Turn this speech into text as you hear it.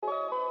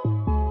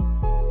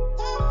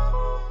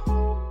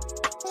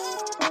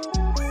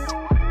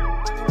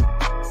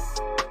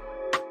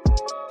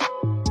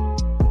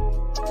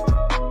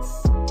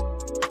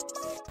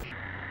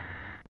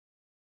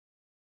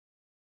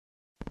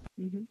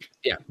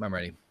Yeah, I'm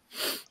ready.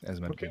 As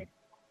meant Okay.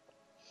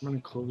 I'm going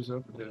to close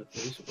up the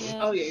Facebook. Yeah.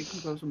 Oh yeah, you can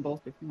close them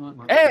both if you want.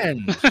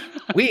 And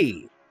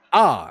we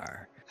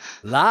are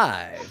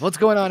live. What's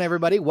going on,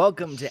 everybody?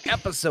 Welcome to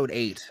episode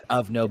 8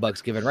 of No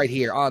Bucks Given right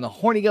here on the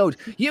Horny Goat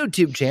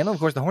YouTube channel. Of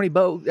course, the Horny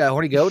Goat.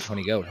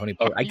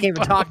 I can't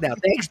even talk now.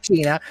 Thanks,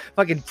 Gina.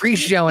 Fucking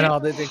pre-show and all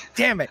this.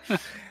 Damn it.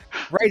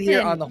 Right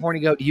here on the Horny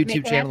Goat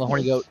YouTube channel, the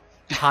Horny Goat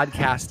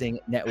Podcasting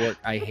Network.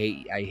 I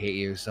hate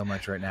you so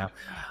much right now.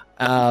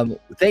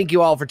 Thank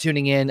you all for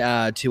tuning in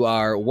to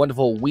our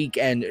wonderful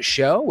weekend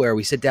show where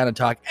we sit down and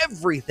talk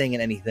everything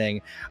and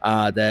anything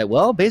that,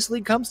 well,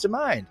 basically comes to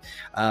mind.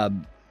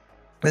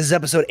 This is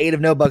episode 8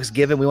 of No Bucks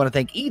Given. We want to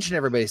thank each and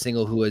every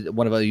single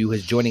one of you who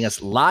is joining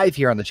us live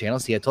here on the channel.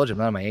 See, I told you I'm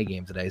not on my A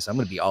game today, so I'm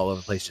going to be all over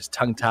the place, just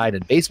tongue-tied,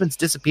 and Basement's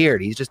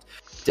disappeared. He's just,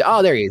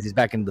 oh, there he is. He's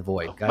back into the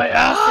void. My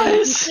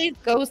eyes! He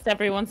plays Ghost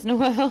every once in a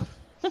while.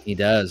 He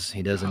does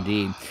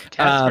indeed.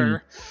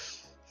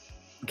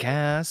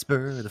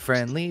 Casper, the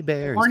friendly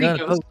bear, he's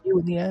gonna poke you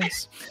in the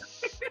ass.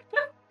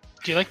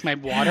 Do you like my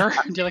water?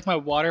 Do you like my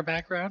water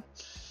background?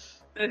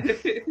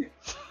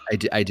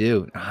 I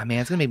do. Oh,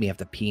 man, it's gonna make me have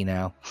to pee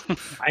now.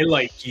 I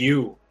like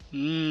you.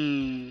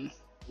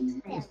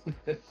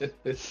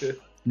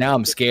 Now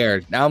I'm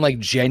scared. Now I'm like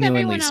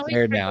genuinely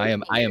scared now. I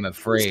am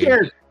afraid.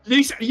 Scared.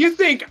 You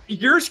think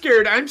you're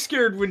scared? I'm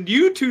scared when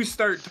you two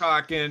start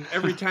talking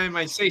every time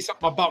I say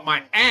something about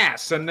my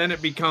ass, and then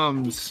it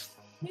becomes.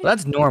 Well,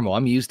 that's normal.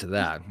 I'm used to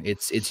that.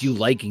 It's you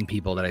liking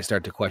people that I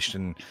start to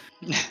question.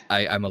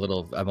 I'm a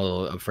little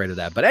afraid of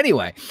that. But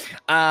anyway,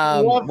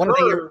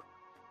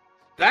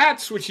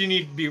 that's what you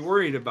need to be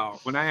worried about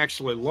when I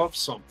actually love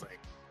something.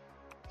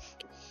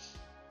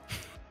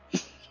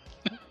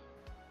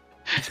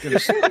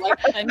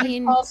 I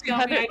mean, look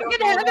at Heather.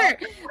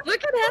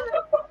 Look at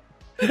Heather.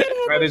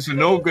 That is a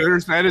no-go.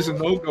 That is a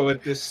no-go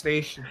at this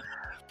station.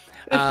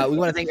 We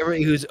want to thank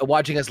everybody who's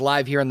watching us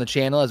live here on the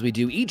channel as we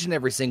do each and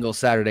every single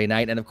Saturday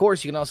night. And of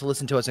course, you can also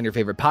listen to us on your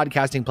favorite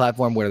podcasting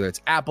platform, whether it's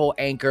Apple,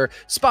 Anchor,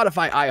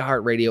 Spotify,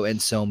 iHeartRadio,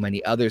 and so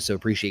many others. So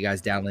appreciate you guys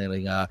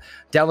downloading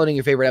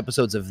your favorite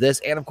episodes of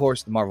this, and of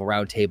course, the Marvel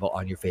Roundtable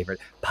on your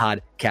favorite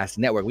podcast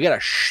network. We got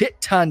a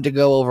shit ton to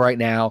go over right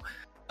now.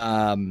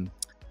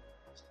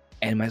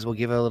 And might as well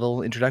give a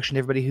little introduction to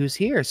everybody who's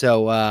here.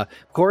 So, of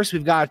course,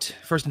 we've got,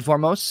 first and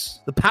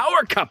foremost, the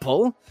power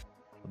couple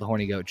of the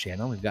Horny Goat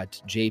channel. We've got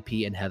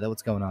JP and Heather.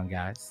 What's going on,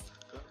 guys?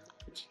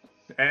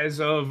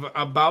 As of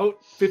about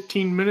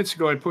 15 minutes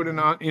ago, I put in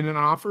an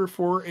offer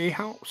for a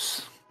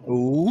house.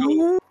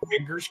 Ooh. So,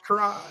 fingers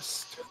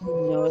crossed.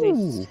 Nice.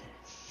 Is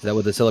that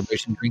what the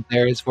celebration drink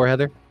there is for,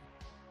 Heather?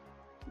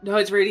 No,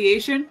 it's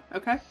radiation.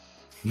 Okay.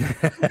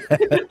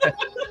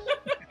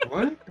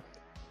 What?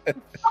 What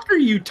the fuck are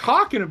you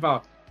talking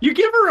about? You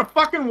give her a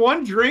fucking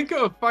one drink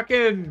of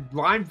fucking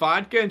lime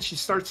vodka and she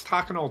starts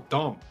talking all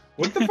dumb.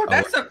 What the fuck?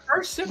 That's the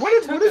first sip. What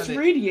is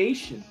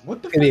radiation?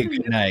 What the fuck? It's gonna be a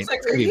good night. Like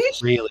It's gonna be a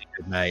radiation? really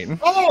good night.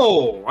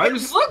 Oh,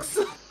 Looks.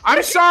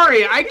 I'm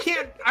sorry. I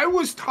can't. I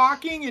was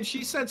talking and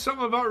she said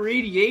something about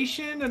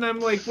radiation, and I'm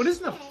like, what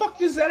the fuck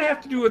does that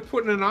have to do with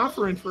putting an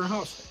offer in for a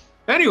house?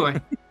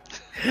 Anyway,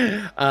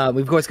 We've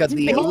of course got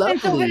the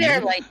Over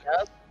there,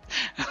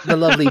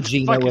 lovely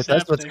Gina with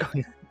us. What's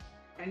happening? going on?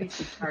 I need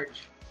to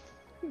charge.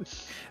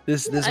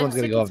 This one's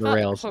gonna go off the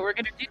rails. So we're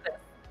gonna do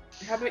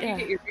this. How about you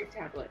get your big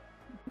tablet?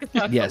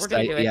 Yes,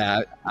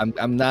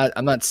 I'm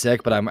not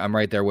sick, but I'm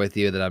right there with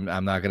you that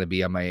I'm not going to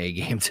be on my A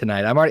game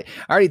tonight. I'm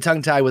already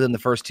tongue tied within the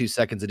first 2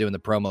 seconds of doing the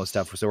promo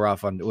stuff, so we're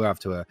off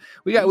to a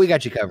we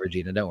got you covered,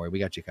 Gina. Don't worry, we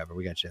got you covered.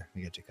 We got you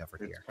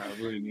covered here.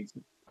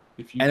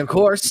 And of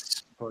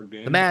course,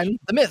 the man,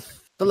 the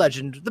myth, the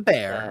legend, the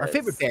bear, our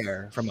favorite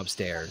bear from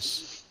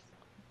upstairs.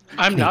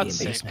 I'm not Canadian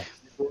sick, basement.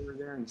 Over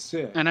there and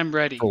sit. and I'm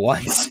ready. For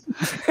once.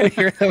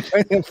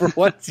 For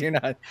once, you're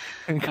not.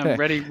 I'm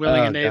ready,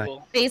 willing, and God.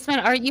 able. Basement,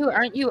 aren't you?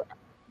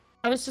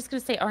 I was just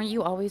gonna say, aren't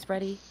you always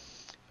ready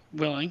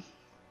Willing.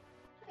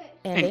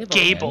 and And able?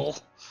 Gable.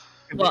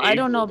 Well, I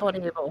don't know about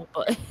able,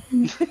 but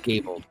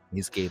Gabled.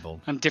 He's gabled.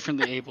 I'm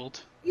differently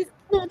abled.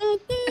 Of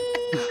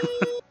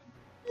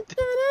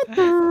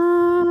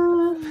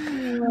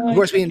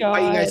course, we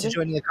invite you guys to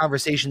join in the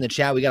conversation in the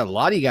chat. We got a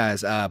lot of you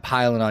guys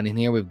piling on in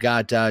here. We've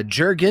got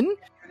Jurgen.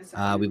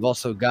 We've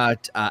also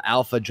got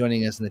Alpha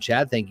joining us in the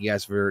chat. Thank you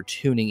guys for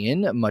tuning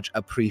in. Much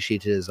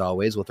appreciated as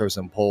always. We'll throw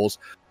some polls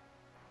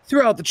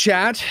throughout the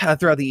chat,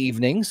 throughout the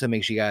evening. So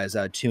make sure you guys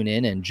tune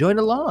in and join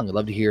along. I'd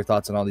love to hear your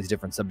thoughts on all these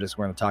different subjects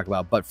we're going to talk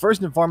about. But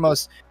first and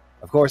foremost,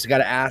 of course, I got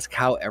to ask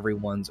how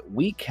everyone's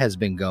week has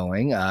been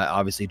going.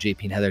 Obviously,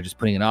 JP and Heather just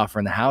putting an offer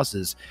in the house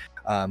is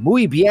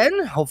muy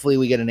bien. Hopefully,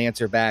 we get an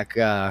answer back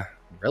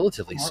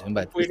relatively soon.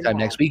 But this time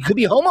next week, could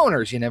be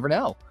homeowners. You never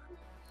know.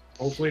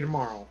 Hopefully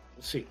tomorrow.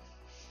 We'll see.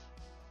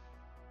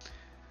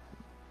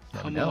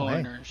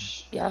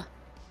 Homeowners. yeah.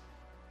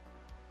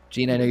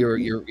 Gene, I know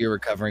you're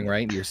recovering,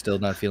 right? You're still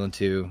not feeling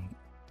too.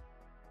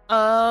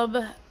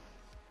 Well,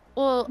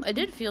 I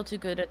didn't feel too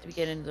good at the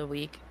beginning of the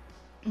week,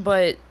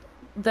 but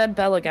then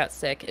Bella got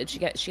sick, and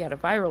she had a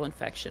viral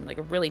infection, like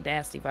a really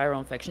nasty viral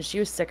infection. She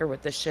was sicker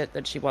with this shit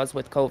than she was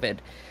with COVID.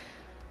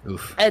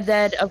 Oof. And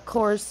then, of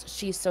course,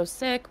 she's so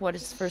sick. What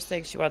is the first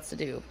thing she wants to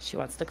do? She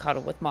wants to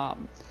cuddle with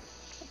mom.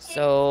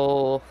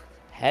 So,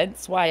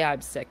 hence why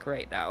I'm sick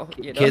right now.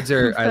 You know? Kids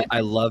are.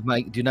 I love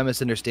my. Do not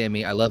misunderstand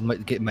me. I love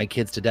my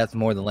kids to death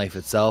more than life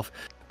itself.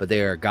 But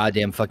they are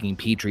goddamn fucking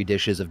petri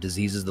dishes of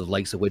diseases the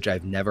likes of which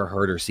I've never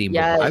heard or seen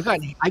before.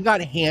 I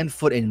got hand,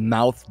 foot, and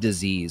mouth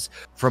disease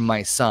from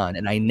my son,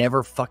 and I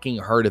never fucking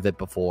heard of it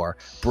before.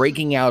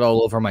 Breaking out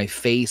all over my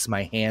face,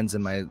 my hands,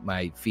 and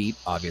my feet,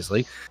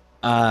 obviously.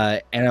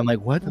 And I'm like,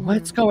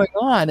 what's going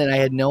on? And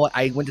I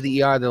went to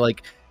the ER. They're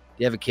like, do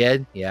you have a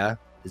kid? Yeah.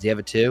 Does he have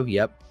it too?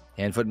 Yep.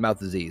 Hand, foot, and mouth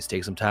disease.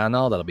 Take some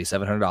Tylenol. That'll be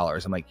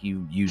 $700. I'm like,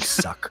 you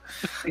suck.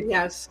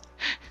 Yes.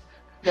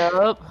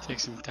 Nope. Take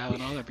some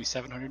Tylenol. That'd be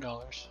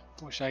 $700.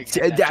 Wish I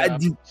could. That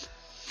job.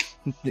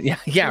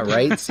 Yeah,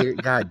 right.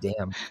 God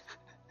damn.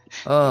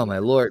 Oh my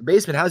lord,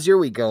 Basement. How's your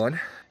week going?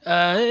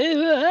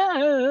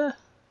 Not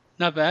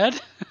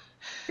bad.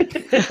 You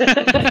could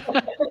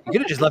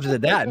have just left it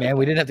at that, man.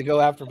 We didn't have to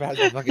go after past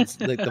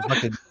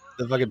the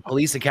fucking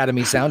police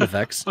academy sound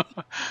effects. No,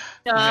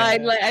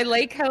 I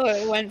like how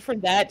it went from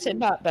that to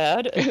not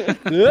bad.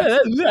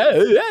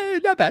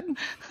 Not bad.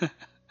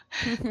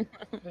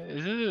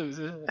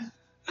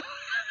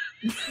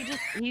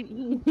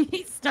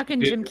 He's stuck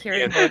in Jim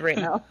Carrey mode right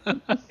now.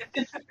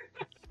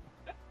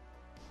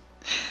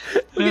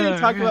 We're gonna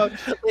talk about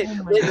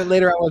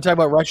later on. We'll talk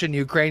about Russia and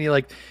Ukraine. You're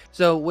like,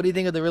 so what do you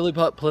think of the really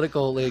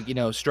political,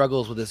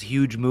 struggles with this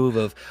huge move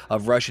of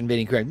Russia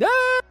invading Ukraine?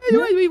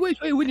 Wait,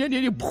 what are you gonna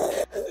do?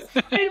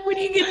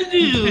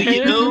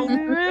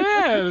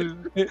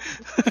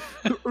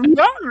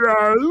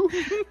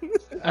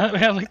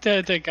 I like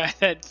the guy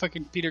that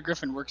fucking Peter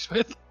Griffin works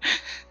with.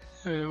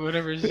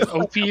 Whatever his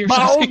OP or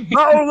something.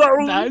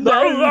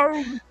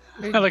 I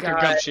like your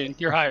gumption.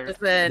 You're hired.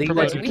 Listen,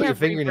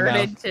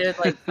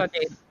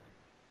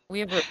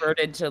 we have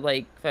reverted to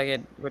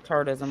fucking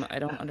retardism. I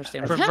don't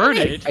understand.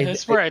 Reverted?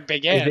 That's where I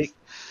began.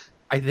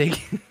 I think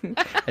he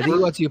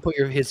wants you to put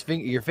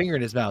your finger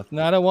in his mouth.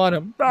 No, I don't want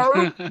him.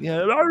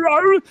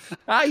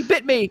 He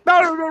bit me.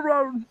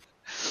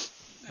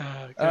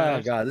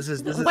 Oh god, this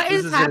is what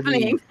is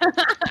happening?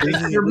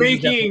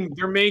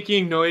 They're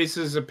making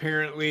noises.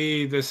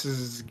 Apparently, this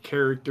is a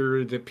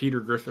character that Peter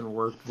Griffin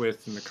worked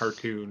with in the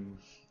cartoon.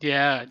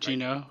 Yeah,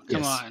 Gino,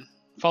 come on,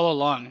 follow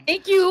along.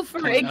 Thank you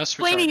for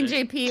explaining,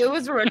 JP. It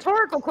was a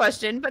rhetorical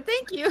question, but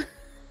thank you.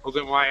 Well,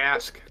 then why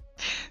ask?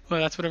 Well,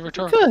 that's what a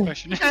rhetorical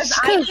question is. That's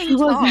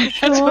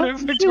what a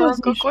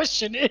rhetorical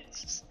question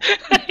is.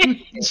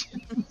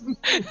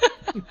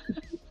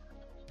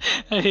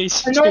 I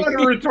know what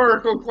a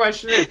rhetorical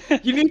question is.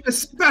 You need to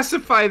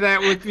specify that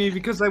with me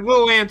because I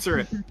will answer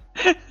it.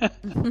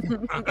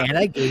 And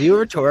I gave you a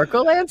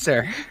rhetorical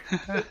answer.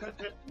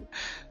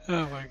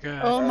 Oh my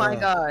god. Oh my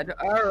god.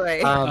 All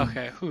right.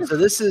 Okay. So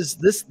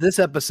this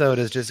episode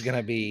is just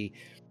gonna be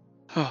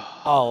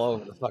all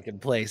over the fucking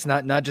place.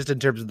 Not just in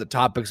terms of the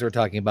topics we're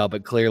talking about,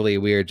 but clearly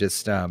we're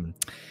just 7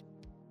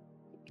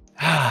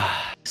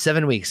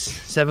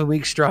 weeks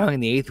strong. In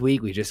the 8th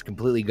week, we just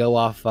completely go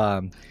off.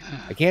 I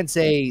can't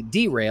say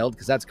derailed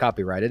because that's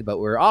copyrighted, but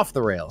we're off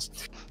the rails.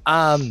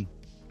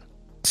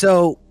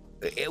 So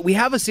we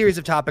have a series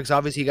of topics.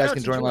 Obviously, you guys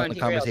can join along in the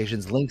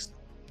conversations. Links.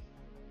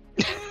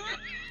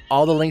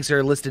 All the links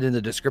are listed in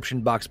the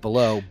description box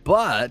below.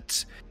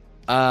 But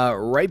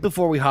right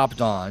before we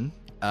hopped on,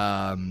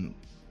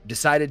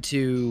 decided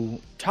to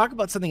talk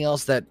about something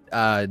else that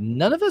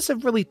none of us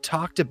have really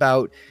talked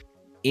about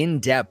in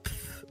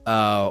depth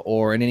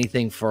or in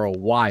anything for a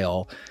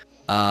while,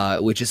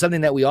 which is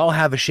something that we all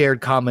have a shared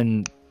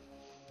common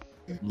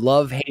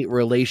love-hate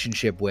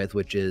relationship with,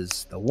 which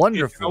is the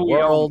wonderful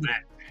world.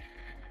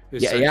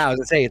 Yeah, I was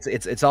gonna say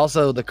it's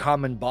also the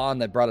common bond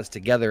that brought us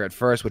together at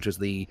first, which was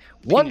the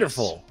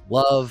wonderful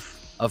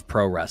love of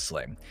pro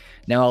wrestling.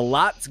 Now, a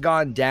lot's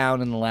gone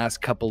down in the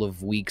last couple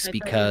of weeks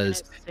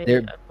because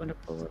they're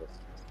wonderful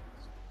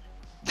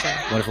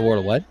world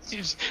of what?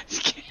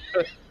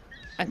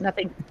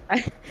 Nothing.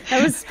 I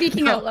was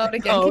speaking out loud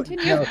again.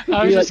 Continue. No,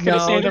 I was just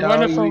gonna say the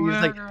wonderful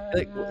world.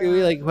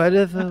 We're like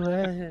wonderful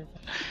world.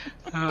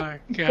 Oh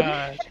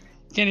god,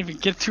 can't even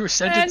get through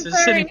sentences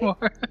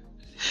anymore.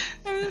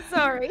 I'm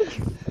sorry.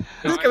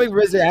 It's coming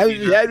from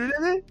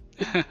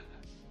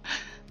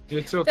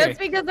It's okay. That's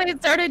because I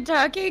started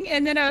talking,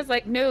 and then I was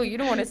like, "No, you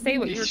don't want to say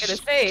what you were going to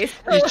say."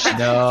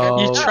 No,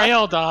 you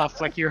trailed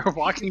off like you were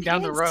walking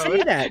down the road.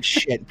 Say that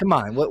shit. Come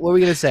on, what were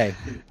we gonna say?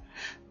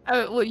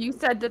 Well, you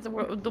said that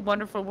the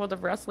wonderful world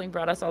of wrestling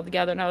brought us all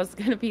together, and I was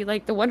going to be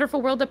like, the wonderful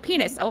world of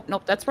penis. Oh,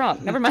 nope, that's wrong.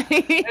 Never mind.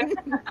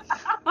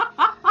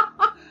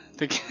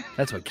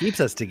 That's what keeps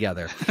us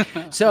together.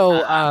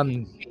 So,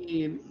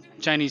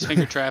 Chinese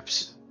finger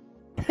traps.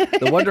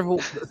 The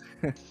wonderful...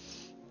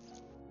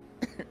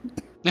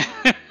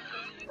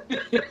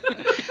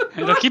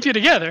 It'll keep you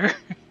together.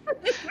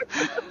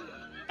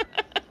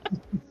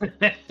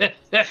 Right.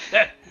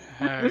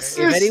 If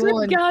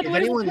anyone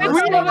listening or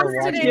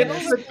watching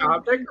this a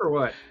topic or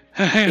what?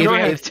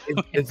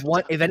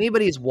 If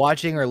anybody's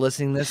watching or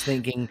listening to this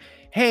thinking,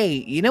 hey,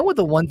 you know what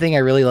the one thing I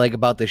really like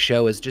about the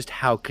show is just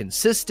how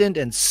consistent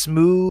and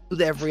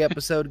smooth every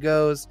episode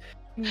goes.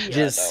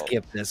 Just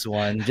skip this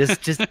one.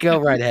 Just go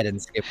right ahead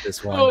and skip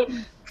this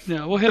one.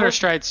 No, we'll hit our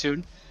stride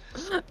soon.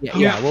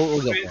 Yeah,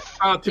 we'll get there. It's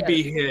about to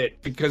be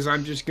hit because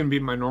I'm just gonna be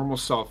my normal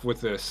self with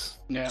this.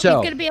 Yeah. So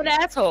He's gonna be an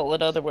asshole,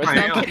 in other words.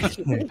 I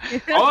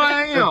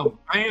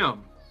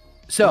am.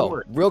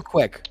 So, real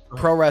quick,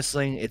 pro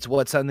wrestling, it's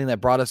something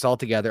that brought us all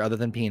together other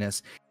than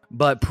penis.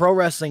 But pro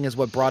wrestling is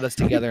what brought us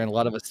together, and a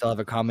lot of us still have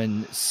a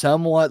common,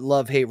 somewhat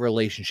love-hate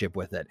relationship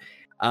with it.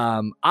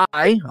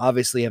 I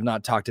obviously have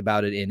not talked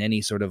about it in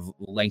any sort of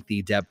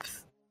lengthy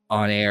depth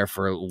on air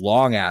for a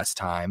long-ass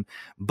time,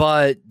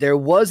 but there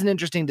was an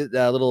interesting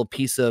little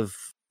piece of,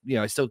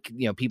 I still,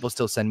 people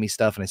still send me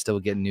stuff, and I still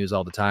get news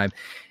all the time.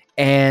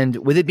 And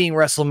with it being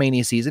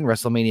WrestleMania season,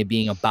 WrestleMania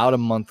being about a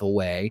month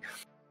away,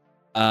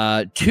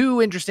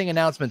 two interesting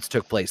announcements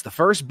took place. The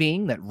first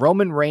being that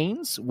Roman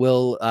Reigns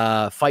will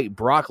fight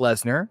Brock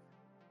Lesnar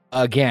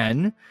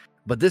again,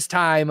 but this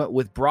time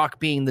with Brock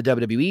being the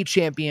WWE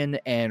champion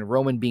and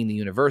Roman being the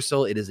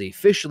Universal. It is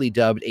officially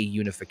dubbed a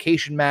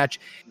unification match.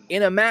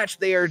 In a match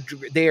they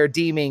are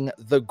deeming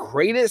the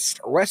greatest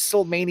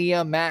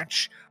WrestleMania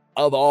match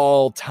of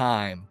all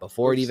time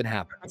before it even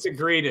happened. That's the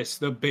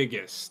greatest, the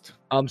biggest.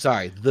 I'm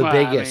sorry, the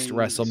biggest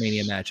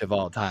WrestleMania match of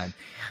all time.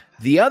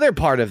 The other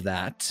part of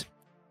that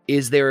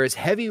is there is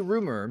heavy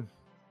rumor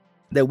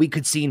that we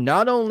could see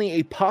not only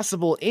a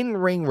possible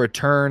in-ring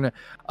return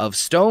of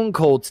Stone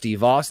Cold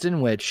Steve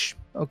Austin, which,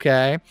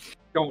 okay.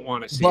 Don't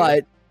want to see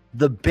but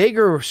the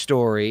bigger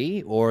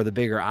story, or the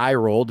bigger eye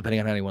roll, depending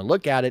on how you want to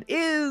look at it,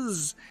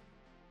 is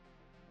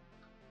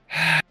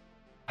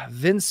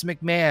Vince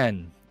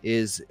McMahon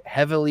is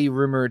heavily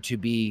rumored to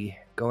be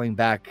going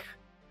back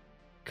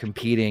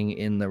competing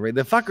in the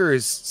fucker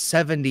is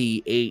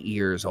 78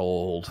 years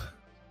old.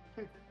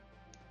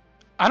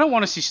 I don't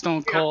want to see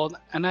Stone Cold,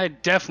 and I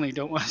definitely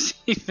don't want to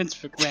see Vince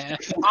McMahon.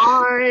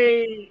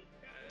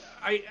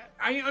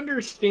 I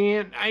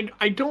understand.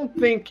 I don't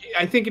think.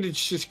 I think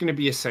it's just going to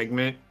be a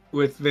segment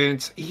with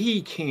Vince.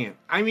 He can't.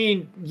 I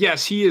mean,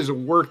 yes, he is a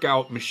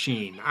workout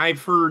machine.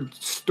 I've heard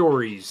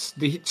stories.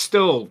 He's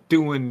still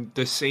doing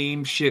the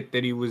same shit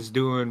that he was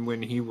doing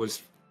when he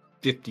was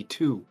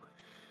 52.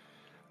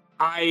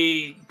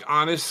 I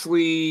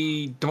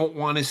honestly don't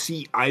want to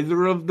see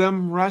either of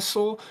them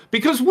wrestle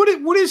because what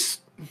is.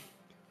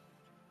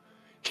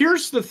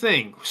 Here's the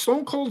thing.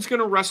 Stone Cold's going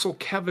to wrestle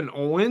Kevin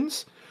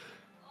Owens.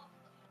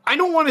 I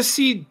don't want to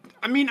see...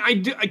 I mean,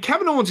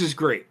 Kevin Owens is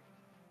great.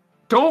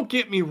 Don't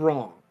get me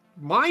wrong.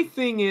 My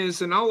thing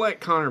is, and I'll let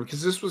Connor,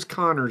 because this was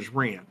Connor's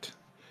rant.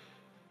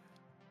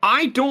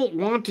 I don't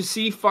want to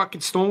see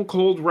fucking Stone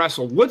Cold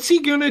wrestle. What's he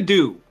going to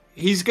do?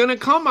 He's going to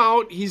come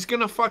out, he's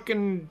going to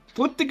fucking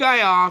flip the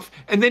guy off,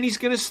 and then he's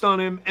going to stun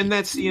him, and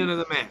that's the end of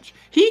the match.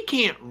 He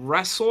can't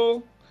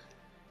wrestle...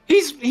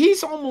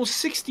 He's almost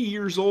 60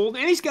 years old,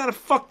 and he's got a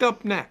fucked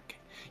up neck.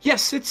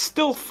 Yes, it's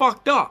still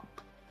fucked up.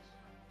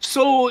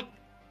 So,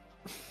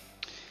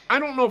 I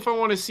don't know if I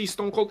want to see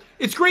Stone Cold.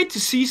 It's great to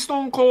see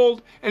Stone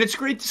Cold, and it's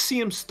great to see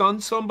him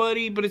stun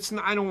somebody, but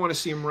I don't want to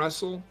see him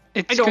wrestle.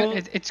 It's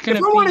gonna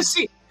I want to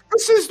see...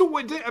 This is the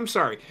way... I'm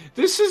sorry.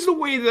 This is the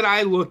way that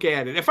I look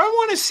at it. If I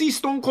want to see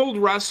Stone Cold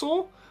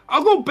wrestle,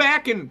 I'll go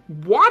back and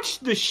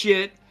watch the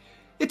shit.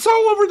 It's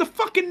all over the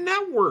fucking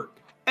network.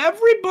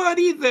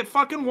 Everybody that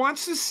fucking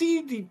wants to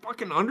see the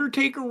fucking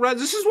Undertaker wrestle.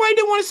 This is why I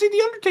didn't want to see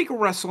the Undertaker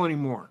wrestle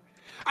anymore.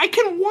 I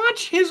can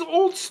watch his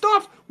old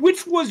stuff,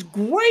 which was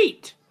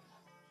great.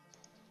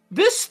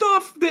 This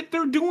stuff that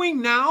they're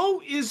doing now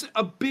is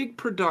a big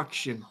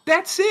production.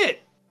 That's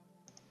it.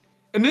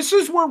 And this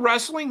is where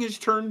wrestling has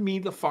turned me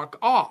the fuck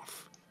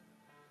off.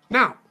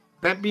 Now,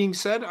 that being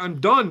said,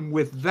 I'm done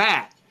with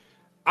that.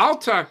 I'll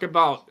talk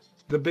about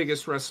the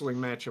biggest wrestling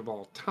match of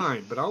all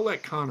time, but I'll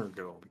let Connor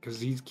go because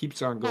he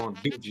keeps on going.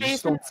 Dude, you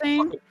just don't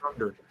fucking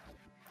thunder.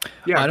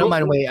 Yeah, I don't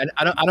mind waiting.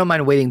 I don't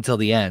mind waiting till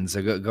the end.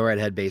 So go right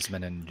ahead,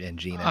 Basement and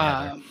Gene and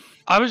Heather.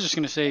 I was just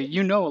gonna say,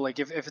 like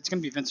if it's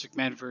gonna be Vince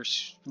McMahon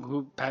versus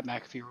Pat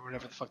McAfee or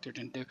whatever the fuck they're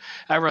gonna do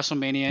at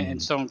WrestleMania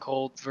and Stone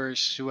Cold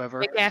versus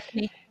whoever,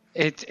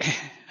 it's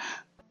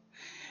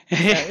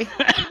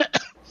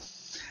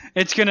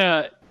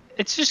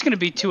just gonna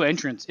be two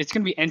entrants. It's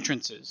gonna be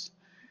entrances.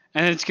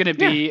 And it's going to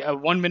be a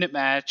 1-minute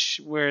match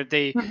where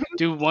they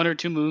do one or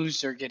two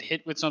moves or get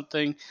hit with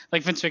something.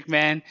 Like Vince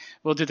McMahon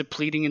will do the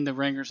pleading in the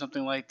ring or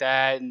something like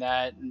that.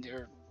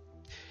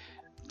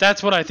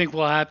 That's what I think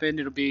will happen.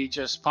 It'll be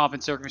just pomp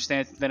and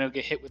circumstance. Then it'll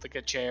get hit with like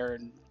a chair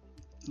and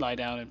lie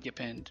down and get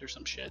pinned or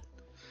some shit.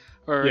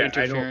 Or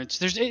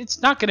interference.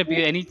 It's not going to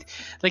be any...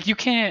 Like you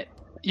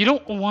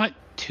don't want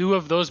two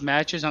of those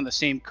matches on the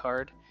same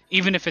card,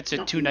 even if it's a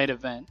 2-night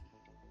event.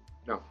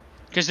 No.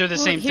 Because they're the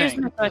same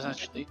thing,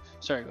 essentially.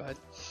 Sorry, go ahead.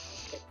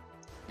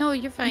 No,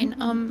 you're fine.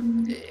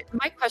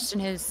 My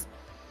question is,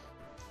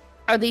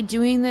 are they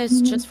doing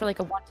this just for like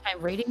a one-time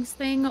ratings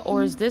thing,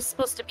 or is this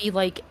supposed to be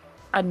like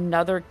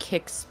another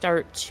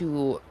kickstart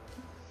to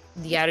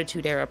the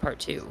Attitude Era Part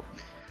 2?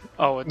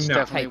 Oh, it's No.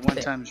 definitely Type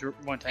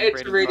one time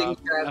It's a rated. rating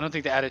Rob. trap. I don't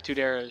think the Attitude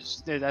Era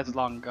that's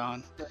long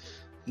gone,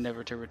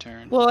 never to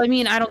return. Well, I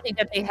mean, I don't think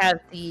that they have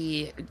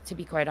the. To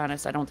be quite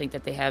honest, I don't think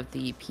that they have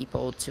the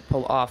people to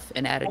pull off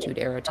an Attitude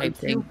Era type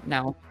thing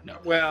now.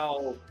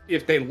 Well,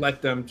 if they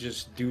let them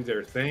just do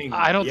their thing,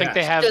 I don't think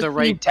they yes. have Just the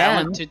right need them,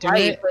 talent to do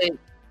right, it, but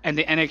and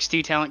the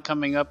NXT talent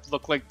coming up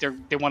look like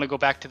they want to go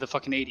back to the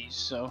fucking 80s.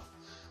 So,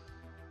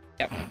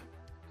 Yep.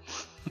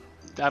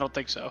 I don't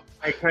think so.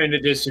 I kind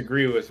of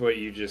disagree with what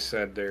you just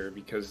said there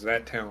because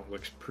that talent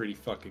looks pretty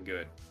fucking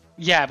good.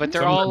 Yeah, but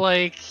they're Some of all them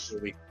like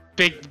really-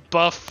 big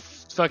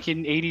buff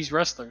fucking 80s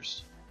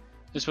wrestlers.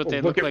 That's what Well, they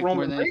look look at like more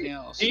Roman than anything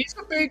Reigns. else. He's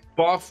a big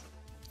buff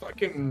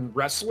fucking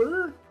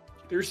wrestler.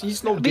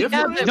 He's no But yeah,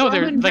 different. but No,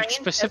 they're Roman like Reigns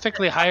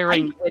specifically has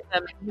hiring. with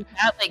them. He's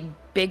not like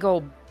big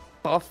old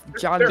buff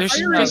John. They're They're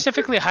hiring-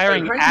 specifically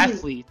hiring they're hiring-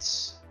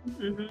 athletes.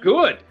 Mhm.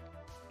 Good.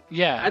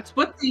 Yeah, That's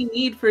what they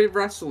need for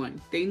wrestling.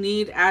 They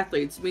need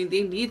athletes. I mean,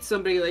 they need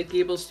somebody like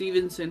Gable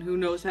Stevenson who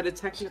knows how to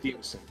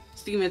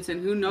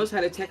who knows how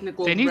to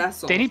technical they need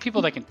wrestle.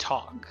 people that can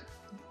talk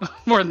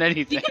more than He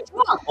anything. can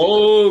talk.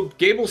 Oh,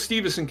 Gable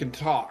Stevenson can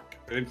talk.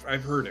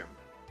 I've heard him.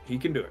 He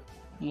can do it.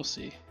 We'll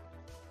see.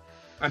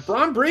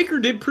 Braun Breaker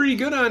did pretty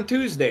good on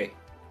Tuesday.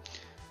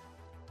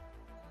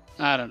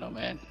 I don't know,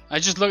 man. I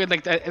just look at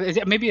like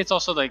that. Maybe it's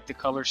also like the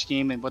color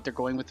scheme and what they're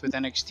going with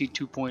NXT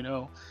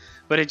 2.0,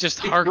 but it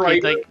just it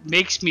like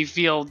makes me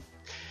feel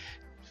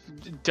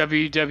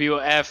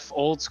WWF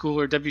old school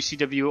or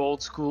WCW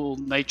old school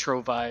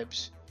Nitro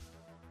vibes.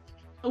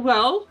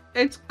 Well,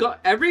 it's got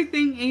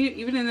everything,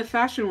 even in the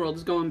fashion world,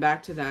 is going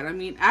back to that. I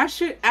mean,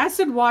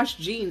 acid wash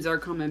jeans are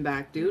coming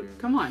back, dude.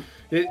 Come on.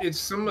 It's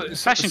some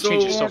Fashion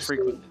changes so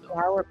frequently, though.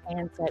 Flower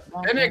pants at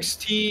one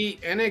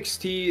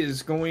NXT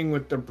is going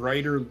with the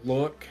brighter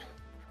look.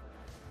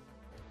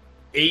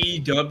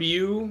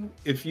 AEW,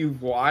 if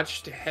you've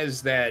watched,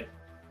 has that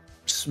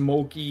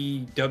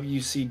smoky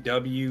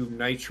WCW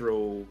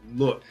Nitro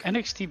look.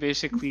 NXT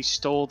basically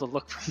stole the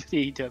look from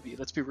the AEW.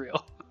 Let's be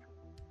real.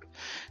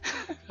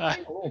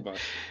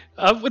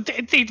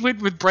 They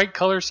went with bright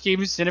color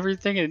schemes and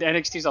everything, and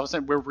NXT's all of a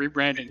sudden we're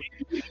rebranding.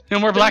 No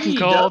more black and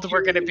gold.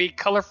 We're gonna be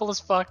colorful as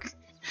fuck.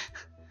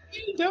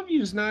 AEW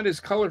is not as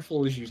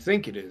colorful as you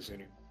think it is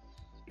anymore.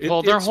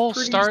 Well, their whole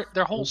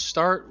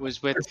start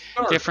was with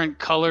different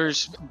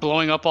colors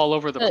blowing up all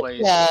over the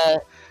place. Yeah,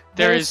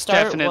 there is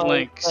definite was,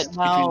 links but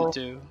between now- the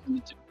two.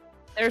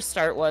 Their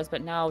start was,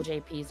 but now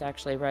JP's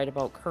actually right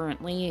about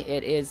currently.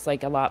 It is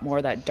like a lot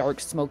more that dark,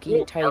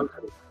 smoky type.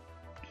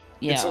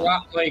 Yeah. It's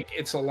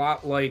a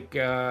lot like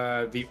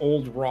the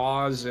old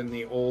Raws and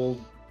the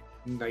old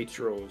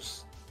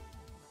Nitros.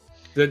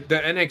 The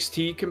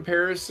NXT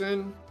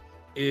comparison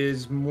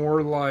is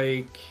more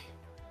like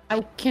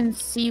I can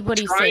see what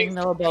he's saying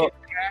though about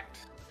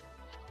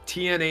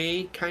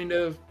TNA kind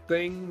of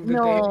thing.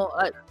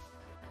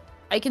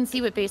 I can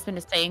see what Basement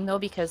is saying though,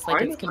 because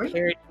like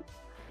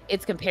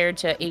it's compared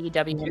to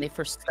AEW when they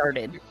first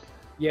started.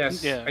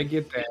 Yes, Yeah. I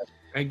get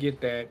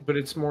that, but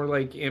it's more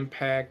like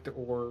Impact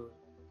or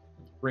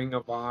Ring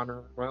of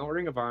Honor. Well,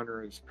 Ring of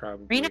Honor is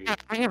probably Ring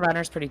of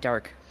Honor is pretty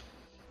dark,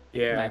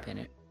 in my yeah.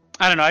 opinion.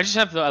 I don't know. I just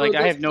have I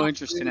that's have no not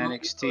interest in really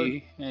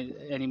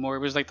NXT anymore. It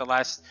was like the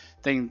last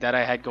thing that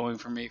I had going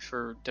for me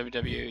for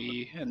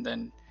WWE, and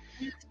then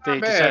they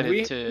Not bad.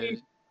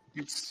 decided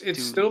It's do-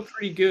 still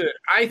pretty good.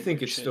 I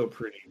think it's Shit. still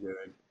pretty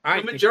good.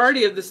 The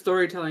majority of the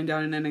storytelling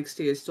down in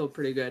NXT is still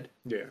pretty good.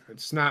 Yeah,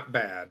 it's not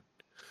bad.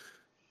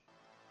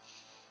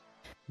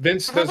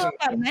 Vince How doesn't. about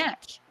that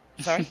match?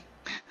 Sorry.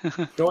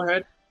 Go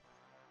ahead.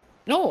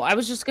 No, I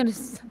was just gonna.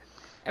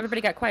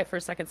 Everybody got quiet for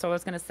a second, so I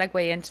was gonna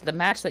segue into the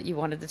match that you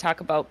wanted to talk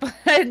about, but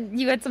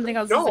you had something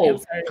else to say. I'm No,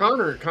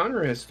 sorry.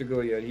 Connor has to go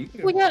yet. He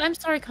can... Oh yeah, I'm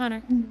sorry,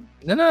 Connor.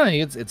 No,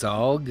 it's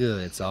all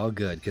good. It's all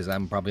good because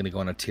I'm probably gonna go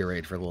on a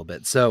tirade for a little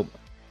bit. So,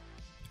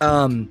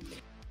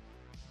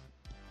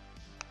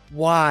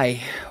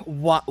 why?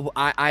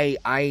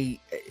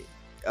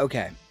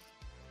 Okay.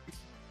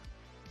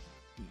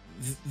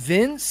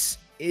 Vince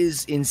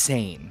is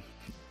insane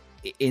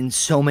in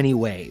so many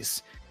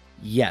ways.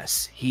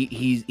 Yes,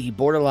 he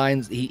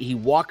borderlines. He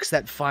walks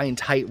that fine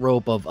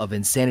tightrope of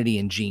insanity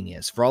and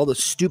genius for all the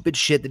stupid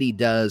shit that he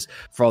does,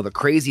 for all the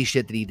crazy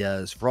shit that he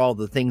does, for all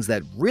the things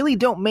that really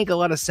don't make a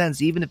lot of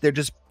sense, even if they're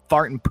just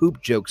fart and poop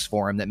jokes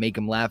for him that make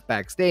him laugh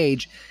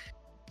backstage.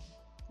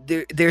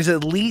 There's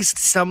at least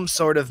some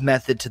sort of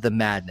method to the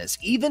madness.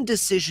 Even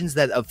decisions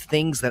of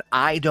things that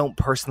I don't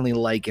personally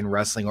like in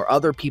wrestling, or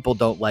other people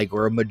don't like,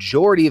 or a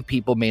majority of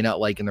people may not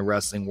like in the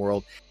wrestling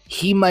world,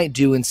 he might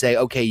do and say,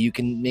 okay, you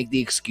can make the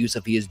excuse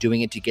if he is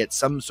doing it to get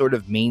some sort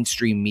of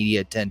mainstream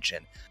media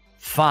attention.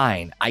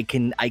 Fine. I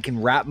can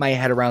wrap my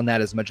head around that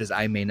as much as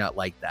I may not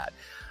like that.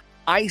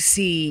 I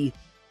see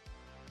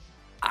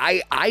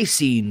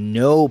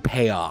no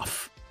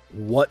payoff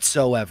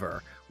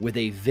whatsoever with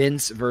a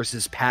Vince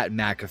versus Pat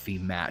McAfee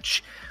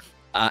match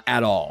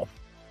at all.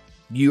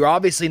 You're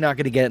obviously not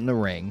going to get it in the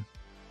ring.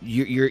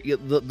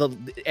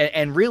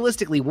 And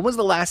realistically, when was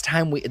the last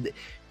time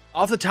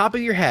off the top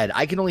of your head,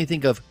 I can only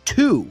think of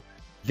two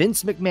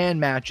Vince McMahon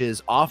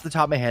matches off the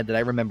top of my head that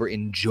I remember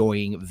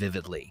enjoying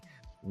vividly.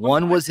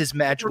 One was his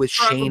match with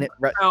Shane.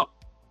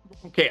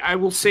 Okay, I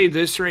will say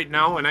this right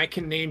now, and I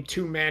can name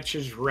 2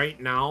 matches right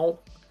now.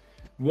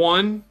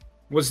 One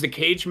was the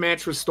cage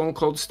match with Stone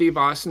Cold Steve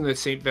Austin at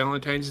St.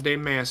 Valentine's Day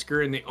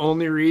Massacre, and the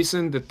only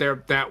reason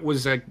that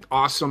was an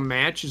awesome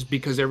match is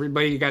because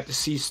everybody got to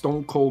see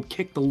Stone Cold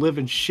kick the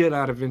living shit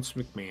out of Vince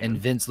McMahon. And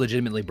Vince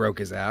legitimately broke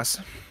his ass.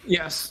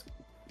 Yes.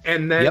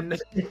 And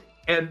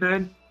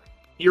then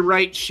you're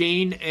right,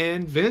 Shane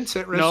and Vince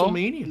at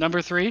WrestleMania. No,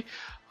 number 3,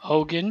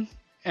 Hogan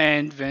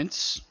and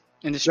Vince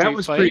in the street fight. That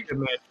was pretty good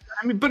match.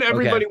 I mean, but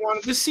everybody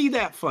wanted to see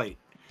that fight.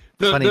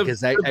 Funny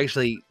because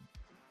actually,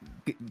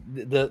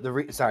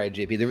 sorry,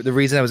 JP. The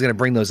reason I was going to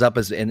bring those up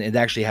is, and it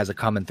actually has a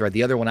common thread.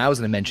 The other one I was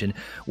going to mention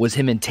was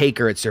him and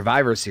Taker at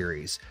Survivor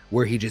Series,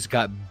 where he just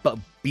got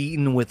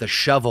beaten with a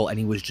shovel and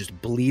he was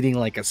just bleeding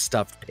like a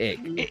stuffed pig.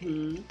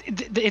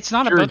 It's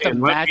not about the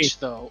match,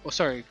 though. Oh,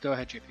 sorry, go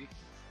ahead, JP.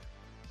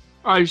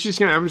 I was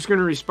going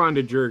to respond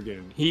to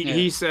Jurgen.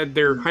 He said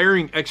they're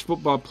hiring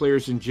ex-football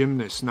players and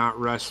gymnasts, not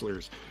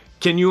wrestlers.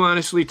 Can you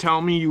honestly tell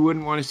me you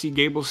wouldn't want to see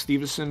Gable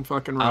Steveson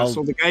fucking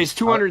wrestle? The guy's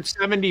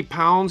 270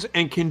 pounds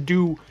and can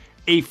do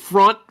a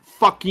front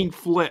fucking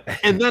flip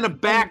and then a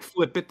back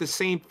flip at the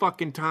same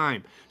fucking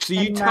time. So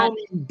you tell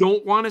me you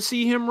don't want to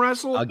see him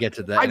wrestle? I'll get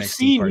to that. I've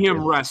seen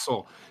him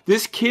wrestle.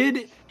 This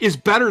kid is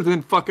better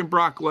than fucking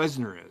Brock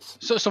Lesnar is.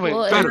 So wait,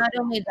 better. Not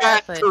only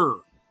that,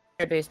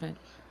 but basement.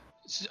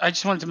 I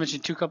just wanted to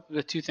mention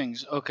two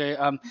things. Okay,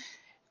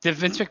 the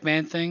Vince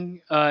McMahon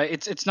thing,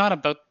 it's not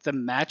about the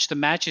match. The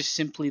match is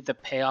simply the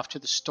payoff to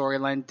the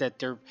storyline that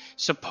they're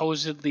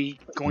supposedly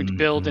going to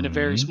build in a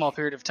very small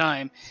period of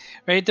time,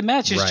 right? The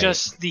match is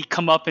just the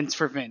comeuppance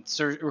for Vince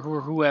or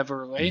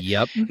whoever, right?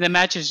 Yep. The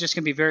match is just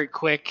going to be very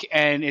quick,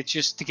 and it's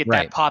just to get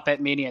that pop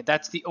at Mania.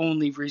 That's the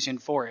only reason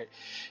for it.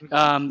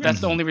 That's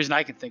the only reason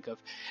I can think of.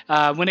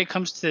 When it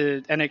comes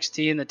to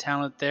NXT and the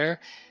talent there,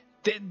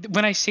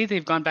 when I say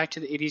they've gone back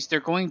to the 80s, they're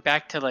going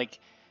back to like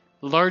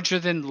larger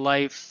than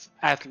life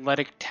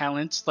athletic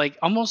talents, like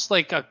almost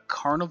like a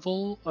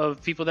carnival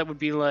of people that would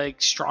be like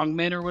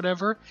strongmen or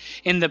whatever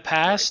in the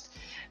past,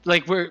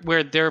 like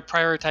where they're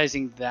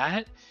prioritizing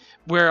that,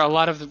 where a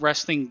lot of the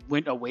wrestling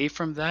went away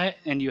from that,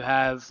 and you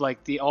have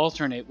like the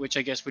alternate, which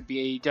I guess would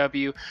be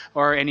AEW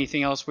or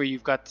anything else, where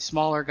you've got the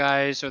smaller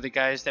guys or the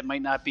guys that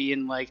might not be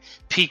in like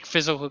peak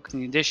physical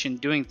condition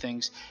doing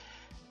things.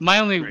 My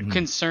only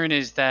concern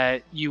is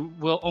that you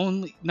will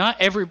not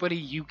everybody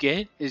you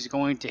get is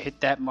going to hit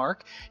that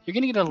mark. You're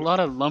going to get a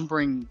lot of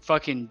lumbering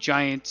fucking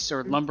giants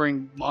or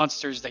lumbering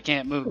monsters that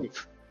can't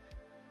move.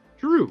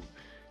 True.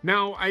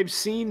 Now, I've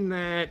seen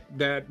that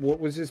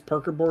what was his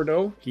Parker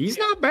Bordeaux? He's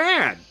not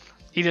bad.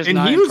 He does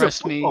not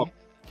impress me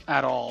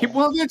at all.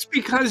 Well, that's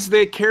because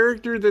the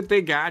character that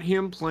they got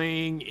him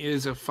playing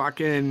is a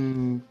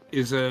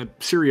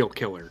serial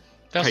killer.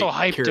 They also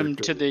hyped him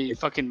to the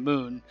fucking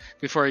moon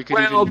before he could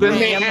then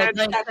they had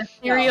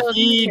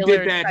he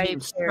did that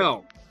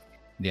himself.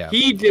 Yeah,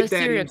 he did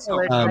that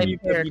himself.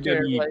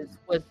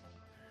 The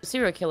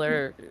serial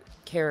killer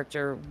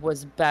character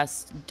was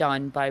best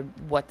done by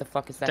what the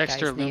fuck is that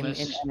Dexter guy's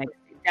Lumis. name?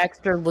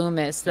 Dexter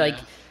Lumis. Like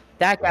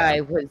that guy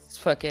was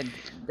fucking.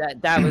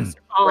 That was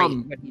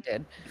great what he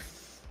did.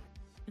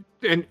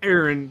 And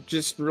Aaron,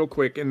 just real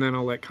quick, and then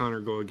I'll let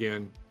Connor go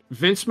again.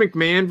 Vince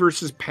McMahon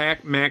versus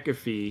Pat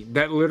McAfee.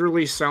 That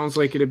literally sounds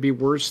like it'd be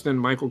worse than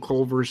Michael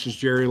Cole versus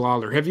Jerry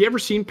Lawler. Have you ever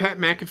seen Pat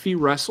McAfee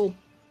wrestle?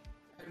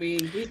 I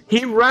mean,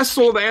 he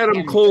wrestled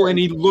Adam Cole and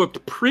he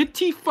looked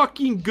pretty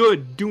fucking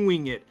good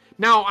doing it.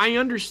 Now, I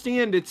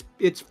understand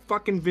it's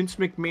fucking Vince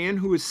McMahon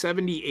who is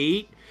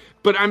 78,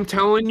 but I'm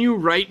telling you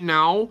right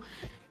now,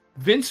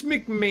 Vince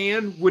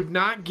McMahon would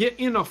not get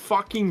in a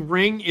fucking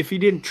ring if he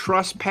didn't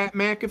trust Pat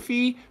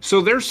McAfee. So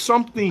there's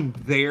something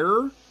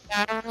there.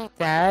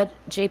 That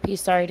JP,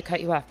 sorry to cut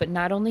you off, but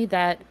not only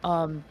that,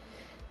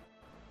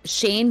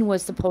 Shane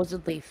was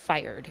supposedly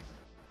fired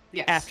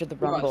after the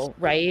Rumble,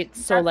 right?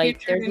 So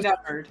like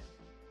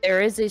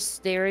there is a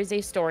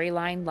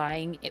storyline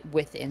lying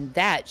within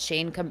that.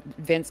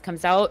 Vince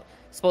comes out,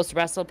 supposed to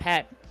wrestle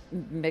Pat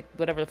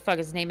whatever the fuck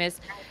his name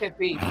is.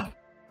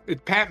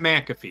 It's Pat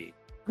McAfee.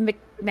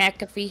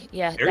 McAfee,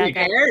 yeah.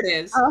 There it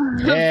is.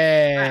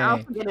 I'll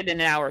forget it in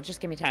an hour. Just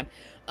give me time.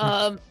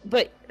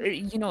 But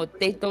you know,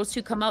 those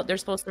two come out. They're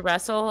supposed to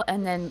wrestle,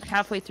 and then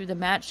halfway through the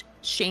match,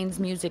 Shane's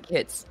music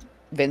hits.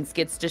 Vince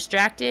gets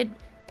distracted.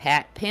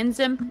 Pat pins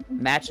him.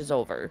 Match is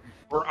over.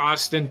 Or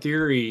Austin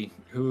Theory,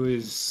 who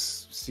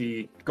is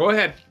Go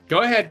ahead.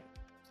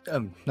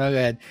 No, go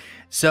ahead.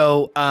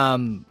 So,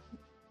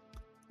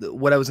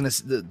 what I was gonna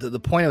the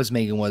point I was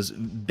making was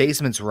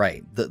Basement's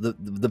right.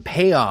 The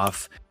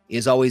payoff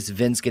is always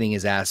Vince getting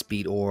his ass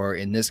beat, or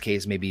in this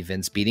case, maybe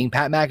Vince beating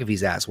Pat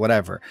McAfee's ass,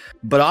 whatever.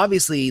 But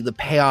obviously, the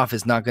payoff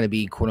is not going to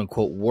be "quote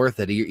unquote" worth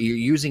it. You're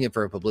using it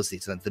for a publicity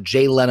stunt. The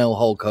Jay Leno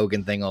Hulk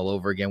Hogan thing all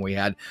over again, where you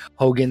had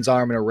Hogan's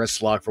arm in a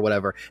wrist lock for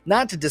whatever.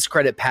 Not to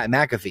discredit Pat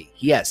McAfee.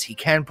 Yes, he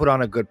can put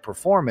on a good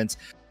performance.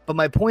 But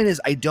my point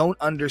is, I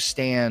don't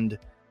understand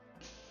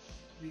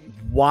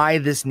why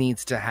this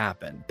needs to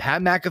happen.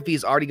 Pat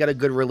McAfee's already got a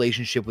good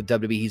relationship with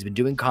WWE. He's been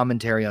doing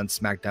commentary on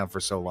SmackDown for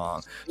so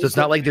long. So it's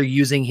not like they're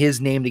using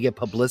his name to get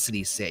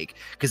publicity's sake,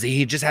 because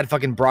he just had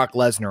fucking Brock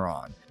Lesnar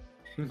on.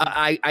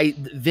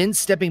 Vince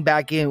stepping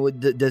back in,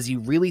 does he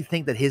really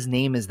think that his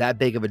name is that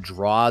big of a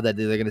draw that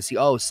they're going to see,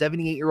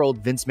 78-year-old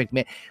Vince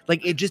McMahon?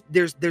 Like, it just,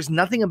 there's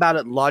nothing about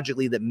it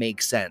logically that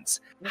makes sense.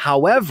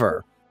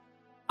 However,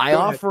 I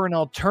offer an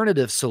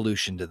alternative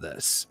solution to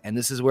this, and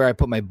this is where I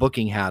put my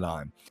booking hat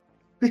on.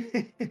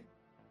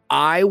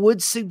 I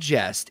would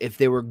suggest, if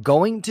they were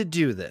going to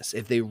do this,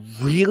 if they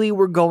really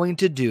were going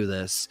to do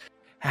this,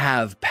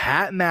 have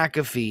Pat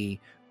McAfee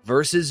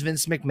versus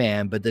Vince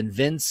McMahon, but then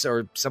Vince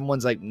or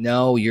someone's like,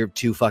 no, you're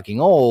too fucking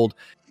old,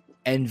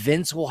 and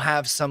Vince will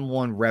have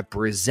someone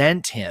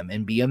represent him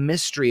and be a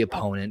mystery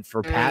opponent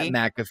for Pat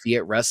McAfee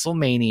at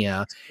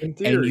WrestleMania, and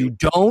you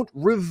don't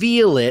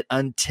reveal it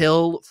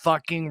until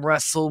fucking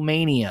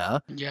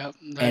WrestleMania. Yeah,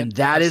 and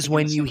that is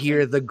when you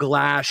hear the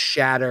glass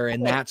shatter,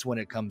 and that's when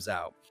it comes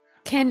out.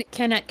 Can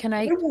I?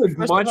 I would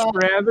much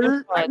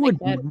rather.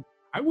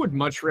 I would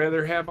much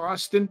rather have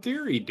Austin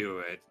Theory do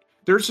it.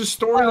 There's a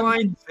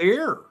storyline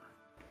there.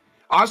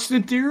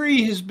 Austin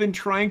Theory has been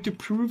trying to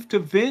prove to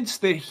Vince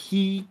that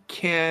he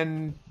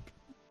can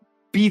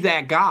be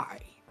that guy.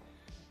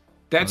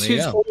 That's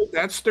his whole,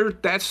 that's the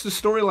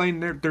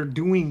storyline they're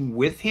doing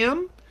with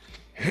him.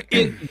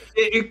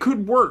 It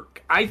could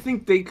work. I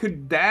think they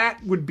could. That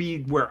would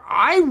be where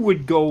I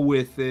would go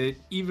with it,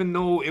 even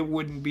though it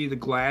wouldn't be the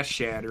glass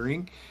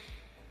shattering.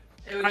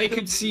 I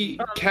could see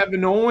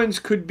Kevin Owens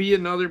could be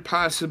another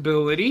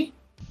possibility.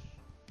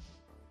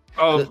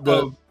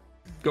 Go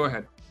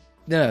ahead.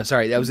 No,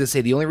 sorry. I was going to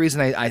say, the only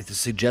reason I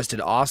suggested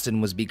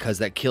Austin was because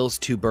that kills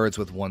two birds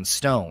with one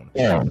stone.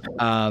 Yeah.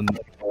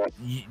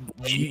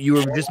 You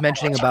were just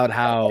mentioning about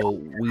how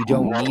we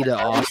don't need an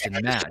Austin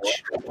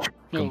match.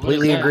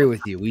 Completely agree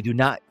with you. We do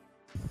not.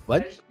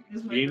 What?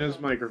 Gina's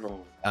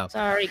microphone. Oh.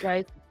 Sorry,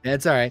 guys.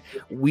 That's all right.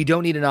 We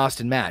don't need an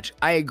Austin match.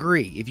 I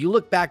agree. If you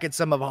look back at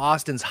some of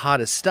Austin's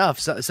hottest stuff,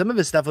 some of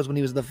his stuff was when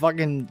he was the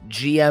fucking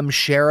GM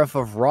sheriff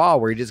of Raw,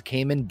 where he just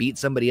came in, beat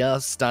somebody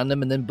else, stunned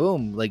him, and then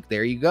boom, like,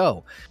 there you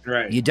go.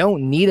 Right. You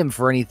don't need him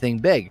for anything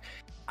big.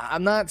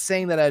 I'm not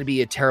saying that I'd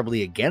be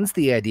terribly against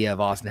the idea of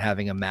Austin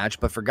having a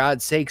match, but for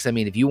God's sakes, I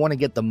mean, if you want to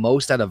get the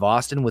most out of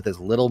Austin with as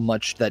little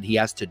much that he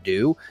has to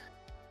do,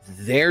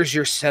 there's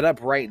your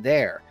setup right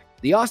there.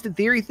 The Austin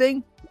Theory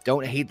thing,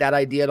 don't hate that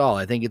idea at all.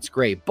 I think it's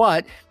great.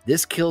 But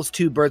this kills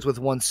two birds with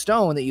one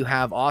stone, that you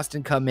have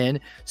Austin come in,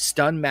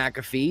 stun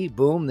McAfee,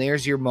 boom,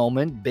 there's your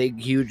moment. Big,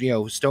 huge,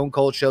 Stone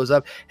Cold shows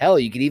up. Hell,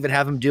 you could even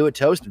have him do a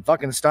toast and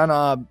fucking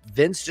stun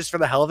Vince just for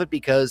the hell of it,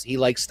 because he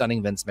likes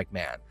stunning Vince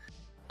McMahon.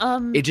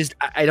 It just,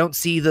 I don't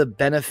see the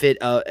benefit.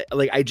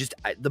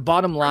 The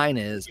bottom line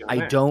is,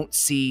 I don't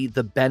see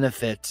the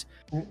benefit.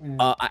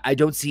 I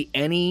don't see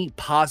any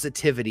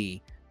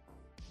positivity,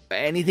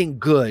 anything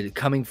good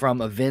coming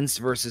from a Vince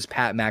versus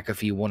Pat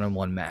McAfee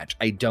one-on-one match.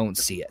 I don't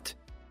see it.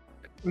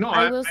 No,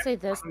 I will say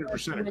this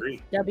 100% with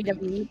agree.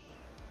 WWE.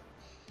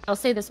 I'll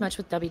say this much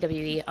with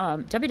WWE.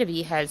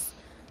 WWE has,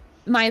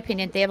 in my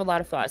opinion, they have a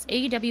lot of flaws.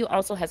 AEW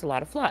also has a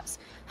lot of flaws.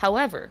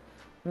 However,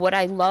 what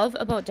I love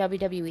about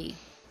WWE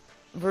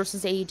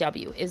versus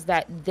AEW is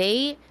that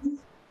they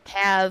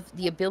have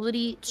the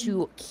ability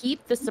to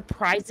keep the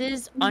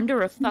surprises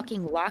under a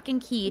fucking lock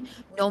and key,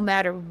 no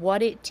matter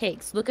what it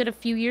takes. Look at a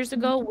few years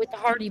ago with the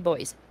Hardy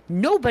Boys.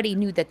 Nobody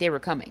knew that they were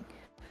coming.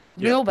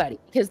 Yep. Nobody,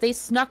 because they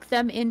snuck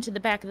them into the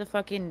back of the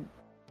fucking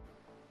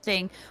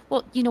thing.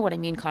 Well, you know what I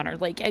mean, Connor.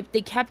 Like,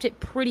 they kept it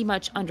pretty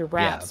much under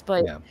wraps,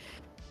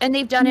 and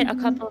they've done it a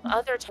couple of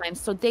other times,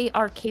 so they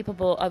are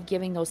capable of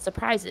giving those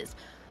surprises.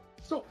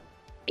 So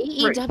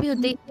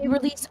AEW, they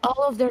release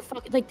all of their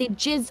fucking, like, they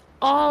jizz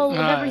all of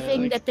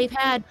everything that they've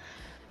had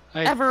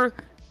ever.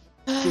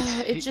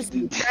 It just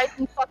drives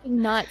me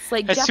fucking nuts.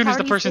 Like, as soon as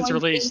the person's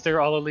released,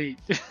 they're all elite.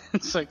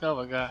 It's like, oh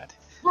my god.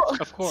 Well,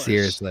 of course.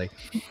 Seriously.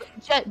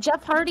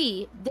 Jeff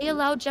Hardy, they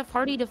allowed Jeff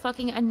Hardy to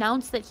fucking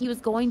announce that he was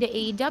going to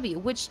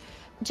AEW, which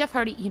Jeff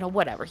Hardy,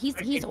 whatever. He's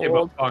old. Give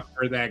a fuck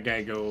where that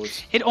guy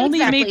goes. It only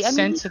made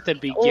sense at the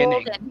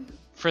beginning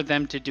for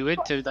them to do it,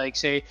 to like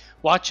say,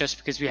 watch us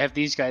because we have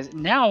these guys.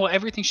 Now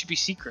everything should be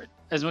secret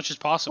as much as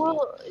possible.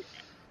 Well,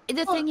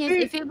 the thing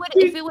is, if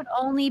it would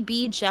only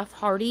be Jeff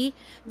Hardy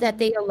that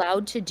they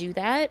allowed to do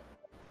that,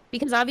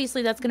 because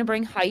obviously that's going to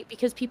bring hype,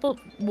 because people,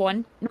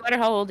 no matter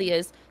how old he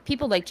is,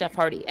 people like Jeff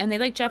Hardy, and they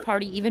like Jeff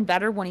Hardy even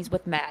better when he's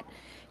with Matt,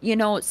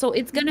 so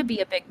it's going to be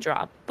a big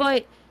draw.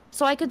 But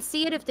so I could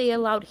see it if they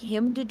allowed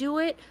him to do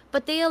it,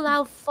 but they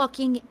allow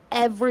fucking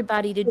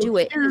everybody to do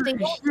it. And if they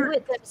don't do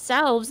it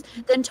themselves,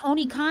 then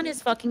Tony Khan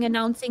is fucking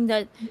announcing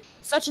that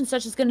such and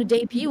such is going to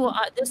debut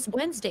this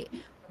Wednesday.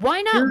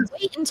 Why not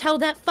wait until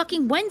that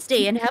fucking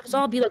Wednesday and have us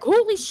all be like,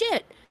 holy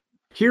shit?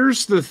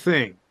 Here's the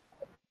thing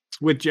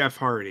with Jeff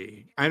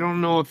Hardy. I don't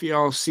know if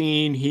y'all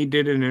seen, he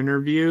did an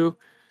interview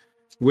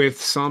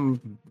with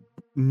some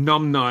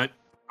numbnut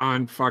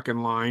on fucking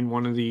line,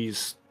 one of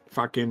these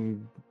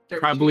fucking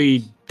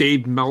probably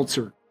Dave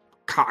Meltzer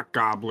cock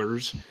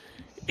gobblers,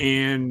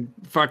 and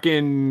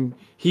fucking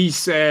he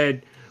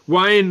said,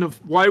 why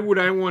would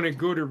I want to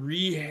go to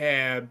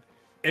rehab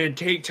and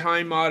take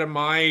time out of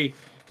my,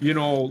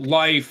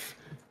 life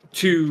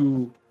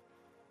to,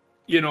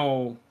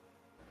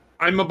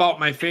 I'm about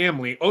my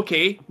family.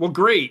 Okay, well,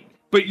 great.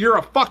 But you're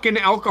a fucking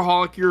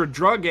alcoholic, you're a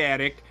drug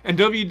addict, and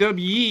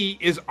WWE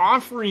is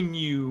offering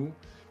you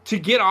to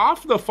get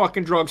off the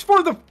fucking drugs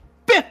for the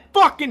 5th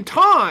fucking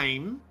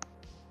time.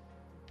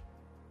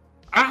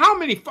 How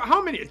many,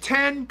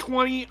 10,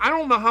 20, I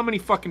don't know how many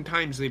fucking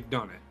times they've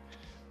done it.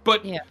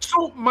 But,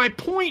 so my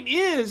point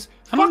is,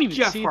 fuck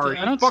Jeff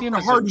Hardy, fuck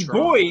the Hardy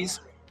Boys,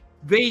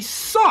 they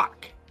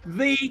suck.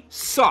 They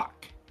suck.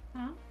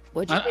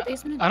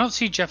 I don't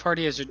see Jeff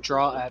Hardy as a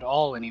draw at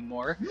all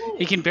anymore. No.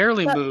 He can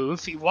barely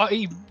move.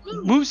 He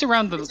moves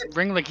around the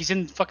ring like he's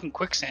in fucking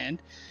quicksand.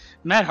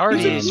 Matt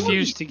Hardy is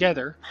fused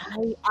together.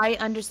 I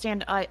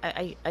understand.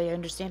 I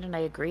understand and I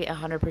agree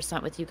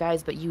 100% with you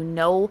guys. But you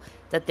know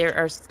that there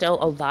are still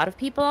a lot of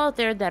people out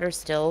there that are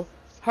still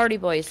Hardy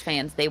Boys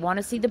fans. They want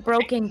to see the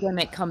broken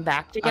gimmick come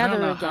back together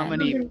again. I don't know how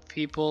many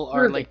people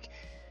are like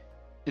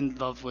in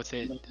love with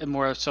it,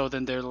 more so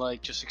than they're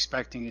like just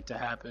expecting it to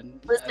happen.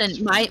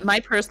 Listen, my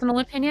personal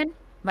opinion,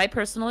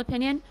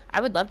 I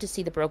would love to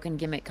see the broken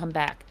gimmick come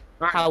back.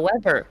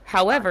 However,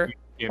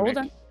 hold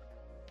on.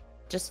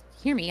 Just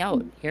hear me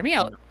out.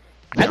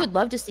 I would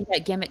love to see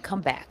that gimmick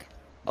come back.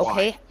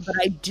 Okay? But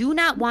I do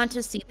not want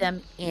to see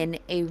them in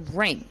a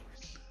ring.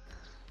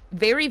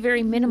 Very,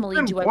 very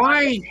minimally do I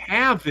want to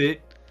have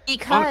it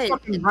on a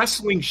fucking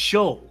wrestling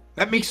show?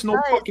 That makes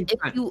no fucking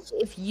sense.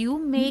 If you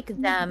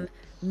make them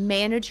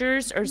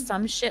managers or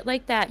some shit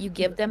like that, you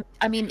give them,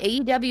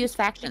 AEW is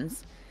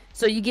factions,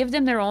 so you give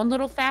them their own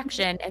little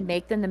faction and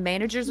make them the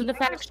managers of the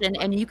faction,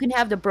 and you can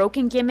have the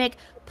broken gimmick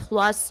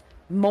plus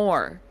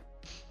more.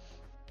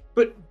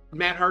 But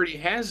Matt Hardy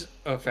has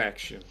a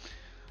faction.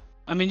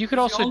 You could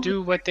also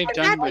do what they've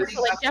done with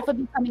Jeff would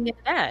be coming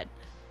into that.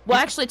 Well,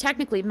 actually,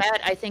 technically,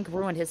 Matt, I think,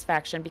 ruined his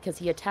faction because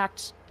he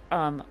attacked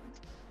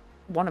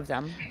one of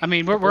them.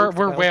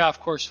 We're way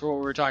off course for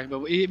what we're talking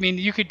about.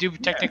 You could do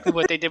technically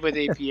what they did with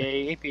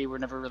APA. APA were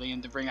never really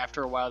in the ring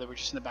after a while. They were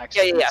just in the back.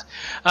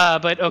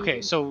 But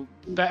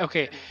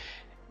okay,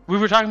 we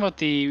were talking about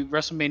the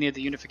WrestleMania,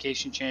 the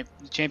unification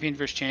champion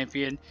versus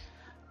champion.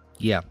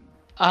 Yeah.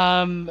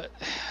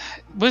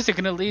 Was it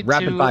going to lead to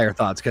rapid fire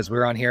thoughts because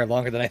we're on here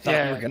longer than I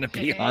thought we were going to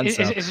be on? Is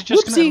it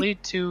just going to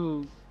lead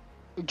to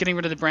getting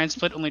rid of the brand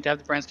split, only to have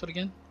the brand split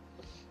again?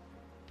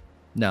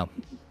 No.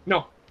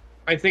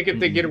 I think if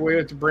they get away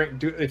with the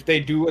brand, if they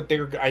do what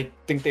I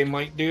think they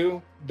might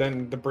do,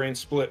 then the brand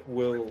split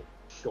will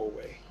go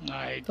away.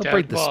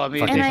 They've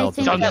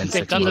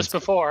done this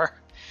before.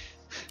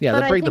 Yeah,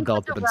 they'll break the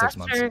belt within 6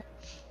 months.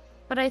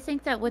 But I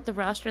think that with the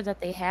roster that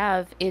they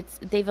have,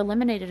 they've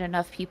eliminated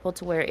enough people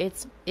to where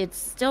it's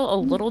still a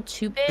little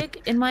too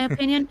big, in my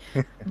opinion.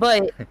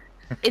 But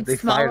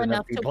it's small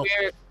enough to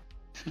where,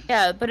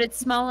 it's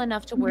small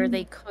enough to where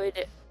they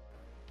could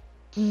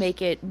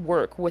make it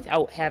work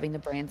without having the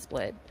brand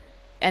split.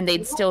 And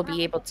they'd still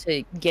be able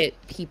to get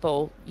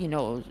people,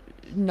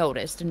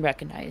 noticed and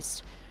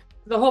recognized.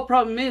 The whole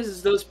problem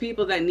is those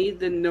people that need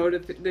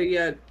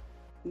the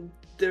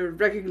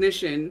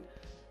recognition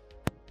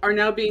are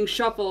now being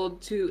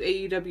shuffled to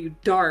AEW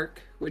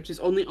Dark, which is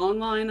only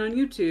online on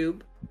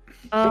YouTube,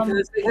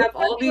 because they have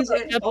all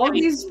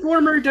these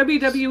former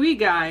WWE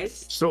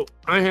guys. So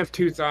I have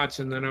 2 thoughts,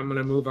 and then I'm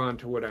going to move on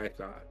to what I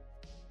thought.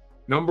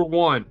 Number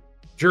 1.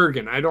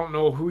 Jurgen, I don't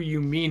know who you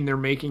mean they're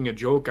making a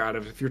joke out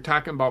of. If you're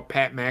talking about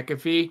Pat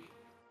McAfee,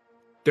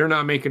 they're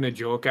not making a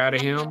joke out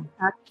of him.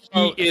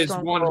 He is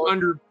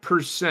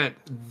 100%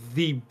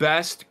 the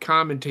best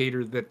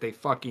commentator that they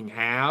fucking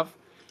have.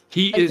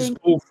 He is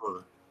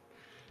over.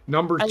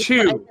 Number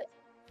 2,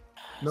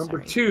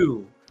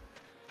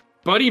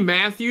 Buddy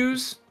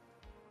Matthews.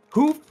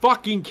 Who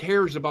fucking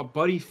cares about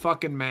Buddy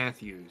fucking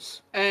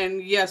Matthews?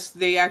 And yes,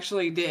 they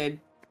actually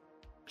did.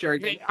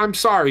 I'm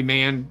sorry,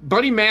 man.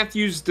 Buddy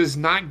Matthews does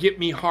not get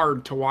me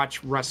hard to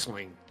watch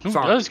wrestling. Who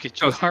does get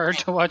you hard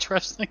to watch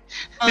wrestling?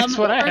 That's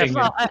what I have.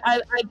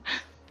 I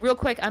real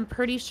quick, I'm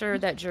pretty sure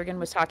that Jurgen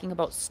was talking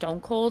about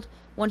Stone Cold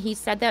when he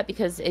said that,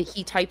 because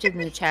he typed it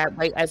in the chat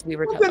right as we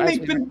were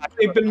talking.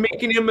 They've been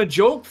making him a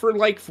joke for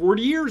like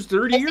 40 years,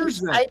 30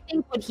 years now. I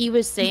think what he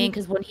was saying,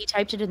 because when he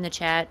typed it in the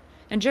chat,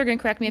 and Jurgen,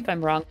 correct me if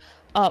I'm wrong.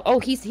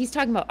 He's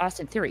talking about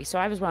Austin Theory, so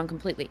I was wrong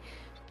completely.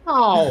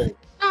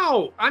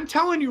 No, I'm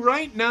telling you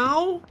right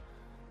now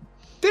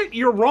that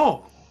you're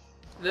wrong.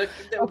 Okay.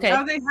 Look at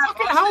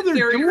how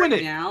they're doing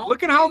it.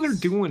 Look at how they're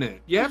doing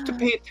it. You have to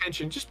pay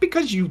attention. Just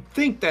because you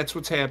think that's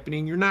what's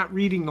happening, you're not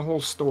reading the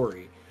whole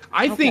story.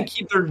 I think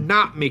they're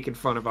not making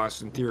fun of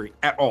Austin Theory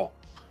at all.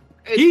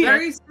 It's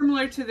very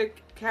similar to the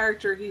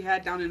character he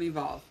had down in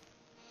Evolve.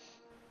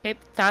 Okay,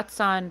 thoughts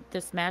on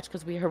this match,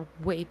 because we are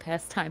way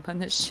past time on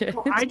this shit.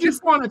 Well, I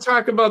just want to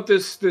talk about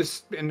this,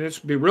 and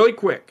this will be really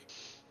quick.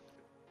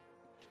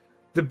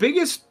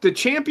 The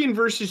champion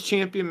versus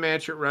champion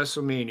match at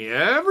WrestleMania.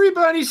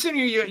 Everybody's saying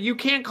you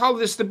can't call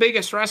this the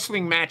biggest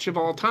wrestling match of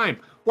all time.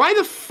 Why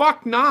the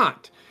fuck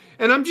not?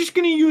 And I'm just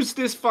going to use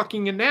this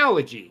fucking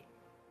analogy.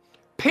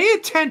 Pay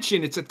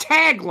attention. It's a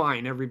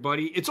tagline,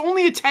 everybody. It's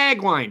only a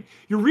tagline.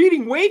 You're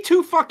reading way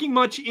too fucking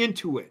much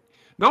into it.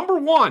 Number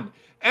one,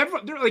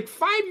 they're like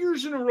 5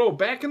 years in a row,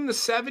 back in the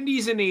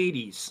 70s and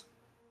 80s,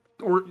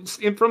 or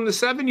from the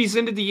 70s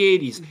into the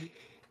 80s.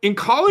 In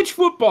college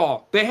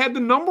football, they had the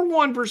number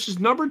 1 versus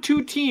number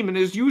 2 team, and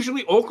it was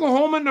usually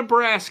Oklahoma and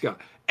Nebraska.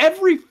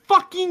 Every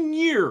fucking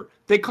year,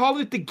 they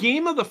called it the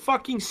game of the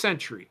fucking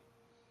century.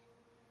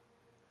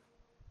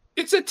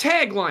 It's a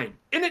tagline.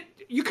 And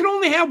you can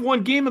only have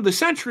one game of the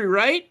century,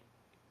 right?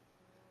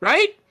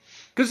 Right?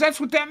 Because that's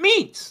what that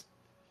means.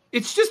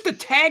 It's just a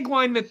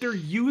tagline that they're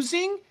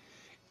using.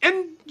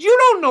 And you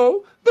don't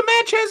know. The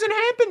match hasn't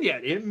happened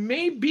yet. It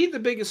may be the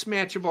biggest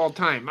match of all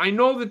time. I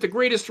know that the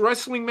greatest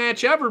wrestling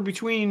match ever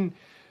between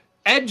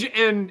Edge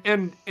and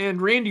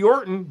Randy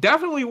Orton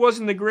definitely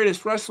wasn't the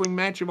greatest wrestling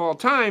match of all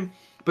time.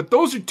 But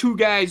those are two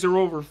guys that are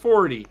over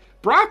 40.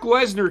 Brock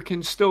Lesnar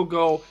can still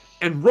go,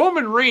 and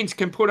Roman Reigns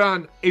can put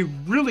on a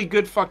really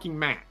good fucking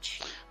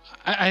match.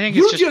 I think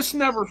you just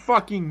never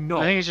fucking know.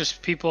 I think it's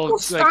just people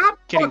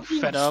getting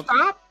fed up.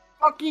 Stop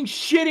fucking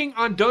shitting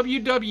on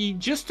WWE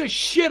just to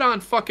shit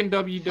on fucking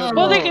WWE.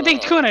 Well, they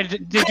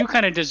do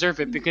kind of deserve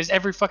it, because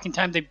every fucking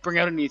time they bring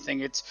out anything,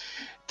 it's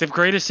the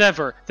greatest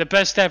ever, the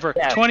best ever,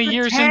 20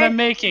 years in the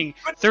making,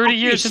 30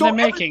 years in the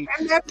making.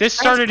 This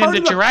started in the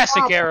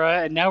Jurassic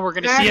era, and now we're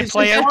going to see it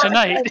play out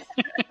tonight.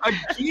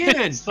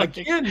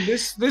 Again,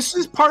 this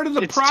is part of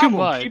the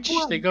problem. It's too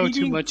much. They go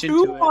too much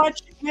into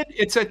it.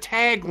 It's a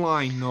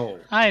tagline, though.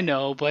 I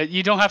know, but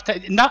you don't have to.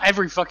 Not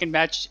every fucking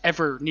match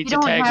ever needs a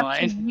tagline. You don't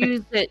have to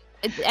use it.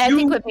 I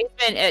think what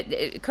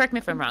Basement, correct me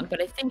if I'm wrong,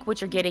 but I think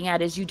what you're getting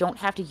at is you don't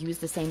have to use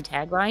the same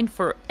tagline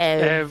for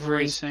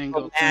every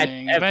single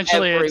thing.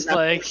 Eventually, it's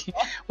like,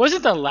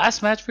 wasn't the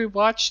last match we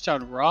watched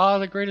on Raw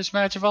the greatest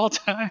match of all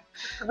time?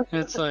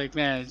 It's like,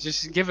 man,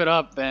 just give it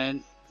up,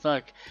 man.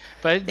 Fuck.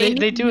 But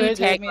they do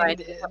it. I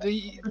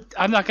mean,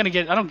 I'm not gonna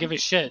get. I don't give a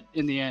shit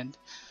in the end.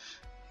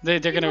 They're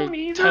gonna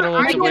title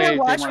it the way they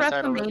want to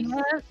title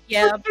it.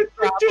 Yeah,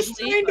 they're just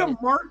trying to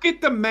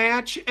market the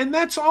match, and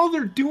that's all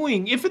they're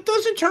doing. If it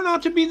doesn't turn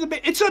out to be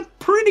it's a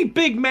pretty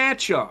big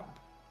matchup.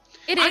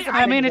 It is.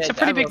 I mean, it's a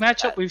pretty big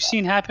matchup. We've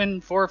seen happen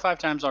 4 or 5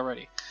 times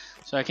already,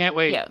 so I can't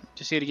wait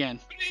to see it again.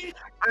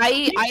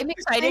 I'm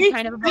excited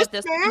kind of about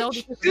this.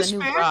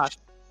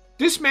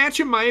 This match,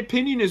 in my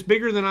opinion, is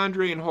bigger than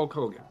Andre and Hulk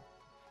Hogan.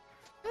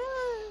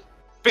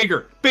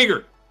 Bigger,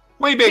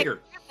 way bigger.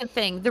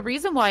 Thing. The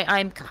reason why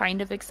I'm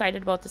kind of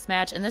excited about this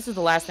match, and this is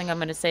the last thing I'm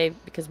going to say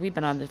because we've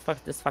been on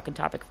this fucking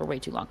topic for way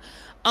too long.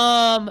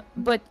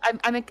 But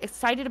I'm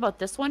excited about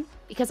this one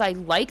because I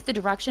like the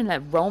direction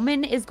that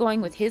Roman is going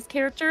with his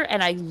character,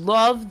 and I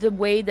love the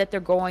way that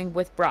they're going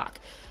with Brock.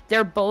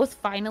 They're both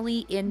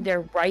finally in their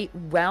right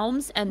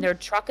realms, and they're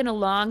trucking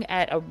along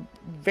at a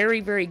very,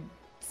 very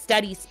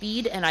steady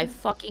speed, and I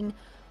fucking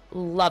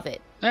love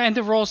it. And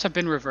the roles have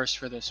been reversed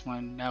for this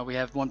one. Now we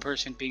have one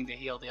person being the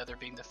heel, the other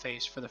being the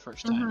face for the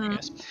first time, I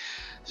guess.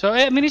 So,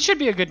 I mean, it should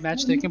be a good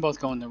match. They can both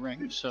go in the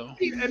ring, so...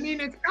 I mean,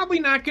 it's probably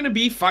not going to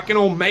be fucking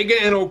Omega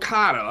and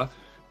Okada.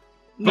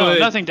 No,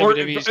 nothing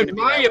WWE is going to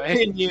be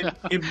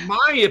in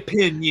my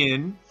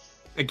opinion,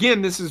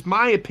 again, this is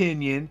my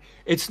opinion,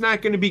 it's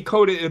not going to be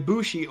Kota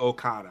Ibushi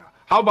Okada.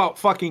 How about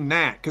fucking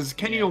that? Because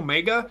Kenny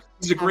Omega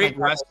is a great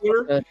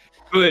wrestler,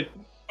 but...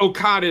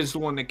 Okada is the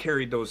one that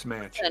carried those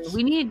matches.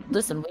 We need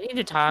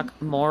to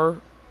talk more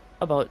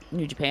about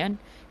New Japan,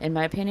 in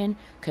my opinion,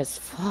 because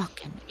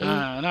fucking...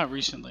 not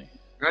recently.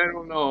 I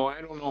don't know,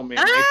 man.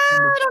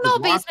 I don't know,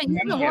 Basement.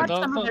 You watch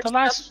some of the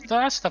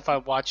last stuff I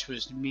watched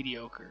was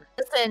mediocre.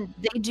 Listen,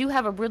 they do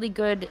have a really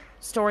good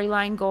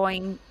storyline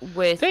going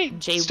with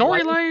Jay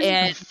Storyline?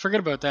 And... Forget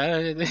about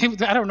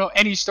that. I don't know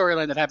any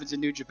storyline that happens in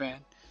New Japan.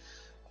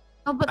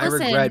 Oh, but I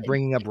regret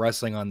bringing up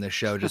wrestling on this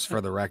show, just for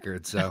the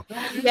record. So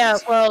yeah,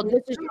 well,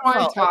 this is why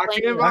I'm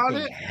talking about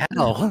it.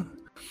 Hell,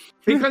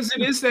 because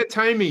it is that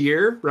time of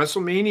year.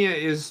 WrestleMania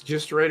is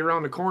just right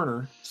around the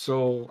corner.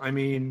 So I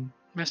mean,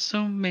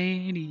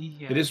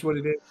 WrestleMania. It is what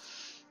it is.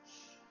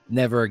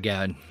 Never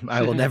again.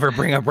 I will never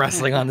bring up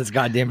wrestling on this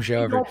goddamn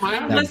show ever.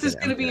 Unless it's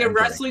going to be a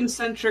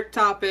wrestling-centric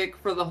topic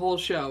for the whole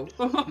show.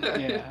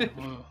 Yeah.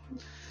 Well.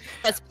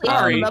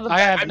 Sorry, I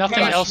have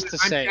nothing else to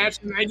say.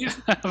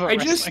 I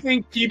just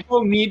think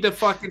people need to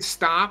fucking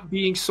stop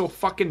being so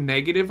fucking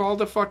negative all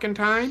the fucking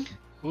time.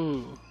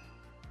 Ooh.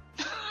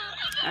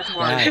 That's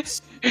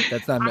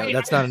not an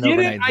overnight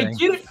thing. I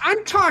get it.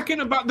 I'm talking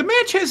about the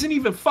match hasn't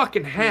even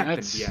fucking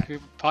happened yet.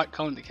 Pot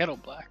calling the kettle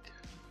black.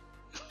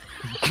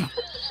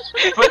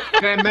 But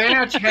the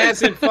match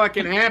hasn't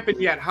fucking happened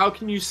yet. How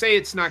can you say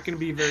it's not going to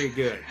be very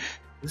good?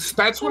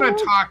 That's what I'm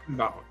talking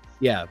about.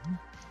 Yeah.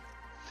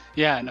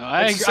 Yeah, no,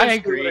 I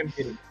agree.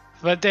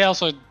 But they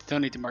also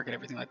don't need to market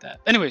everything like that.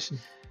 Anyways,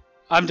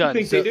 I'm done. I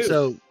think they do.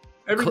 So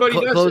everybody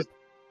does it.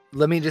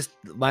 Let me just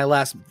my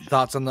last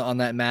thoughts on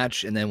that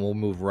match, and then we'll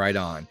move right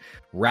on.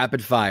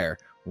 Rapid fire.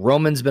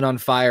 Roman's been on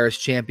fire as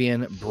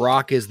champion.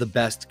 Brock is the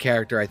best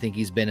character I think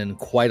he's been in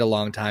quite a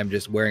long time,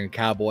 just wearing a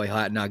cowboy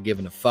hat, not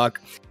giving a fuck.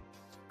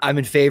 I'm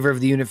in favor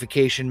of the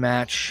unification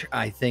match.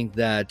 I think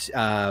that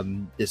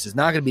this is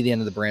not going to be the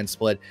end of the brand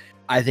split.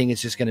 I think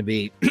it's just going to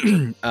be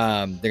they're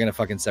going to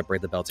fucking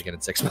separate the belts again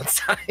in 6 months'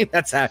 time.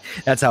 That's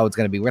how it's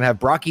going to be. We're going to have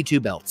Brocky 2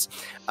 belts,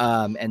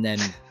 and then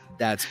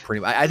that's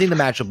pretty. I think the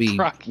match will be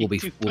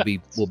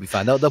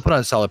fine. They'll put on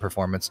a solid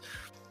performance.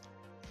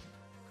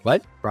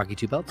 What? Brocky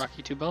 2 belts?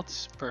 Brocky 2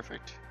 belts?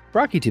 Perfect.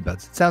 Brocky 2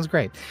 belts. It sounds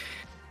great.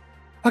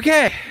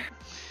 Okay.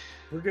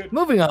 We're good.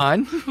 Moving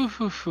on.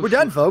 We're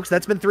done, folks.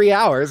 That's been 3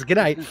 hours. Good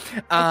night.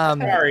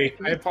 Sorry,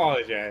 I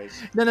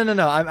apologize. No.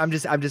 I'm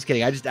just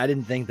kidding. I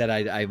didn't think that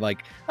I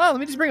like. Oh, let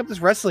me just bring up this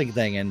wrestling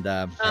thing, and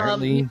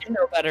apparently you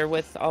know better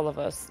with all of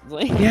us.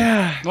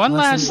 Yeah. One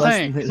last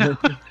thing.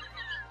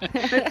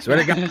 Swear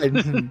to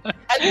God.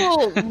 I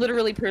will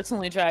literally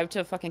personally drive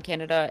to fucking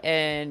Canada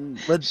and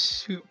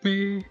shoot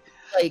me.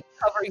 Like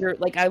cover your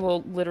I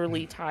will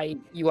literally tie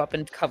you up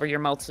and cover your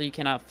mouth so you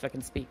cannot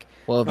fucking speak.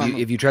 Well,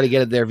 if you try to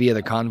get it there via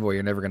the convoy,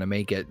 you're never gonna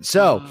make it.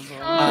 So,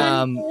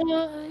 sorry,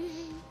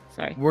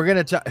 we're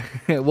gonna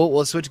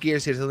we'll switch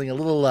gears here to something a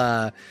little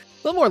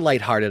more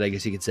lighthearted, I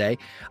guess you could say.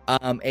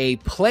 A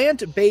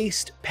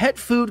plant-based pet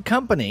food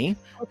company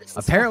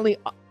apparently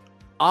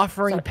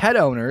offering pet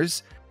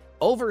owners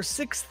over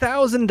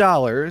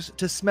 $6,000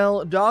 to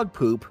smell dog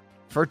poop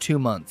for 2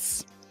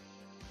 months.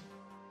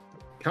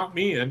 Count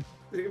me in.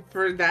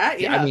 For that,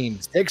 yeah. I mean,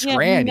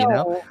 $6,000, you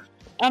know.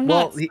 I'm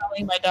not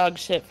smelling my dog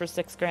shit for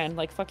 $6,000.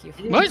 Like, fuck you.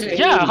 What?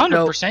 Yeah,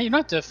 100%. You don't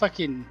have to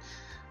fucking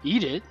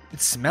eat it.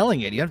 It's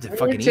smelling it. You have to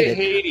fucking eat to it.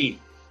 Haiti.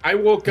 I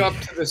woke up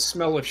to the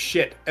smell of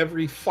shit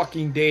every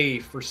fucking day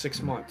for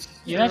 6 months.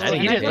 You have to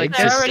eat it like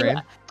this,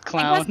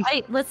 clown.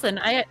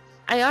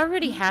 I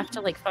already have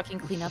to fucking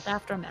clean up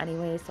after him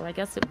anyway, so I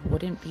guess it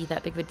wouldn't be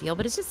that big of a deal.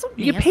 But it's just so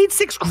you paid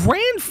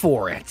 $6,000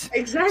 for it.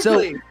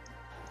 Exactly.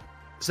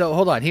 So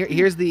hold on.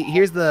 Here's the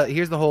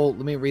whole.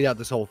 Let me read out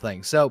this whole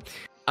thing. So,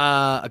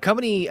 a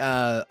company,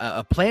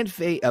 a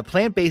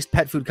plant-based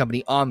pet food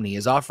company, Omni,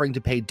 is offering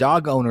to pay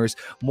dog owners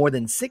more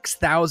than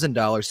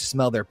 $6,000 to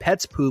smell their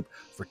pet's poop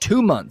for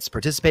 2 months.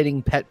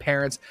 Participating pet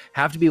parents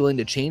have to be willing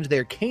to change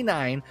their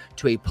canine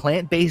to a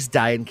plant-based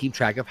diet and keep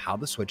track of how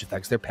the switch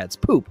affects their pet's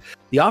poop.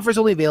 The offer is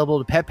only available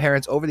to pet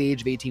parents over the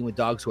age of 18 with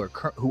dogs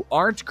who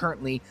aren't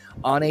currently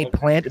on a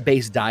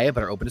plant-based diet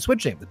but are open to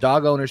switching. The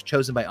dog owners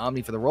chosen by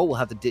Omni for the role will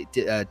have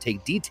to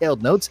take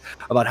detailed notes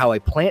about how a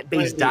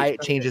plant-based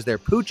diet changes their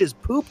pooch's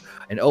poop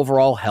and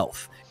overall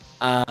health.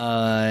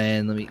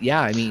 And let me,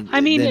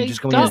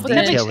 just going into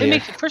detail here.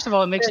 First of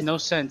all, it makes no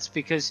sense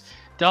because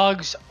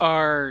dogs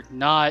are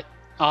not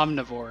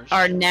omnivores.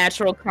 Are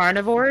natural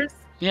carnivores.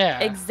 Yeah,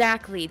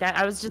 exactly. That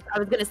I was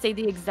gonna say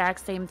the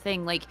exact same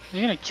thing. Like,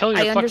 you're gonna kill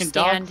your fucking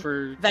dog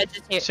for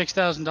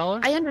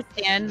 $6,000. I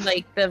understand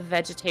the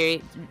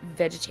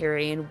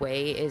vegetarian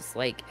way is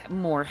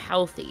more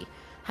healthy.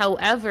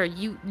 However,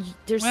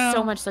 there's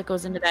so much that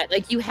goes into that.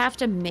 Like, you have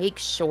to make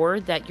sure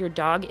that your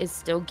dog is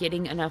still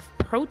getting enough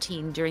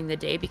protein during the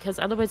day, because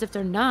otherwise, if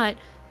they're not,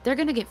 they're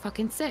gonna get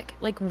fucking sick,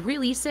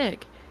 really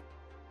sick.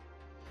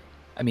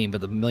 I mean,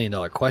 but the $1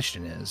 million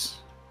question is,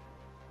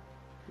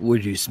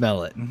 would you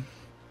smell it?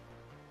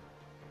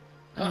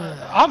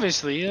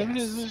 Obviously,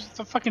 yes.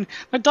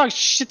 My dog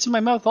shits in my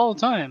mouth all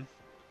the time.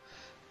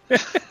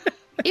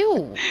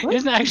 Ew! He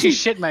doesn't actually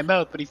shit in my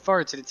mouth, but he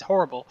farts, and it's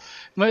horrible.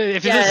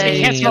 If it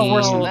can't smell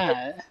worse than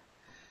that.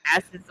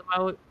 Gases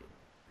out.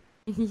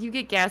 You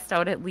get gassed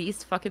out at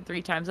least fucking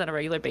 3 times on a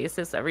regular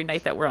basis every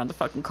night that we're on the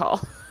fucking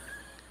call.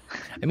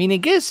 I mean, I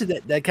guess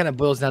that kind of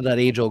boils down to that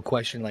age-old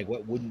question,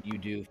 what wouldn't you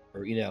do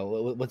for,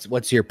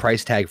 what's your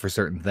price tag for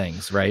certain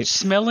things, right?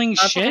 Smelling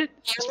shit?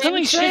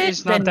 Smelling shit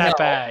is not that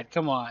bad.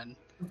 Come on.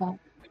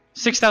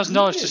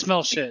 $6,000 to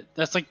smell shit.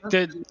 That's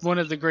one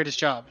of the greatest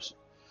jobs.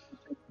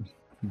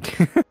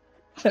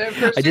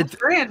 I did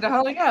 $1,000.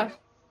 Holy yeah.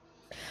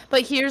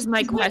 But here's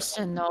my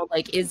question though: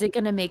 is it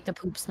gonna make the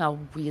poop smell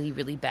really,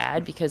 really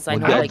bad? Because I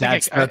know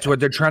that's what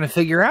they're trying to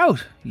figure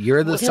out.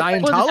 You're the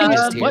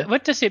Scientologist here.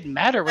 What does it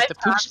matter what the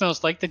poop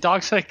smells like? The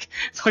dog's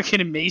fucking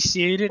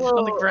emaciated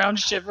on the ground,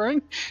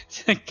 shivering.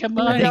 Come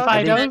on,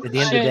 Fido. At the end of the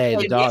day,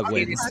 the dog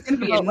wins. It's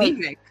gonna be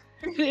anemic.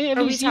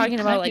 Are we talking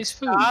about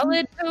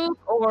solid poop,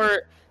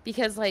 or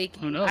because I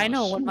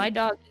know when my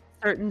dog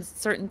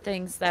certain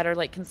things that are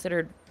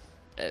considered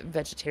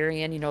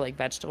vegetarian,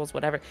 vegetables,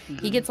 whatever,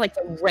 he gets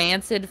the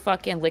rancid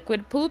fucking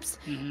liquid poops,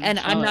 and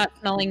I'm not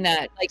smelling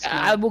that.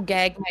 I will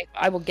gag.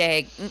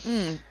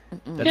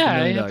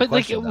 Yeah, but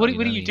what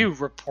do you do?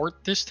 Report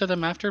this to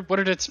them after? What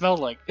did it smell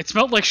like? It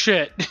smelled like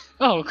shit.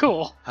 Oh,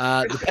 cool.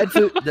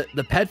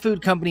 The pet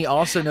food company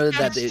also noted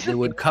that they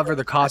would cover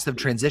the cost of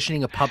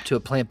transitioning a pup to a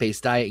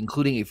plant-based diet,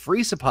 including a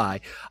free supply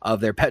of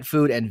their pet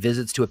food and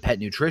visits to a pet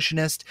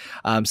nutritionist.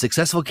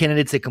 Successful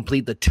candidates that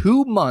complete the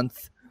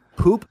 2-month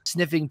poop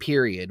sniffing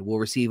period will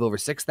receive over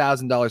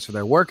 $6,000 for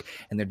their work,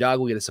 and their dog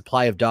will get a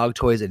supply of dog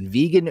toys and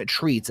vegan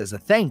treats as a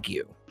thank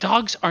you.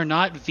 Dogs are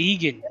not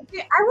vegan.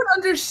 I would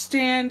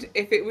understand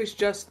if it was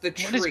just the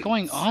treats. What is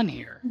going on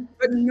here?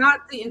 But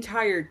not the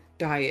entire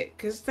diet,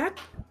 because that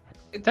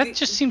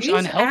just seems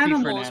unhealthy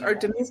for an animal. Are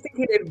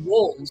domesticated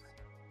wolves.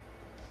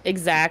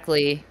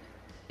 Exactly.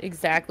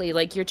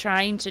 Like you're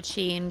trying to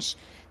change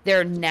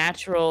their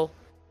natural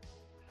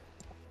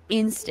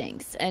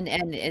instincts,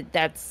 and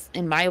that's,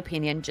 in my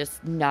opinion,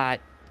 just not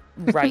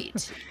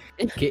right.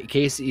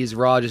 Casey's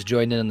Raw just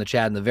joined in the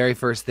chat, and the very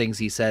first things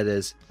he said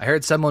is, I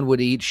heard someone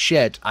would eat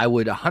shit. I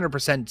would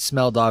 100%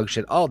 smell dog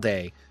shit all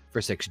day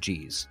for 6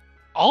 G's.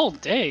 All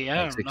day?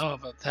 I don't know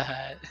about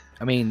that.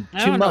 I mean,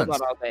 2 months.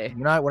 We're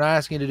not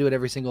asking you to do it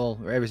every single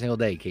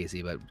day,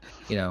 Casey, but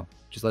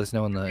just let us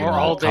know in the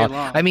all day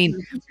long. I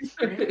mean,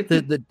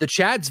 the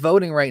chat's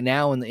voting right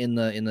now in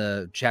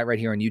the chat right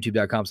here on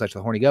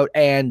youtube.com/thehornygoat,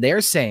 and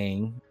they're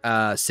saying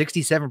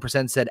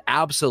 67% said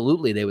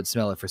absolutely they would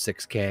smell it for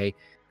 6K.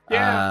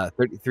 Yeah.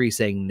 33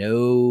 saying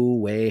no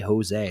way,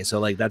 Jose. So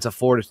like that's a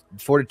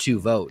 4-2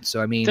 vote.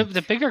 So I mean,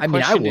 the bigger I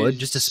mean, I would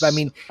just to. I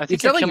mean,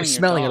 it's not like you're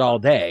smelling it all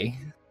day.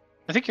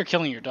 I think you're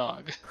killing your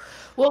dog.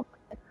 Well,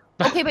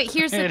 okay, but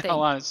here's the thing. In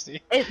all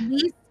honesty,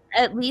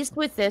 at least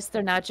with this,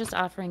 they're not just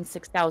offering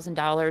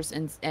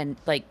 $6,000 and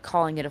like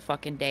calling it a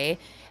fucking day.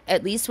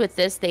 At least with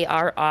this, they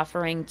are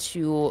offering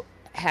to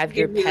have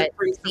your pet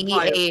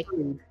see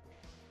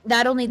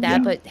not only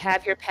that, but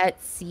have your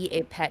pet see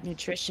a pet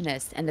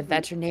nutritionist and the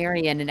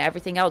veterinarian and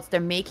everything else. They're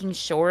making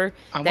sure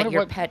that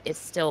your pet is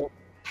still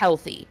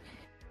healthy.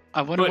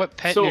 I wonder what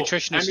pet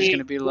nutritionist is going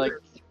to be like.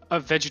 A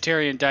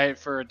vegetarian diet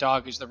for a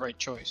dog is the right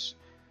choice,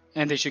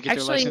 and they should get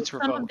their license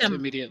revoked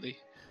immediately.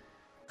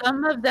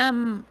 Some of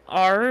them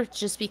are,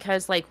 just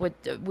because like with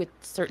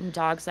certain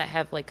dogs that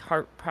have like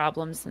heart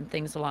problems and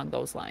things along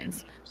those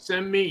lines.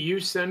 Send me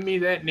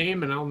that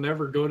name and I'll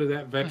never go to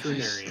that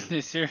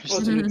veterinarian.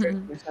 Seriously.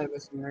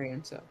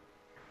 Veterinarian, so.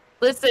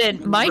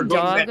 Listen, my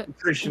dog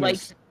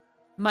likes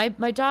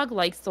my dog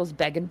likes those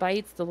bacon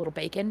bites, the little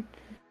bacon.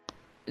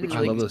 I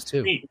love those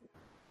too.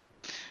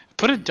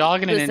 Put a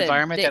dog in an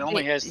environment that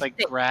only has like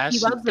grass he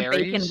loves and berries,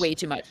 the bacon way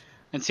too much,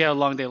 and see how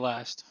long they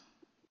last.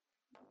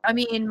 I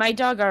mean, my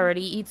dog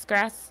already eats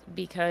grass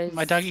because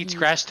my dog eats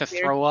grass to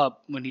throw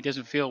up when he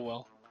doesn't feel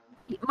well.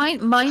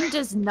 Mine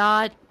does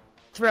not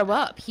throw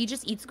up. He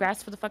just eats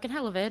grass for the fucking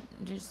hell of it.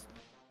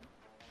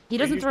 He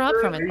doesn't throw up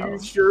from it. Are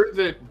you sure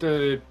that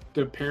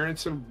the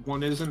parents of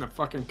one isn't a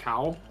fucking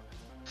cow?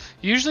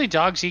 Usually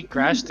dogs eat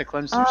grass to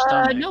cleanse their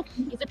stomach. No,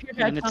 he's a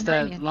purebred and it's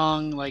that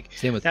long, like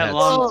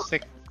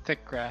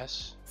thick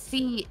grass.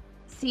 See,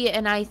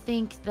 and I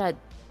think that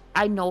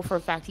I know for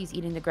a fact he's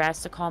eating the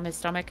grass to calm his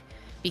stomach,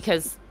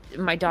 because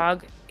my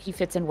dog, he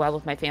fits in well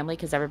with my family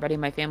because everybody in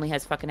my family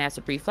has fucking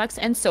acid reflux,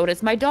 and so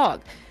does my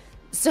dog.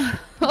 So,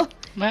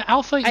 my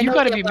Alpha, you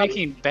got to be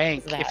making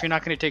bank if you're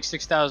not going to take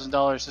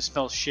 $6,000 to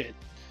smell shit.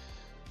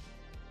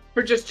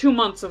 For just 2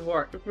 months of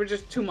work. For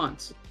just 2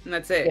 months, and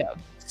that's it. Yeah.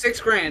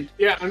 $6,000.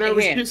 Yeah, and I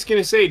was just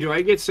gonna say, do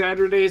I get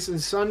Saturdays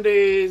and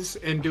Sundays,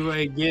 and do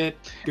I get?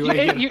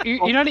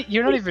 You're not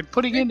even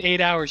putting in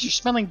 8 hours. You're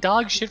smelling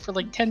dog shit for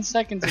like 10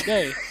 seconds a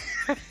day.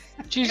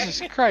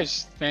 Jesus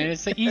Christ, man!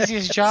 It's the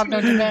easiest job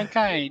known to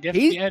mankind.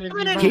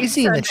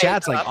 Casey in the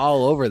chat's like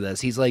all over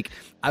this. He's like,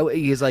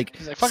 he's like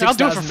fuck, I'll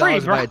do it for free,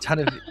 bro. By a ton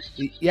of,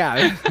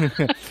 yeah.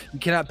 You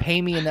cannot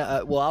pay me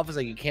enough. Well, Alpha's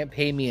like, you can't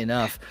pay me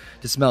enough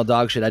to smell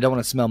dog shit. I don't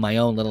want to smell my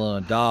own, let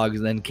alone dogs.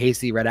 And then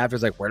Casey right after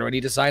is like, where do I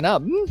need to sign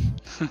up?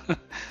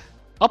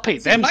 I'll pay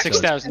them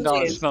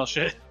 $6,000 to smell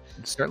shit.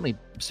 Certainly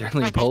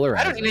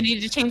polarizing. I don't even need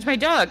to change my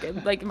dog.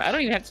 Like, I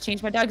don't even have to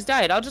change my dog's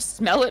diet. I'll just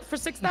smell it for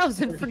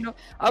 $6,000.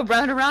 I'll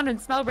run around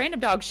and smell random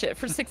dog shit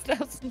for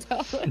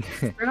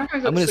 $6,000. We're not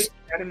going to go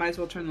I might as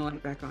well turn the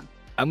light back on.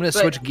 I'm going to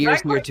switch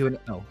gears here to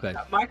okay.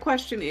 My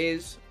question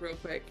is, real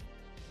quick,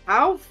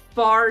 how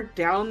far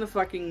down the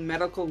fucking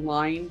medical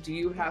line do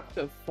you have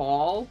to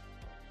fall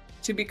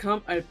to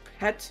become a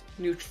pet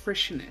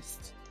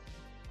nutritionist?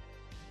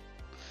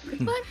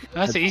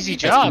 That's an easy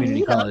job.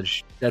 Community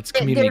college. That's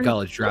community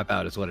college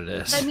dropout is what it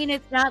is. I mean,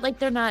 it's not like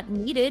they're not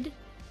needed.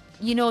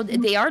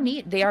 They are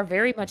They are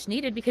very much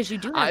needed, because you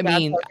do have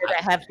dogs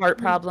that have heart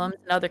problems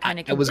and other kind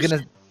of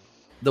conditions.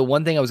 The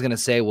one thing I was gonna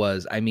say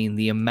was, I mean,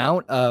 the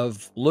amount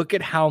of, look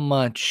at how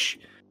much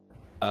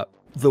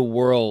the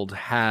world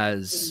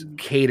has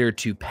catered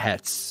to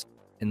pets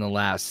in the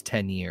last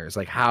 10 years.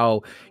 Like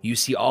how you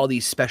see all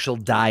these special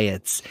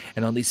diets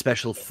and all these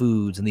special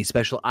foods and these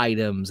special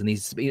items and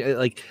these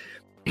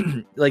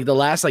like the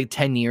last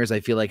 10 years I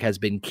feel like has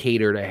been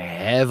catered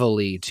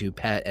heavily to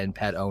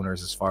pet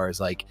owners, as far as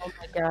like, oh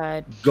my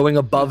God, going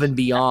above and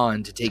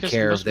beyond to take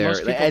care of their,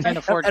 most people can't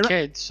afford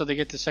kids, so they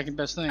get the second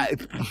best thing.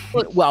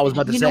 Well, I was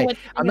about to say,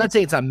 I'm not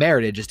saying it's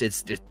unmerited,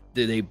 just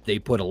they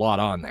put a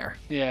lot on there.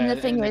 Yeah, and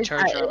the thing is, they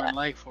charge our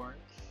like for it.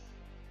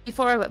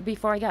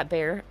 Before I got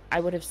Bear, I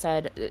would have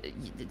said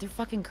they're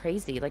fucking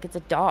crazy. Like, it's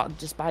a dog,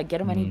 just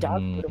get him any dog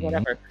food or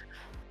whatever.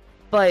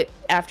 But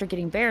after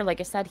getting Bear, like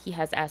I said, he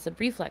has acid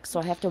reflux, so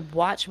I have to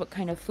watch what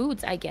kind of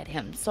foods I get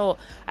him. So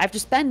I have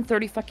to spend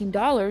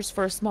 $30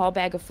 for a small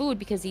bag of food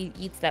because he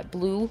eats that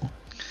blue.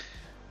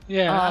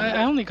 Yeah,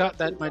 I only got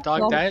my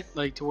dog diet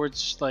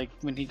towards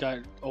when he got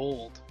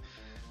old.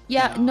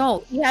 Yeah,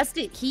 no, he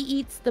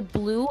eats the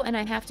blue, and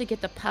I have to get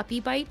the puppy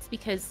bites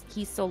because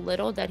he's so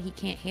little that he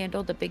can't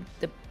handle the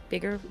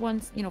bigger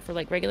ones, for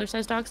like regular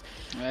sized dogs.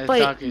 The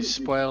dog is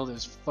spoiled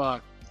as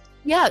fuck.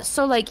 Yeah,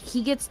 so like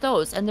he gets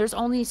those, and there's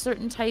only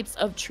certain types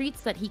of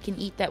treats that he can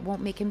eat that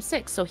won't make him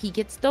sick. So he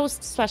gets those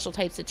special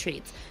types of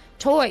treats.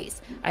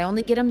 Toys. I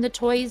only get him the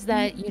toys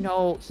that,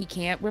 he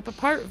can't rip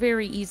apart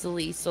very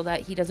easily so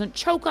that he doesn't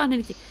choke on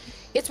anything.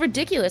 It's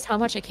ridiculous how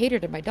much I cater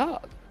to my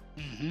dog.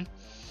 Mm-hmm.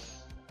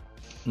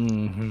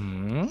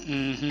 Mm-hmm.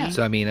 Mm-hmm.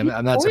 So I mean,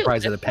 I'm not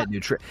surprised that a pet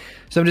nutrition.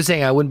 So I'm just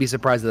saying I wouldn't be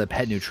surprised that a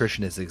pet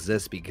nutritionist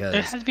exists because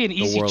it has to be an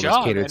easy the world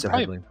job. is catered It so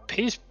probably heavily.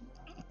 pays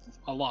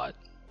a lot.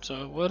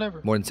 So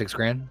whatever. More than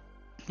 $6,000.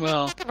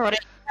 Well,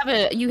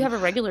 you have a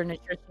regular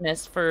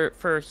nutritionist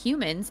for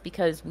humans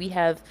because we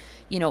have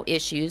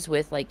issues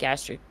with like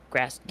gastric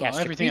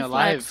everything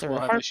alive will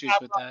have issues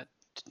with that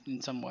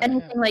in some way.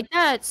 Anything like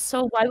that.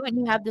 So why wouldn't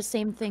you have the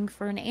same thing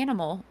for an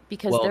animal?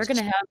 Because they're going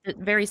to have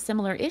very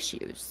similar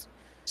issues.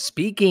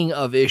 Speaking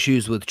of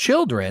issues with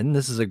children,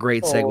 this is a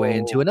great segue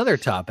into another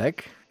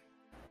topic.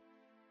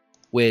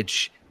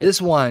 Which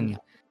this one,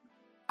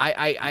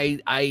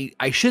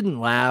 I shouldn't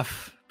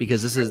laugh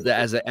because this is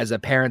as a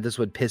parent, this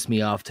would piss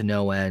me off to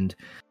no end.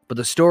 But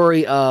the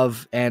story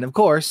of, and of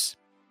course,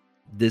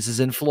 this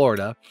is in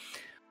Florida.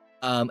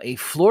 A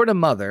Florida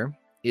mother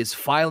is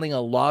filing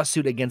a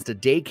lawsuit against a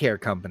daycare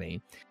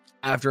company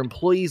after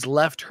employees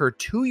left her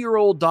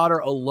 2-year-old daughter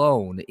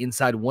alone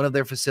inside one of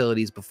their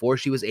facilities before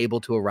she was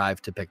able to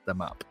arrive to pick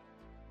them up.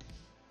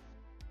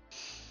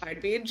 I'd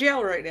be in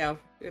jail right now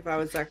if I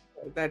was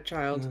that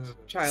child.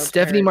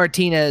 Stephanie parent.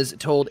 Martinez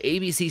told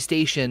ABC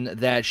station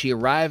that she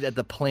arrived at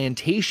the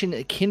Plantation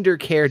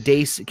Kindercare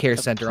Daycare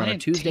Center on a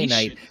Tuesday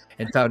night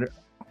and found her.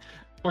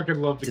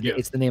 Fucking love the gift.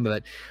 It's the name of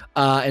it.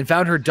 And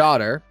found her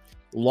daughter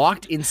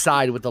locked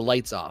inside with the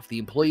lights off. The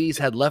employees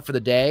had left for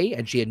the day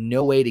and she had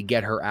no way to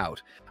get her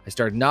out. I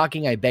started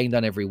knocking. I banged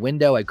on every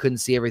window. I couldn't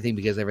see everything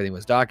because everything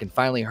was dark, and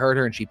finally heard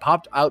her, and she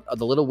popped out of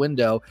the little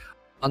window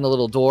on the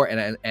little door,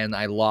 and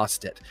I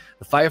lost it.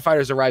 The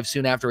firefighters arrived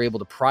soon after, able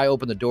to pry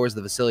open the doors of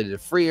the facility to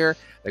free her.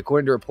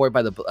 According to a report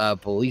by the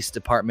police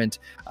department,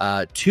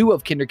 2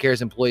 of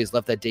KinderCare's employees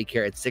left that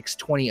daycare at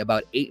 6:20,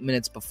 about 8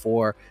 minutes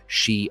before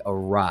she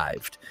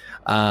arrived.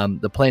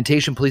 The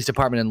Plantation Police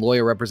Department and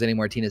lawyer representing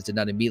Martinez did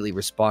not immediately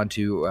respond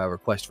to a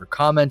request for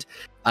comment.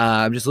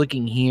 I'm just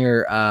looking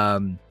here.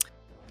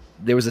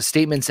 There was a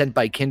statement sent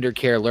by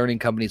KinderCare Learning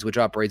Companies, which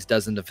operates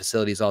dozens of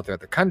facilities all throughout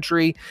the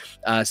country,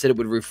 said it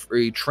would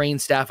retrain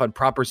staff on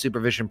proper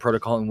supervision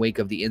protocol in wake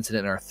of the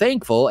incident and are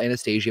thankful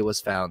Anastasia was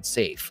found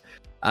safe.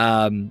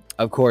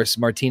 Of course,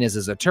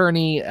 Martinez's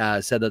attorney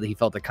said that he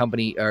felt the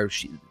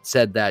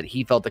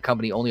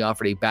company only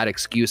offered a bad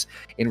excuse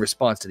in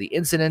response to the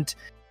incident.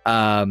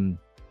 I'm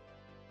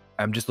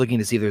just looking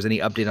to see if there's any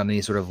update on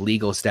any sort of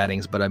legal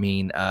statings, but I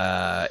mean,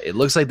 it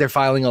looks like they're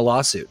filing a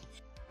lawsuit.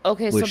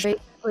 Okay, so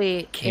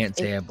basically, can't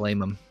say I blame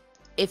them.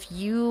 If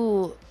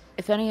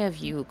any of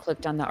you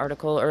clicked on the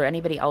article, or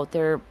anybody out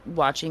there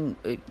watching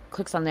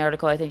clicks on the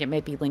article, I think it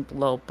might be linked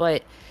below,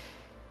 but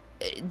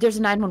there's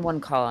a 911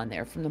 call on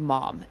there from the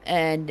mom,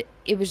 and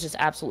it was just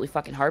absolutely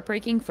fucking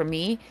heartbreaking for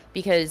me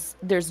because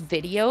there's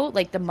video,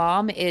 like the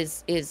mom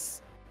is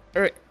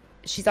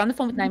she's on the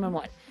phone with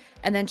 911,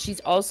 and then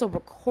she's also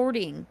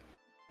recording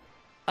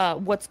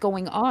what's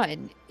going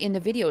on in the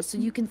video, so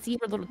you can see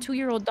her little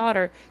 2-year-old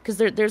daughter, because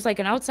there's like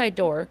an outside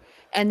door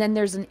and then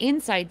there's an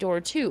inside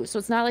door too, so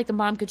it's not like the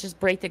mom could just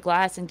break the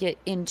glass and get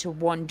into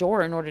one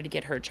door in order to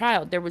get her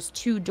child. There was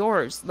 2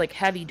 doors, like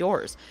heavy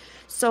doors,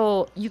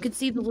 so you could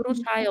see the little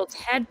child's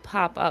head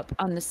pop up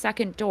on the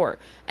second door,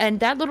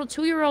 and that little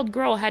 2-year-old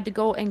girl had to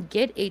go and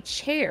get a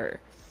chair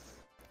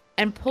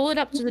and pull it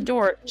up to the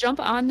door, jump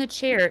on the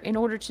chair in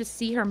order to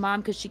see her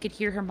mom, because she could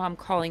hear her mom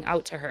calling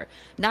out to her.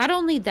 Not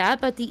only that,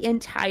 but the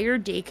entire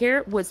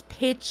daycare was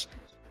pitch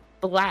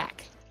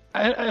black.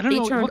 I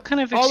don't know, what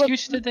kind of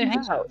excuse did they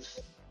have?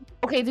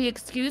 Okay, the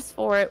excuse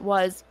for it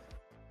was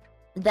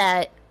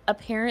that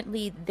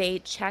apparently they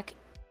check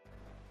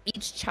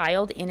each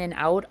child in and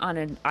out on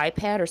an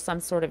iPad or some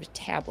sort of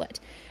tablet,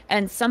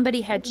 and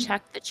somebody had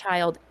checked the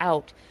child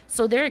out.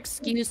 So their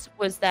excuse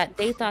was that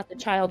they thought the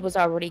child was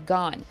already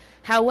gone.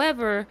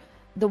 However,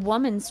 the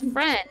woman's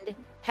friend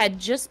had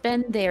just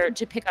been there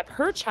to pick up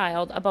her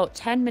child about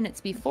 10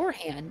 minutes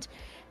beforehand,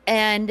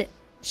 and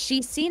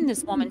she's seen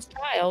this woman's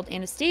child,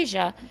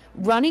 Anastasia,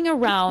 running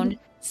around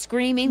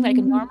screaming like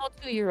a normal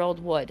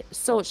 2-year-old would.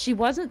 So she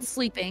wasn't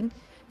sleeping.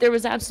 There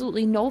was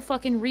absolutely no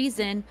fucking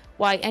reason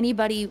why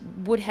anybody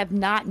would have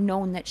not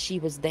known that she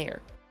was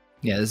there.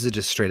 Yeah, this is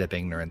just straight up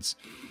ignorance.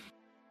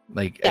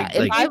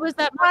 If I was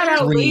that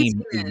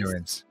extreme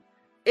ignorance.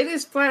 It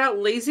is flat out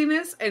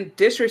laziness and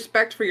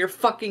disrespect for your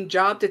fucking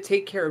job to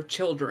take care of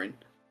children.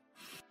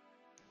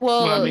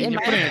 Well, I mean,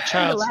 you're putting a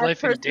child's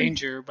life in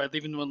danger by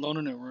leaving them alone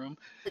in a room.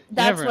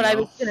 That's what I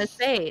was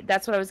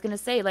gonna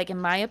say. Like, in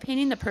my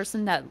opinion, the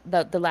person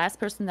that the last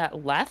person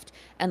that left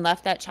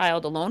that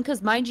child alone,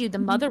 because mind you, the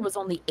mother was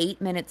only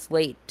 8 minutes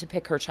late to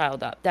pick her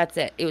child up. That's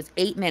it. It was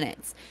 8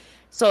 minutes.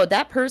 So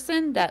that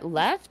person that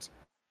left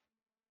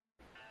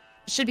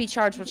should be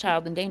charged with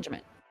child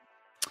endangerment.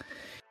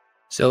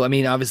 So, I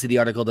mean, obviously the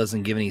article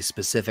doesn't give any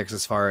specifics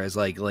as far as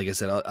like I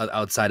said,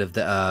 outside of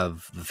the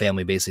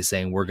family basically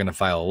saying we're going to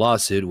file a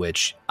lawsuit,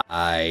 which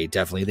I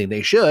definitely think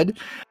they should.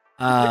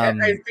 I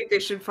think they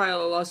should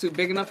file a lawsuit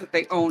big enough that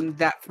they own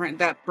that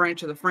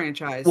branch of the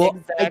franchise. Well,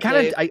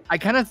 exactly. I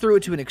kind of threw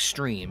it to an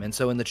extreme, and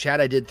so in the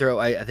chat I did throw.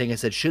 I think I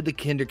said, should the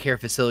KinderCare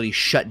facility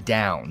shut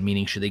down?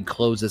 Meaning, should they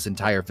close this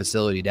entire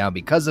facility down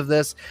because of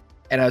this?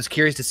 And I was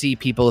curious to see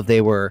people if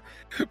they were,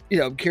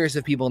 curious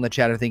if people in the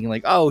chat are thinking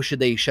like, oh, should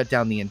they shut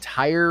down the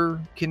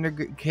entire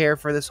KinderCare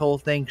for this whole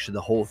thing? Should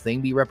the whole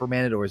thing be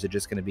reprimanded, or is it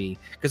just going to be?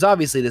 Because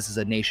obviously this is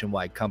a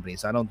nationwide company,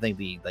 so I don't think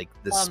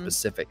this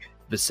specific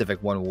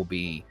one will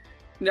be.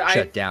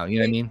 Shut down. You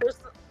know what I mean?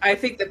 I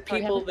think the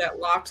people that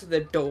locked the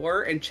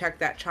door and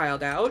checked that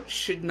child out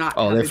should not.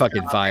 Oh, they're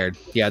fucking fired.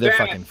 Yeah, they're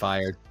fucking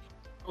fired.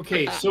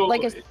 Okay, so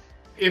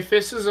if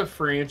this is a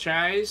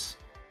franchise,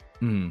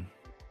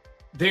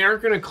 they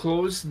aren't going to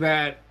close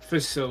that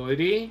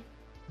facility,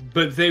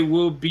 but they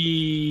will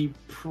be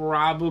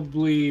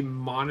probably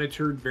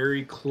monitored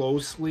very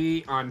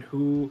closely on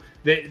who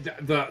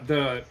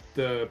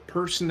the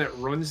person that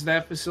runs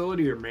that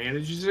facility or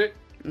manages it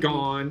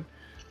gone.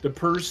 The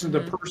person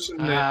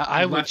that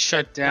I would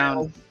shut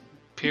down.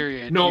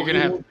 Period. No, you're gonna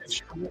have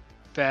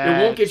bad.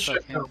 It won't get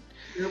shut down.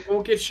 It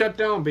won't get shut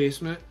down,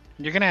 basement.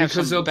 You're gonna have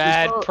some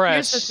bad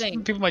press.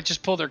 People might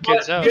just pull their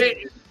kids out.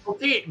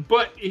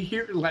 But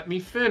here, let me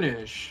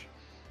finish.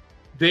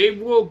 They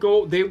will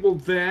go. They will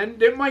then.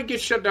 They might get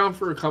shut down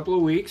for a couple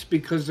of weeks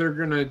because they're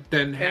gonna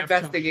then have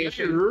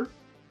to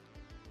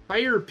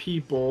hire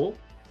people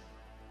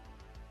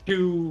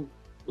who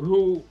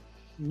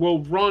will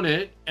run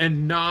it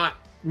and not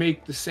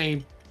make the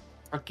same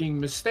fucking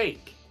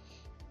mistake.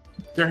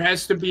 There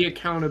has to be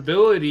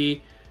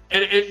accountability,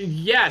 and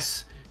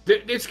yes,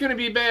 it's going to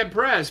be bad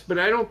press, but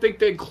I don't think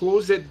they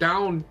close it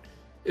down,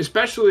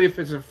 especially if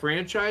it's a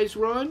franchise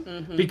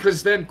run,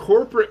 because then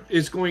corporate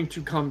is going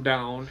to come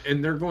down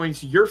and they're going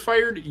to, you're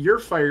fired, you're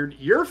fired,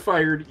 you're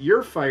fired,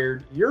 you're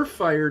fired, you're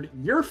fired,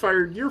 you're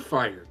fired, you're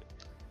fired.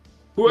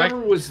 Whoever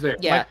was there.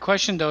 My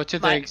question though to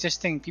the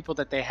existing people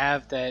that they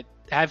have that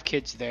have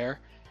kids there.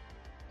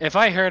 If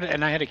I heard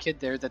and I had a kid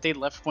there that they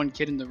left one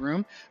kid in the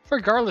room,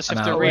 regardless if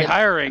they're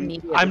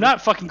rehiring, I'm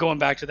not fucking going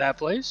back to that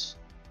place.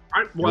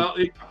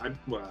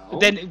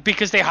 Then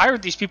because they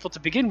hired these people to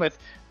begin with,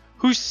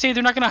 who's to say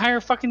they're not going to hire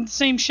fucking the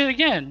same shit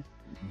again?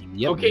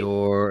 Yep, okay,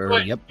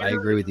 I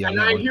agree with you on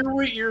that one. I hear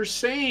what you're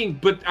saying,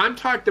 but I'm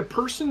talking the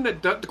person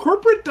that the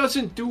corporate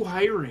doesn't do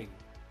hiring.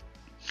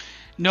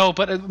 No,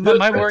 but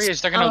my worry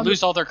is they're going to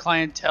lose all their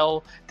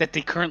clientele that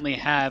they currently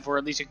have, or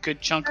at least a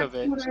good chunk of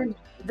it.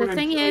 The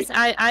thing is,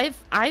 I've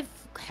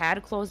had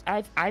a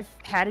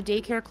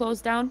daycare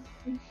closed down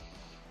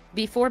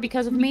before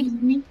because of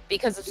me,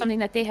 because of something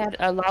that they had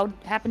allowed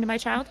happen to my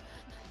child,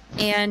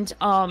 and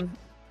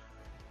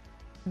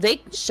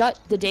they shut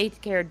the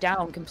daycare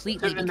down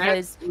completely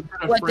because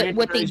what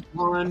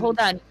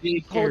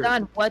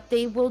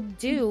they will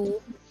do,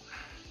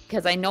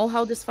 because I know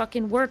how this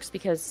fucking works,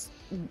 because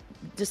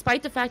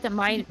despite the fact that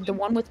the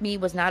one with me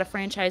was not a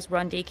franchise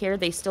run daycare,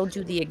 they still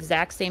do the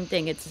exact same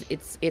thing.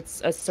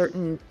 It's a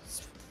certain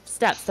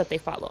steps that they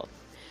follow.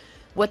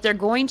 What they're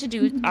going to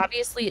do,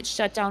 obviously it's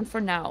shut down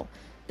for now.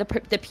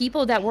 The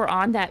people that were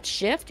on that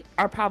shift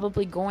are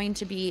probably going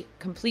to be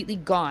completely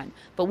gone.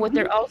 But what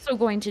they're also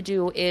going to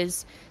do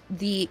is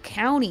the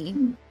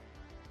county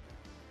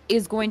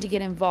is going to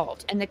get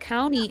involved, and the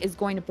county is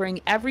going to bring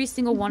every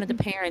single one of the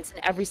parents and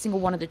every single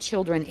one of the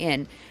children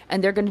in,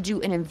 and they're going to do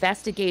an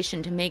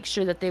investigation to make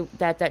sure that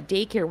that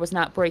daycare was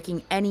not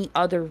breaking any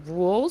other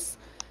rules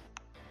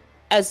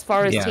as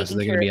far as taking so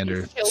they're care going to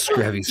be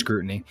under heavy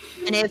scrutiny.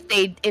 And if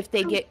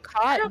they get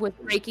caught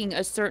with breaking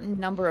a certain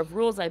number of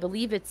rules, I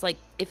believe it's like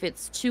if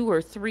it's 2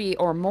 or 3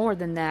 or more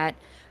than that,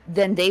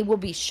 then they will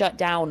be shut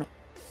down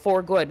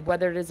for good,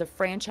 whether it is a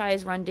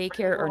franchise run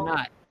daycare or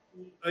not.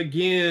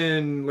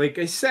 Again, like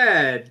I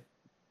said,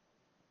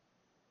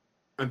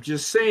 I'm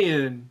just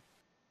saying,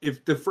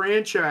 if the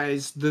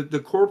franchise, the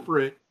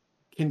corporate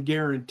can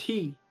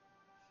guarantee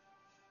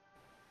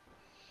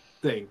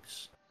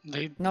things.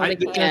 They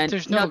can't.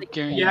 There's no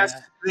guarantee. Yes,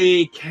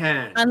 they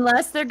can.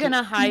 Unless they're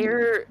gonna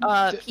hire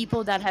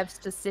people that have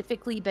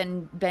specifically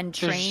been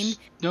trained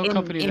in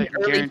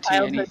early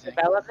childhood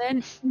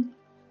development.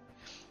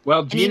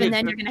 Well, and even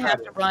then, you're gonna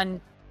have to run.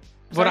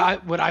 What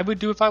I would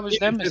do if I was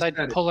them is I'd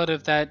pull out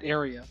of that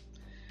area.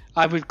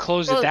 I would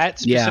close that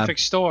specific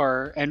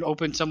store and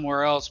open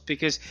somewhere else,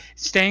 because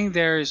staying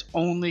there is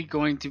only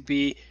going to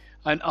be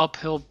an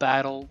uphill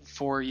battle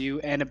for you,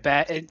 and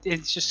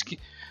it's just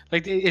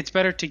like it's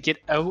better to get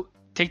out,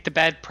 take the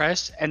bad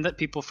press, and let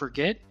people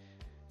forget,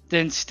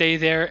 than stay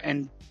there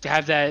and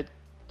have that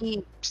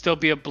still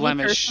be a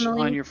blemish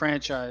on your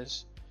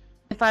franchise.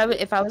 If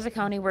I was a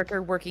county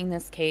worker working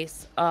this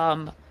case,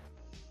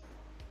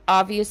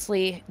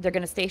 obviously they're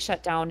going to stay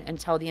shut down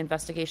until the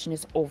investigation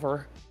is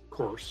over. Of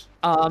course.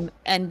 And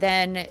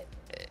then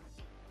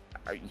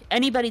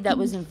anybody that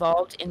was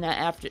involved in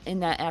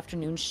that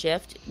afternoon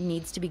shift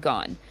needs to be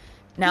gone,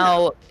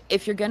 Now,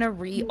 if you're going to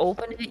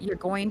reopen it, you're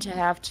going to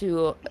have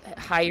to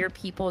hire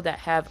people that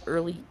have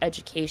early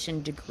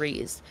education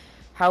degrees.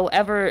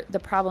 However, the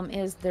problem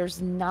is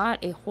there's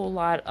not a whole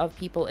lot of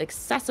people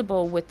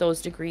accessible with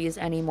those degrees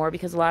anymore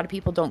because a lot of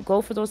people don't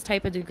go for those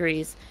type of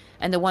degrees.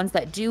 And the ones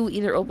that do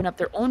either open up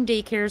their own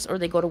daycares or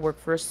they go to work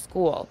for a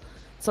school.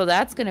 So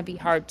that's going to be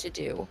hard to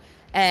do.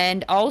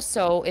 And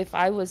also, if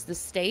I was the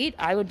state,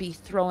 I would be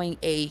throwing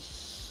a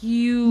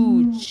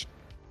huge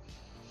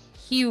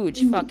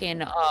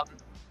fucking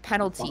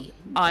penalty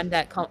on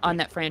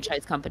that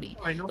franchise company.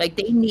 Like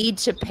they need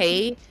to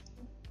pay,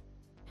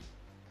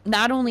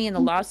 not only in the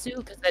lawsuit,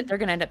 because they're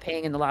going to end up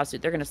paying in the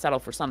lawsuit. They're going to settle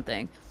for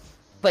something,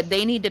 but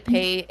they need to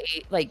pay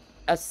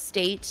a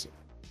state.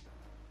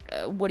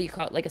 What do you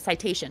call it? Like a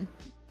citation.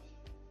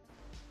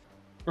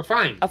 A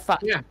fine. A fine.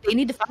 Yeah. They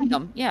need to fine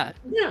them. Yeah.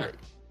 Yeah.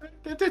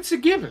 That's a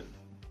given.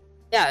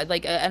 Yeah,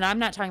 like, and I'm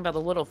not talking about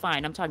the little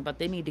fine. I'm talking about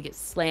they need to get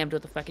slammed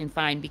with a fucking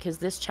fine because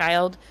this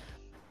child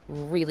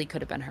really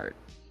could have been hurt.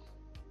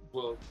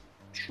 Well,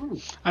 true.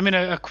 I mean,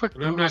 a quick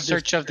Google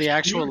search of the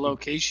actual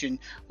location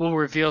will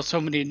reveal so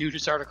many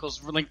news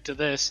articles linked to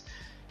this.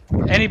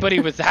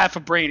 Anybody with half a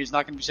brain is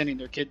not going to be sending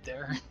their kid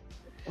there.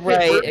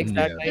 Right,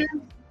 exactly.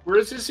 Where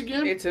is this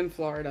again? It's in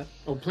Florida.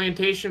 Oh,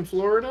 Plantation,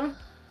 Florida?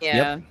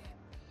 Yeah. Yep.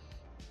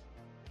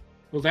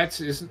 Well,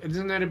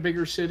 isn't that a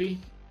bigger city?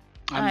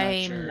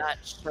 I'm not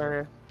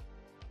sure.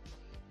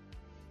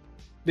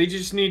 They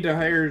just need to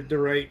hire the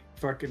right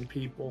fucking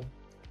people.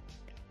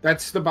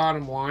 That's the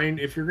bottom line.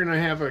 If you're gonna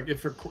have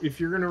if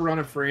you're gonna run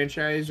a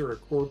franchise or a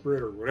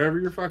corporate or whatever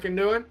you're fucking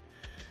doing,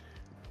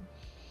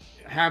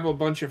 have a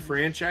bunch of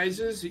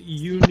franchises.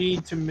 You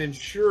need to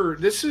ensure.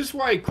 This is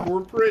why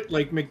corporate,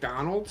 like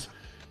McDonald's,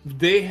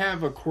 they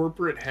have a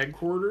corporate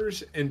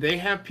headquarters and they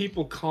have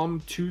people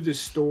come to the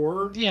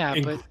store. Yeah,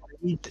 and but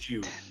greet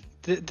you.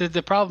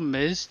 The problem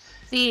is,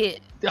 see,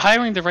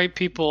 hiring the right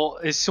people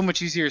is so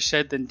much easier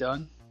said than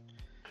done.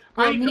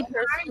 I get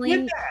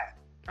that.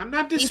 I'm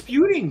not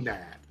disputing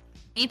that.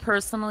 Me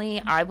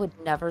personally, I would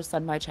never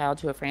send my child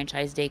to a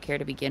franchise daycare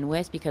to begin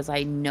with because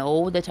I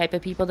know the type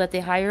of people that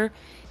they hire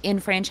in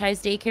franchise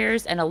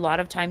daycares, and a lot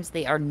of times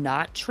they are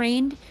not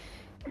trained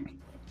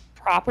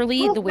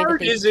properly. How the way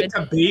hard that they is it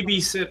to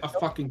babysit a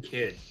fucking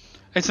kid?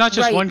 It's not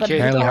just one kid.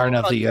 Apparently hard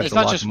enough that you have It's to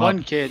not lock just them one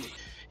up. kid.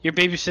 You're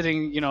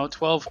babysitting,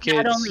 12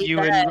 kids, you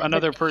and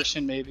another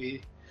person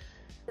maybe,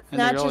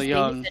 and they're all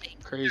young,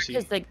 crazy.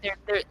 Because like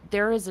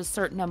there is a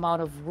certain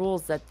amount of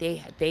rules that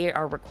they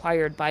are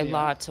required by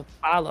law to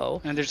follow.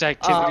 And there's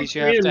activities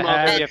you have to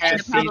have. You have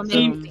to feed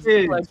them.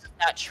 People are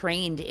not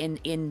trained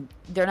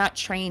they're not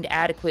trained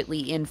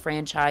adequately in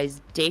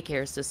franchise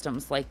daycare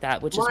systems like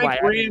that, which is why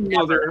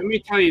let me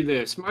tell you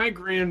this. My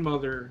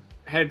grandmother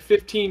had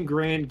 15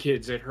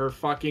 grandkids at her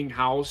fucking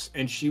house,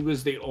 and she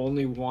was the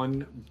only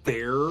one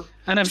there.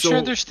 And I'm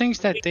sure there's things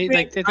that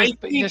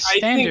the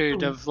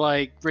standard of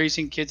like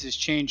raising kids has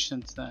changed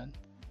since then.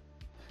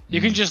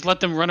 You can just let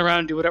them run around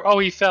and do whatever. Oh,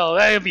 he fell.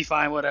 He'll be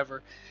fine.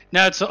 Whatever.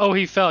 Now it's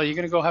he fell. You're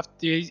gonna go have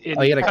to. You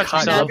gotta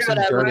cut some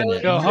dirt in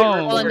it. Go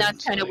home. Well, and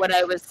that's kind of what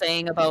I was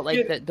saying about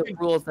like the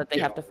rules that they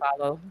have to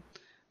follow.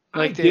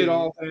 Like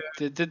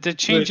the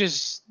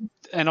changes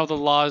and all the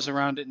laws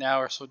around it now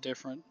are so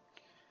different.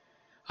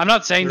 I'm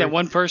not saying that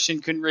one person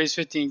couldn't raise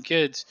 15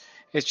 kids.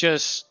 It's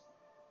just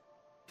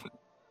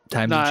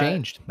times have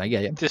changed. I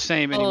get it. The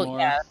same anymore.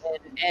 Yeah,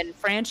 and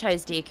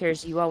franchise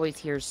daycares, you always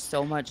hear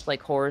so much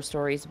like horror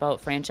stories about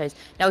franchise.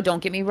 Now,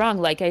 don't get me wrong.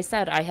 Like I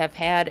said, I have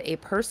had a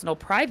personal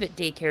private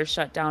daycare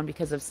shut down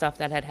because of stuff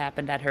that had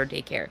happened at her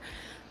daycare.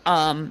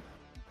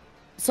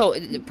 So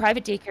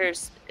private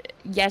daycares,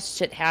 yes,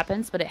 shit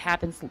happens, but it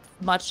happens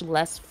much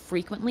less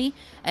frequently.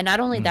 And not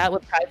only that,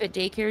 with private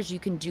daycares, you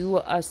can do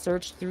a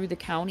search through the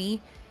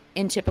county.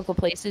 In typical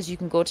places, you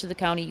can go to the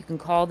county, you can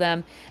call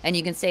them, and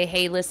you can say,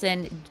 hey,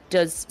 listen,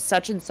 does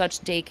such and such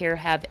daycare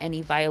have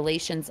any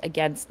violations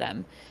against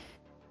them?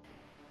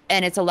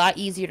 And it's a lot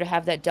easier to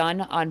have that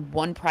done on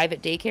one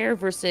private daycare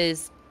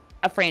versus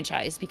a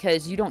franchise,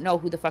 because you don't know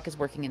who the fuck is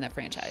working in that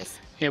franchise.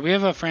 Yeah, we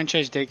have a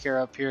franchise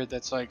daycare up here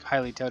that's like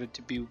highly touted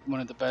to be one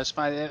of the best.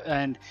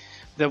 And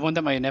the one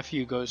that my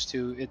nephew goes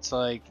to, it's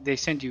like they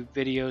send you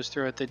videos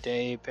throughout the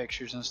day,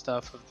 pictures and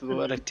stuff of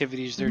what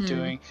activities they're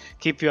doing,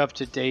 keep you up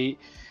to date.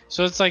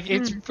 So it's like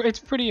it's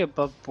pretty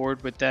above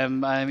board with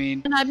them. I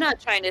mean, and I'm not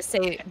trying to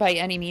say by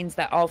any means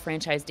that all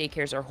franchise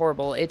daycares are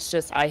horrible. It's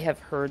just I have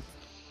heard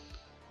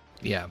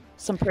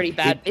some pretty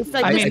bad. It's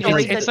like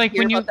it's like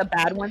when the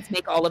bad ones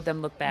make all of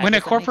them look bad. When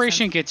a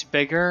corporation gets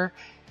bigger,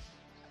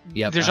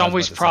 there's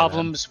always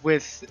problems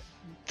with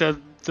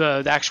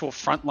the actual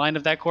front line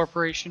of that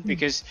corporation,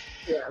 because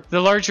the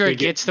larger it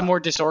gets, the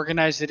more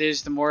disorganized it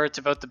is, the more it's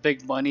about the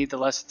big money, the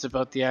less it's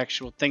about the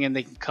actual thing, and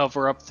they can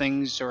cover up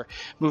things or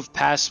move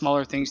past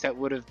smaller things that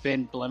would have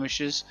been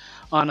blemishes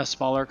on a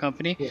smaller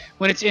company.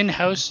 When it's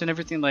in-house and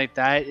everything like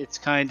that, it's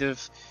kind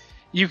of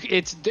you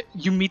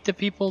meet the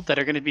people that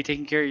are going to be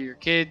taking care of your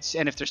kids,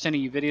 and if they're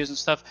sending you videos and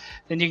stuff,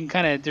 then you can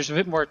kind of, there's a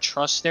bit more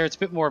trust there. It's a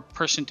bit more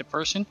person to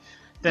person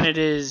than it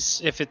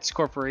is if it's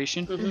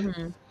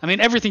corporation. I mean,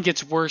 everything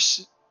gets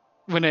worse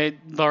when a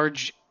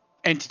large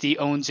entity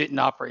owns it and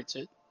operates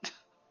it.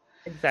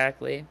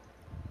 Exactly.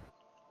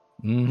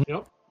 Mm-hmm.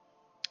 Yep.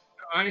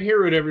 I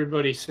hear what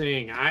everybody's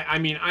saying. I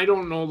mean, I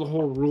don't know the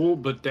whole rule,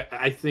 but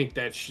I think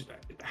that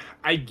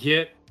I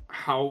get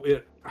how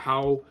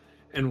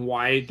and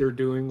why they're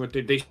doing what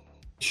they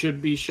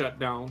should be shut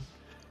down.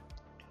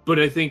 But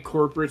I think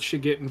corporates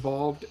should get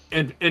involved,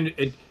 and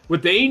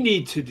what they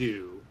need to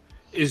do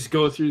is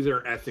go through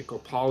their ethical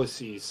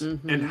policies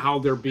and how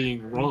they're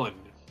being run.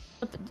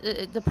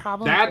 The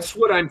problem. That's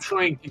what I'm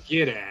trying to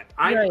get at.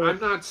 I'm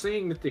not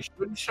saying that they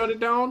shouldn't shut it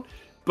down,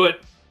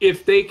 but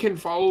if they can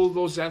follow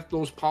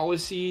those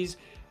policies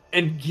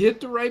and get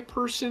the right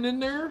person in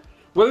there,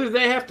 whether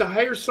they have to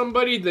hire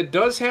somebody that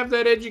does have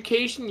that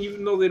education,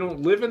 even though they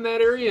don't live in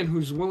that area, and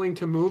who's willing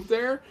to move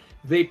there,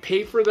 they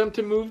pay for them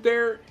to move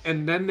there,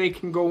 and then they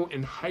can go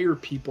and hire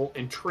people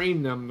and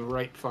train them the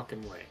right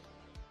fucking way.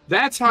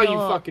 That's how you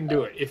fucking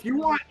do it. If you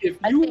want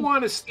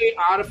to stay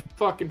out of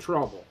fucking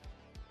trouble.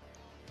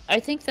 I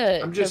think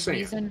the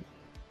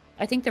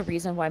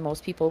reason why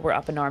most people were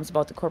up in arms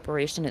about the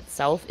corporation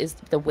itself is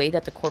the way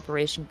that the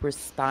corporation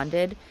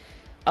responded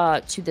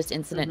to this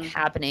incident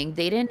happening.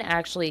 They didn't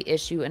actually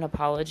issue an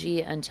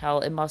apology until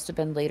it must have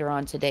been later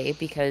on today,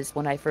 because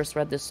when I first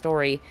read this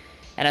story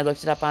and I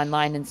looked it up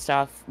online and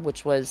stuff,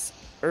 which was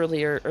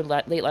earlier or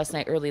late last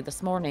night, early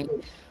this morning,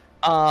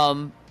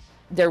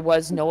 there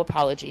was no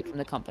apology from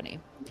the company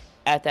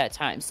at that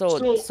time. So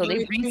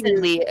they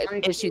recently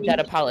issued that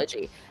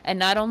apology. And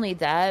not only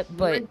that,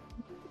 but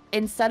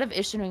instead of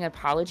issuing an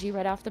apology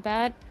right off the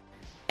bat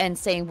and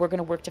saying we're going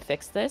to work to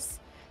fix this,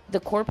 the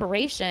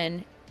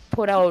corporation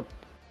put out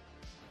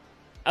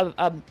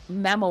a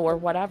memo or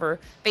whatever,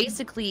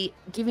 basically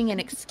giving an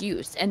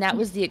excuse. And that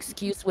was the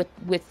excuse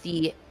with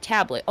the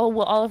tablet. Oh,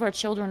 well, all of our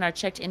children are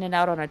checked in and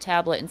out on a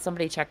tablet and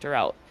somebody checked her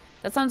out.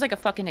 That sounds like a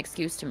fucking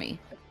excuse to me.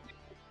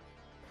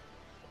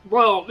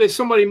 Well, if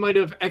somebody might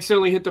have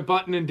accidentally hit the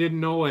button and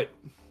didn't know it.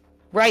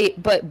 Right,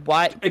 but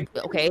what?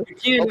 Okay.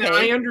 Again,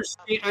 I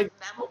understand.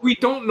 We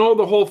don't know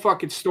the whole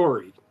fucking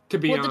story, to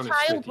be honest. The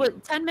child was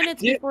 10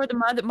 minutes before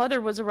the mother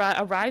was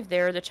arrived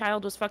there. The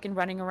child was fucking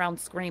running around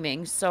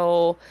screaming.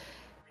 So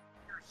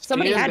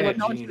somebody had to have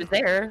known she was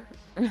there.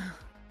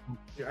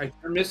 You're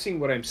missing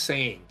what I'm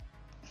saying.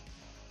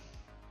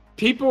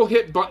 People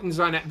hit buttons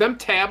on it. Them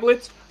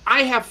tablets.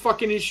 I have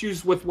fucking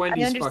issues with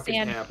Wendy's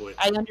fucking tablet.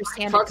 I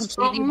understand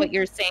completely what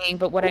you're saying,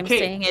 but what I'm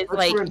saying is,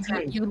 like,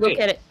 you look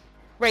at it,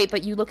 right?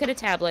 But you look at a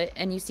tablet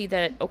and you see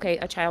that, okay,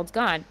 a child's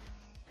gone,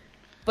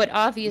 but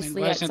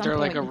obviously at some point in time,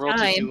 why isn't there like a rule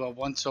to do a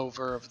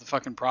once-over of the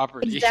fucking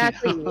property?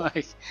 Exactly. You know?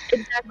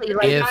 Exactly.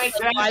 Like,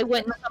 why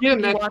wouldn't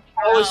somebody that's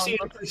policy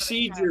and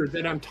procedure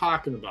that I'm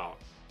talking about.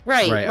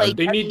 Right. Like,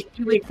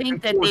 you would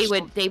think that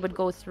they would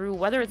go through,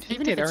 whether it's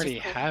even if they it's already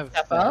have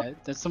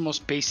that. That's the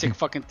most basic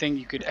fucking thing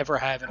you could ever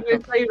have. I'm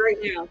going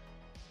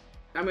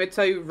to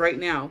tell you right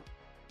now.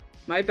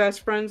 My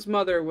best friend's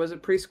mother was a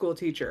preschool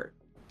teacher,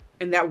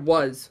 and that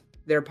was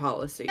their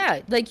policy.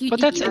 Yeah, like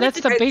But that's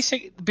the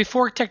basic.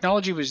 Before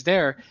technology was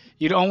there,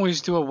 you'd always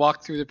do a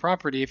walk through the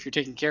property if you're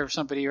taking care of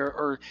somebody,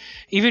 or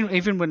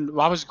even when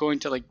I was going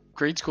to like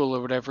grade school or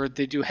whatever,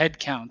 they do head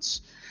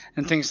counts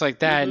and things like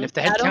that. And if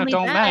the head count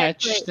don't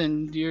match,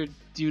 then you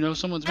know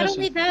someone's missing. Not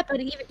only that, but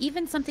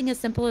even something as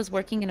simple as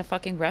working in a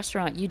fucking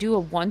restaurant, you do a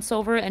once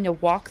over and a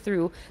walk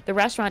through the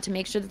restaurant to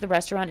make sure that the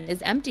restaurant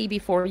is empty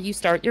before you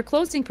start your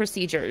closing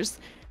procedures.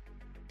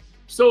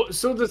 So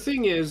the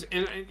thing is,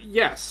 and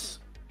yes,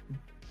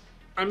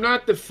 I'm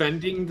not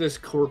defending this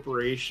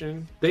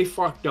corporation. They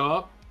fucked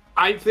up.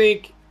 I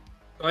think,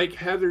 like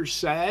Heather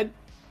said,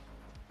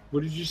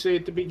 what did you say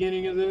at the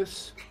beginning of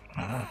this?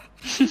 I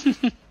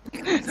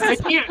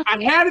can't.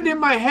 I had it in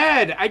my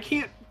head. I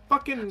can't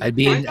fucking. I'd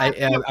be in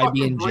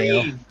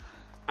jail.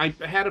 I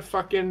had a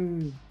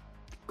fucking.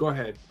 Go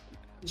ahead.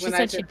 She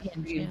said she'd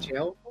be in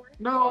jail.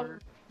 No.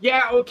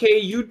 Yeah. Okay.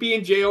 You'd be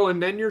in jail,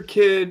 and then your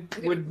kid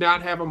would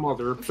not have a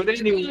mother. But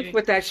anyway,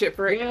 with that shit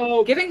for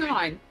getting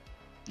on.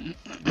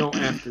 No,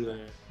 after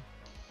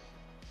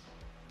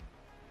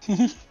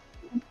that.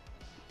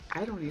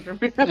 I don't even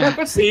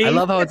remember. See? I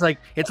love how it's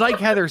like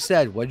Heather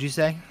said. What'd you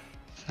say?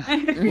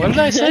 What did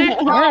I say?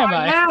 Where am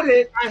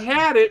I? I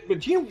had it,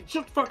 but you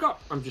shut the fuck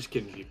up. I'm just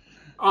kidding you.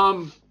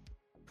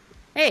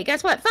 Hey,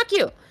 guess what? Fuck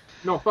you.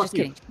 No, fuck just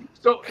you. Kidding.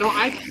 So no,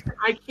 I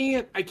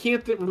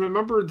can't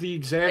remember the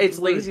exact. It's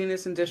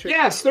laziness and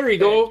disrespect. Yes, there you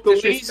go.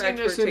 The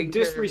laziness and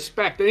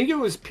disrespect. I think it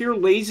was pure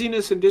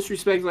laziness and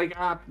disrespect. Like,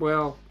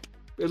 well,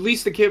 at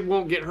least the kid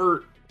won't get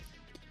hurt.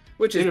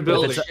 Which is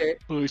bullshit.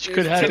 Which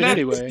could happen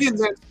anyway.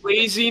 That's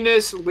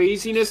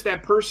laziness.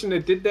 That person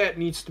that did that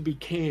needs to be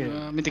canned.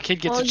 I mean, the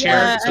kid gets a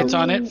chair, sits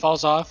on it,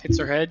 falls off, hits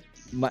her head.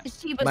 I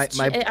was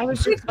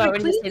just about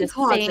ready to say the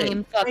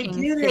same fucking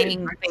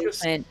thing,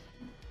 basement.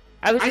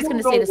 I was just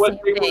going to say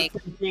the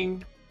same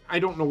thing. I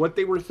don't know what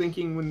they were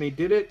thinking when they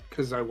did it,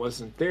 because I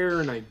wasn't there,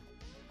 and I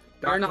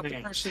are not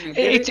the person who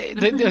did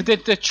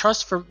it. The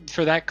trust for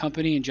that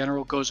company in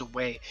general goes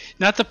away.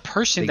 Not the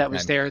person that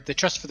was there. The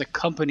trust for the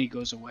company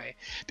goes away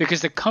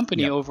because the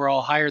company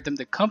overall hired them.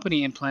 The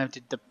company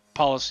implemented the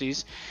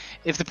policies.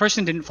 If the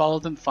person didn't follow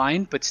them,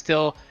 fine, but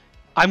still,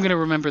 I'm going to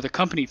remember the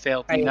company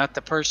failed me, not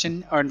the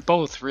person, or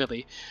both,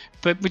 really.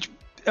 But which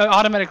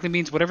automatically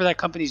means whatever that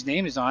company's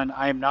name is on,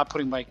 I am not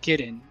putting my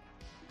kid in.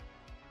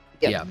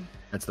 Yeah,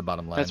 that's the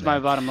bottom line. That's my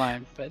bottom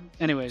line. But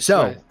anyways,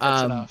 so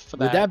that's enough for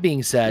with that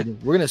being said,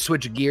 we're going to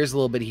switch gears a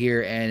little bit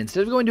here, and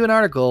instead of going to an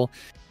article,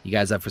 you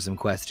guys up for some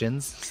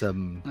questions?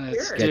 Some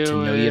get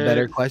to know you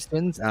better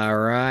questions? All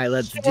right,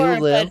 let's do it.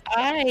 But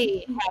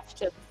I have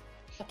to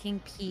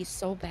fucking pee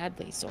so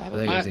badly, so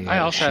I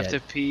also have to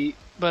pee,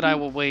 but I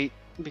will wait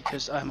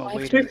because I'm a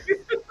waiter.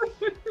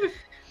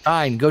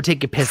 Fine, go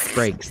take your piss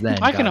breaks then.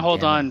 I can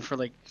hold on for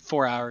like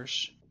 4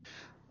 hours.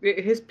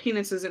 His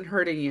penis isn't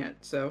hurting yet,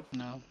 so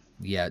no.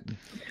 Yet.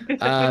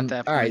 All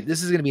right,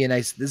 this is gonna be a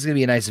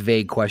nice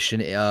vague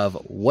question of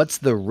what's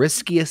the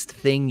riskiest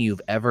thing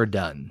you've ever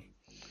done?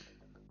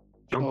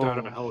 Jumped out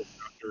of a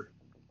helicopter.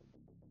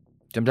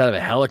 Jumped out of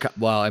a helicopter.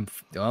 Well,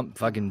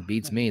 fucking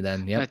beats me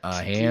then. Yep,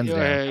 hands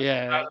down.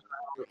 Yeah.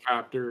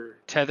 Helicopter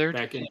tethered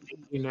back in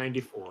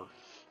 1994.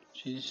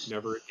 Jeez.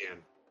 Never again.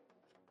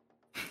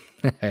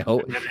 I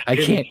hope I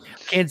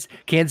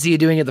can't see you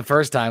doing it the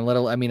first time.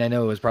 I mean, I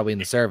know it was probably in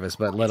the service,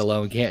 but let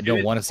alone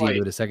don't want to see you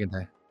do it a second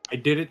time. I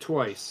did it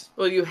twice.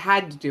 Well, you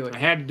had to do it. I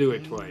had to do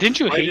it twice. Didn't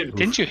you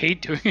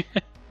hate doing it?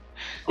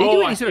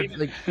 I sort of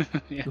like.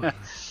 Yeah.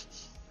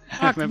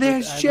 Fuck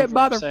this shit,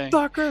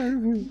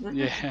 motherfucker!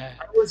 Yeah.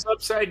 I was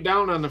upside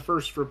down on the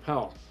first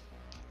rappel.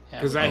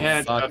 Because I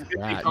had a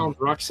 50-pound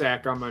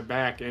rucksack on my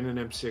back and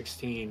an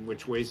M16,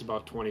 which weighs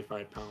about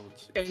 25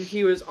 pounds. And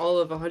he was all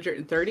of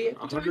 130?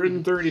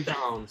 130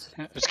 pounds.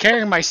 I was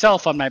carrying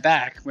myself on my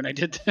back when I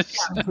did this.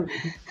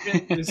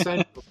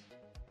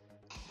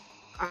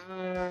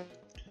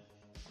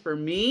 For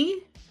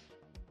me?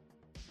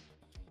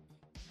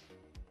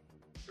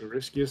 The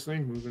riskiest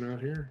thing, moving out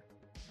here.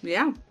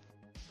 Yeah.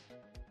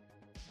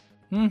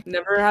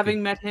 Never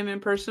having met him in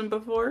person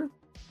before.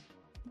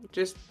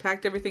 Just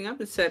packed everything up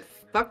and said,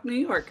 "Fuck New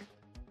York."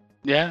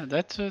 Yeah,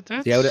 that's.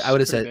 Yeah, I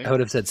would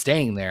have said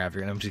staying there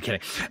after. I'm just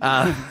kidding.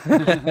 Now,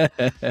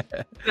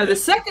 the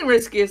second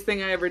riskiest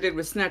thing I ever did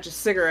was snatch a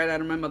cigarette out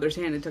of my mother's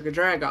hand and took a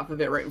drag off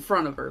of it right in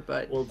front of her.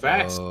 But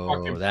that's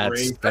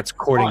that's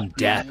courting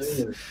death.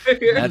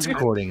 That's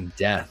courting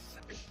death.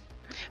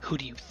 Who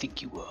do you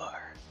think you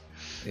are?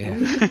 Yeah.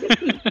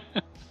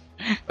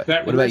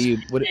 What about you?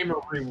 What became a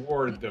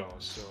reward though?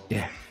 So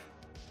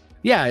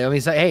yeah. I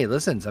mean, hey,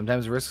 listen.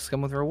 Sometimes risks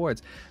come with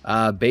rewards.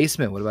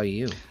 Basement. What about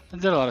you? I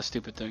did a lot of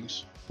stupid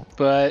things,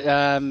 but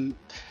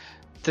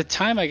the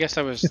time I guess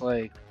I was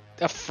like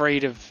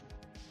afraid of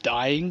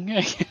dying.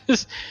 I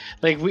guess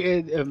like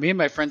me and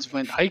my friends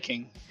went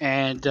hiking,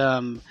 and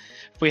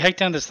we hiked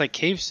down this like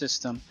cave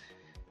system,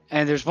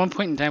 and there's one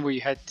point in time where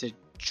you had to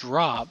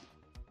drop,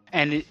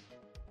 and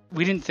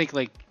we didn't think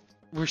like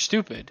we're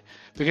stupid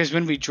because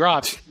when we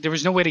dropped, there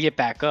was no way to get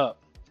back up.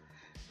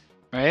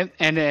 Right,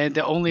 and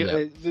the only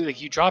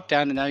like you drop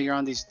down, and now you're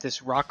on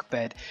this rock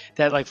bed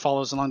that like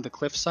follows along the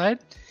cliffside,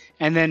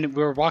 and then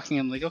we were walking.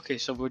 I'm like, okay,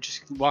 so we'll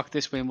just walk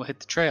this way and we'll hit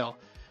the trail.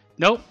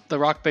 Nope, the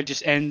rock bed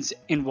just ends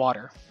in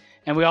water,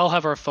 and we all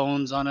have our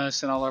phones on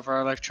us and all of our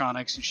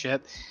electronics and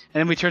shit.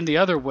 And then we turn the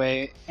other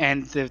way,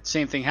 and the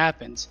same thing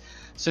happens.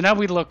 So now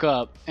we look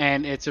up,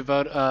 and it's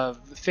about a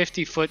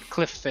 50-foot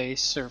cliff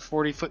face or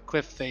 40-foot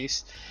cliff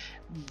face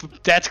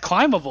that's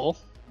climbable.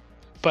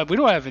 But we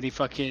don't have any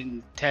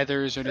fucking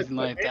tethers or anything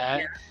like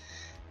that.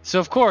 So,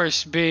 of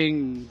course,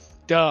 being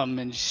dumb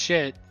and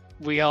shit,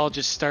 we all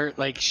just start,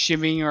 like,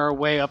 shimmying our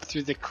way up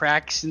through the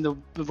cracks in the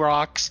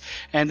rocks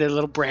and the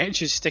little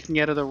branches sticking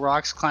out of the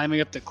rocks, climbing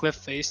up the cliff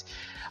face.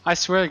 I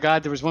swear to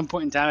God, there was one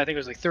point in time, I think it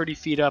was like 30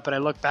 feet up, and I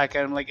look back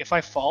at it, I'm like, if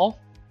I fall,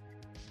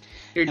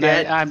 you're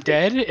dead. I'm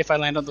dead if I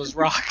land on those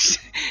rocks.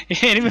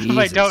 And even if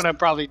I don't, I'm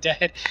probably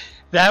dead.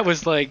 That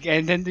was like,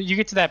 and then you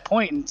get to that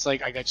point, and it's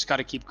like, I just got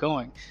to keep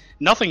going.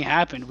 Nothing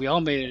happened. We all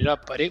made it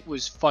up, but it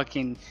was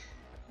fucking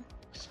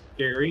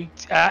scary.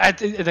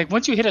 Like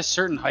once you hit a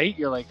certain height,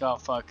 you're like, oh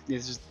fuck,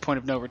 this is the point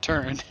of no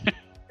return. I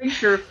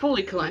think you're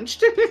fully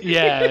clenched.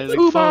 Yeah,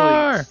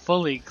 like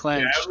fully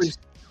clenched.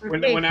 Yeah,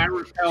 when I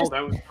repelled,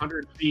 I was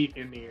 100 feet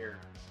in the air.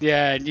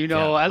 Yeah, you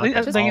know, at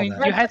least you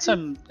had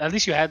some. At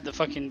least you had the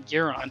fucking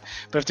gear on.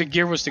 But if the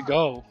gear was to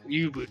go,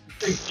 you would.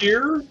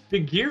 The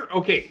gear.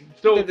 Okay,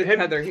 so the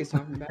tether he's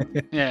talking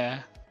about.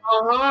 Yeah.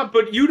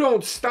 But you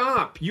don't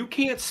stop. You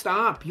can't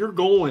stop. You're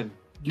going.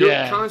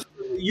 You're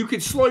constantly. You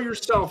can slow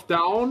yourself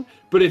down,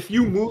 but if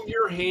you move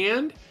your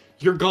hand,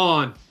 you're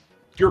gone.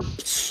 You're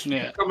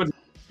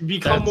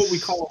become what we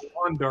call a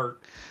lawn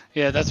dart.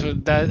 Yeah,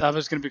 I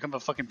was gonna become a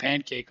fucking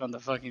pancake on the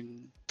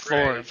fucking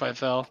floor if I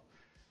fell.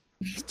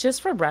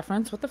 Just for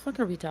reference, what the fuck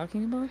are we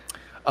talking about?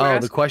 Oh,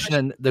 the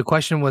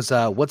question was,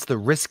 what's the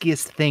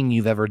riskiest thing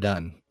you've ever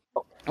done?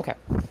 Okay.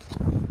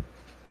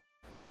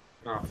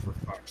 Oh, for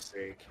fuck's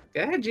sake!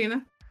 Go ahead,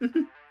 Gina.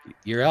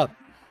 You're up.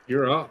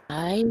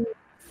 I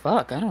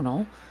don't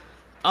know.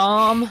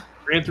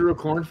 Ran through a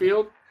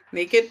cornfield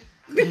naked.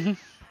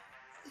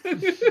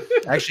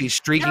 Actually,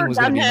 streaking was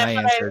gonna be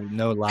my answer.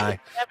 No lie.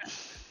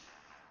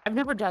 I've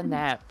never done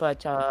that,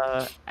 but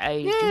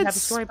I do have a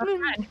story about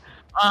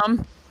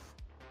mine.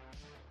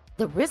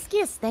 The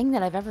riskiest thing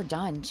that I've ever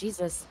done,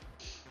 Jesus.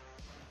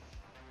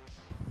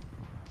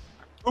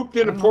 Pooped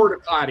in a porta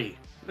potty.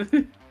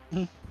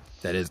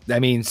 That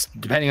means,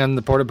 depending on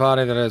the porta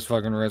potty, that is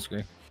fucking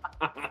risky.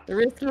 The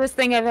riskiest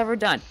thing I've ever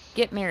done: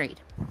 get married.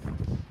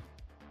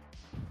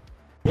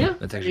 Yeah,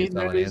 that's actually a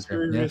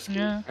solid answer.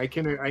 Yeah. I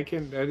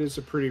can. That is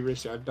a pretty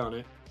risky. I've done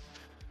it.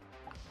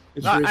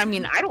 I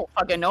mean, I don't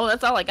fucking know.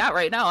 That's all I got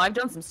right now. I've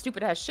done some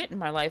stupid ass shit in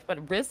my life,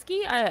 but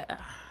risky.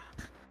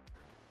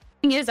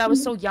 Thing is, I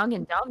was so young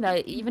and dumb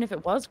that even if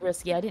it was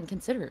risky, I didn't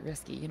consider it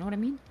risky. You know what I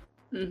mean?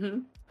 Mm-hmm.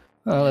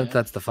 Well,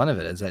 that's the fun of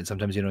it. Is that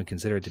sometimes you don't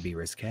consider it to be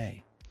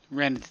risque.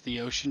 Ran into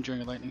the ocean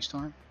during a lightning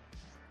storm.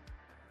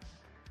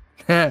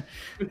 I've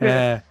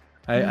done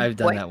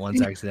that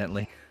once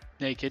accidentally.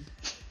 Naked.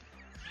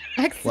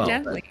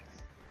 Accidentally.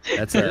 Well,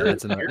 that's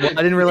another. Well,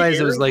 I didn't realize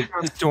it was like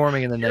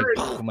storming and then like,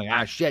 oh my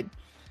gosh, shit.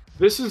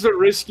 This is the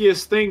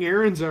riskiest thing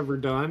Aaron's ever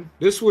done.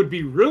 This would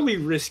be really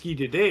risky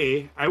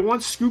today. I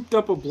once scooped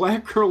up a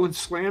black girl and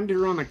slammed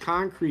her on the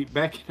concrete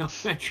back in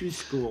elementary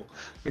school.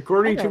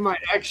 According to my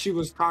ex, she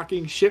was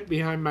talking shit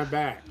behind my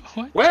back.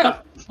 What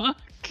the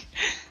fuck?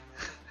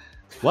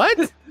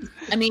 What?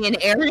 I mean,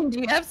 Aaron,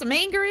 do you have some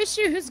anger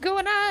issues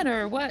going on,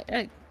 or what?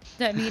 I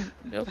mean,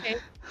 okay.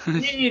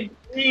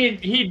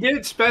 He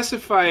did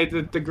specify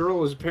that the girl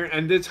was a parent,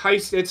 and it's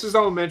his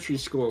elementary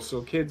school,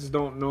 so kids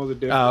don't know the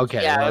difference. Oh,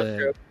 okay. Yeah, that's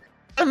true.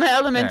 My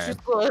elementary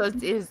school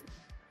is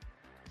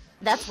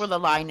that's where the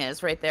line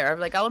is, right there.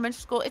 Like elementary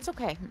school, it's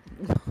okay.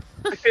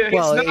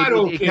 Well, it's not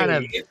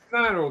okay. It's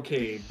not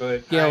okay,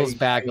 but scales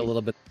back a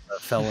little bit.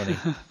 Felony.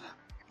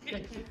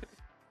 You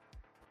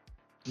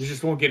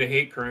just won't get a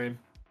hate crime.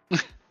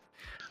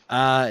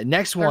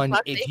 Next one.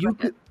 If you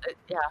could,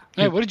 yeah.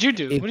 Hey, what did you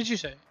do? What did you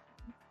say?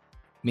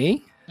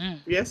 Me? Yeah.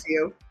 Yes,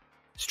 you.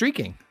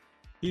 Streaking.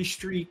 He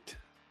streaked.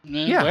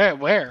 Yeah.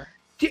 Where?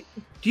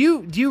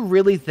 Do you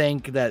really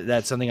think that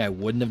that's something I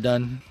wouldn't have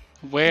done?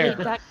 Where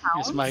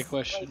is my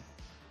question?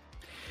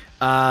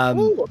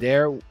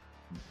 There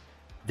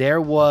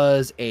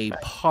was a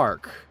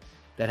park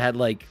that had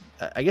like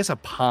I guess a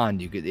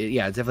pond.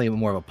 It's definitely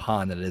more of a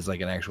pond than it is like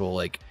an actual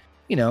like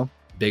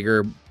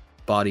bigger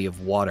body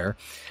of water.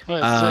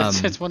 Well,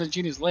 it's one of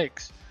Gina's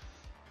lakes.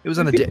 It was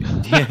on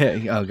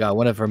a oh god,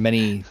 one of her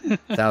many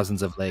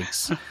thousands of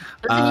lakes.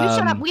 Listen, you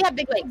shut up. We have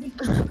big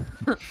lakes.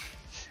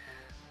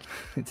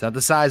 It's not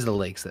the size of the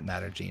lakes that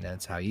matter, Gina.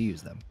 It's how you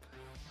use them.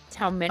 It's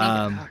how many there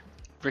are.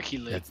 Ricky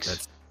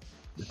Lakes.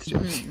 That's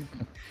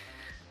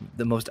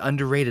the most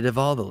underrated of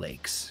all the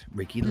lakes,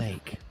 Ricky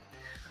Lake.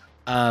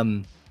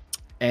 And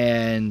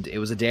it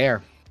was a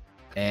dare,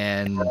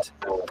 and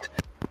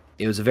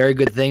it was a very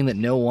good thing that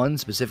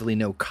specifically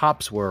no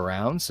cops were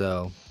around,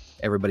 so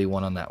everybody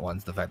won on that one.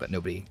 It's the fact that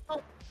nobody. I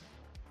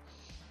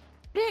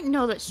didn't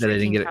know that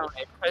streaking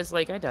counted because,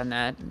 like, I done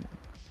that.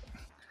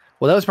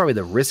 Well, that was probably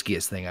the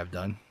riskiest thing I've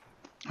done.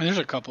 There's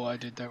a couple I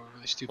did that were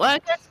really stupid. Well,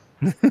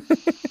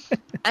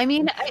 I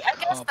mean, I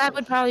guess that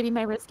would probably be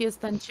my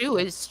riskiest then too,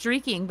 is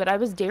streaking. But I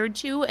was dared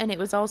to, and it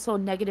was also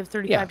negative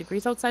 35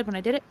 degrees outside when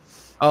I did it.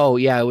 Oh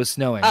yeah, it was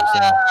snowing.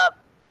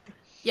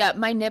 Yeah,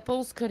 my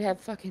nipples could have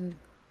fucking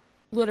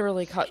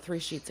literally cut 3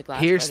 sheets of glass.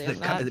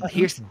 The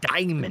pierced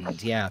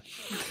diamond. Yeah.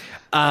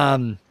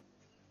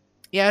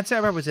 Yeah, I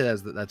probably say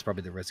that's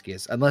probably the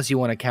riskiest, unless you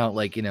want to count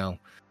like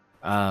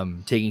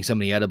taking so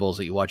many edibles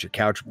that you watch your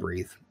couch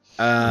breathe.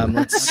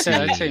 Let's see.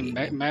 I'd say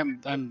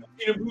I'm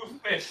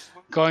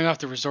going off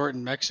the resort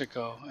in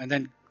Mexico and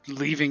then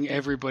leaving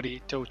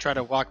everybody to try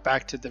to walk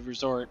back to the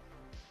resort.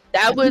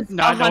 That was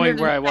not knowing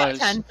where I was.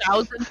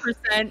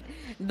 10,000%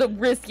 the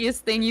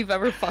riskiest thing you've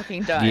ever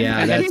fucking done. Yeah,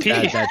 and then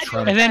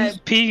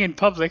peeing in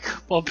public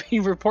while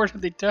being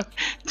reportedly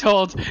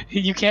told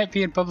you can't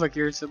pee in public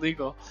here, it's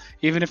illegal.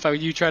 Even if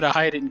you try to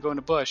hide it and go in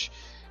a bush,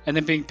 and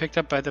then being picked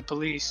up by the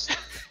police.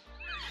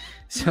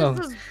 So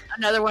this is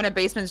another one of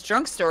Basement's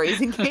drunk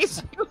stories, in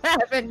case you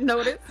haven't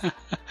noticed. All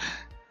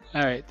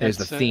right, there's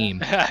the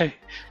theme. I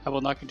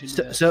will not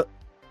continue. So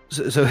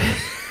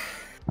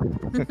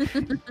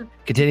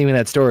continuing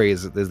that story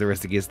is the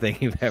riskiest thing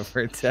you've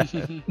ever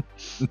done.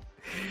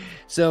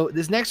 So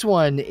this next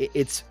one,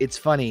 it's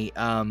funny.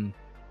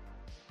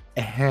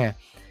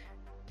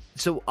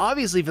 So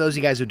obviously, for those of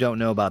you guys who don't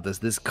know about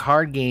this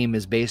card game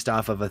is based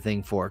off of a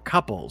thing for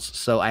couples.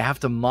 So I have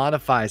to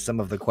modify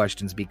some of the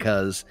questions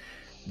because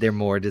they're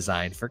more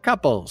designed for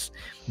couples.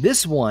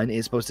 This one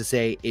is supposed to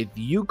say, if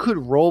you could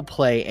role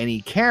play any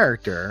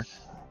character,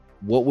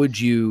 what would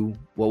you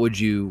want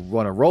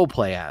to role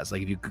play as?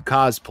 Like if you could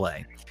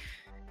cosplay.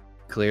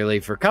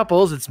 Clearly for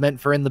couples, it's meant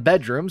for in the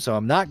bedroom, so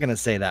I'm not going to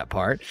say that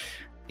part,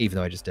 even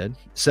though I just did.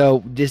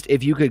 So just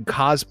if you could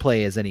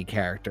cosplay as any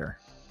character,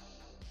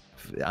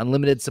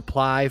 unlimited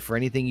supply for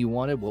anything you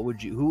wanted, what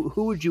would you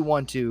who would you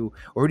want to,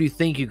 or who do you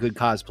think you could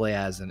cosplay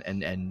as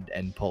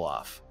and pull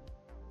off?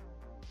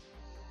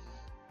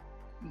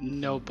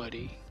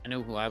 Nobody. I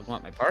know who I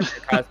want my partner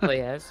to cosplay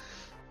as.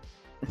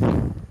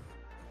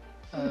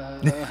 They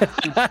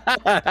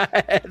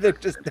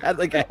just had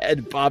like a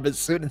head bob as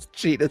soon as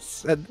Cheetah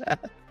said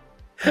that.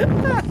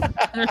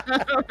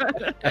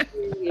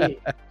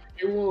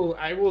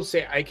 I will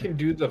say I can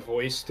do the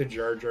voice to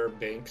Jar Jar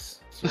Binks.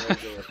 So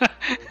Others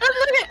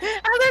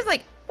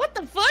like, what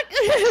the fuck?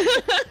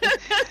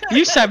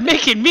 You stop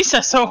making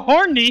Misa so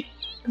horny.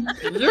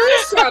 You're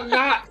so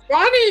not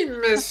funny,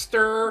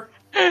 mister.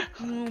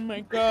 Oh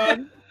my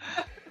god.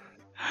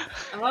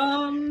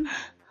 I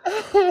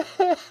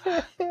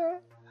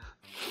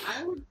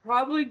would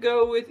probably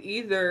go with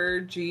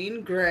either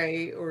Jean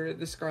Grey or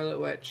the Scarlet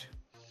Witch.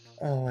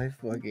 Oh my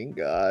fucking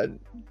god.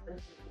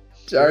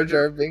 Jar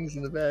Jar Binks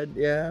in the bed,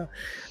 yeah.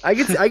 I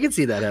could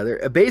see that, Heather.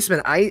 A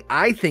basement,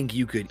 I think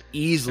you could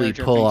easily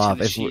Jar Jar pull Binks in off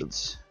the if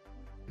sheets.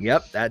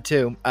 Yep, that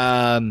too.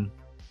 I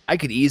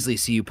could easily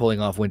see you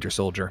pulling off Winter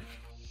Soldier.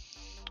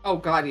 Oh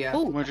god, yeah.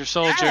 Ooh, Winter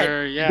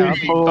Soldier, yeah, I'll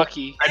be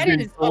Bucky. that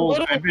is a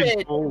little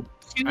bit too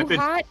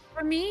hot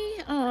for me.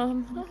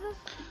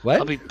 What?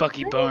 I'll be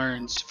Bucky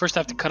Barnes. First, I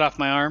have to cut off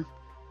my arm.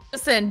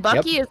 Listen,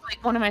 Bucky is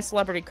like one of my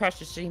celebrity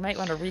crushes, so you might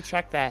want to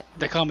retract that.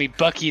 They call me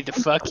Bucky the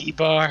Fucky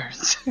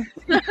Barnes.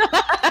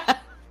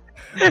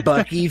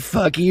 Bucky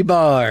Fucky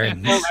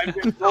Barnes. Well, I've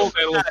been told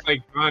I look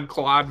like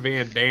Jean-Claude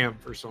Van Damme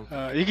for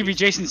something. You could be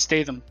Jason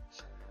Statham.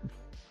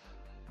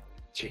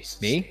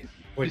 Jesus. Me?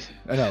 What?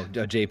 Oh no,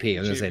 JP.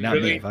 I was gonna say not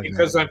Really? me. Fucking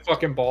Because I'm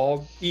fucking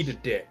bald? Eat a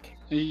dick.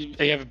 You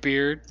have a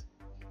beard.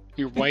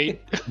 You're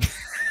white.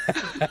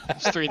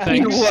 It's three You're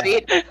things.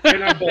 white.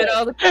 And I'm Fit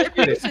all bald. the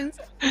characterizations.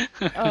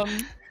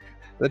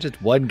 That's just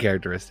one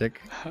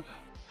characteristic.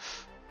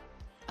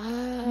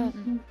 I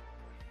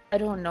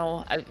don't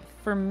know.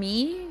 For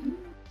me,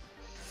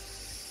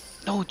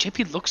 No,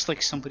 JP looks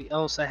like somebody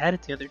else. I had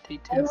it the other day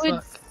too. I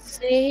would Fuck.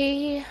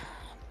 say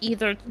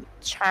either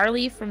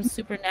Charlie from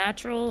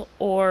Supernatural,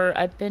 or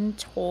I've been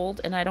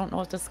told, and I don't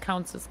know if this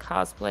counts as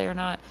cosplay or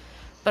not,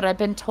 but I've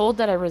been told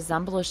that I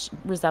resemble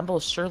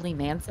Shirley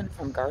Manson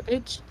from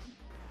Garbage.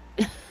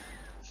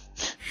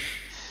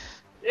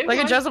 Like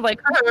I dress up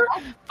like her,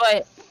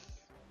 but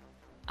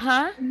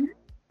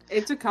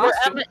It's a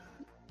costume.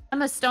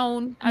 Emma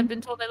Stone. I've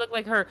been told I look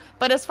like her,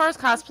 but as far as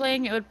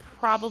cosplaying, it would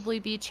probably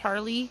be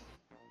Charlie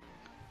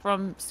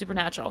from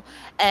Supernatural,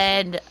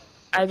 and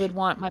I would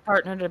want my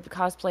partner to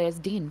cosplay as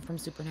Dean from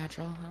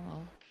Supernatural.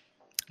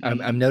 Hello.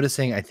 I'm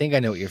noticing. I think I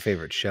know what your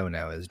favorite show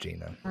now is,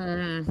 Gina.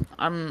 And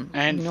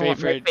you know what, my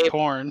favorite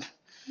porn.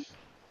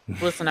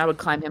 Listen, I would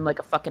climb him like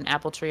a fucking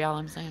apple tree. All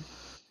I'm saying.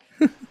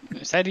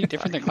 Is that any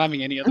different than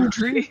climbing any other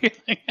tree?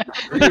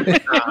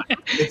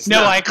 It's No,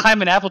 not. I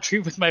climb an apple tree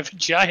with my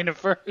vagina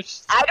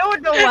first. I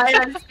don't know why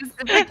I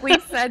specifically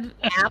said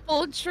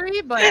apple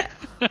tree, but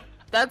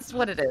that's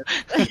what it is.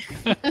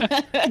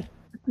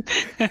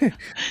 What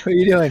are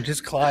you doing?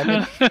 Just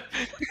climbing?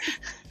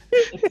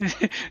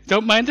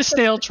 Don't mind the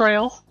snail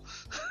trail.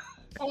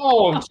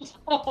 Oh,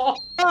 Oh,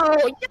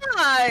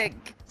 yuck!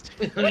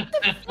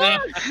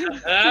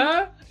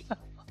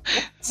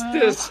 it's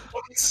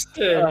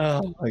disgusting.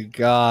 Oh my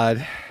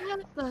god.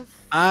 What the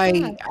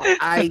I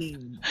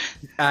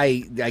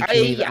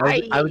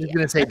was just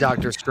gonna say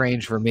Doctor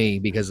Strange for me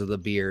because of the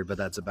beard, but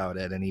that's about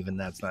it. And even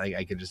that's not.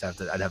 I could just have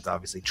to. I'd have to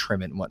obviously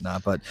trim it and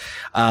whatnot. But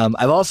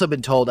I've also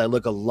been told I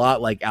look a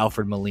lot like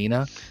Alfred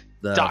Molina,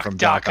 from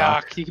Doc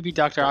Ock. You could be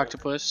Dr.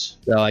 Octopus.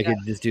 So I could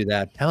just do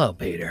that. Hello,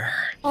 Peter.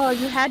 Oh,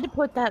 you had to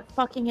put that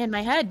fucking in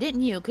my head,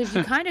 didn't you? Because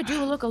you kind of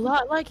do look a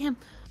lot like him.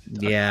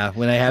 Yeah,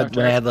 when I had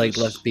like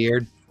less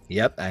beard.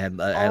 Yep, I had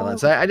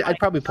less. I'd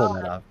probably pull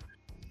that off.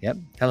 Yep.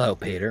 Hello,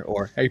 Peter,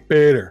 or hey,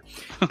 Peter.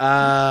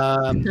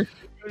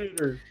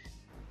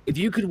 If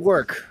you could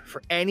work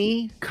for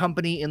any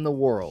company in the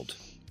world,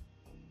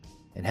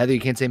 and Heather, you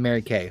can't say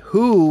Mary Kay,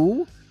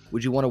 who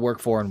would you want to work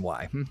for and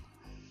why?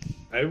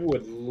 I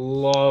would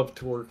love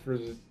to work for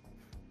the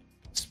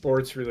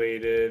sports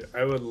related.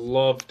 I would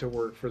love to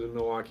work for the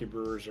Milwaukee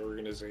Brewers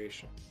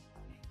organization.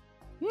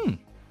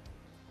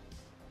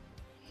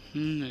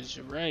 Is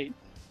right.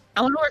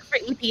 I want to work for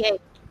EPA.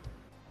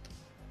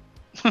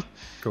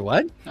 For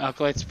what?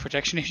 Alkalites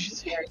Protection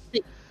Agency. I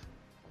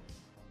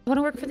want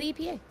to work for the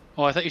EPA.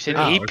 Oh, I thought you said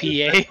Oh,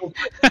 APA.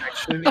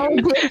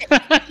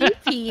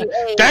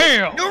 EPA.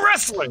 Damn. No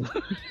wrestling.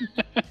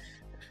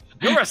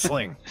 No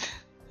wrestling.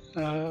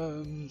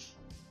 That's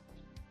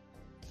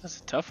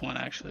a tough one,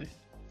 actually.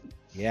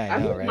 Yeah, I I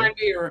know, wouldn't right?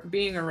 mind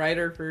being a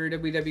writer for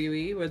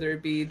WWE, whether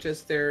it be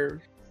just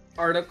their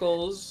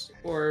articles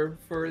or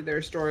for their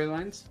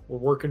storylines. We're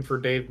working for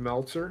Dave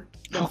Meltzer.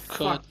 Oh,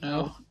 God,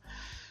 no.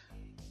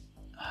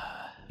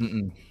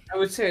 Mm-mm. I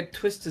would say I'd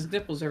twist his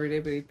nipples every day,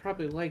 but he'd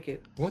probably like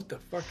it. What the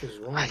fuck is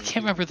wrong? I with can't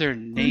you? remember their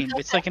name.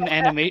 It's like an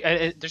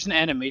there's an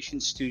animation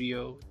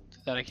studio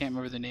that I can't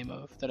remember the name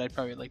of that I'd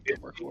probably like to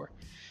work for.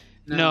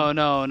 No.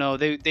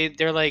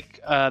 They're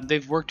like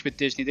they've worked with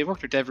Disney. They've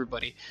worked with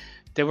everybody.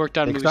 They worked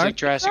on movies Pixar? like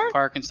Jurassic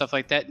Park and stuff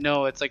like that.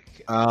 No, it's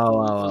like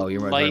Oh,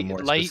 you're right. More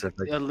light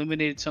specific.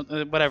 illuminated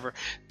something, whatever.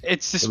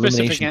 It's the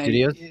Illumination specific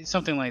Studios?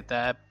 something like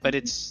that, but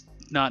it's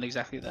not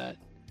exactly that.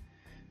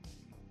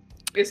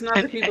 It's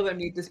not the people that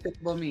made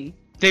Despicable Me.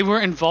 They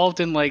were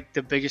involved in like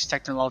the biggest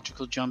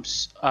technological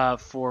jumps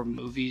for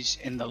movies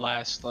in the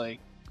last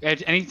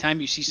anytime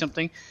you see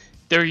something,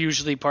 they're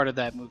usually part of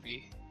that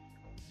movie.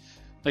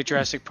 Like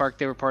Jurassic Park,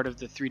 they were part of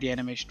the 3D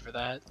animation for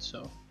that.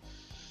 So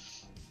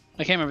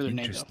I can't remember their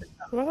name though.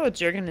 What about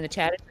Jurgen in the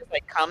chat? Is just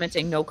like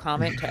commenting no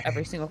comment to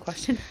every single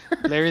question.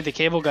 Larry, the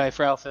cable guy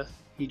for Alpha,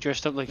 he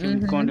dressed up like he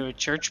was going to a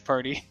church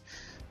party.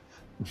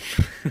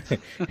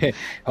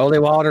 Holy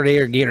water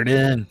there, get her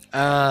done.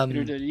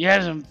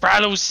 Yeah, some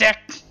Bravo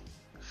sect.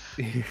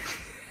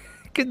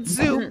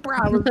 Consume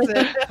problems.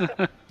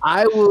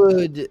 I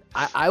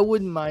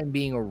wouldn't mind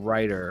being a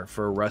writer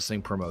for a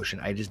wrestling promotion.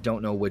 I just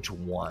don't know which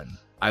one.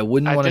 I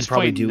wouldn't want to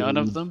probably do none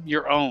of them.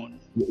 Your own.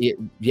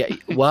 Yeah.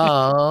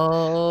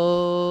 Well,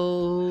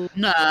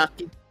 nah.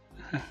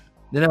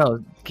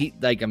 No.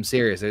 I'm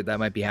serious. That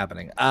might be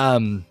happening.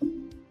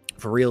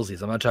 For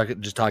realsies, I'm not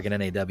just talking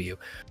NAW.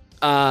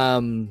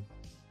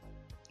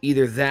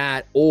 Either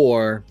that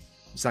or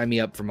sign me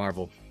up for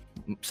Marvel.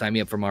 Sign me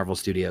up for Marvel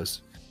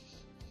Studios.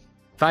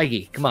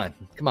 Feige, come on,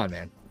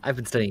 man. I've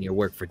been studying your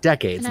work for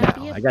decades now.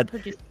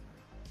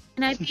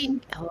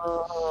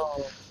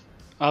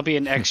 I'll be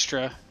an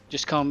extra.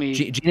 Just call me.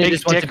 Gina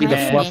just wants to be the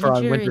fluffer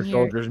on Winter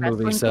Soldier's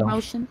movie. So,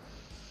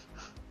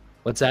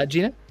 what's that,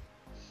 Gina?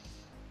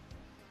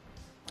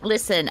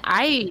 Listen,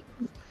 I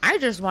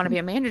just want to be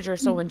a manager,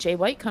 so when Jay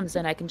White comes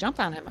in, I can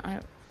jump on him.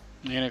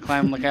 You're gonna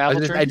climb like an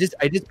apple tree. I just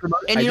promote.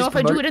 And if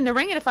I do it in the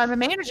ring, and if I'm a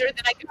manager,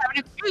 then I can have an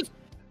excuse.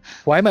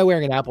 Why am I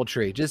wearing an apple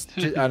tree? Just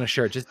on a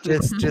shirt. Just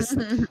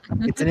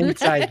it's an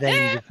inside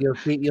thing.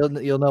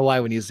 You'll know why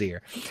when you see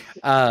her.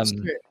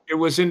 It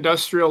was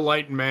Industrial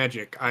Light and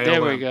Magic.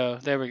 There we go.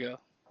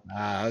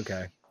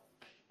 Okay.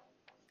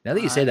 Now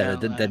that you say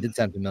that did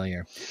sound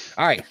familiar.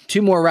 All right,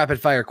 2 more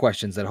rapid fire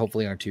questions that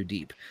hopefully aren't too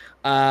deep.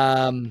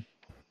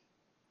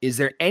 Is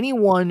there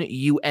anyone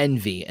you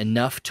envy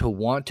enough to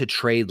want to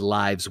trade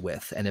lives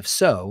with? And if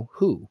so,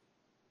 who?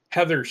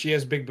 Heather, she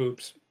has big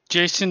boobs.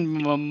 Jason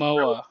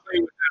Momoa. I play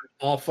with them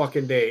all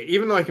fucking day.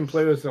 Even though I can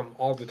play with them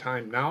all the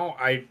time now,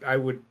 I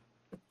would.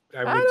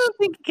 I don't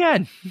think you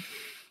can.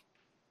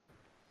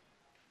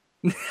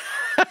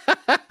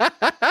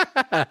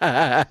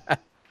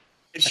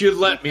 She'd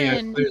let me.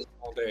 I play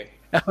all day.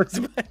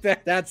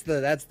 That's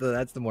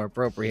the more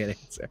appropriate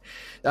answer.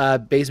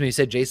 Basement, you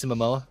said Jason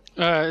Momoa.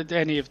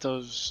 Any of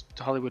those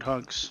Hollywood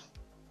hunks.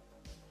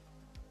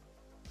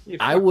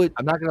 I'm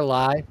not gonna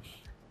lie.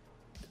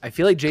 I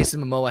feel like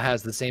Jason Momoa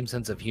has the same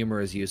sense of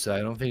humor as you, so I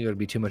don't think it would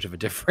be too much of a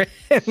difference.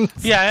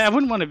 Yeah, I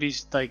wouldn't want to be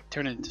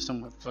turned into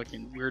some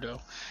fucking weirdo,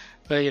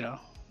 but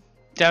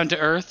down to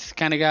earth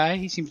kind of guy.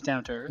 He seems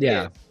down to earth.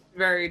 Yeah,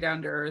 very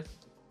down to earth.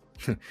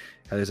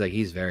 Heather's like,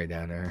 he's very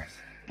down to earth.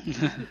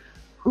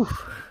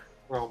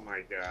 Oh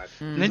my god!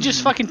 And then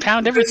just fucking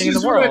pound everything in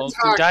the world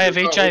and die of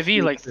HIV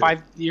like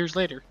 5 years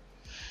later.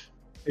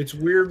 It's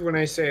weird when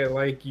I say I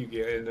like you,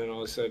 and then all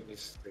of a sudden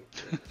it's like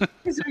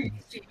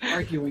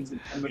arguing with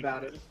him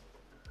about it.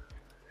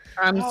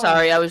 I'm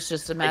sorry, I was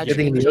just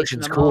imagining the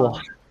ocean's cool.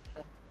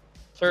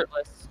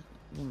 Shirtless.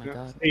 Oh my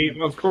god.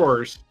 Of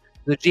course.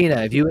 So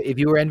Gina, if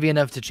you were envy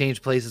enough to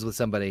change places with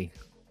somebody,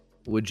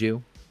 would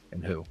you?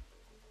 And who?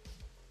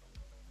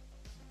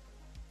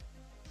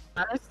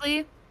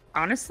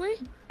 Honestly,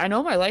 I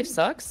know my life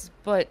sucks,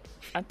 but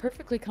I'm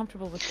perfectly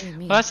comfortable with being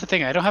me. Well, that's the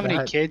thing. I don't have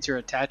any kids or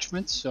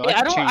attachments, so I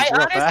can change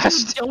real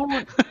fast.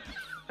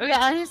 I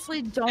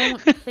honestly don't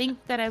think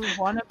that I would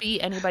want to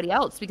be anybody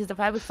else, because if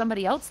I was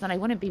somebody else, then I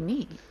wouldn't be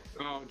me.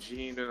 Oh,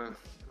 Gina.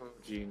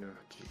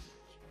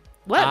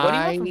 What? What do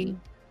you want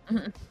from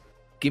me?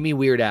 Give me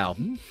Weird Al.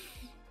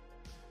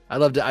 I'd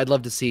love to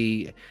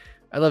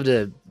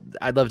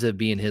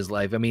be in his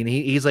life. I mean,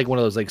 he's like one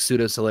of those like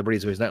pseudo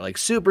celebrities where he's not like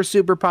super,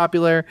 super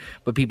popular,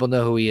 but people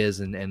know who he is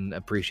and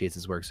appreciates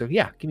his work. So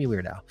yeah, give me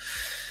Weird Al.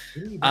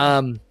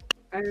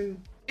 And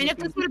if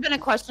this would have been a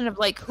question of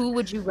like, who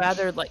would you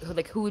rather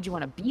who would you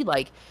want to be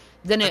like,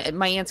 then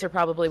my answer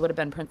probably would have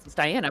been Princess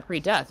Diana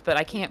pre-death, but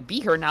I can't be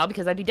her now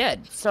because I'd be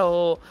dead.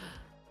 So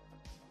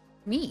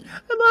me.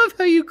 I love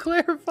how you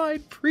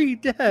clarified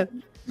pre-death.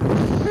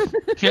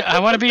 Yeah, I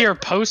want to be your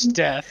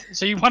post-death.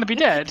 So you want to be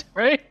dead,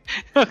 right?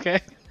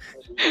 Okay.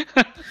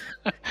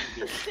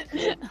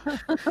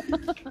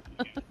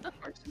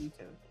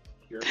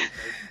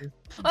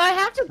 I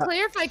have to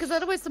clarify because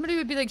otherwise somebody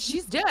would be like,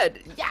 "She's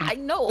dead." Yeah, I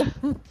know.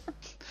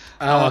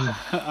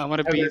 I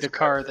want to be the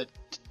car that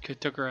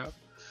took her out.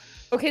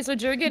 Okay, so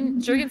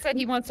Jurgen said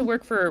he wants to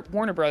work for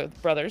Warner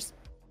Brothers.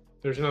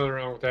 There's nothing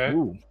wrong with that.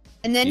 Ooh.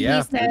 And then he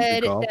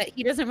said that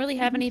he doesn't really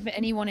have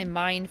anyone in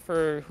mind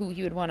for who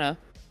he would want to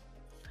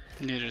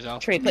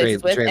trade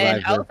places with.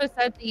 And Alpha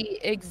said the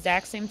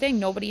exact same thing.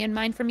 Nobody in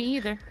mind for me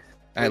either.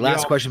 All right,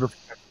 last question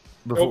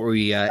before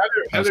we.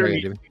 Heather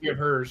needs to give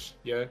hers.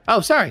 Yeah.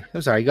 Oh, sorry.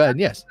 I'm sorry. Go ahead.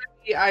 Yes.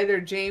 be either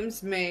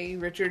James May,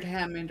 Richard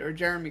Hammond, or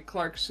Jeremy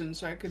Clarkson,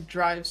 so I could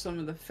drive some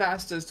of the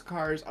fastest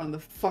cars on the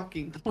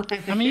fucking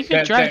planet. I mean, you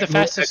can drive the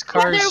fastest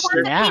cars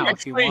now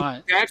if you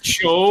want. That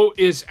show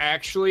is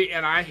actually,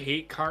 and I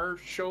hate car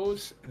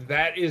shows,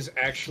 that is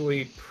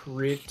actually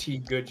pretty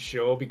good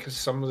show because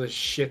some of the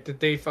shit that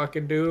they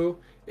fucking do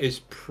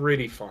is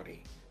pretty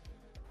funny.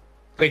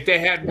 Like they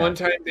had one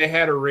time, they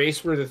had a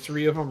race where the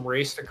three of them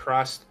raced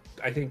across,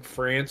 I think,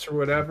 France or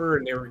whatever,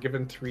 and they were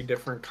given 3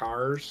 different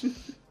cars.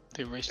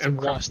 They raced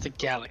across the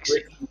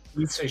galaxy.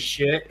 Piece of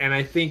shit, and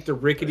I think the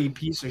rickety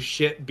piece of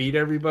shit beat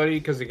everybody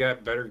because they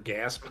got better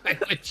gas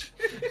mileage.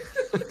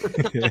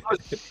 It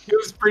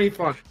was pretty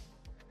fun.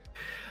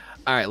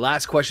 All right,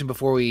 last question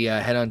before we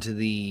head on to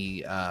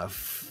the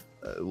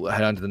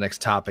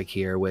next topic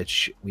here,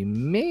 which we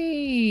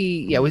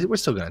may, we're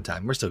still good on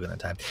time. We're still good on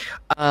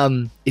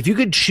time. If you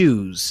could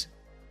choose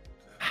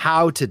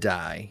how to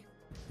die,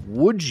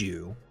 would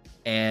you,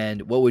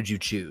 and what would you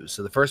choose?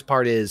 So the first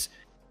part is,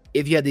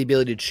 if you had the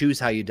ability to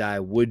choose how you die,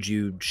 would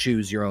you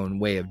choose your own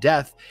way of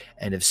death?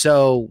 And if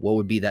so, what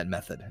would be that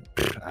method?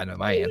 I know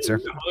my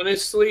answer.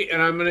 Honestly,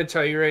 and I'm going to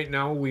tell you right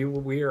now,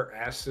 we are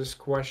asked this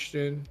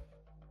question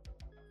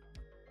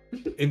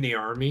in the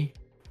Army.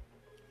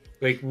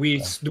 Like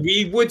we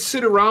would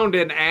sit around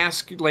and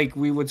ask, like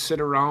we would sit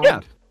around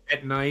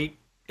at night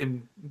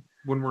and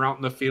when we're out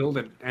in the field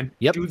and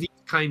do these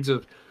kinds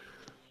of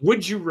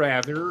would you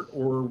rather,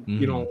 or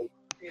you know,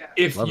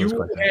 if you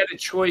had a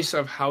choice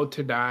of how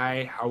to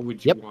die, how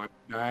would you want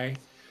to die?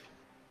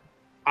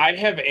 I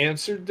have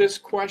answered this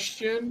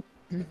question,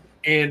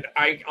 and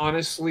I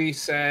honestly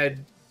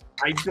said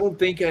I don't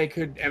think I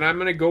could, and I'm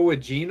going to go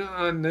with Gina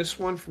on this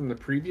one from the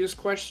previous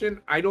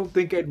question. I don't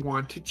think I'd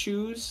want to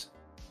choose.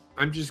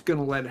 I'm just going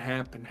to let it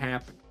happen.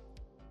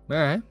 All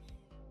right.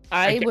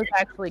 I was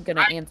actually going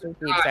to answer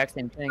the exact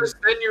same thing.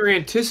 Then you're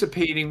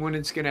anticipating when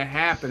it's going to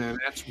happen, and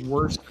that's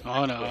worse.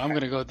 Oh, no. I'm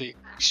going to go the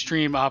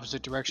extreme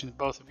opposite direction of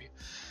both of you.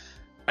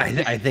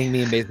 I think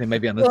me and Mason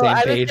might be on the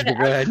same page. But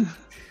go ahead.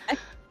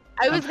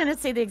 I was gonna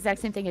say the exact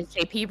same thing as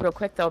JP real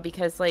quick though,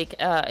 because like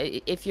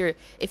if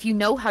you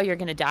know how you're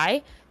gonna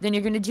die, then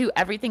you're gonna do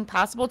everything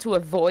possible to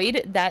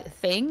avoid that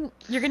thing.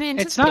 You're gonna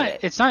anticipate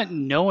It's not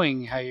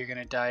knowing how you're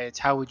gonna die, it's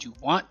how would you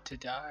want to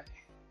die.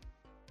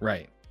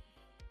 Right.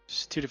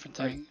 It's 2 different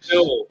things.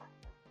 Still,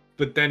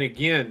 but then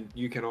again,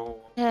 you can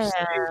all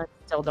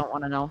still don't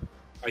want to know.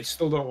 I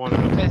still don't want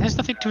to know. It has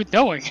nothing to do with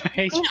knowing.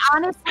 I mean,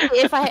 honestly,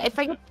 if I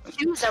could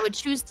choose, I would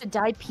choose to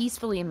die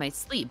peacefully in my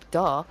sleep.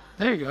 Duh.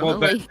 There you go.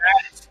 Well,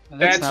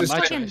 that's not my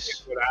essentially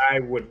choice. what I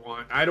would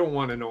want. I don't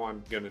want to know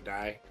I'm gonna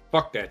die.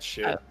 Fuck that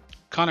shit.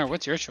 Connor,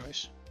 what's your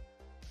choice?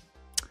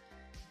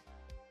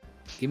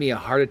 Give me a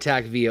heart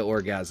attack via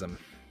orgasm.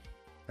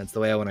 That's the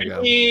way I want to go.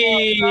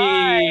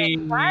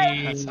 I'm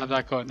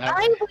not going that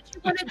Why way. would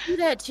you want to do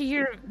that to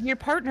your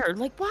partner?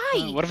 Like,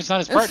 why? What if it's not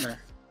his partner?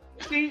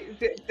 See,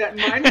 that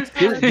mine was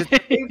kind of the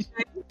same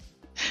thing.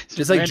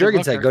 Just like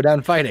Jurgen said, go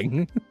down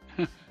fighting.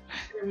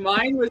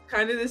 Mine was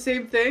kind of the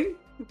same thing,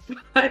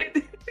 but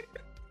it'd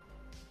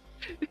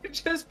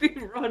just be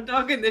raw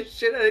dogging the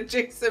shit out of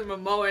Jason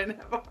Momoa and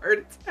have a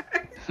heart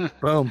attack.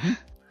 Boom.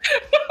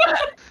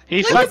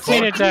 He fucked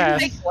me to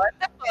death. Like, what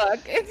the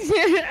fuck?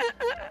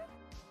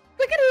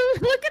 Look at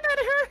him looking at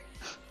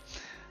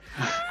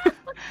her.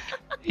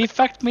 He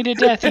fucked me to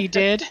death, he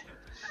did.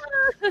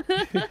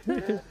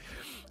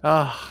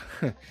 Oh,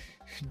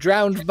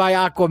 drowned by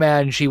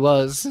Aquaman she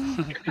was.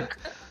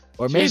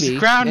 Or maybe. She's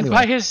drowned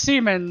by his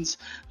Siemens.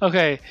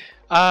 Okay.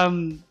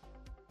 Mine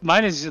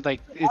is like,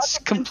 it's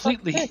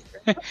completely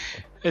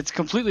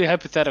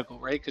hypothetical,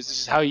 right? Because this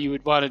is how you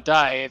would want to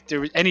die if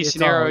there was any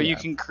scenario you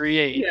can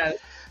create. Yeah.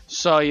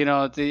 So, you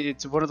know,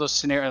 it's one of those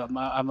scenarios.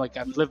 I'm like,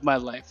 I've lived my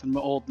life. I'm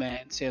an old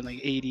man, say I'm like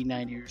 80,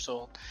 90 years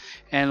old.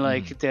 And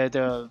like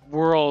the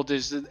world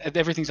is,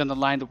 everything's on the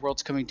line. The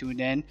world's coming to an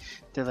end.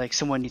 They're like,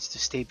 someone needs to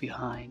stay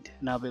behind.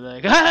 And I'll be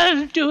like,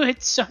 I'll do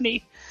it,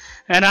 Sonny.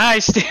 And I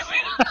stay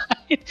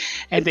behind.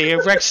 And they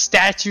erect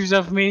statues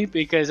of me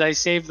because I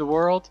saved the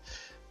world.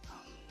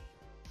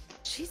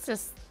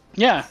 Jesus.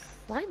 Yeah.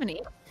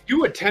 Rimini.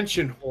 You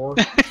attention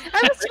whore.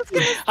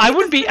 I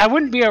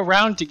wouldn't be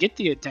around to get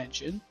the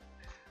attention.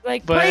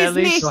 Like, but at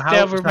least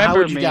they'll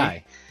remember me.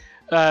 Die?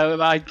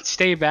 I'd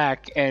stay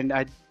back, and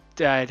I'd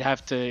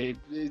have to.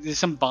 There's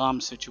some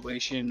bomb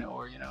situation,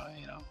 or you know.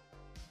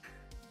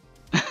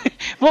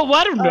 Well,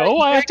 I don't know.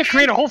 I have to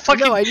create a whole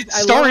fucking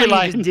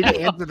storyline. You didn't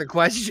answer the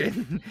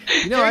question.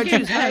 I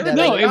just had that.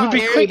 No, like, it would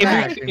be quick.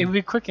 it It would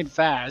be quick and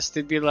fast.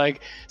 It'd be like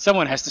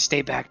someone has to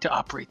stay back to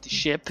operate the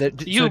ship.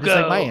 You go.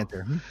 Like my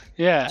answer.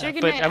 Yeah,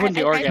 Chicken, but I wouldn't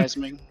be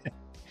orgasming.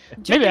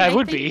 Maybe I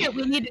would be.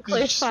 We need to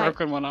clarify.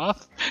 Stroking one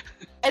off.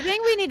 I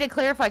think we need to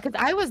clarify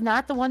because I was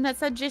not the one that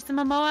said Jason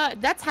Momoa.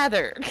 That's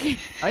Heather.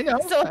 I know.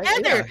 So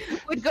Heather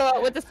would go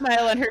out with a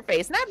smile on her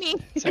face, not me.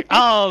 It's like,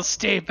 I'll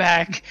stay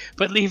back,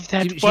 but leave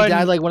that she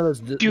died like one of those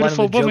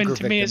beautiful woman to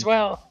victims. me as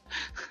well.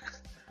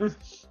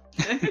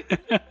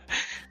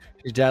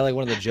 She died like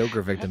one of the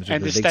Joker victims.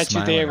 And the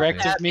statue they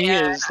erected me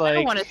is like. I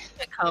don't want to see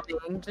it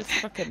coming. Just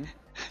fucking.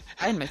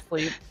 in my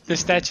sleep. The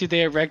statue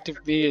they erect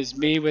of me is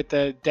me with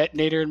the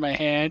detonator in my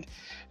hand,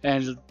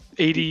 and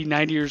 80,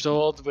 90 years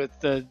old with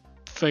the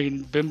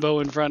fucking bimbo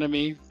in front of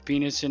me,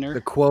 penis in her.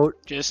 The quote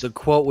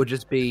would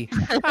just be,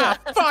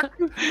 fuck.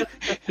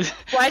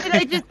 Why did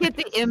I just get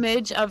the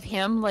image of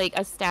him like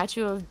a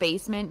statue of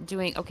Basement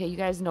doing? Okay, you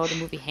guys know the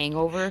movie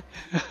Hangover.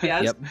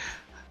 Yes. Yep.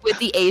 With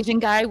the Asian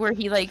guy where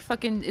he like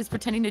fucking is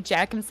pretending to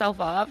jack himself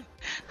off.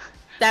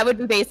 That would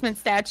be Basement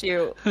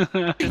statue.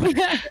 It'd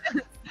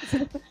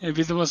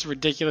be the most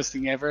ridiculous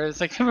thing ever. It's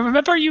like,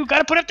 remember, you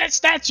gotta put up that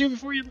statue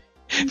before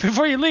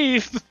you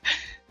leave.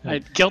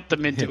 I'd guilt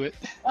them into it.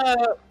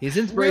 His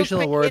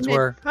inspirational words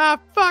were,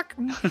 fuck.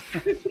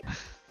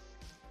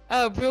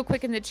 Real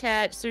quick in the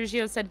chat,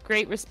 Sergio said,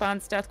 great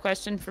response. Death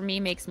question for me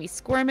makes me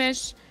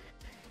squirmish.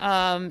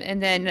 And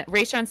then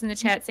Rayshon's in the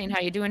chat saying, how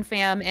you doing,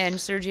 fam? And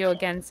Sergio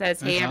again says,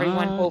 hey,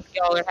 everyone, hope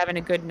y'all are having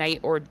a good night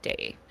or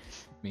day.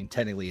 I mean,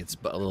 technically, it's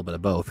a little bit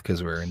of both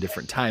because we're in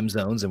different time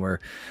zones and we're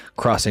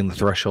crossing the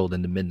threshold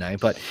into midnight.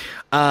 But,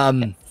 all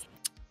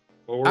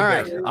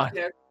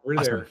right. We're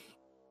there.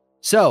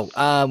 So,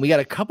 we got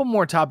a couple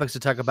more topics to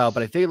talk about,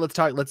 but I figured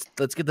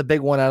let's get the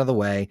big one out of the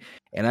way.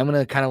 And I'm going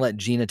to kind of let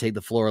Gina take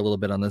the floor a little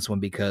bit on this one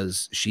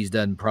because she's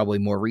done probably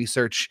more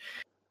research,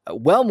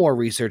 more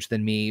research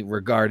than me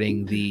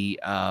regarding the,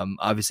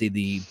 obviously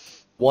the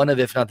one of,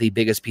 if not the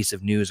biggest piece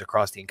of news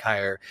across the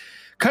entire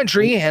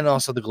country and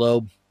also the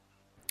globe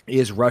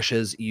is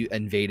Russia's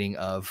invading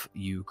of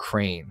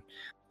Ukraine.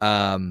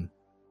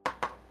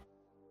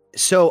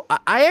 So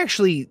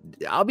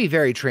I'll be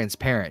very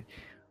transparent.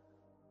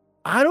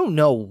 I don't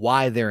know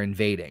why they're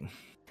invading.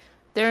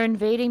 They're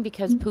invading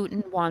because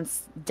Putin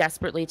wants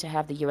desperately to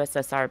have the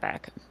USSR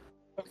back.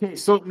 Okay,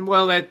 so I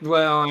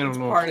don't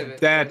know.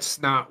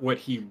 That's not what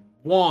he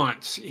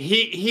wants.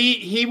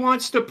 He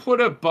wants to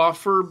put a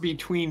buffer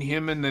between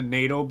him and the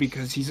NATO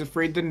because he's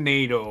afraid the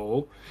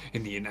NATO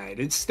and the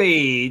United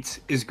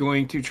States is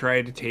going to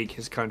try to take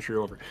his country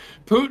over.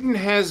 Putin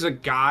has a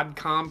god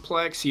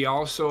complex. He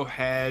also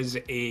has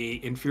a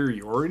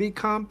inferiority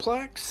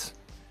complex.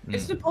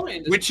 It's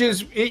Napoleon. Which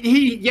is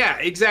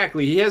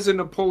exactly. He has a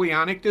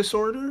Napoleonic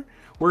disorder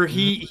where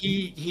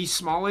he's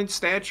small in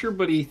stature,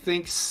 but he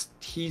thinks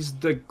he's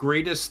the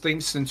greatest thing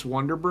since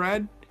Wonder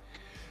Bread.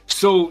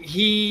 So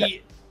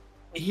he's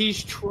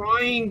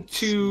trying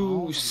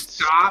to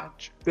stop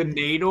the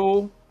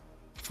NATO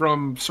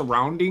from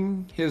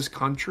surrounding his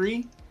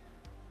country.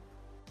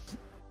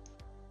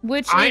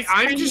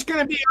 I'm just going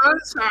to be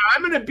honest.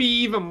 I'm going to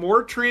be even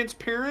more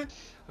transparent.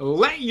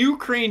 Let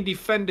Ukraine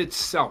defend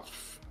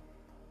itself.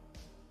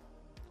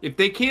 If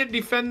they can't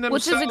defend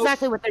themselves... Which is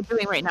exactly what they're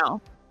doing right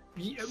now.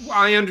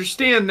 I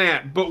understand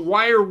that, but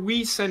why are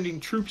we sending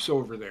troops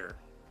over there?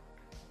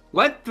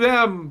 Let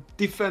them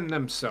defend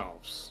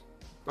themselves.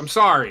 I'm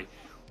sorry.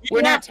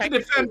 We have to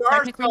defend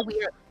ourselves.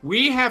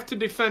 We have to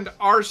defend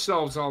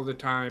ourselves all the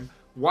time.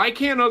 Why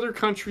can't other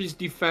countries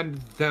defend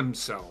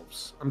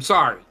themselves? I'm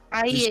sorry.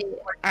 I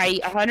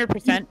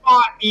 100%.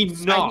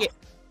 Enough.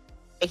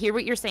 I hear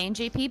what you're saying,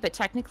 JP, but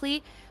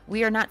technically,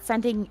 we are not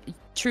sending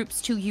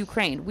troops to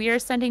Ukraine. We are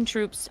sending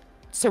troops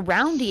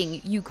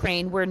surrounding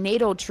Ukraine where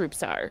NATO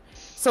troops are.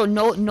 So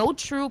no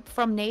troop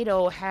from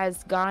NATO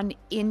has gone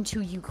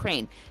into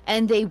Ukraine,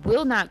 and they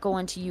will not go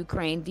into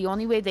Ukraine. The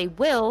only way they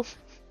will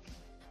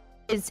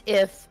is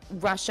if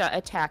Russia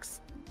attacks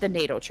the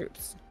NATO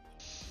troops.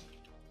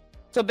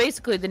 So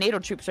basically, the NATO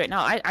troops right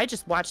now, I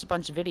just watched a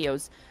bunch of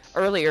videos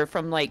earlier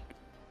from like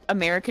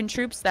American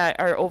troops that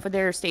are over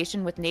there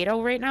stationed with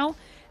NATO right now,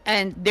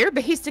 and they're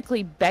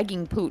basically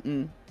begging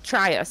Putin,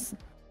 try us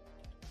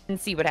and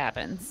see what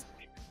happens.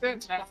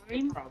 That's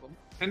fine.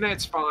 And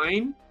that's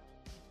fine.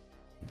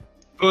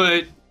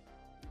 But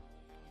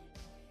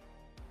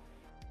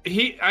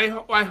I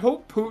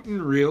hope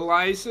Putin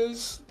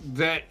realizes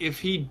that if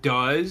he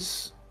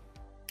does,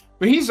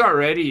 he's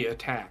already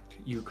attacked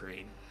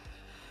Ukraine.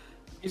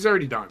 He's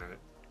already done it.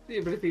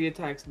 Yeah, but if he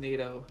attacks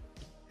NATO.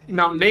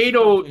 Now,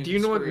 NATO, do you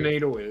know what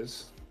NATO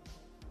is?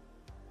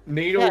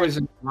 NATO is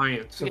an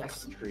alliance of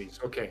countries.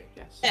 Okay.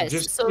 Yes. I'm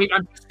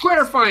just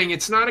clarifying,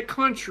 it's not a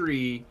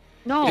country.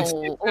 No. It's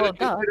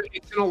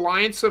an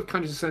alliance of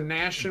countries. It's a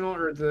national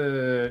or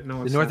the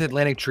North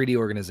Atlantic Treaty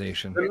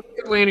Organization. The North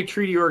Atlantic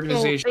Treaty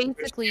Organization. So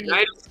basically, the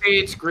United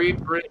States, Great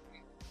Britain,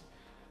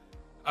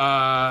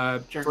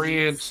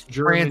 France,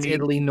 Germany,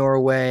 Italy,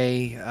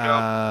 Norway,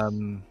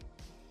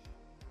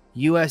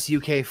 U.S.,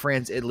 U.K.,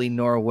 France, Italy,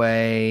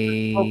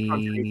 Norway,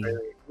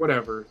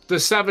 whatever. The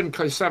seven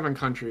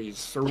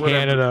countries or whatever.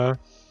 Canada.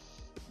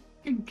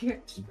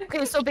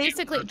 Okay, so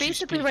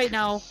basically right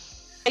now,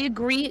 I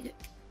agree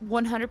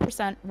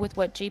 100% with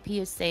what JP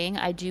is saying.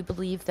 I do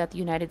believe that the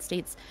United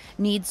States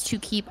needs to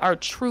keep our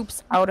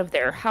troops out of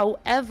there.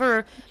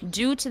 However,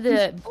 due to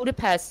the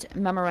Budapest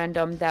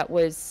memorandum that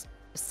was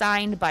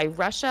signed by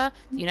Russia,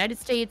 the United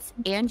States,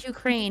 and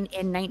Ukraine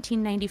in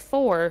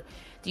 1994,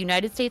 the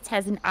United States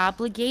has an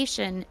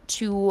obligation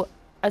to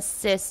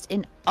assist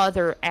in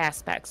other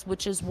aspects,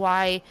 which is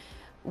why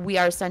we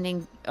are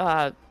sending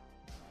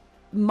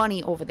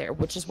money over there,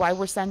 which is why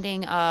we're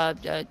sending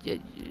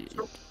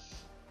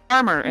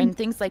armor and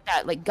things like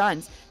that, like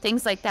guns,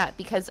 things like that.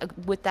 Because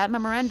with that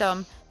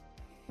memorandum,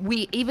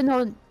 even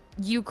though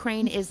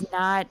Ukraine is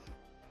not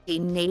a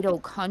NATO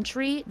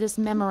country, this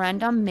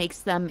memorandum makes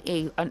them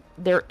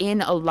they're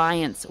in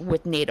alliance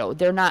with NATO.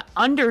 They're not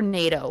under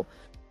NATO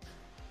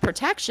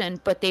protection,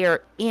 but they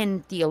are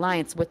in the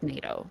alliance with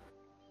NATO.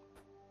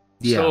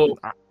 Yeah. So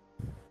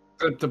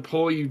the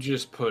poll you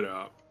just put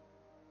up,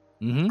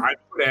 I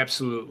would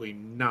absolutely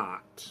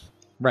not.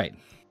 Right.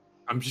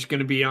 I'm just going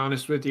to be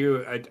honest with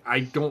you. I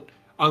don't,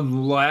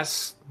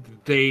 unless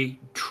they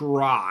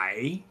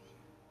try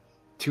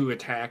to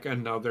attack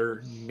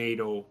another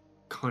NATO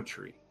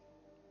country.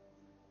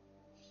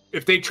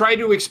 If they try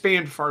to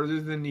expand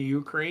farther than the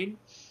Ukraine,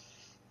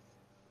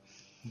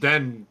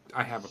 then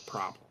I have a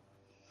problem.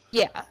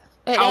 Yeah.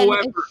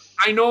 However,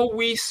 I know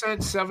we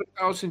sent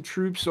 7,000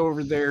 troops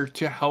over there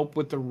to help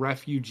with the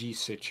refugee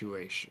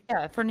situation.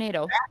 Yeah, for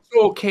NATO.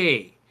 That's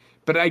okay.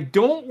 But I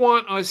don't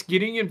want us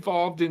getting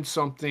involved in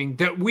something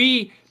that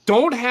we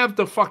don't have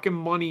the fucking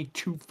money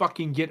to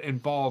fucking get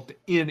involved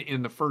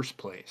in the first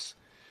place.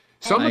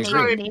 Sometimes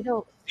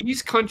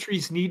these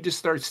countries need to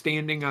start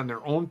standing on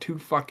their own 2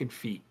 fucking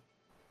feet.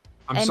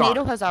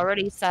 NATO has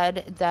already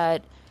said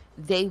that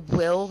they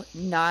will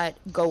not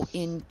go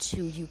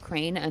into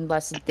Ukraine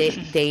unless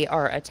they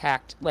are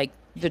attacked, like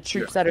the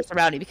troops that are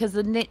surrounding, because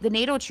the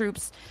NATO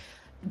troops,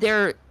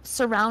 they're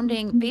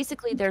surrounding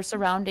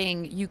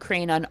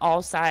Ukraine on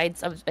all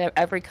sides of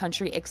every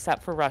country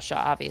except for Russia,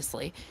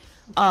 obviously.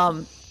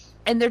 And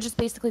they're just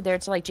basically there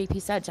to, like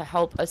JP said, to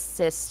help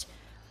assist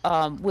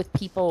with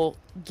people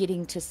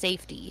getting to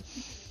safety.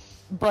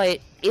 But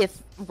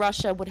if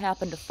Russia would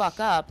happen to fuck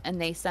up and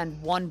they send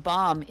one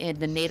bomb in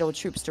the NATO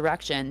troops'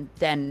 direction,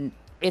 then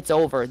it's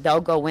over. They'll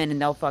go in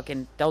and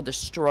they'll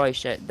destroy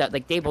shit.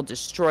 They will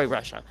destroy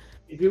Russia.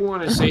 If you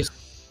want to say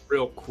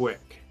real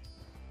quick,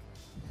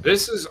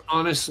 this is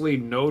honestly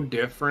no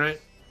different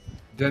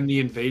than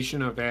the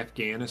invasion of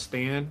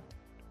Afghanistan.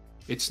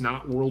 It's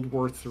not World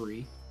War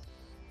III.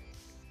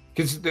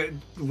 Because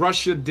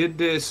Russia did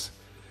this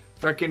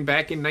fucking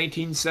back in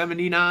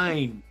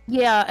 1979.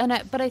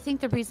 Yeah, but I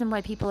think the reason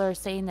why people are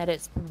saying that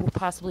it's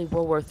possibly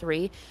World War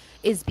III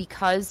is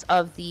because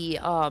of the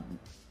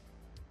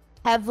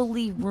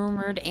heavily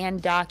rumored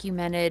and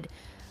documented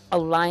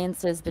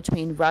alliances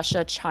between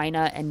Russia,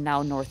 China, and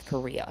now North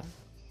Korea.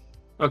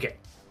 Okay.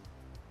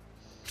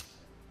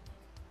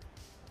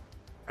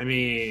 I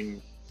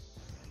mean,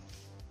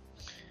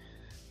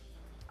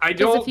 I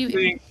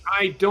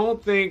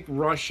don't think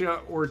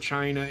Russia or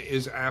China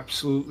is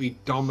absolutely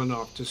dumb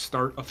enough to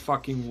start a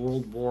fucking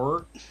world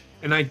war.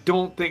 And I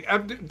don't think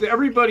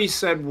everybody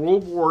said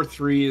World War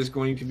III is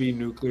going to be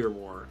nuclear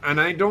war. And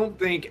I don't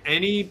think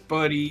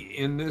anybody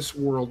in this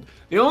world,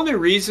 the only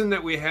reason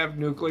that we have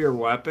nuclear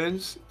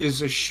weapons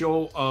is a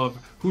show of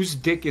whose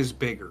dick is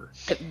bigger.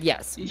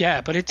 Yes. Yeah,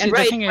 but it's and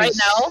the thing right is,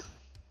 now.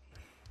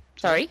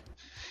 Sorry.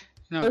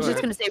 No, I was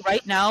just going to say,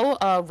 right now,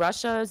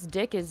 Russia's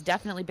dick is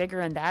definitely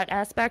bigger in that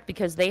aspect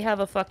because they have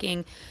a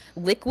fucking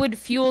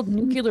liquid-fueled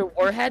nuclear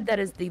warhead that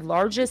is the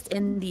largest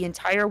in the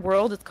entire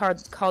world. It's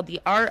called the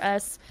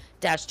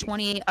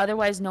RS-28,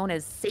 otherwise known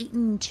as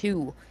Satan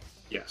II.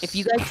 Yes. If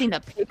you guys seen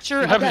a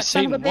picture of that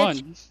son of a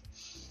bitch,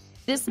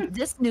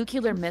 this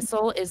nuclear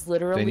missile is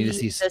literally Do I need to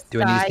see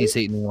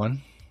Satan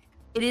 1?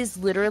 It is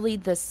literally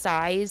the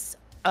size.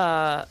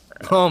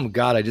 Oh my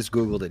God! I just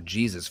googled it.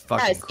 Jesus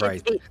fucking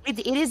Christ!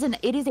 It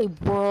is a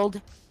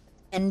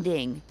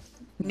world-ending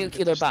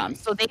nuclear bomb.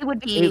 So they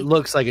would be. It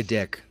looks like a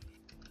dick.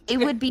 It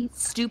would be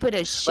stupid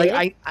as shit.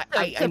 Like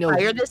I know.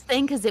 Fire this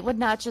thing because it would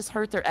not just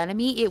hurt their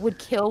enemy; it would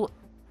kill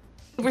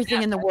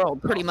everything in the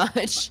world, pretty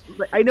much.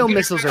 I know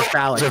missiles are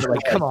phallic, but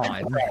like, come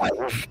on.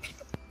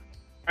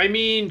 I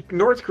mean,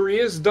 North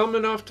Korea is dumb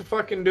enough to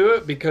fucking do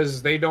it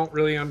because they don't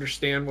really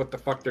understand what the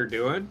fuck they're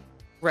doing.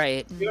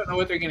 Right. You don't know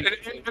what they're going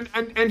to.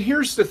 And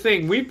here's the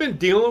thing: we've been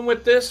dealing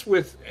with this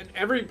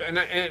and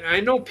I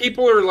know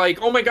people are like,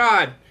 "Oh my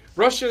God,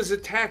 Russia is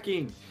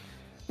attacking."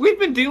 We've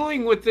been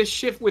dealing with this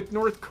shit with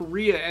North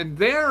Korea, and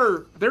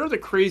they're the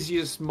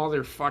craziest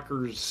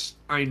motherfuckers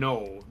I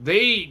know.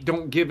 They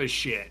don't give a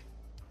shit.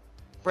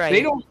 Right.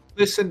 They don't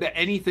listen to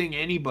anything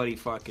anybody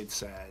fucking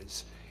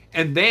says,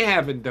 and they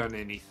haven't done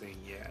anything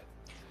yet.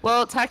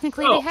 Well,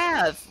 technically they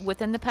have.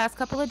 Within the past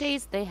couple of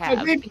days, they have.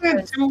 Well, they've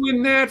been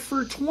doing that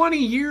for 20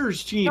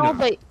 years, Gina. No,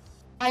 but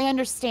I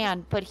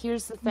understand. But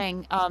here's the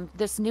thing.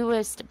 This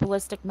newest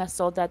ballistic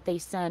missile that they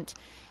sent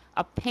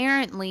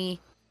apparently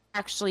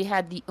actually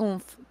had the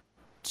oomph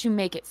to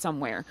make it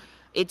somewhere.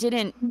 It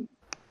didn't,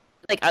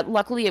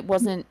 luckily it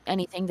wasn't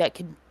anything that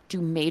could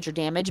do major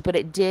damage, but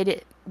it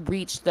did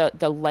reach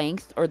the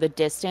length or the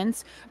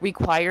distance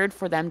required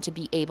for them to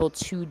be able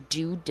to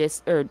do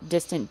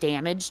distant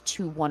damage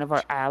to one of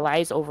our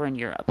allies over in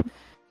Europe.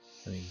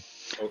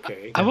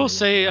 Okay. I will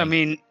say, I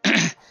mean,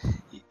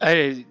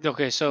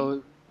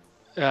 so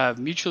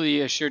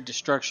mutually assured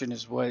destruction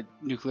is what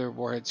nuclear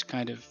warheads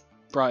kind of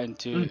brought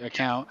into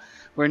account,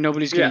 where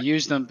nobody's going to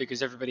use them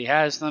because everybody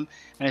has them,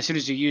 and as soon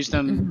as you use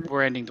them,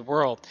 we're ending the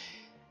world.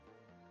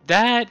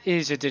 That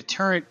is a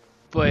deterrent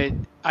but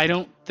I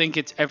don't think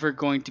it's ever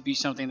going to be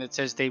something that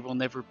says they will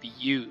never be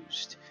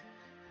used.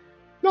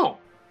 No.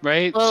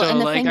 Right? Well, so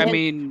like I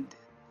mean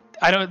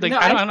I don't like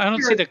I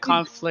don't see the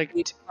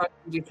conflict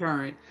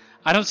deterrent.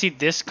 I don't see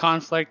this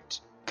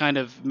conflict kind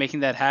of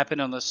making that happen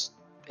unless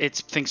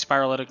things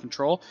spiral out of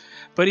control.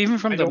 But even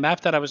from the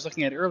map that I was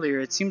looking at earlier,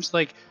 it seems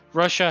like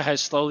Russia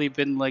has slowly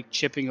been like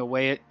chipping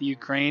away at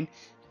Ukraine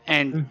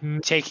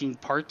and taking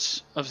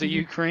parts of the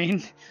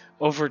Ukraine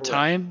over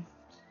time.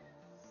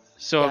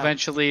 So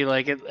eventually,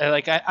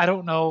 I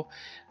don't know.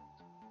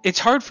 It's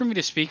hard for me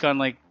to speak on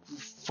like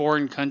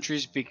foreign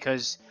countries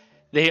because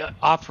they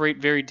operate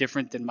very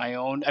different than my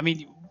own. I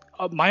mean,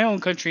 my own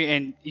country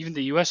and even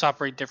the U.S.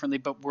 operate differently,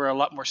 but we're a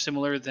lot more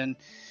similar than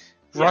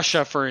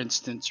Russia, for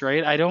instance,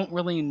 right? I don't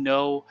really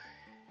know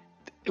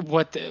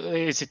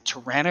is it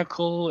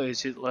tyrannical?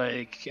 Is it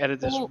like out of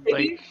this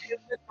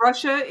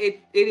Russia?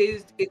 It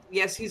is.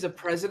 Yes, he's a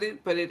president,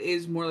 but it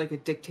is more like a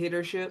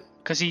dictatorship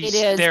because he's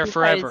there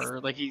forever.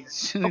 Like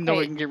no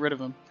one can get rid of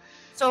him.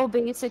 So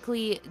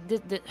basically,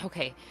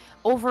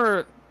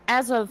 over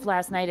as of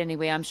last night,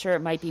 anyway. I'm sure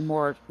it might be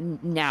more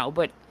now,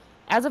 but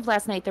as of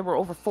last night, there were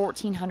over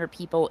 1,400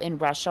 people in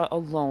Russia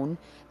alone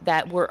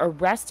that were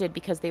arrested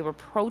because they were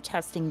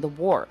protesting the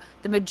war.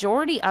 The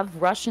majority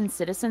of Russian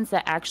citizens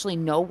that actually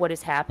know what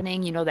is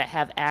happening, that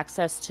have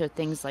access to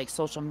things like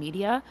social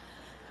media,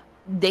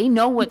 they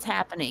know what's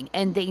happening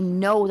and they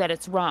know that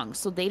it's wrong.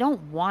 So they don't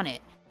want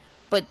it.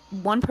 But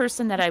one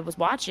person that I was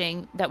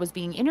watching that was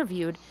being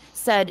interviewed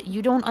said,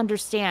 you don't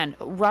understand.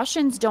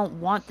 Russians don't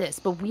want this,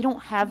 but we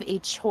don't have a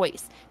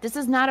choice. This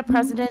is not a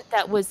president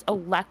that was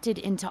elected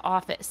into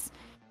office.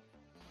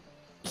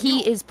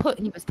 He was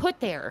put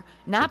there,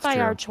 not by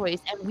our choice,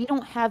 and we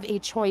don't have a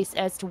choice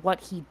as to what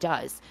he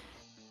does.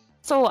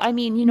 So, I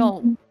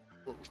mean,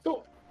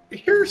 So,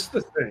 here's the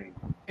thing.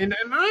 And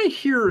I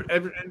hear,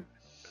 and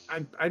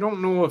I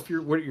don't know if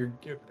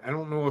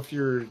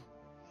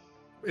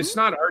it's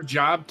not our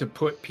job to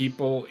put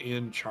people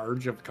in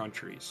charge of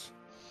countries.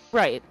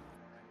 Right.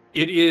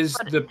 It is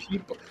the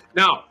people.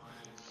 Now,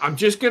 I'm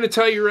just going to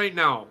tell you right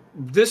now,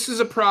 this is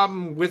a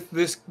problem with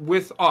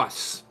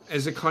us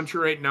as a country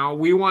right now.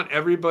 We want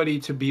everybody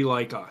to be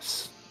like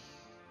us.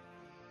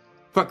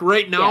 Fuck,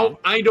 right now,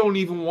 I don't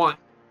even want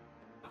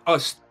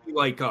us to be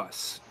like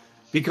us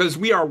because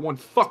we are one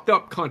fucked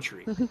up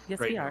country. Yes,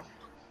 right we are. Now.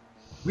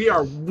 We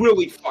are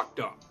really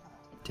fucked up.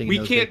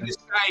 We can't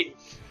decide.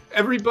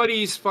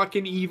 Everybody's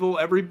fucking evil.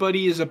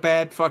 Everybody is a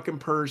bad fucking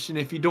person.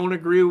 If you don't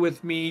agree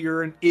with me,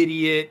 you're an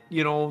idiot.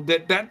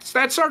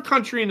 That's our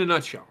country in a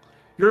nutshell.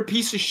 You're a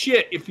piece of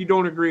shit if you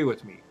don't agree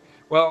with me.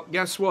 Well,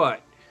 guess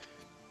what?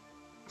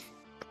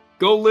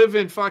 Go live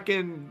in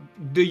fucking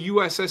the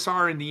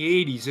USSR in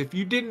the 80s. If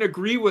you didn't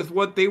agree with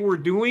what they were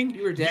doing,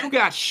 you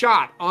got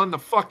shot on the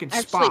fucking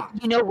spot.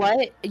 You know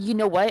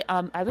what?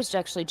 I was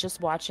actually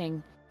just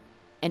watching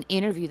an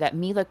interview that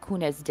Mila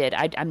Kunis did.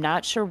 I'm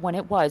not sure when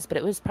it was, but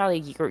it was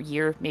probably a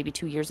year, maybe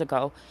 2 years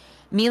ago.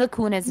 Mila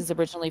Kunis is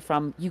originally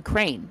from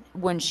Ukraine.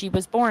 When she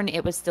was born,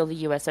 it was still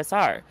the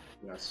USSR.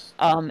 Yes.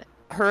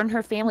 Her and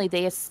her family,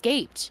 they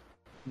escaped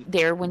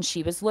there when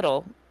she was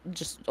little,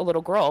 just a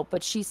little girl.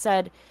 But she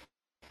said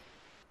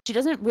she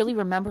doesn't really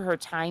remember her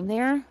time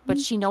there, but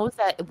she knows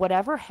that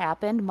whatever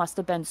happened must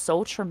have been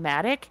so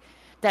traumatic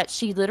that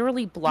she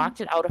literally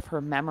blocked it out of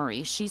her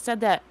memory. She said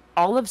that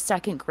all of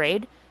second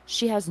grade,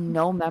 she has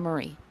no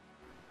memory.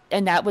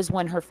 And that was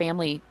when her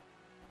family,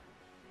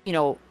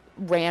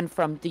 ran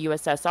from the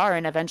USSR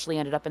and eventually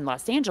ended up in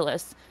Los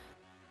Angeles.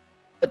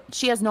 But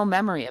she has no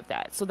memory of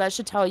that. So that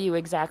should tell you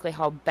exactly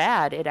how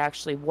bad it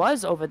actually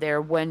was over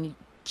there when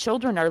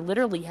children are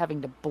literally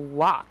having to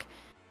block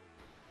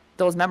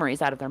those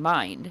memories out of their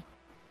mind.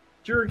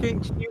 Jurgen,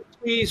 can you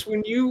please,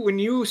 when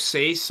you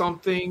say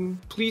something,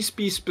 please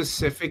be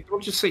specific.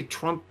 Don't just say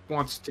Trump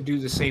wants to do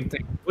the same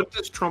thing. What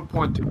does Trump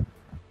want to do?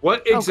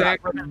 What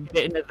exactly? We're going to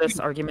get into this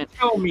argument.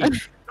 Tell me.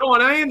 No,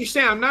 and I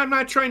understand. I'm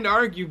not trying to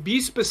argue.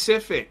 Be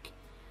specific.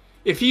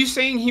 If he's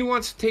saying he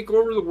wants to take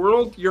over the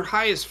world, you're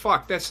high as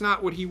fuck. That's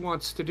not what he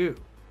wants to do.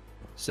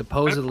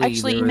 Supposedly,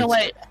 actually, you know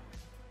what?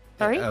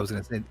 Sorry, I was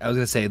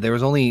gonna say there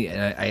was only.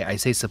 I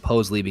say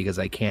supposedly because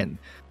I can't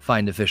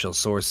find official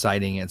source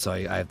citing it, so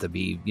I have to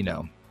be,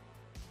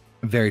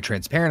 very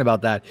transparent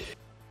about that.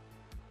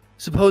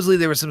 Supposedly,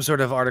 there was some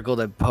sort of article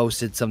that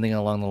posted something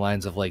along the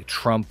lines of like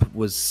Trump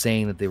was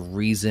saying that the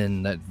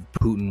reason that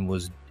Putin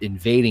was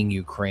invading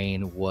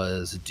Ukraine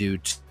was due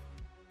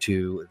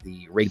to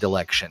the rigged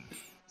election.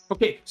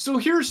 Okay, so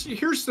here's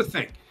the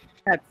thing.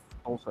 That's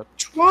bullshit.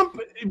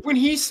 Trump, when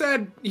he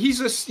said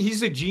he's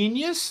a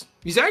genius,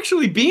 he's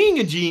actually being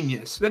a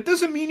genius. That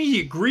doesn't mean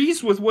he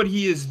agrees with what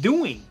he is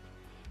doing.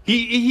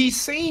 He's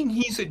saying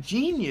he's a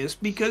genius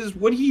because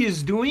what he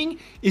is doing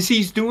is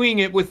he's doing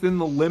it within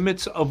the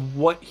limits of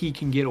what he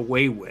can get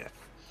away with.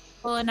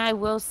 Well, and I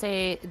will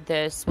say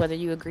this, whether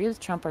you agree with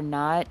Trump or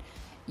not,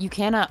 you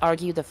cannot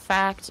argue the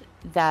fact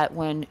that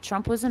when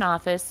Trump was in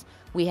office,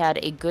 we had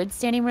a good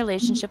standing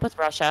relationship with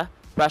Russia.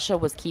 Russia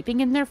was keeping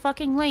in their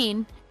fucking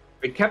lane.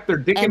 They kept their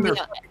dick in their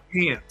fucking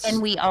pants.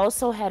 And we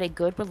also had a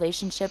good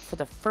relationship for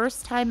the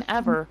first time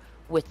ever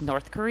with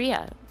North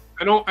Korea.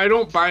 I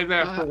don't buy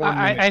that for 1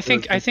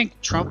 minute. I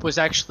think Trump was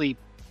actually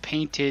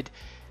painted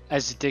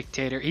as a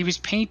dictator. He was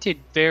painted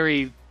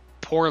very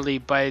poorly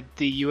by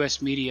the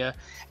U.S. media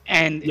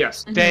and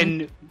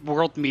then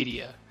world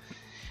media.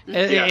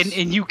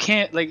 And you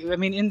can't, like, I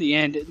mean, in the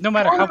end, no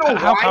matter how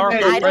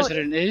powerful the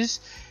president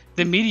is,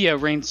 the media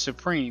reigns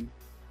supreme.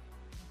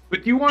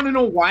 But do you want to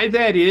know why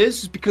that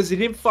is? Because they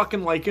didn't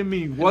fucking like him,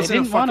 and he wasn't.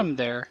 They didn't want him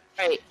there.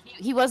 Right?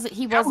 He wasn't.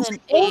 That was the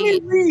only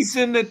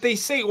reason that they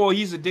say, "Well,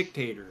 he's a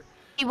dictator."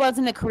 He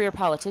wasn't a career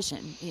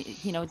politician.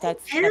 You know,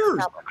 that's. Who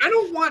cares? I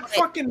don't want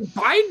fucking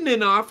Biden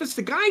in office.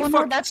 The guy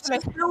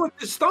sits there with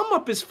his thumb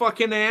up his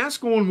fucking ass,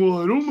 going,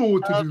 "Well, I don't know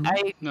what to do."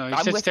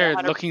 He sits there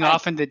looking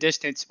off in the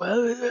distance.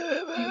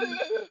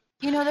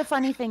 You know, the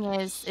funny thing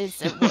is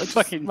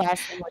fucking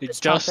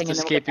dust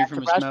escaping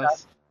from his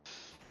mouth.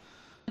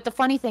 But the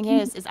funny thing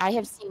is I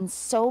have seen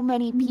so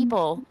many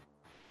people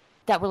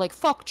that were like,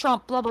 "Fuck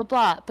Trump," blah blah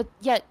blah. But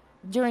yet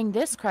during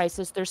this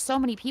crisis, there's so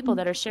many people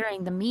that are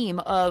sharing the meme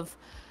of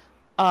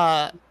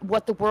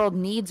what the world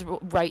needs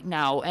right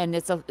now, and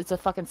it's a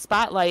fucking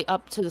spotlight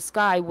up to the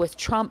sky with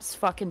Trump's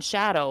fucking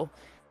shadow.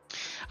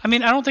 I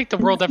mean, I don't think the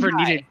world ever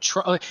needed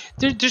Trump.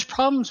 There's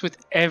problems with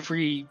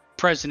every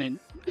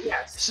president.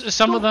 Yes.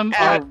 Some of them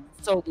are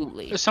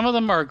absolutely. Some of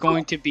them are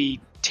going to be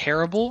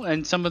terrible,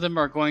 and some of them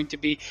are going to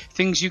be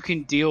things you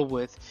can deal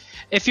with.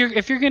 If you're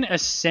going to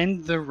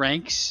ascend the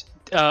ranks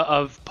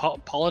of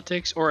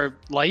politics or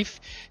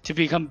life to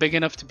become big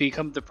enough to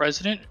become the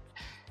president,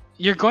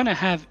 you're going to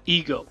have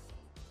ego.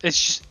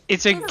 It's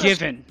a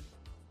given.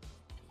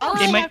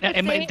 They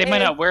might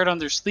not wear it on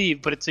their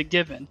sleeve, but it's a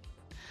given.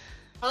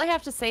 All I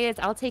have to say is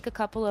I'll take a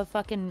couple of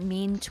fucking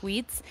mean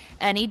tweets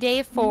any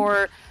day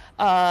for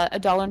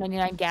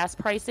 $1.99 gas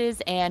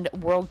prices and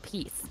world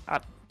peace. Yeah,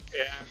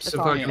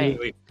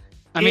 absolutely.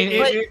 I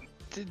mean,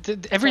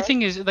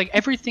 everything is like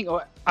everything.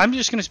 I'm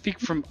just going to speak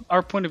from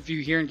our point of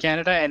view here in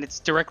Canada, and it's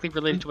directly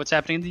related to what's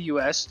happening in the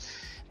U.S.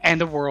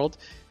 and the world.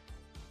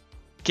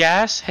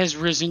 Gas has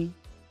risen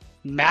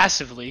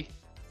massively,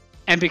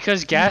 and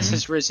because gas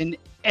has risen,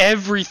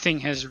 everything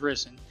has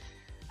risen.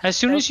 As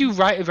soon as you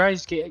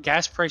rise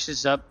gas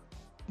prices up,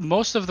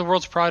 most of the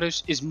world's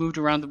produce is moved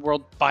around the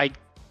world by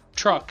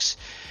trucks.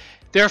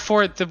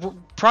 Therefore, the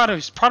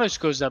produce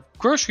goes up.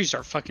 Groceries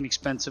are fucking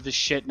expensive as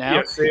shit now.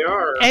 Yes, they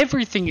are.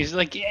 Everything is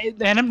like,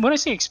 and when I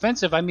say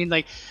expensive, I mean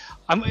like,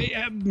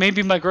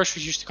 maybe my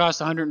groceries used to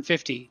cost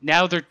 $150.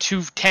 Now they're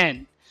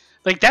 $210.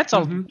 Like that's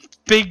a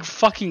big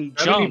fucking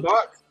jump.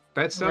 $70.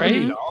 That's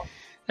 $70. Right?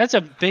 That's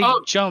a big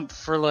jump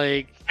for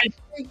like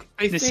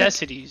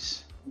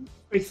necessities.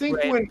 I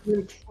think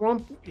when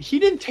Trump, he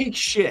didn't take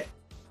shit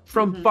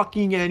from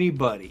fucking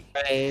anybody.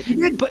 Right.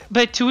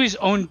 But to his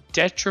own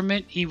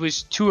detriment, he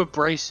was too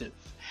abrasive.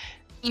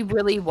 He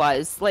really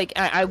was. Like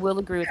I will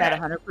agree with that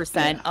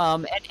 100%.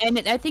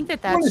 And I think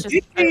that's just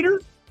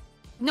dictator.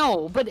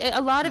 No, but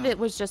a lot of it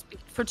was just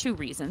for two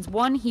reasons.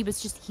 One,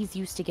 he's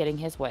used to getting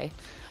his way.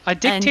 A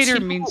dictator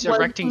means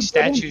erecting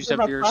statues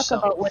of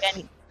yourself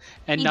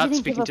and not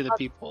speaking to the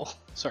people.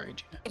 Sorry,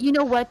 Gina. You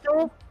know what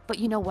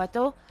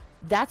though?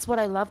 That's what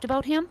I loved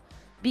about him,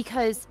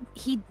 because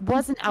he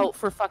wasn't out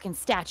for fucking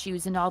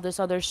statues and all this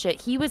other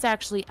shit. He was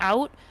actually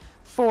out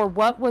for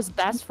what was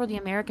best for the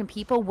American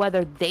people,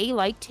 whether they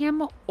liked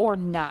him or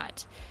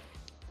not.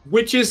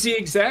 Which is the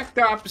exact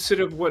opposite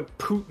of what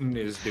Putin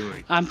is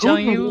doing. I'm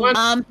telling you.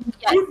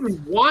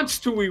 Putin wants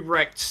to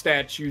erect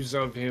statues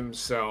of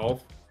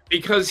himself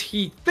because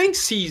he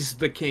thinks he's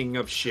the king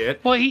of shit.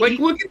 Well,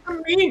 look at the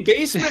meme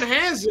Gaisman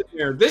has in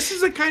there. This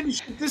is the kind of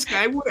shit this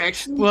guy would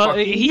actually. Well,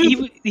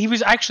 he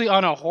was actually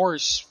on a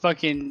horse,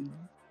 fucking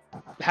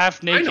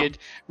half naked,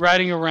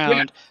 riding around.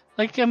 Yeah.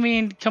 Like, I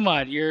mean, come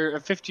on, you're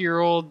a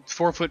 50-year-old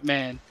 4-foot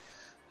man.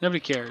 Nobody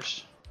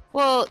cares.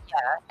 Well,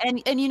 yeah,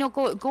 and you know,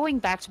 going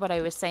back to what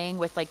I was saying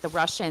with like the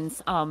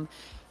Russians,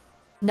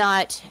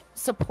 not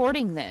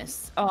supporting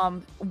this,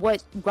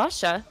 what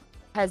Russia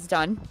has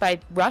done, by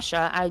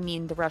Russia I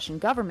mean the Russian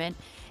government,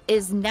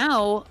 is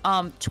now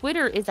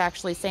Twitter is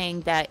actually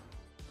saying that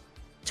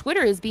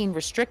Twitter is being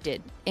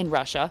restricted in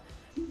Russia.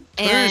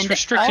 Twitter is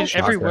restricted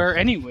everywhere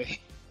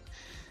anyway.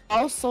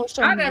 All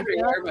social not media,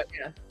 everywhere, but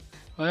yeah.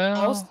 Well,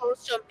 all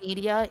social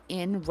media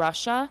in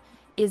Russia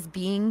is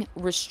being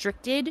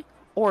restricted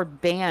or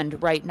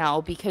banned right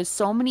now because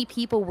so many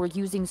people were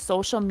using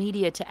social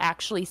media to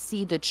actually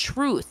see the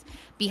truth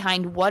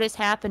behind what is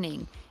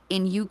happening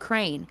in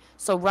Ukraine.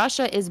 So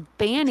Russia is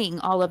banning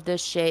all of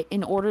this shit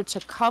in order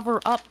to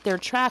cover up their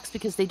tracks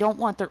because they don't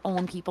want their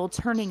own people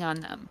turning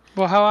on them.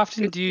 Well, how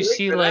often do you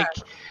see the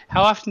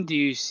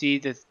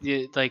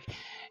like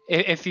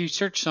if you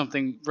search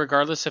something,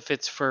 regardless if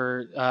it's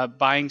for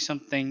buying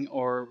something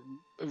or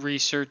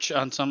research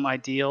on some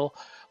ideal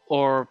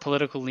or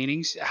political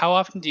leanings, how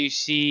often do you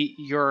see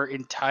your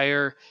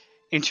entire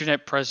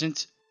internet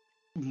presence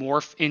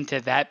morph into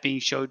that being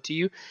showed to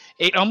you?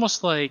 It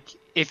almost like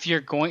if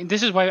you're going,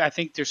 this is why I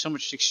think there's so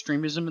much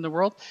extremism in the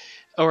world,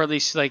 or at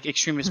least like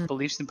extremist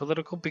beliefs in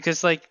political,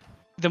 because like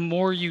the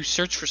more you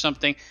search for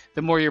something,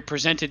 the more you're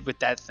presented with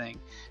that thing,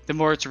 the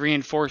more it's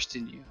reinforced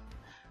in you.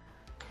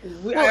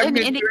 I'm going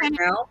to tell you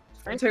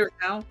right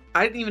now,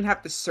 I didn't even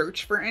have to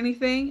search for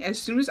anything.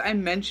 As soon as I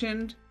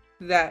mentioned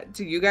that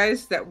to you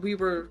guys that we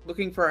were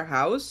looking for a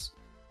house,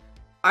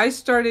 I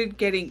started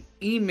getting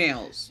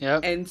emails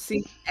and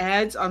seeing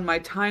ads on my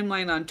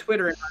timeline on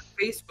Twitter and on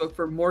Facebook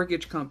for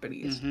mortgage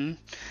companies. Mm-hmm.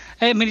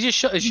 I mean, it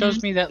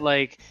shows me that,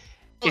 like,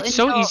 it's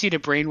so easy to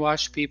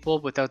brainwash people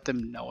without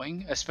them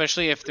knowing,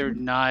 especially if they're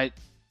not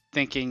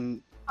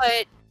thinking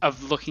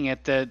of looking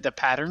at the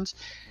patterns,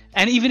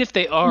 and even if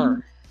they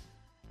are.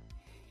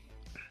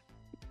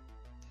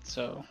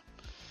 So,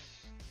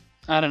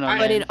 I don't know.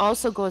 But it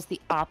also goes the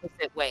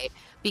opposite way,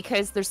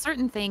 because there's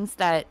certain things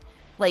that,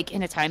 like,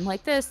 in a time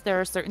like this, there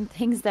are certain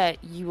things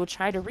that you will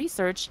try to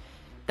research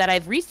that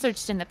I've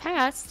researched in the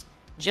past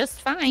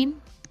just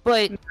fine,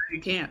 but you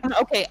can't.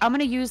 Okay, I'm going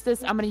to use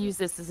this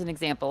as an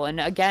example.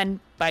 And again,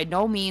 by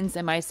no means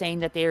am I saying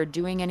that they are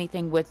doing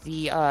anything with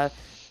the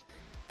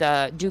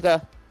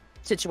Duga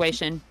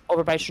situation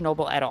over by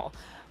Chernobyl at all.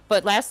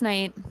 But last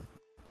night,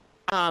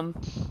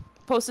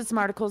 posted some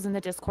articles in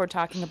the Discord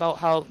talking about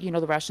how,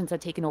 the Russians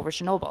had taken over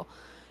Chernobyl.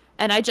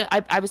 And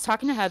I was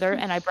talking to Heather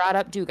and I brought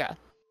up Duga.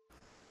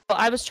 Well,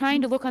 I was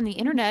trying to look on the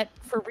internet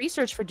for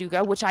research for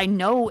Duga, which I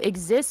know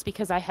exists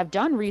because I have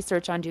done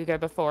research on Duga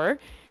before.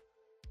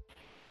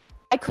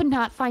 I could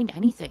not find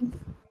anything.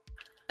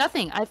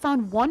 Nothing. I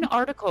found one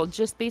article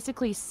just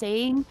basically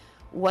saying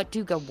what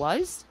Duga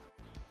was.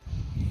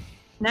 And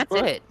that's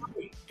it.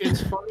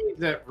 It's funny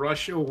that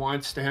Russia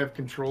wants to have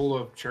control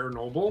of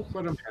Chernobyl.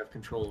 Let them have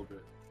control of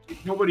it.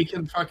 Nobody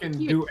can fucking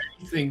do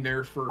anything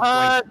there for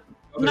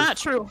not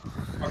true.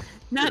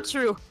 Not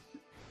true.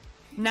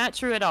 Not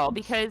true at all,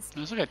 because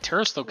it's like a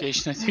tourist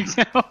location, I think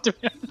now.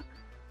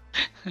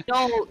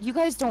 No, you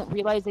guys don't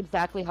realize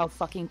exactly how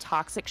fucking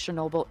toxic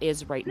Chernobyl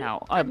is right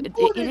now.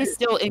 It is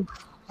still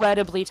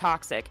incredibly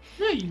toxic.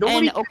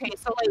 And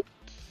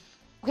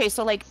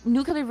so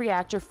nuclear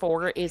reactor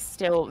 4 is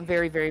still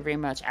very, very, very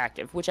much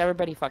active, which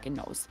everybody fucking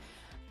knows.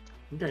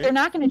 Okay. They're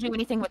not going to do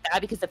anything with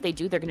that, because if they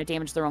do, they're going to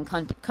damage their own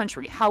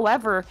country.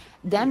 However,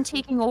 them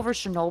taking over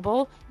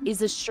Chernobyl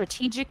is a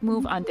strategic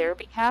move on their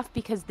behalf,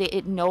 because they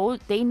know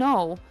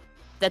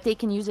that they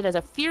can use it as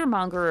a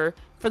fearmonger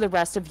for the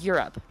rest of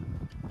Europe.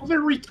 Well,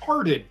 they're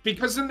retarded,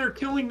 because then they're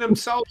killing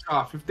themselves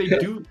off if they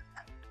do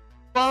that.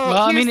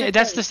 Well, I mean,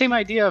 that's the same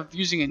idea of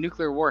using a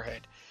nuclear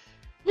warhead.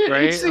 Yeah,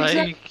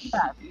 right?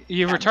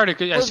 You're retarded,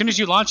 'cause as soon as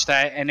you launch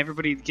that and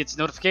everybody gets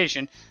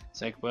notification,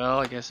 it's like, well,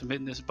 I guess I'm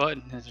hitting this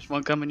button. There's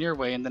one coming your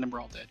way, and then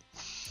we're all dead.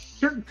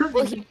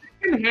 They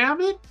can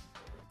have it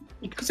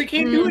because they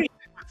can't do anything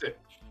with it.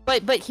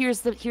 But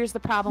here's the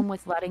problem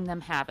with letting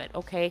them have it.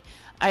 Okay,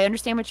 I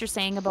understand what you're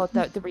saying about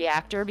the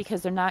reactor,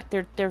 because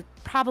they're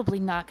probably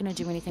not going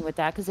to do anything with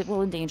that because it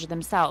will endanger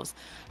themselves.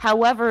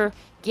 However,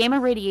 gamma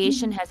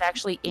radiation has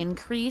actually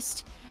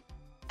increased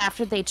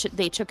after they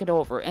took it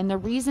over, and the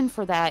reason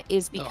for that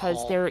is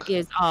because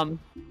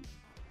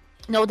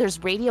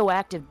there's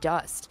radioactive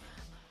dust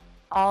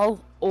all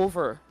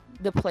over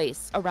the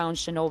place around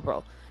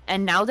Chernobyl.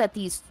 And now that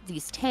these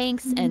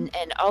tanks and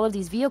all of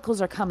these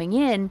vehicles are coming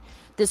in,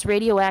 this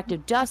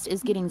radioactive dust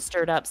is getting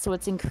stirred up, so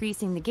it's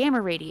increasing the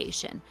gamma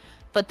radiation.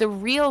 But the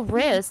real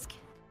risk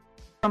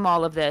from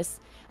all of this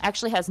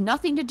actually has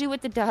nothing to do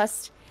with the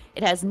dust.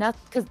 It has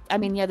nothing, because,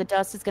 the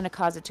dust is going to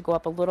cause it to go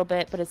up a little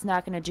bit, but it's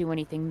not going to do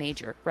anything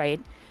major,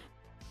 right?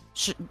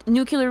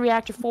 Nuclear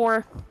reactor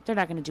 4, they're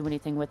not going to do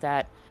anything with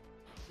that.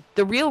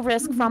 The real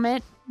risk from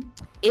it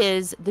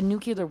is the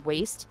nuclear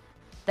waste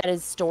that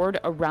is stored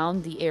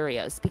around the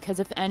areas, because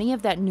if any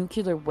of that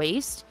nuclear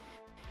waste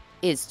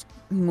is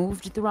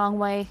moved the wrong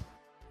way,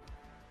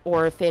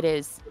 or if it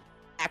is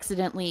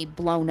accidentally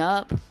blown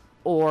up,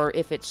 or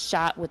if it's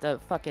shot with a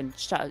fucking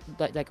shot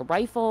like a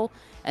rifle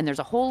and there's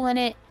a hole in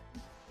it,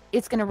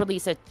 it's going to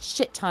release a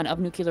shit ton of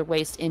nuclear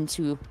waste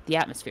into the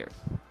atmosphere.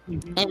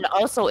 Mm-hmm. And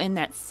also in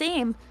that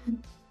same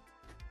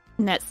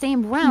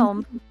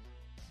realm,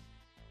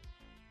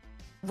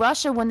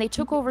 Russia, when they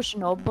took over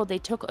Chernobyl, they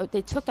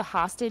took the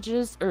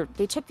hostages, or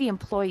they took the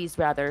employees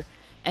rather,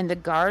 and the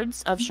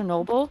guards of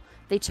Chernobyl,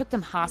 they took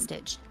them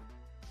hostage.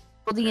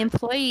 Well, the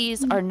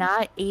employees are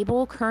not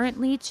able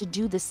currently to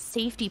do the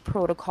safety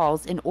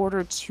protocols in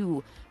order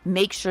to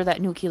make sure that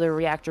nuclear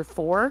reactor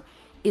 4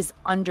 is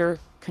under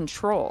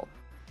control.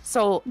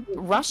 So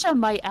Russia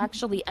might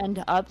actually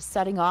end up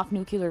setting off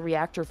nuclear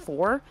reactor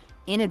 4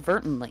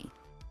 inadvertently,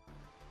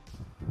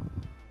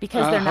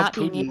 because they're not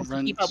being able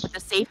to keep up with the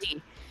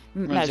safety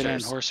measures.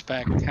 Runs it on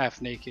horseback,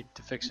 half naked,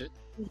 to fix it.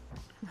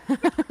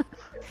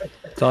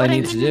 That's all I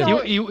need to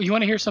do. You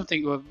want to hear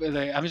something?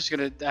 I'm just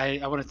gonna.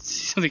 I want to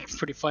see something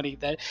pretty funny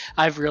that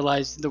I've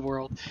realized in the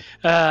world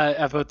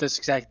about this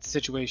exact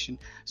situation.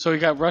 So we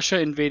got Russia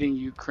invading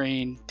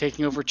Ukraine,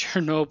 taking over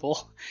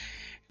Chernobyl.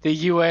 The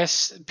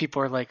U.S.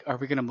 people are like, are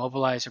we going to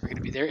mobilize? Are we going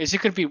to be there? Is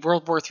it going to be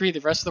World War III? The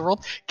rest of the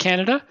world?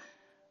 Canada?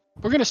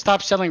 We're going to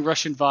stop selling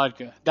Russian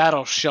vodka.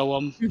 That'll show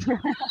them.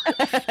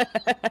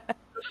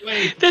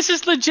 This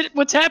is legit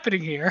what's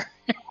happening here.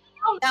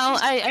 No,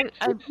 I'm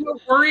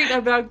worried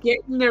about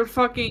getting their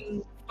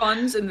fucking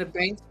funds in the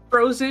bank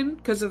frozen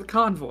because of the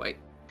convoy.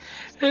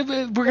 We're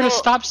going to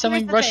stop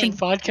selling Russian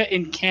vodka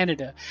in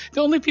Canada.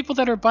 The only people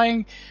that are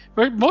buying,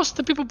 most of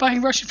the people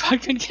buying Russian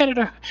vodka in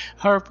Canada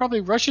are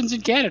probably Russians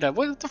in Canada.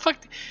 What the fuck?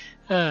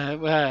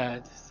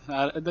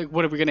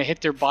 What are we going to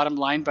hit their bottom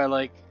line by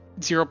like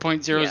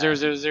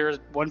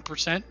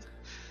 0.00001%?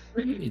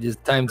 It is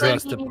time for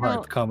us to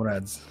part,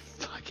 comrades.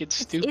 Fucking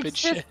stupid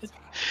shit.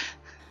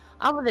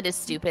 All of it is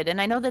stupid, and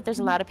I know that there's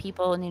a lot of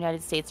people in the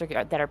United States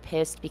that are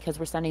pissed because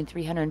we're sending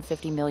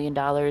 $350 million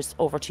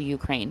over to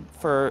Ukraine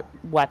for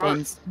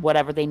weapons,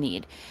 whatever they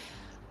need.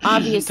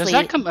 Obviously, does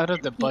that come out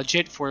of the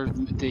budget for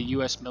the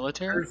U.S.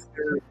 military?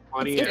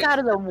 It's out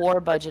of the war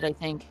budget, I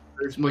think.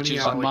 Which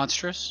is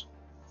monstrous.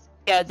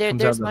 Yeah,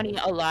 there's money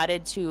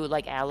allotted to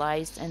like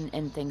allies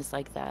and things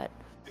like that.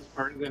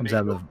 Comes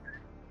out of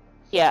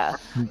yeah.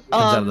 Comes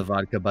out of the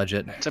vodka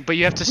budget. So, but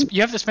you have to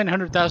spend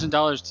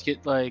 $100,000 to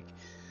get like,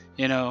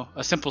 a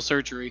simple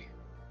surgery.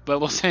 But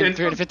we'll send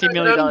 $350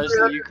 million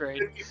to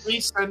Ukraine. If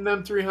we send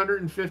them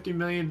 $350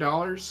 million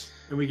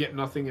and we get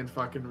nothing in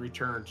fucking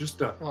return, this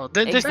is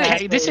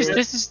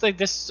like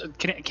this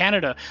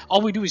Canada.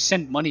 All we do is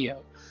send money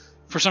out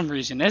for some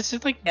reason. It's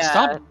like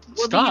stop,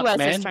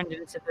 man.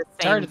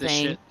 Tired of this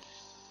shit.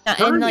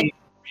 We've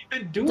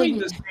been doing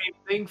the same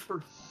thing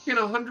for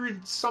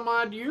 100 some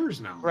odd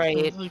years now.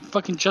 Right. Like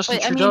fucking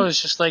Justin Trudeau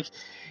is just like,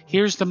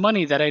 here's the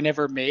money that I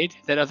never made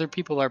that other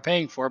people are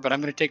paying for, but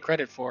I'm going to take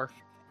credit for.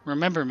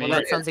 Remember me. Well,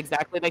 that sounds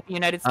exactly like the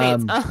United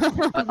States.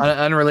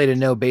 Unrelated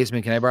note,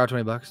 basement. Can I borrow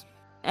 $20?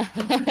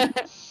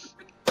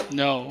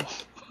 No.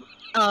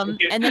 And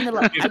then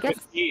I guess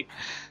the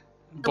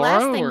borrow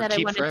last thing or that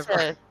keep I wanted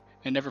forever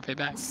and never pay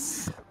back.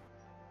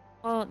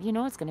 Well,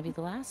 it's going to be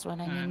the last one.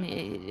 I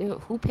mean,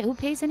 who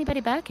pays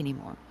anybody back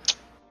anymore?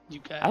 You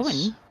guys. I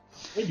wouldn't.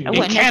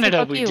 In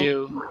Canada, we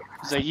do.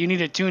 It's like, you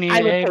need a tuning,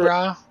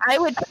 bro? I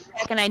would pay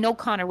back, and I know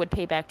Connor would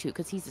pay back too,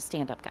 because he's a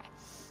stand-up guy.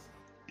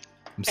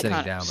 I'm sitting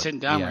down. I'm sitting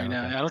down right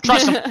now. I don't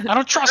trust him. I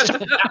don't trust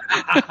him.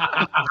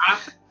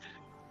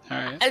 All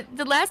right.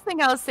 The last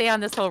thing I'll say on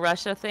this whole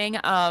Russia thing,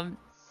 okay,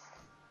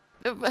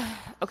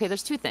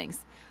 there's two things.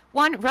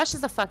 One,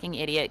 Russia's a fucking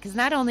idiot, because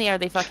not only are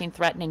they fucking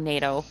threatening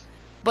NATO,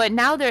 but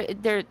now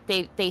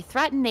they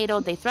threaten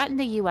NATO, they threaten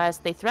the US,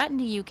 they threaten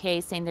the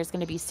UK, saying there's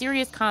going to be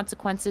serious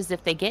consequences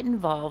if they get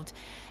involved.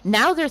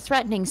 Now they're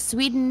threatening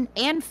Sweden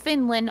and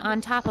Finland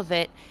on top of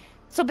it.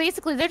 So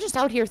basically, they're just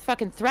out here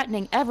fucking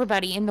threatening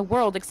everybody in the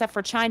world except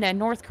for China and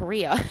North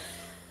Korea.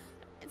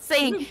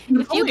 Saying,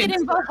 if you get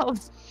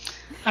involved...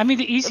 I mean,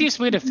 the easiest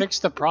way to fix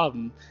the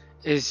problem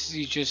is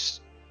you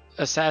just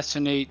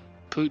assassinate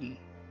Putin.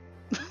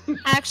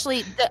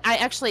 Actually,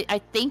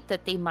 I think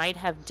that they might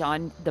have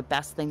done the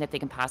best thing that they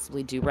can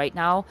possibly do right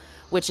now,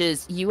 which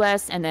is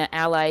U.S. and the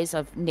allies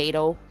of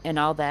NATO and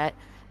all that.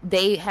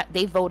 They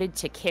voted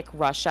to kick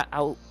Russia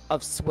out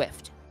of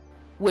SWIFT,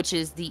 which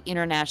is the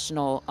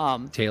international.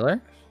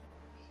 Taylor.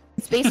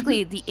 It's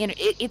basically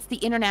it's the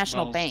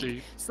international bank.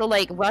 See. So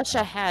like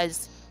Russia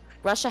has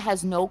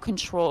no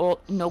control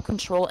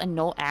and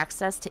no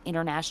access to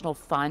international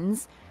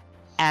funds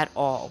at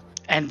all.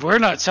 And we're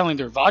not selling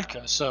their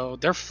vodka, so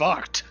they're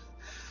fucked.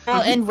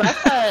 Well, and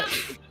Russia,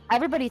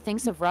 everybody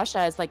thinks of Russia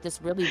as like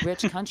this really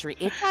rich country.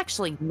 It's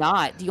actually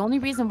not. The only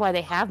reason why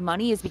they have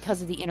money is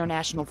because of the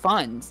international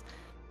funds.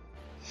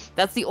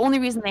 That's the only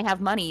reason they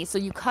have money. So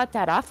you cut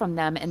that off from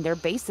them, and they're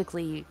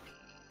basically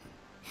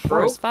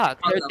poor as fuck.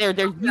 They're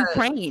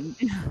Ukraine.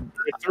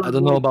 I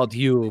don't know about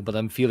you, but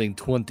I'm feeling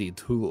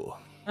 22.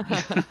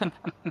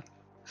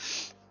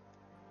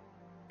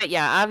 But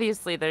yeah,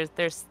 obviously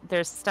there's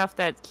stuff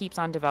that keeps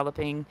on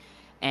developing,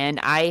 and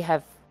I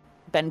have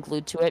been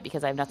glued to it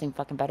because I have nothing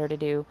fucking better to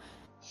do.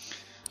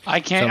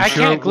 I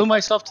can't glue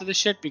myself to this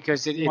shit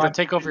because it'll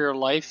take over your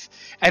life,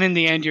 and in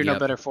the end, you're no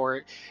better for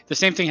it. The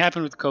same thing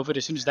happened with COVID.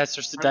 As soon as that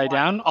starts to die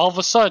down, all of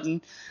a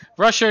sudden,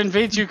 Russia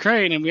invades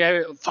Ukraine, and we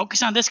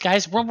focus on this,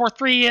 guys. World War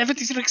III,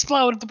 everything's gonna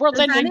explode. The world's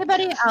ending. Does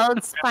anybody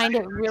else find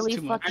it really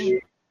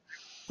fucking?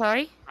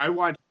 Sorry. I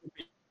watched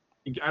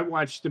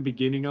the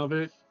beginning of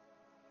it,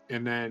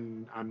 and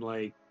then I'm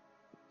like,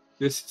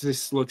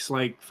 this looks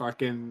like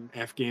fucking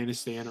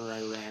Afghanistan or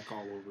Iraq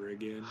all over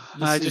again.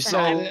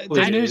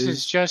 The news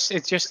is just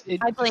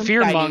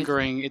fear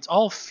mongering. It's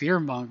all fear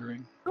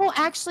mongering. Oh,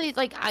 actually,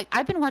 like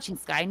I've been watching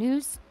Sky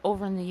News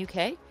over in the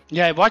UK.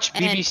 Yeah, I watch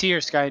BBC or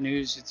Sky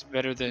News. It's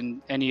better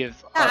than any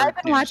of our I've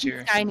been watching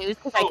here. Sky News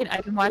because I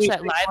can watch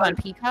that live on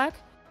Peacock.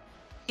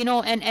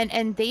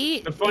 And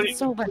it's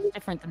so much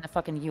different than the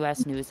fucking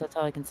US news. That's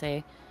all I can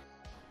say.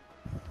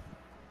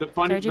 The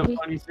funny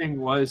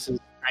thing was, is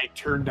I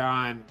turned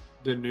on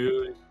the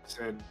news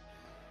and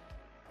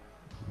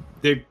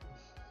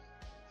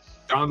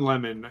Don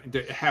Lemon,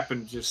 it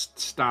happened to just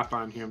stop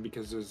on him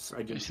because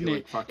I just feel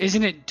like fucking.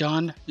 Isn't it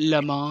Don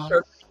Lemon?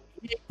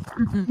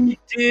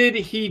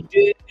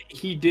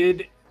 He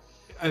did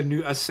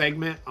a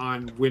segment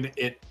on when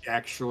it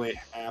actually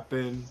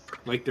happened,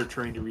 like they're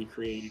trying to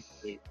recreate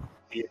the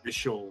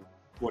initial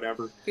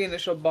whatever. The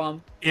initial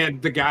bomb.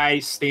 And the guy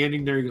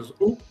standing there, he goes,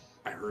 "Ooh,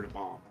 I heard a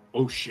bomb.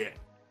 Oh shit.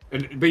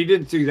 But he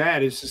didn't do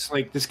that. It's just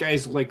like this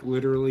guy's like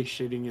literally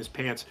shitting his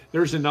pants.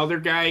 There's another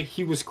guy.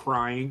 He was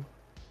crying.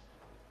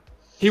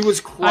 He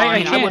was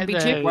crying. I would be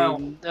too.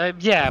 Well,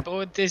 yeah,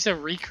 but there's a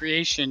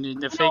recreation in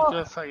the fake.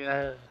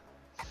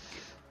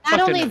 Not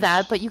only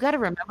that, but you got to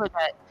remember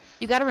that.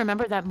 You got to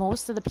remember that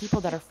most of the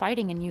people that are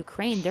fighting in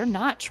Ukraine, they're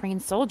not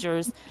trained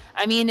soldiers.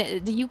 I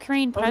mean, the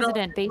Ukraine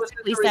president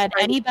basically said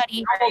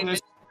anybody.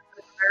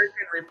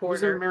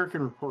 Reporter.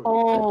 American reporter.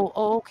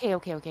 Oh, okay.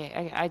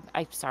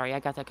 I'm sorry, I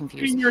got that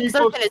confused. He was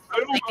like,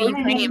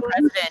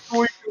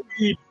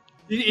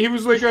 he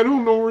was like, I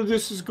don't know where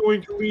this is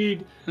going to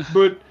lead,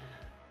 but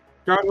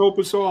God help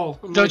us all.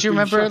 Don't you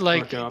remember,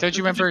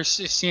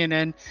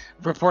 CNN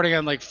reporting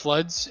on like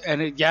floods?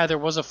 And there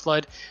was a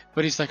flood,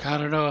 but he's like, I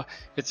don't know.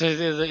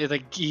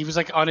 Like he was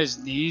like on his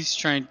knees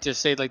trying to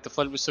say like the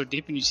flood was so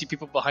deep, and you see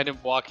people behind him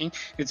walking.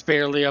 It's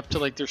barely up to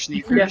like their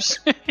sneakers.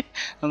 Yeah.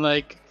 I'm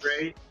like,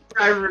 great.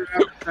 I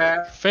remember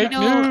that. Fake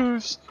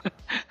news.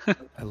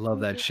 I love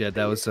that shit.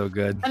 That was so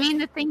good. I mean,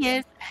 the thing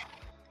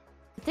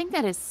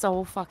that is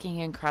so fucking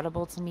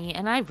incredible to me,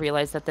 and I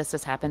realize that this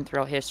has happened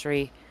throughout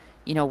history,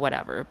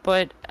 whatever,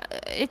 but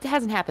it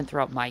hasn't happened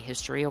throughout my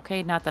history,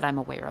 okay? Not that I'm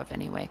aware of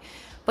anyway.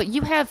 But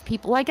you have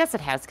people, well, I guess it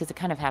has because it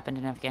kind of happened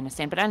in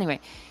Afghanistan, but anyway,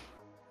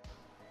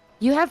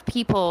 you have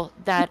people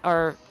that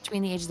are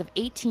between the ages of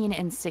 18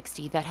 and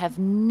 60 that have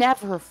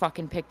never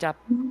fucking picked up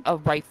a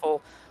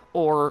rifle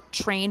or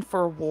trained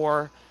for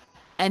war,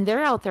 and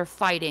they're out there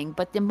fighting.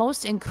 But the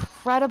most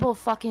incredible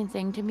fucking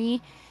thing to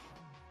me,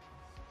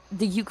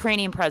 the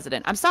Ukrainian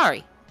president. I'm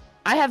sorry.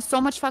 I have so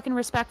much fucking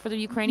respect for the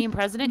Ukrainian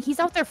president. He's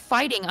out there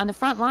fighting on the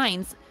front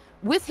lines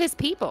with his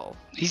people.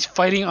 He's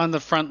fighting on the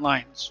front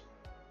lines.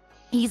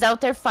 He's out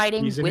there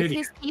fighting with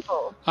his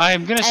people.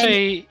 I'm gonna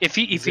say if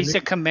he's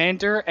a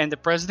commander and the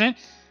president,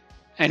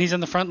 and he's on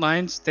the front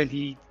lines, then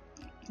he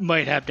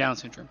might have Down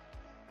syndrome.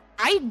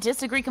 I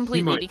disagree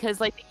completely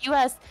because, like, the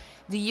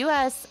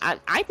U.S.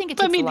 I think it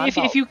takes a lot of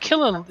if you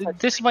kill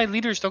this is why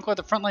leaders don't go at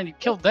the front line. You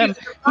kill them.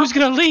 Who's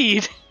gonna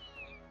lead?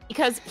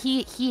 Because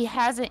he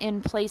has it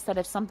in place that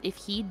if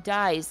he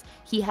dies,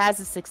 he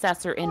has a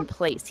successor in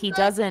place. He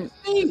doesn't.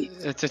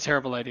 It's a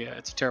terrible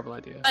idea.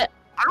 But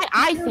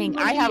I think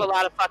I have a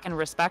lot of fucking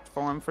respect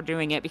for him for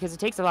doing it because it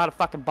takes a lot of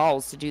fucking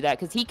balls to do that.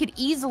 Because he could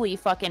easily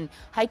fucking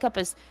hike up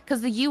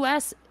because the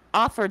U.S.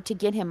 offered to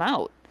get him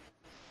out.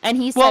 And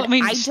he said, well, I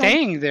mean,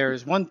 staying there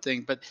is one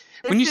thing, but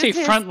when you say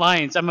front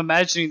lines, I'm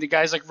imagining the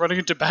guy's like running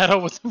into battle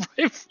with a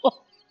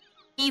rifle.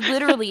 He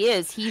literally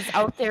is. He's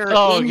out there.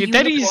 Oh,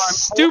 then he's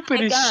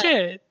stupid as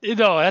shit.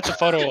 No, that's a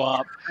photo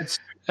op.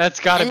 That's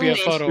got to be a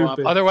photo op.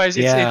 Otherwise,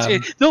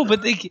 no.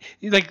 But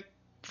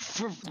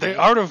the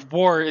art of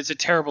war is a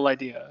terrible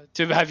idea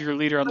to have your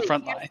leader on the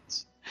front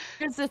lines.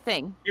 Here's the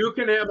thing. You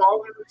can have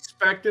all the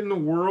respect in the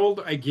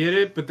world. I get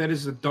it, but that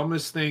is the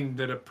dumbest thing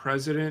that a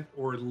president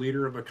or a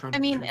leader of a country. I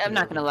mean, I'm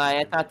not going to lie.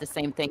 I thought the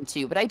same thing,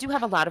 too. But I do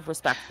have a lot of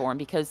respect for him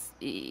because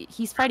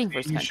he's fighting for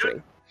his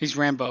country. He's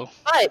Rambo.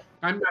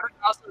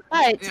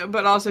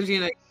 But also,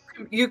 Gina,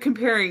 you're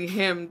comparing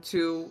him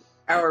to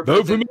our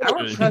president.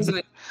 Our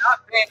president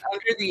not been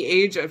under the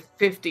age of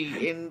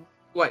 50 in,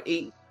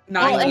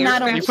 9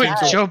 years. You put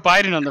Joe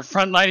Biden on the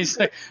front line. He's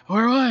like,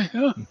 "Where am I?"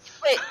 Oh.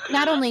 Wait,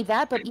 not only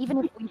that, but even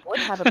if we would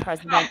have a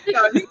president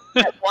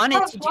that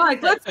wanted to do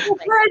let's go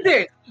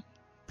president.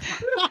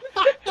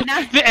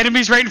 The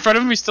enemy's right in front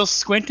of him. He's still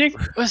squinting.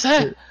 What's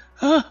that?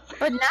 Huh?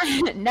 But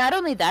not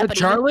only that, but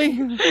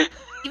Charlie.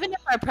 Even if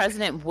our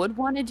president would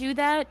want to do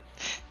that,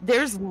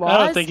 there's laws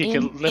I don't think he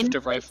could lift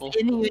a rifle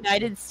in the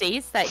United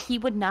States that he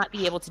would not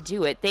be able to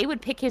do it. They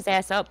would pick his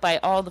ass up by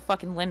all the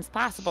fucking limbs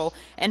possible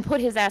and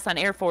put his ass on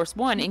Air Force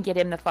One and get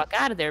him the fuck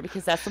out of there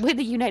because that's the way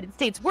the United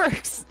States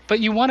works. But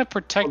you want to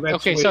protect.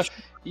 So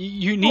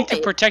you need to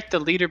protect the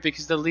leader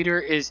because the leader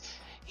is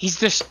he's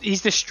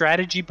the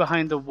strategy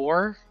behind the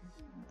war.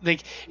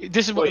 Like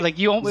this is what like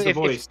you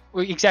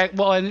exactly.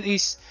 Well, and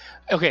he's.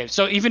 Okay,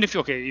 so even if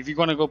you're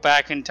going to go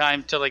back in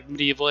time to like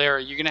medieval era,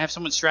 you're going to have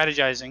someone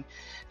strategizing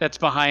that's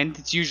behind.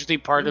 It's usually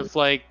part of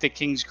like the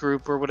king's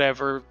group or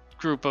whatever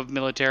group of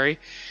military.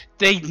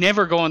 They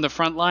never go on the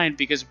front line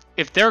because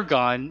if they're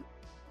gone,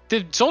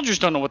 the soldiers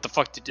don't know what the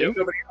fuck to do.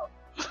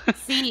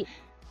 See,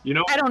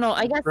 I don't know.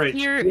 I guess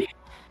here.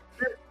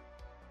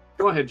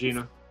 Go ahead,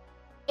 Gina.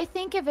 I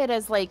think of it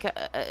as like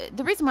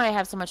the reason why I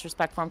have so much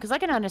respect for him because I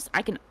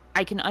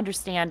can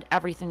understand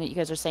everything that you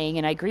guys are saying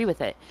and I agree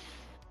with it.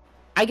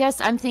 I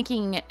guess I'm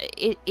thinking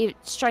it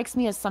strikes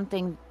me as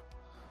something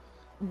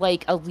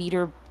like a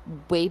leader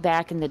way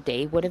back in the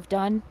day would have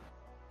done.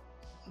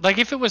 Like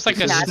if it was like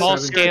a small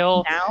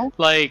scale,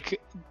 like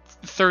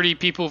 30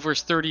 people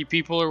versus 30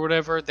 people or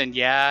whatever, then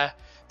yeah,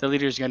 the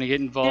leader's going to get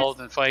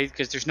involved and fight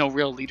because there's no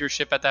real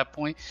leadership at that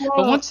point. Well,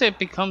 but once it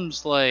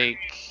becomes like,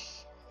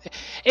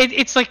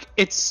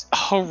 it's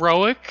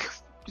heroic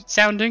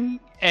sounding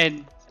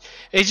and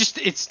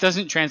it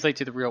doesn't translate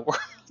to the real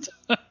world.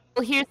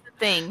 Well, here's the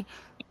thing.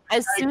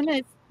 As soon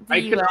as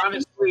I could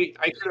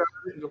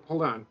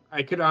hold on.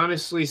 I could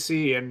honestly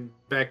see, and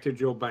back to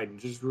Joe Biden,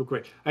 just real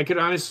quick. I could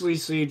honestly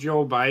see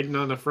Joe Biden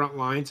on the front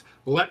lines.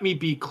 Let me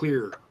be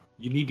clear.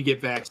 You need to get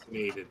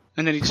vaccinated.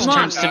 And then he just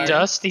turns to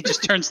dust. He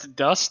just turns to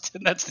dust,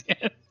 and that's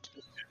the end.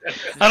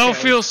 I don't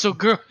feel so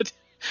good.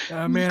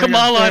 Man,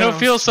 Kamala, I don't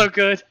feel so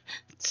good.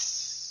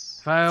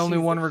 If I only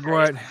one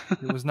regret,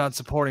 it was not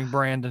supporting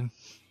Brandon.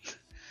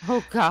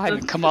 Oh, God.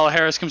 And Kamala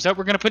Harris comes out.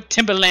 We're going to put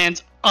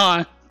Timberlands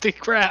on the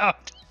ground.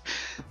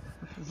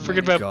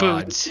 Forget about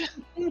boots.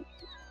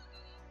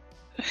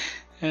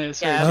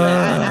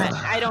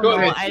 I don't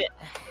know.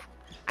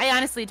 I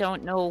honestly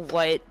don't know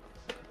what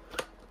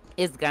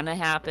is gonna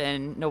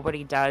happen.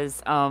 Nobody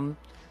does.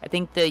 I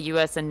think the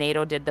U.S. and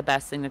NATO did the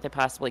best thing that they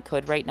possibly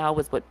could right now,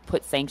 was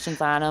put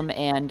sanctions on them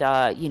and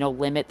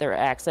limit their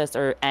access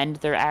or end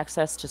their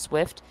access to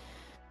SWIFT,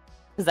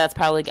 because that's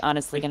probably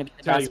honestly going to be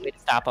the best way to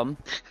stop them.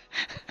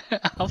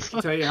 I'll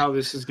tell you how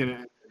this is going to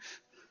end.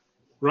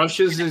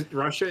 Russia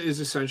is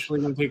essentially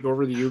going to take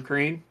over the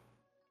Ukraine,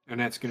 and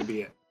that's going to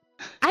be it.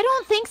 I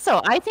don't think so.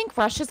 I think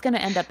Russia's going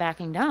to end up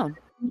backing down.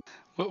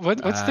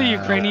 What's the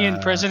Ukrainian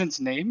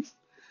president's name?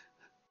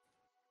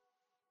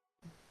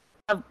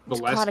 God,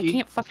 I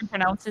can't fucking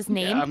pronounce his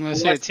name. Yeah, I'm going to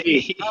say it's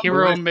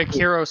Hero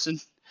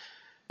McHeroson.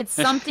 It's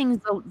something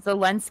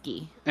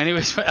Zelensky.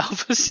 Anyways, what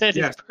Alpha said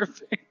is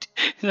perfect.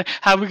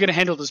 How are we going to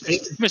handle this,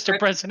 Mr.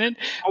 President?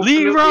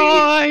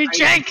 Leroy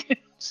Jenkins!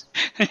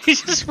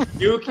 That's gonna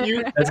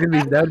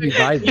be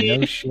Biden.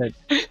 No shit.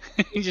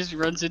 He just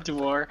runs into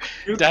war,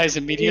 dies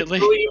immediately.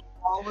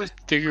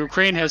 The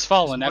Ukraine has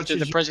fallen after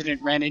the president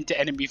ran into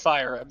enemy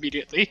fire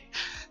immediately.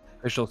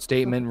 Official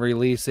statement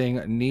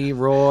releasing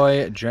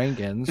Leroy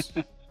Jenkins.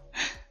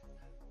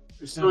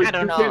 So I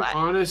don't know. You can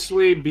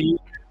honestly be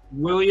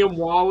William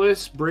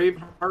Wallace,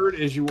 Braveheart,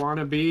 as you want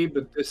to be,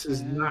 but this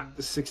is not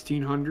the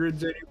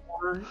 1600s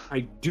anymore.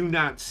 I do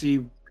not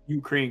see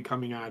Ukraine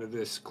coming out of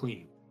this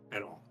clean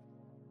at all.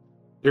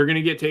 They're going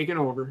to get taken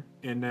over,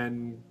 and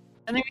then.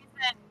 And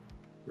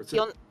the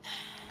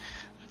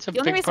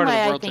only reason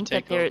why I think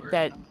that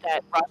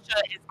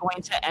Russia is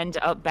going to end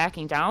up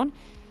backing down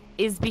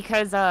is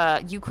because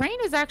Ukraine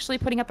is actually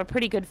putting up a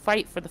pretty good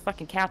fight for the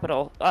fucking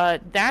capital.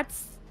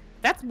 That's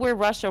where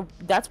Russia.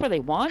 That's where they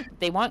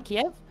want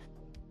Kiev.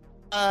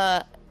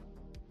 And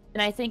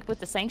I think with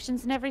the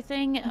sanctions and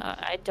everything,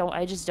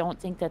 I just don't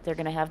think that they're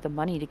going to have the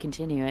money to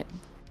continue it.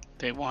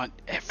 They want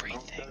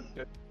everything.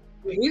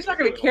 He's not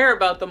going to care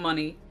about the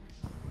money.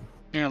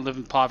 You're going to live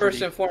in poverty.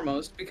 First and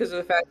foremost, because of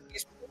the fact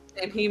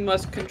that he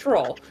must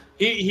control.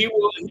 He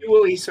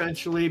will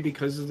essentially,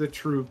 because of the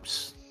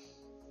troops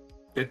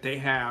that they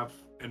have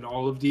and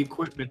all of the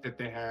equipment that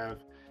they have,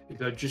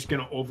 they're just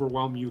going to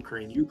overwhelm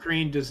Ukraine.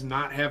 Ukraine does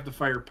not have the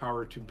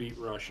firepower to beat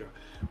Russia.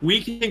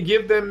 We can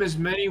give them as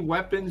many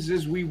weapons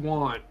as we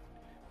want,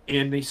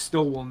 and they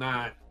still will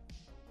not.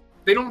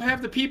 They don't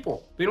have the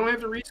people. They don't have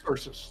the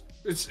resources.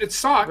 It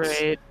sucks.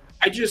 Right.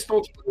 I just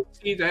don't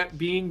see that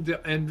being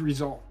the end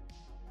result.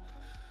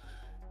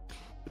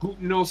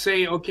 Putin will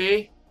say,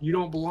 okay, you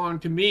don't belong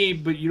to me,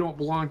 but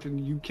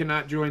you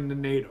cannot join the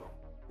NATO,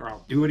 or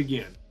I'll do it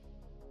again.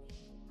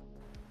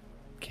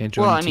 Can't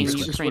join. Well, I mean,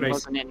 Ukraine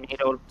wasn't in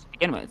NATO to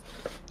begin with.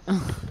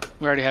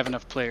 We already have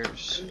enough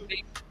players.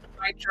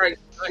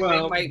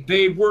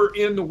 They were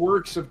in the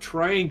works of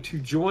trying to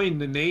join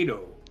the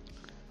NATO,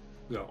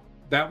 though.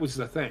 That was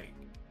the thing.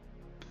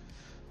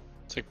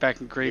 It's like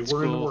back in grade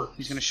school.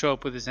 He's going to show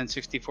up with his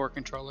N64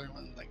 controller.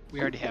 And like,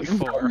 we already have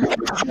 4.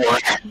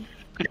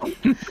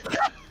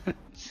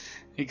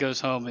 He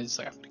goes home and he's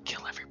like, I'm going to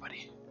kill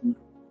everybody.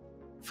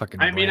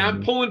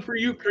 I'm pulling for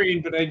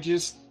Ukraine, but I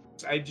just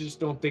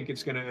don't think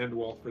it's going to end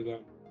well for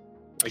them.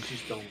 I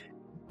just don't.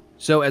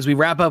 So as we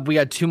wrap up, we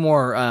got 2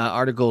 more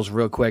articles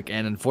real quick,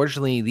 and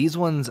unfortunately, these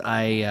ones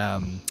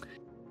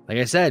like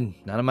I said,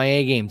 not on my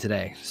A game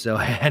today, so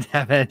I haven't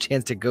had a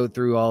chance to go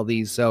through all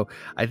these. So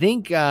I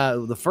think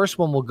the first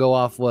one we'll go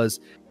off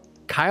was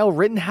Kyle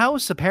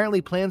Rittenhouse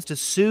apparently plans to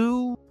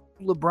sue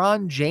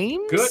LeBron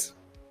James.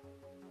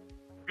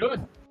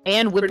 Good.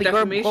 And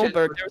Whoopi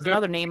Goldberg. There's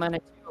another name on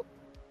it.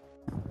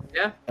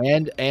 Yeah,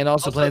 and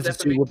also plans to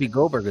sue Whoopi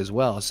Goldberg as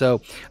well.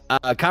 So,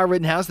 Kyle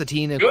Rittenhouse, the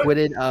teen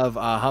acquitted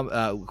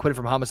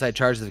from homicide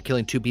charges of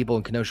killing 2 people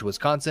in Kenosha,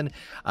 Wisconsin,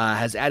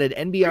 has added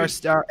NBA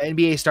star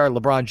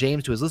LeBron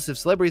James to his list of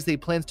celebrities that he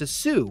plans to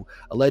sue,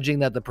 alleging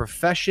that the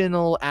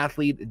professional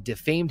athlete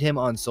defamed him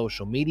on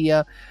social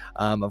media.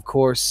 Of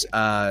course,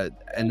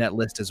 in that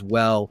list as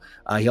well,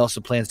 he also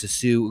plans to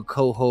sue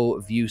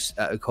View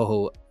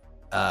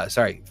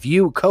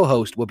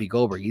co-host Whoopi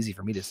Goldberg. Easy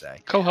for me to say.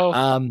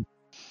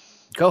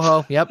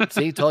 Coho, yep.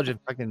 See, told you.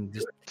 Fucking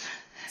just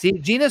see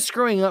Gina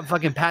screwing up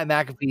fucking Pat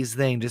McAfee's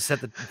thing. Just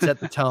set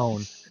the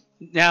tone.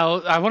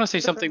 Now, I want to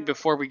say something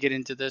before we get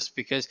into this,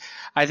 because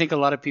I think a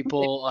lot of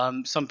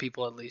people, some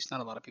people at least, not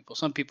a lot of people,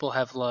 some people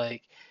have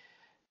like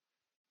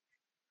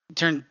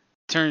turned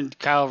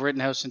Kyle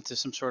Rittenhouse into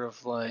some sort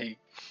of like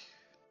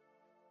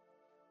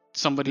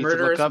somebody Murderous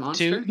to look up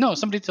monster? to. No,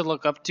 somebody to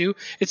look up to.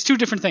 It's two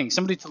different things.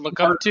 Somebody to look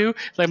up to,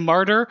 like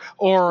martyr,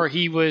 or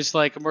he was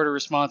like a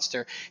murderous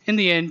monster. In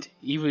the end,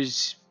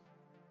 he's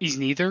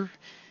neither.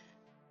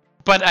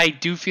 But I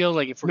do feel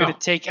like if we're gonna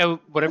take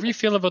out whatever you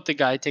feel about the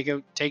guy, take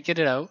it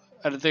out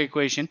of the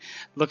equation.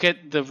 Look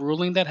at the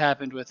ruling that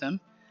happened with him.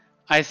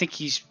 I think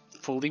he's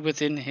fully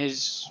within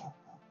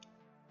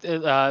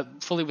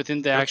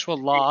the actual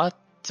law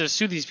to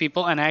sue these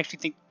people, and I actually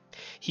think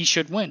he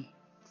should win.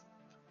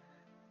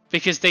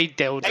 Because they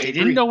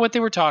didn't know what they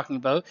were talking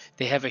about.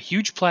 They have a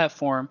huge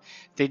platform.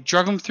 They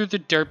drug him through the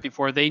dirt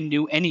before they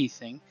knew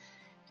anything,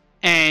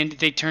 and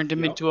they turned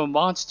him into a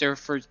monster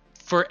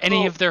for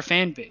any of their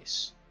fan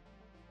base.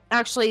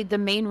 Actually, the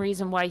main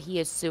reason why he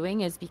is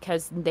suing is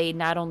because they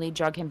not only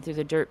drug him through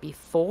the dirt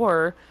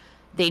before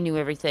they knew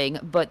everything,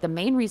 but the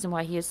main reason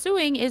why he is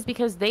suing is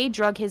because they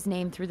drug his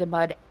name through the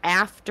mud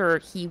after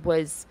he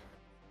was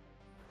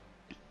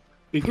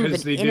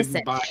because they innocent.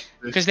 didn't buy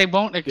because they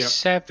won't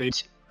accept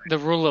the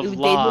rule of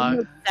law.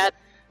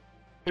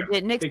 They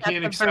didn't accept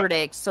the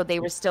verdict, so they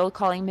were still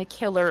calling him a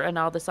killer and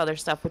all this other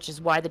stuff, which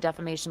is why the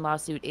defamation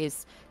lawsuit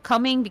is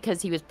coming,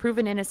 because he was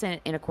proven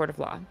innocent in a court of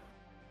law.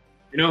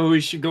 You know who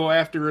we should go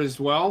after as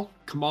well?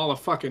 Kamala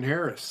fucking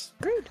Harris.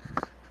 Rude.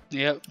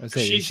 Yep.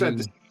 She said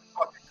the same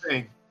fucking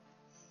thing.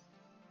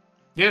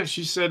 Yeah,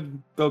 she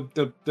said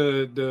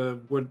the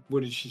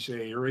what did she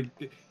say?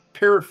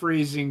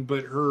 Paraphrasing,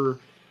 but her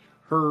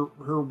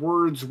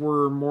words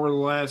were more or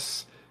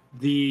less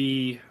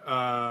the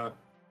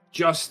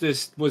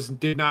justice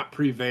did not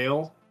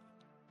prevail.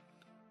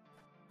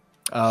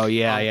 Oh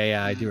yeah,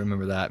 I do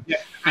remember that. Yeah,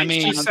 I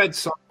mean, she said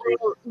something.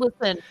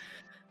 Listen,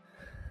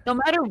 no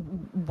matter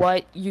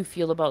what you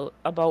feel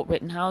about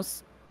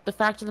Rittenhouse, the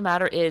fact of the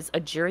matter is a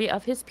jury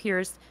of his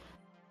peers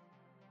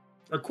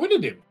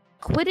acquitted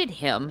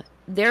him.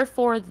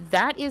 Therefore,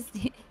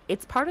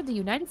 it's part of the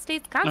United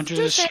States Constitution.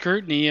 Under the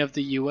scrutiny of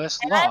the U.S.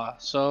 law.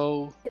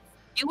 So,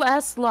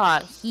 U.S.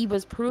 law, he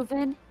was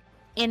proven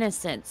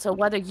innocent. So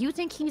whether you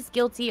think he's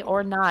guilty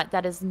or not,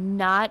 that is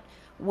not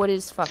what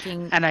is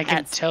fucking. And I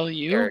can tell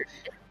you,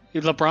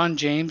 LeBron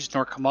James,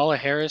 nor Kamala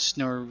Harris,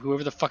 nor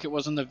whoever the fuck it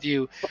was on The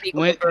View,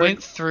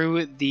 went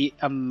through the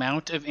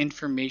amount of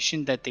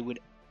information that they would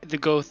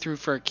go through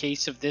for a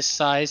case of this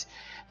size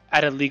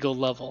at a legal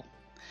level.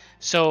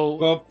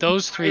 So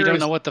those three don't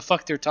know what the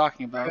fuck they're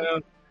talking about.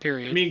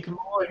 Period. I mean,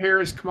 Kamala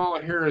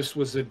Harris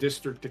was a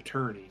district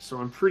attorney, so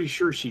I'm pretty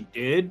sure she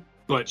did.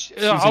 But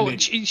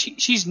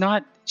she's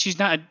not.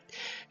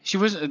 She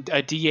was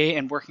a DA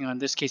and working on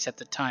this case at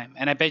the time,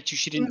 and I bet you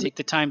she didn't take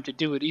the time to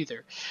do it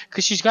either,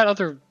 because she's got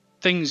other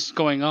things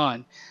going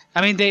on.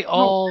 I mean, they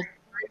all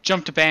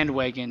jumped a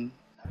bandwagon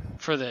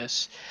for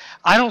this.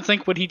 I don't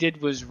think what he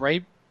did was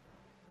right.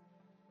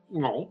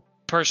 No.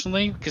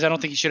 Personally, because I don't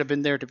think he should have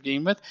been there to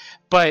begin with,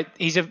 but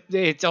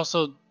it's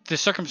also the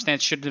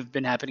circumstance shouldn't have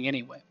been happening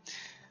anyway.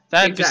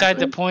 That beside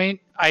the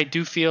point, I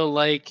do feel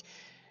like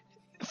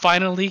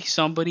finally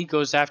somebody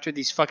goes after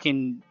these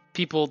fucking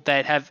people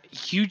that have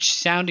huge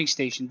sounding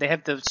stations. They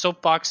have the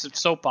soapbox of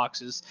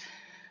soapboxes,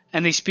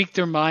 and they speak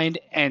their mind,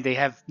 and they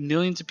have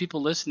millions of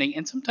people listening,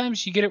 and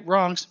sometimes you get it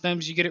wrong,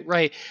 sometimes you get it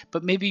right,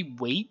 but maybe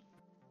wait.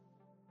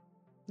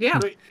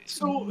 Yeah.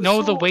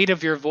 Know the weight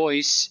of your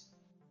voice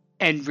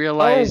and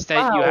realize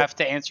that you have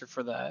to answer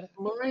for that.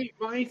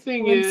 My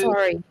thing is...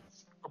 sorry.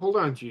 Hold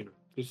on, Gina.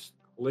 I'll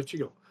let you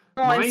go.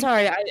 Oh, I'm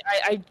sorry.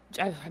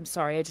 I'm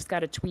sorry. I just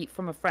got a tweet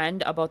from a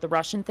friend about the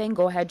Russian thing.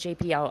 Go ahead,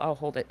 JP. I'll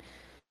hold it.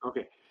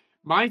 Okay.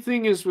 My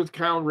thing is with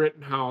Kyle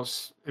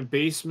Rittenhouse and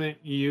Basement,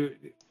 you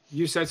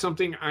said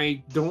something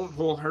I don't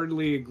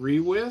wholeheartedly agree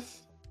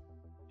with.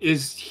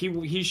 Is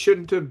he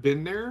shouldn't have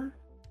been there?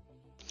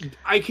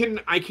 I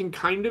can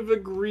kind of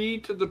agree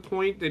to the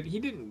point that he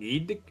didn't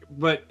need to,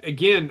 but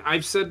again,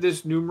 I've said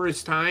this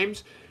numerous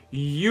times.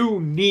 You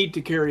need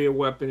to carry a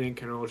weapon in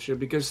Kenosha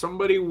because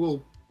somebody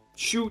will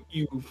shoot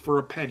you for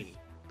a penny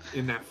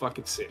in that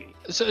fucking city.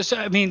 So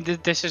I mean,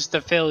 this is the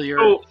failure.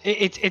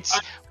 It's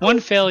one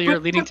failure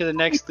leading to the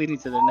next, leading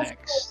to the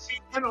next. You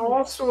can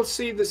also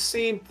say the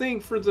same thing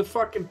for the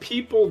fucking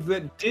people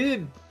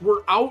that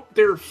were out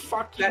there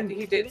fucking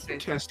he did say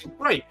testing.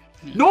 Right.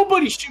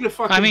 Nobody should have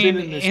fucking been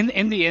in this.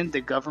 In the end, the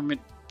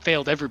government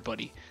failed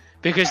everybody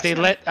because they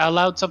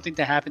allowed something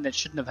to happen that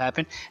shouldn't have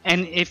happened.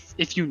 And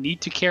if you need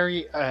to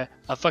carry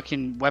a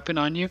fucking weapon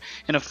on you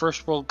in a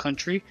first world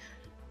country,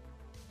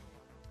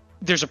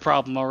 there's a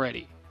problem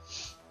already.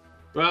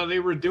 Well, they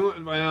were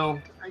doing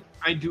well.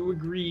 I do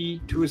agree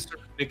to a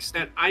certain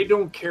extent. I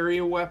don't carry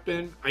a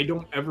weapon. I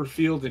don't ever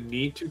feel the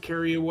need to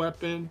carry a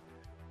weapon.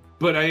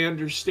 But I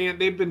understand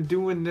they've been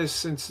doing this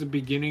since the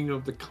beginning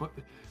of the.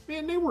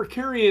 Man, they were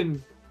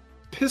carrying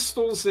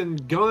pistols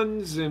and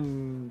guns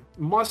and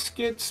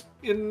muskets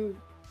when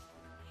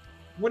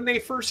they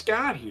first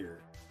got here.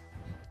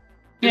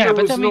 Yeah,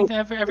 but I mean,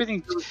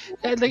 everything.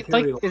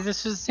 Like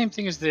this is the same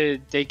thing as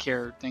the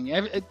daycare thing.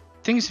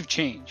 Things have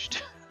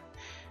changed.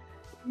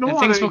 And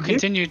things will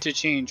continue to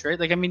change, right?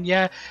 Like, I mean,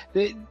 yeah,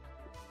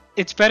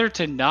 it's better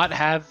to not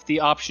have the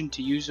option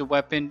to use a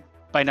weapon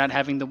by not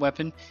having the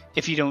weapon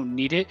if you don't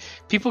need it.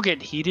 People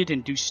get heated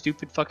and do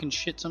stupid fucking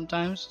shit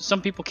sometimes.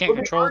 Some people can't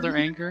control their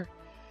anger,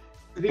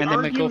 and they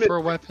might go for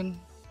a weapon.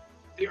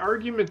 The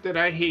argument that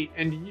I hate,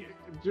 and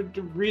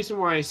the reason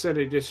why I said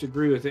I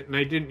disagree with it, and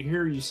I didn't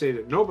hear you say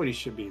that nobody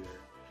should be there.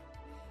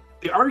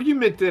 The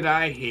argument that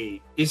I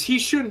hate is he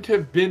shouldn't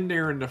have been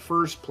there in the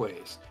first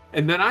place.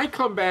 And then I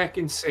come back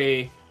and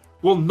say,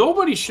 well,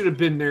 nobody should have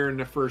been there in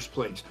the first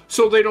place.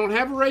 So they don't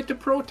have a right to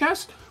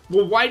protest?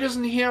 Well, why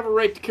doesn't he have a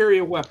right to carry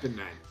a weapon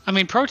then? I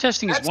mean,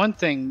 protesting is one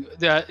thing.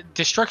 The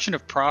destruction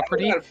of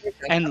property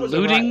and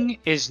looting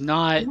is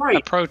not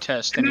a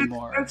protest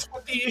anymore. That's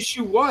what the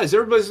issue was.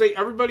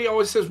 Everybody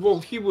always says, well,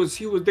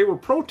 they were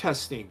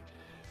protesting.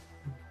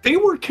 They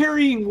were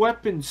carrying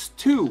weapons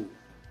too.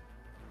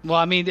 Well,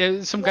 I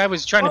mean, some guy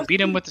was trying to beat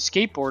him with a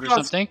skateboard or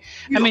something.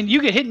 I mean,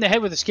 you get hit in the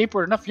head with a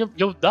skateboard enough,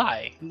 you'll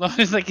die.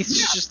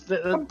 It's just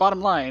the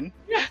bottom line.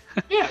 Yeah.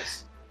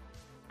 Yes.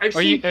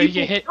 Or you get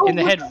hit in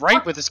the head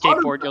right with a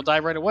skateboard, you'll die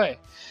right away.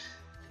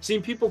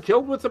 Seen people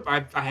killed with them.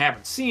 I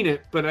haven't seen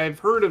it, but I've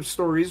heard of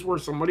stories where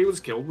somebody was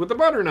killed with a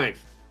butter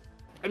knife.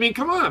 I mean,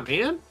 come on,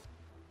 man.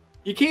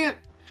 You can't.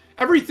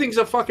 Everything's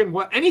a fucking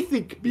weapon.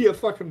 Anything could be a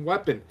fucking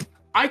weapon.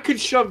 I could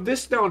shove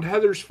this down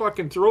Heather's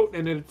fucking throat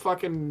and it'd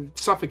fucking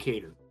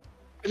suffocate her.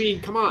 I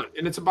mean, come on.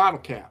 And it's a bottle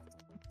cap.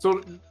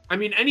 So, I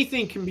mean,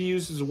 anything can be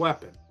used as a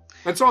weapon.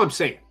 That's all I'm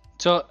saying.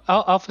 So,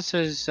 Alpha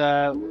says,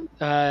 no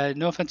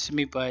offense to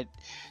me, but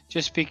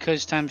just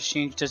because times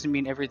change doesn't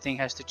mean everything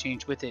has to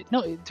change with it.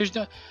 No, there's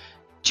no...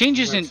 Change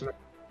isn't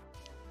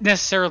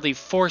necessarily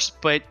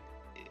forced, but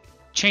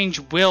change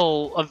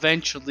will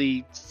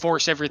eventually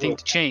force everything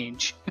to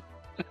change.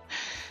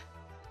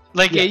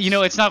 Like, yes.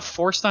 It's not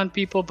forced on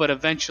people, but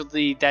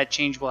eventually that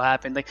change will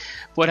happen. Like,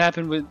 what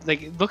happened with,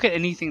 look at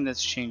anything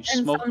that's changed.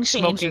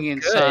 Smoking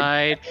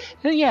inside.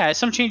 And yeah,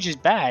 some change is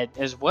bad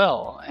as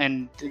well.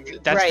 And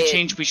that's the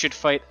change we should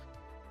fight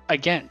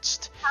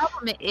against.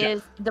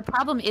 The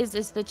problem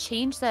is the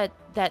change that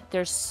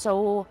they're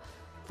so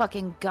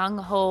fucking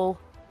gung-ho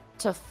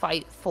to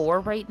fight for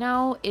right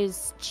now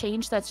is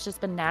change that's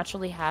just been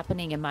naturally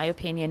happening, in my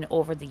opinion,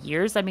 over the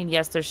years. I mean,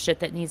 yes, there's shit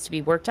that needs to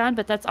be worked on,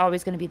 but that's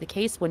always going to be the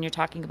case when you're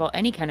talking about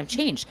any kind of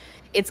change.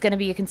 It's going to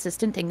be a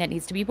consistent thing that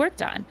needs to be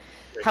worked on.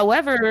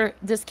 However,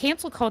 this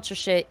cancel culture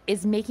shit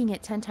is making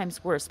it 10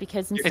 times worse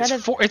because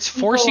it's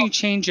forcing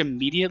change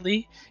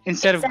immediately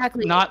instead of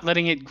not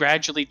letting it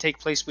gradually take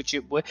place, which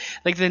it would.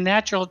 Like the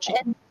natural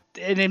change,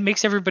 and it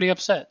makes everybody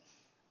upset.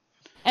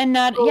 And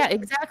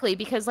exactly,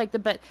 because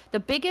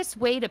the biggest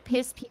way to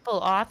piss people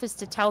off is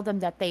to tell them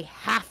that they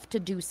have to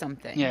do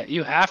something. Yeah,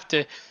 you have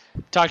to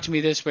talk to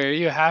me this way, or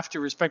you have to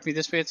respect me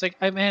this way. It's like,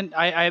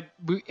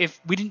 if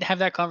we didn't have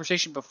that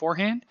conversation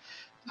beforehand,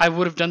 I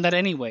would have done that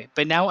anyway.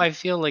 But now I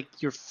feel like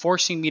you're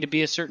forcing me to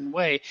be a certain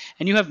way,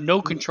 and you have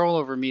no control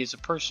over me as a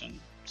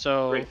person.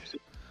 So, right.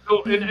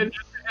 Oh,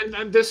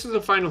 and this is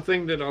the final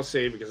thing that I'll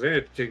say because I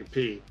have to take a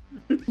pee.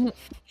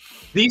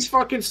 These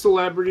fucking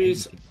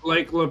celebrities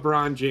like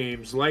LeBron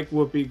James, like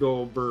Whoopi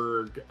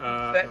Goldberg,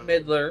 Bette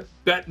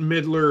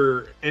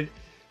Midler, and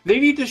they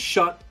need to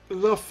shut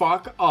the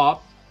fuck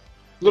up.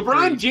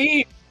 LeBron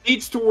James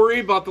needs to worry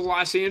about the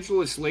Los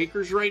Angeles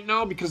Lakers right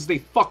now because they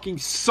fucking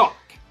suck.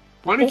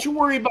 Why don't you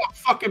worry about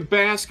fucking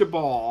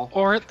basketball?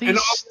 Or at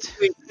least...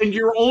 And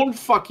your own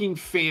fucking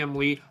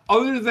family,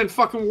 other than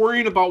fucking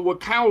worrying about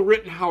what Kyle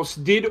Rittenhouse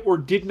did or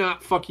did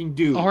not fucking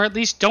do. Or at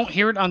least don't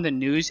hear it on the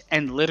news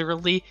and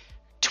literally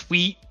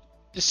tweet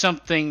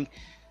something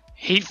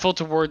hateful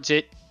towards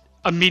it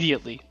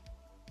immediately.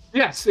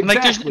 Yes,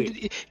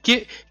 exactly.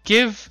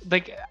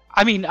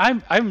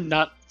 I'm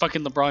not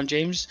fucking LeBron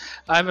James.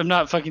 I'm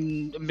not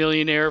fucking a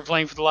millionaire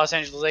playing for the Los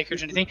Angeles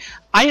Lakers or anything.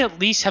 I at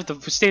least have the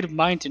state of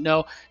mind to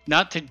know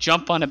not to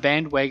jump on a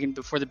bandwagon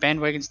before the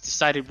bandwagon's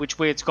decided which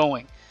way it's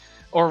going.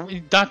 Or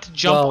not to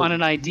jump on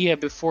an idea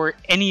before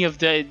any of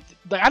the...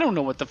 I don't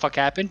know what the fuck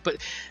happened, but...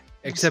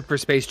 Except for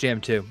Space Jam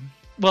 2.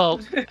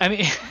 Well, I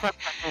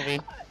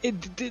mean...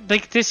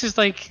 this is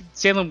like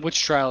Salem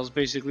witch trials,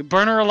 basically.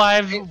 Burn her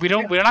alive. We're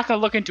not going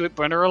to look into it.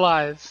 Burn her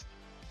alive.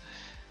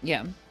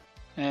 Yeah.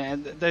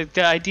 And the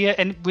idea,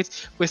 and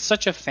with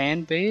such a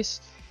fan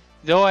base,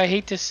 though I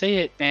hate to say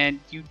it, man,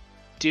 you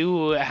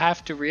do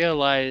have to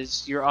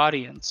realize your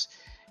audience.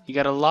 You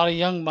got a lot of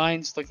young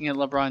minds looking at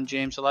LeBron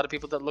James, a lot of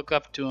people that look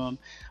up to him,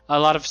 a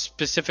lot of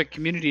specific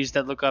communities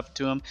that look up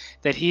to him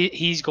that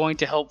he's going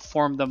to help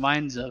form the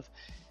minds of.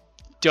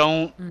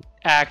 Don't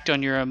act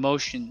on your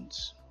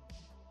emotions.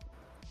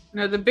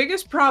 No, the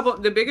biggest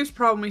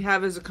problem we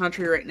have as a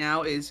country right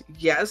now is,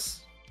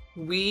 yes,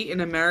 we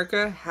in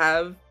America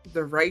have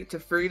the right to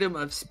freedom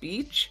of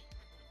speech.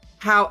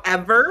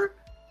 However,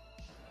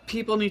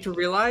 people need to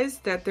realize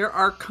that there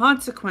are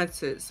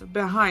consequences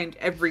behind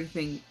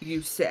everything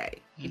you say.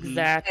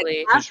 Exactly.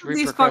 And after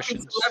these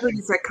fucking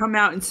celebrities that come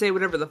out and say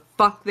whatever the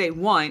fuck they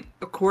want,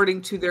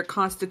 according to their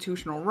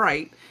constitutional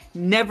right,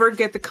 never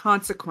get the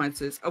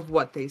consequences of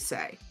what they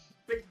say.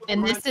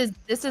 And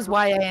this is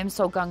why I am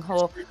so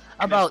gung-ho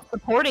about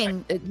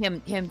supporting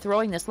him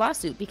throwing this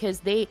lawsuit,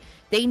 because they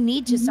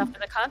need to suffer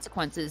the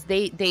consequences.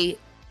 They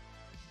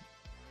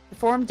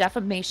performed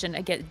defamation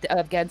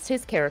against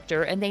his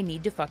character, and they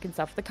need to fucking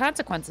suffer the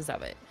consequences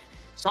of it.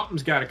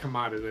 Something's got to come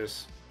out of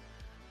this.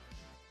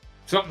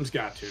 Something's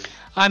got to.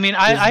 I mean,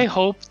 I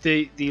hope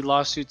the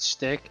lawsuits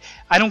stick.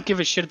 I don't give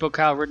a shit about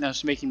Kyle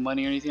Rittenhouse making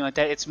money or anything like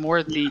that. It's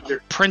more the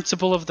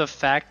principle of the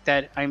fact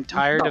that I'm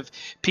tired of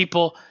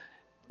people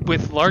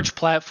with large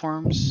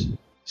platforms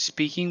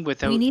speaking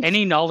without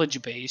any knowledge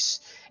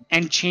base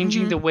and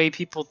changing the way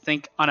people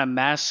think on a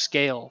mass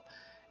scale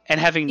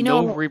and having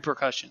no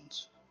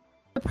repercussions.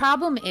 The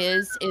problem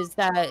is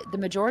that the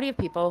majority of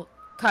people,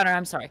 Connor,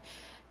 I'm sorry.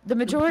 The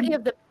majority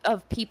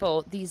of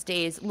people these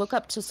days look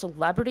up to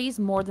celebrities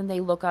more than they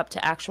look up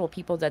to actual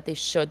people that they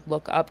should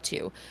look up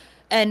to.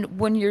 And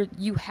when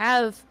you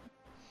have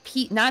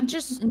not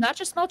just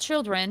small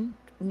children,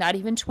 not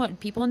even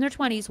people in their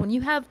 20s, when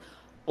you have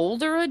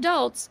older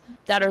adults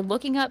that are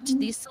looking up to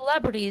these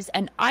celebrities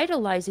and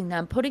idolizing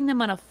them, putting them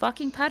on a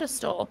fucking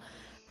pedestal,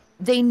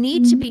 they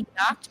need to be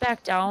knocked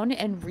back down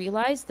and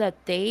realize that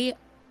they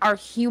are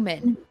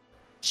human,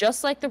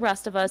 just like the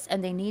rest of us,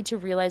 and they need to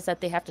realize that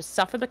they have to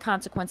suffer the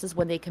consequences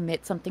when they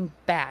commit something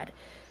bad.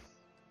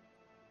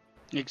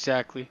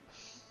 Exactly.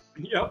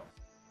 Yep.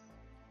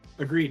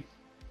 Agreed.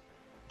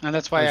 And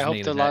that's why I hope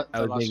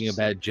I was making a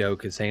bad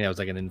joke and saying I was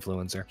like an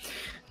influencer.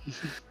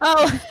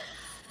 Oh.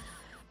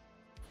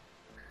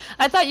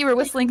 I thought you were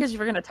whistling because you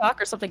were going to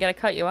talk or something, and I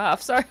cut you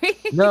off. Sorry.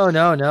 No.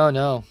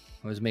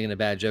 I was making a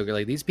bad joke.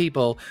 Like, these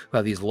people who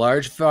have these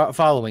large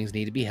followings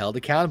need to be held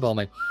accountable. I'm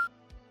like,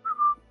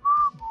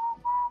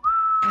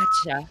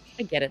 gotcha.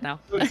 I get it now.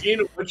 So,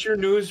 Gina, what's your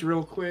news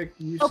real quick?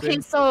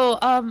 So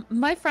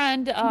my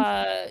friend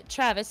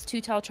Travis,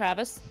 To Tell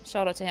Travis,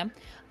 shout out to him,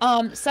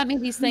 sent me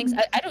these things.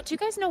 I don't. Do you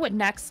guys know what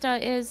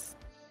Nexta is?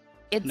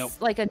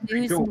 It's like a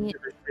news.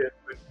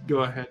 Go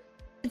ahead.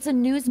 It's a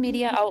news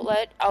media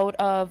outlet out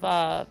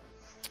of.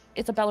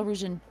 It's a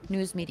Belarusian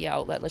news media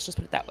outlet. Let's just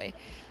put it that way.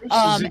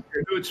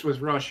 It's with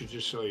Russia,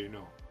 just so you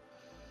know.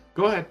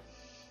 Go ahead.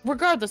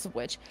 Regardless of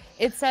which,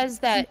 it says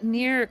that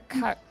near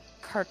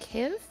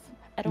Kharkiv.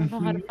 I don't know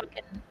how to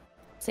fucking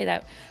say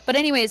that. But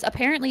anyways,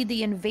 apparently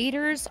the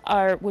invaders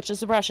which is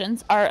the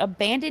Russians, are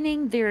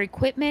abandoning their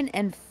equipment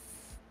and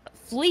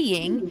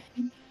fleeing.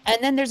 And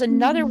then there's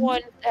another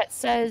one that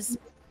says,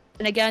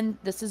 and again,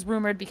 this is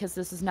rumored because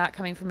this is not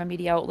coming from a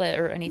media outlet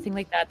or anything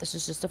like that. This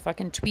is just a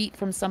fucking tweet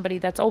from somebody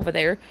that's over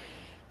there.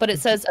 But it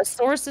says, a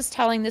source is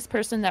telling this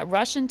person that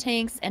Russian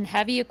tanks and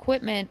heavy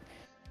equipment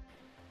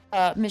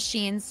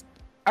machines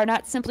are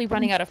not simply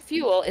running out of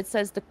fuel. It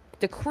says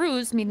the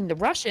crews, meaning the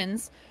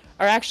Russians,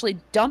 are actually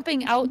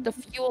dumping out the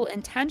fuel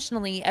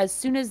intentionally as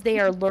soon as they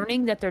are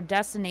learning that their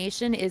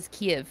destination is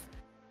Kiev.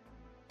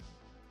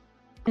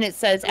 And it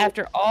says,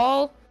 after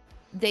all,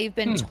 they've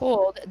been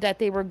told that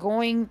they were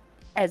going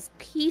as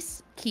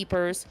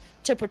peacekeepers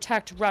to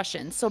protect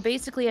Russians. So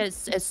basically, as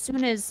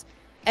soon as,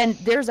 and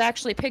there's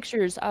actually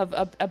pictures of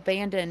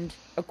abandoned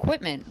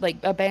equipment, like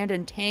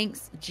abandoned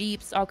tanks,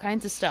 jeeps, all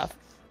kinds of stuff.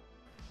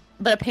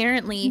 But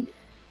apparently,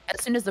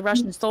 as soon as the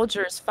Russian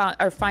soldiers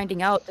are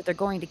finding out that they're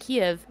going to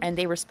Kiev and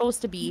they were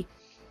supposed to be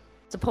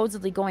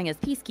supposedly going as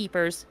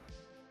peacekeepers,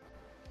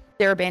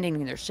 they're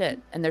abandoning their shit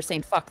and they're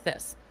saying, fuck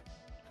this.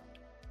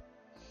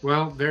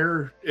 Well,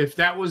 if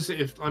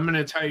I'm going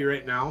to tell you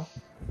right now,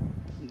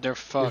 they're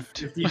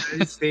fucked. If the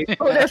United States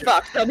they're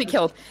fucked. They'll be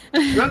killed.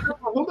 No,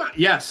 hold on.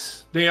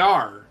 Yes, they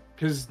are.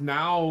 Because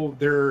now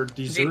they're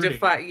deserting.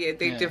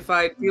 They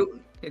defied you.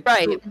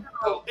 Right.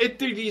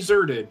 They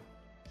deserted.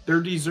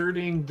 They're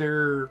deserting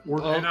their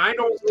work, and I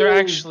don't. They're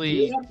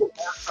actually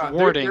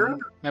thwarting.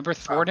 Remember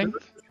thwarting?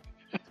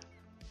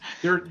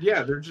 They're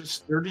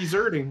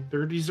deserting.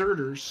 They're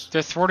deserters.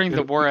 They're thwarting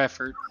the war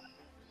effort.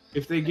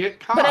 If they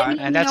get caught,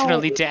 and that's going to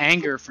lead to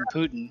anger from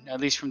Putin,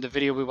 at least from the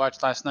video we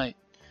watched last night.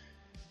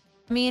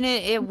 I mean,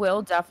 it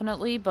will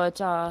definitely, but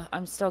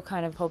I'm still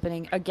kind of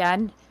hoping.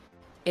 Again,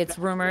 it's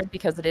rumored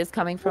because it is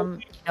coming from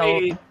that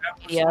was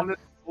one of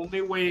the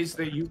only ways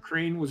that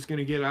Ukraine was going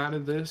to get out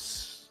of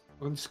this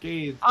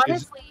unscathed.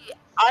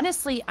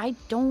 Honestly, I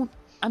don't.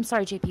 I'm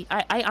sorry, JP.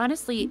 I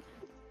honestly,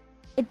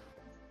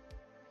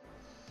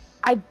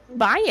 I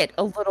buy it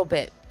a little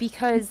bit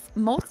because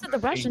most of the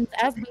Russians,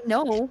 as we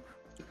know,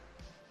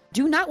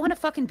 do not want to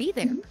fucking be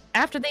there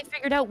after they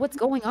figured out what's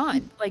going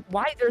on, like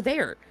why they're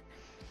there.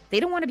 They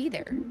don't want to be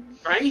there.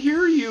 I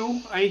hear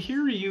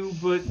you,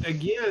 but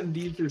again,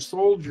 these are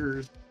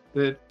soldiers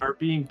that are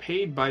being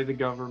paid by the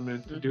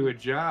government to do a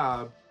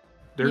job.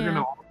 They're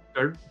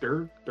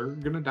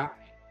gonna die.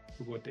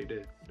 What they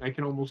did, I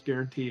can almost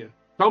guarantee you.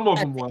 Some of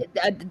them will.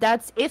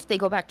 That's if they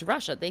go back to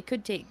Russia. They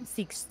could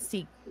seek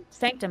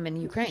sanctum in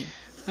Ukraine.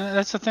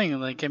 That's the thing.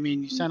 Like, I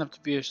mean, you sign up to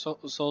be a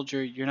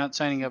soldier. You're not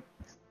signing up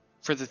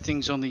for the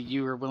things only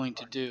you are willing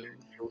to do.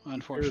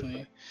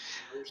 Unfortunately.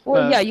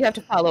 Well, yeah, you have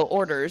to follow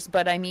orders.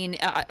 But I mean,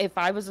 if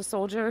I was a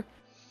soldier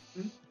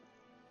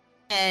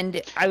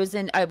and I was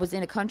in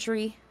a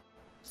country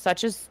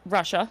such as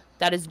Russia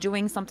that is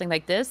doing something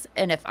like this,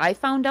 and if I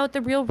found out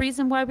the real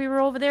reason why we were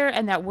over there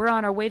and that we're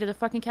on our way to the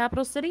fucking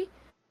capital city,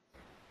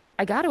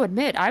 I got to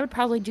admit, I would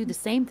probably do the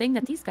same thing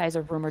that these guys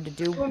are rumored to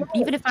do,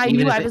 even if I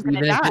knew I was going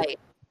to die.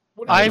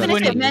 I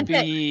wouldn't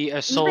be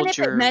a soldier. Even if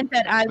it meant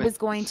that I was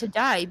going to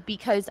die,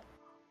 because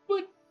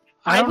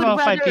I don't know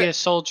if I'd be a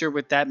soldier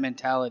with that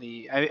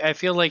mentality. I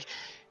feel like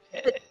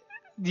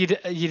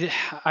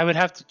I would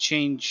have to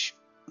change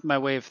my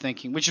way of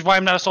thinking, which is why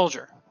I'm not a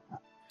soldier.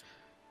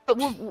 But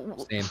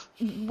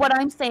what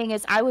I'm saying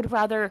is I would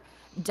rather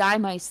die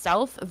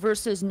myself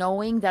versus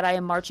knowing that I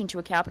am marching to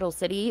a capital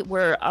city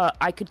where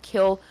I could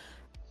kill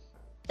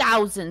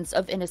thousands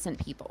of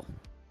innocent people.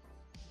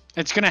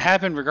 It's going to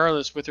happen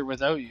regardless, with or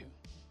without you.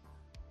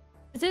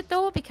 Is it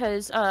though?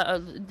 Because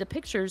the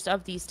pictures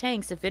of these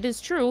tanks, if it is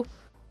true,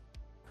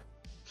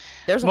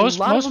 there's most a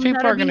lot of them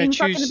people that are going to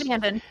choose.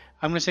 Abandoned.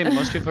 I'm going to say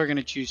most people are going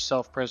to choose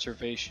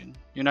self-preservation.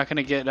 You're not going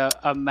to get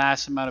a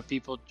mass amount of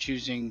people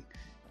choosing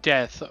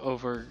death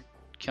over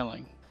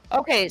killing.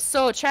 Okay,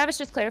 so Travis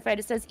just clarified.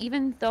 It says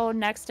even though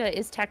Nexta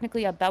is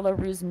technically a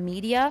Belarus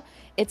media,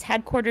 its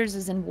headquarters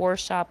is in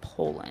Warsaw,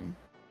 Poland.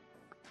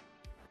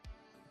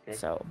 Okay.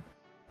 So,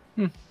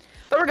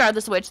 but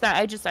regardless of which,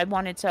 I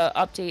wanted to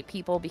update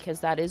people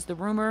because that is the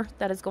rumor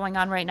that is going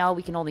on right now.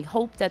 We can only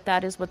hope that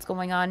that is what's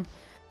going on.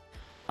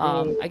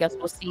 I guess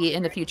we'll see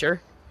in the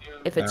future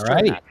if it's true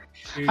or not.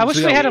 I wish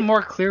we had a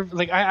more clear.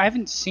 Like I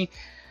haven't seen.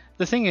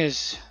 The thing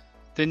is,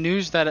 the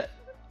news that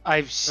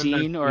I've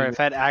seen or I've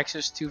had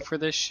access to for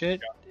this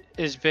shit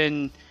has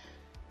been.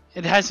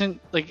 It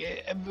hasn't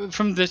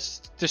from the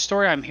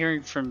story I'm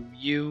hearing from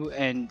you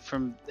and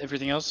from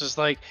everything else is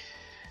like.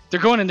 They're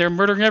going in there,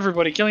 murdering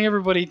everybody, killing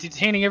everybody,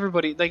 detaining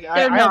everybody. Like I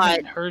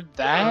haven't heard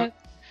that.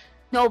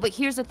 No, but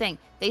here's the thing: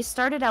 they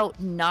started out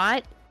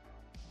not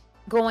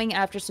going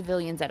after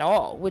civilians at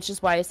all, which is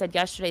why I said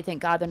yesterday,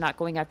 thank God they're not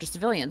going after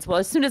civilians. Well,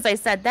 as soon as I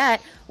said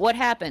that, what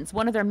happens?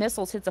 One of their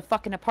missiles hits a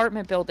fucking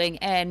apartment building,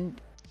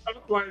 and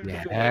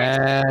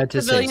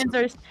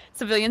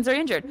civilians are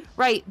injured.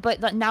 Right,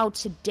 but now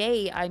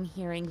today I'm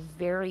hearing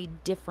very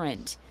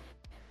different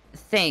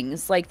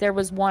things. Like there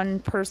was one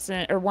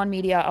person or one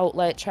media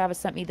outlet, Travis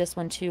sent me this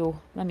one too,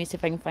 let me see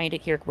if I can find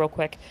it here real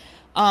quick.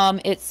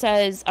 It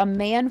says a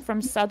man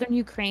from southern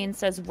Ukraine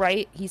says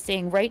he's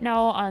saying right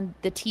now on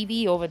the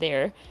TV over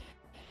there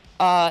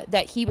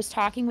that he was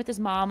talking with his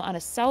mom on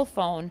a cell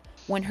phone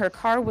when her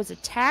car was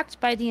attacked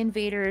by the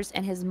invaders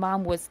and his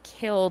mom was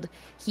killed.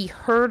 He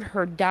heard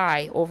her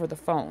die over the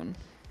phone.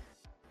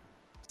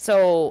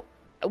 So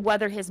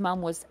whether his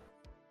mom was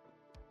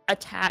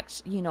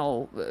attacked,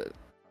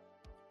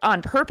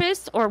 on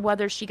purpose or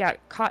whether she got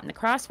caught in the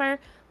crossfire,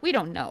 we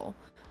don't know.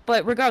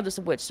 But regardless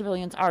of which,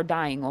 civilians are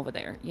dying over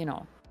there,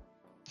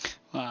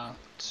 Wow.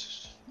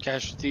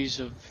 Casualties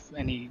of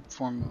any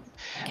form of...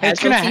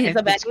 It's going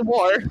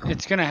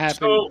to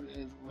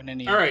happen when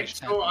any... All right,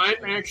 so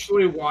I'm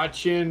actually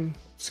watching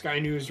Sky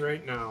News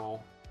right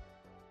now.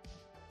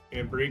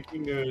 And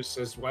breaking news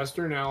says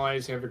Western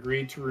allies have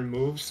agreed to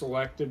remove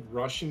selected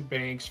Russian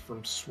banks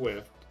from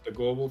SWIFT, the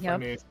global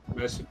financial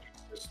messaging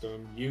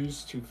system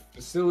used to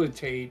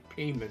facilitate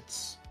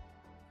payments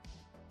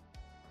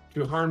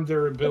to harm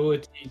their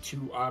ability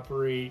to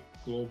operate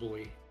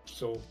globally.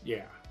 So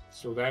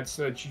that's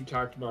that you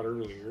talked about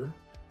earlier.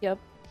 Yep.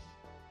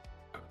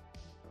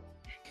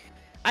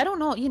 I don't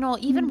know,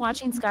 even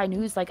watching Sky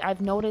News, I've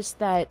noticed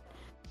that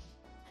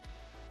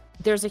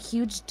there's a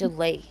huge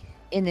delay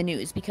in the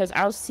news because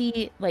I'll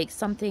see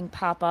something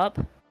pop up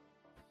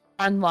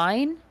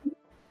online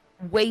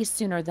way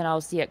sooner than I'll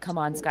see it come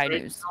on Sky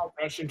News.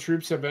 Russian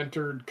troops have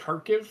entered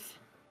Kharkiv.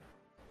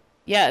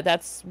 Yeah,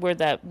 that's where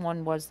that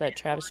one was that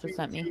Travis just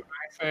sent me.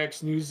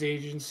 IFAX news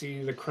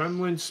agency, the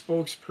Kremlin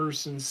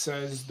spokesperson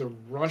says the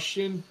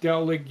Russian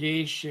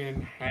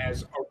delegation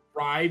has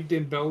arrived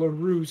in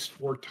Belarus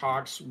for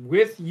talks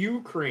with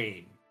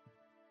Ukraine.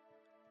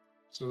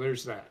 So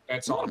there's that.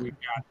 That's all we've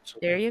got.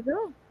 There you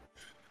go.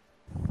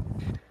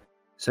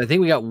 So I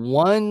think we got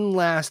one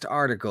last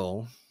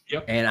article.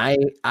 Yep. And I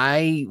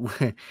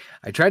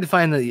tried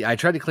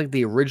to click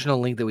the original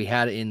link that we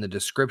had in the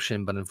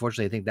description, but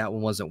unfortunately I think that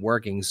one wasn't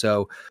working.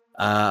 So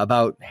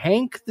about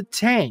Hank the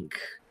Tank,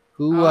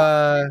 who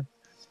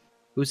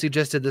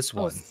suggested this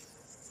one?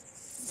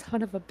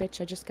 Son of a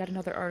bitch, I just got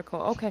another article.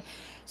 Okay.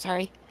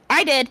 Sorry.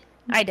 I did.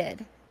 Tell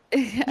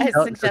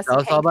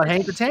us all about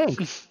Hank the Tank.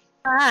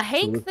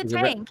 Hank the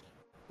Tank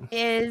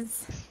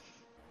is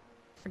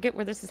forget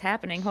where this is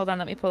happening. Hold on,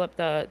 let me pull up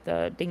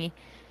the dingy.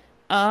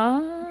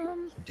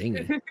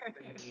 Dingy.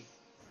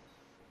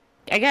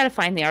 I gotta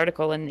find the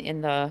article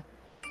in the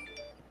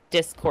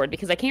Discord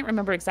because I can't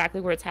remember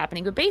exactly where it's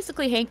happening. But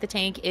basically, Hank the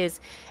Tank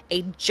is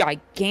a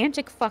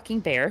gigantic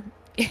fucking bear.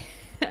 Yeah,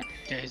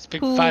 he's a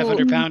big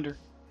 500-pounder.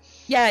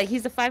 Yeah,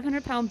 he's a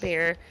 500-pound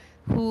bear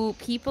who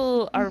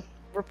people are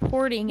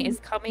reporting is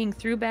coming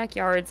through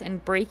backyards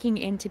and breaking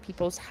into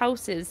people's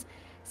houses,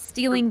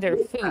 stealing their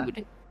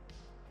food.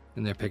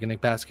 In their picnic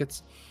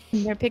baskets?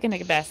 In their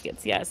picnic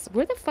baskets, yes.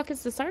 Where the fuck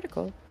is this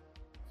article?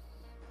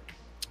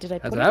 Did I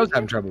put That's it what I was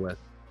having trouble with.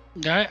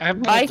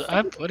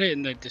 I put it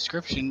in the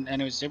description and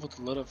it was able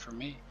to load up for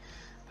me.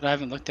 but I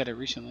haven't looked at it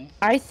recently.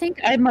 I think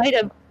I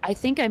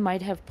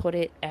might have put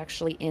it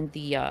actually in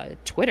the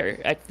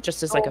Twitter,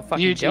 just as like a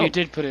fucking joke. You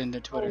did put it in the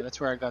Twitter. That's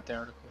where I got the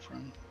article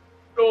from.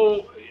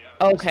 So,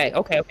 okay.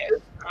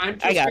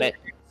 I got it.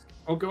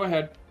 Oh, go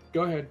ahead.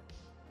 Go ahead.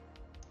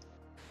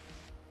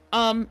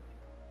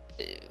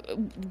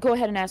 Go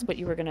ahead and ask what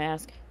you were gonna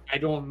ask. I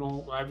don't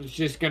know. I was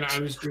just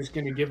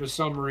gonna give a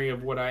summary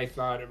of what I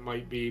thought it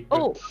might be.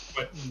 But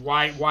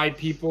why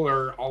people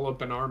are all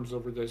up in arms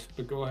over this?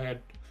 But go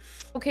ahead.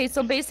 Okay,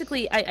 so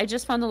basically, I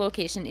just found the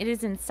location. It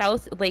is in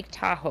South Lake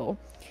Tahoe,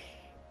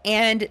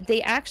 and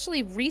they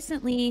actually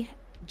recently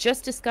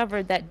just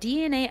discovered that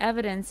DNA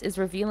evidence is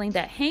revealing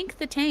that Hank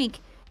the Tank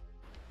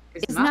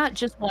is not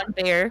just one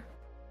bear.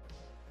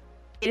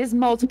 It is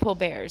multiple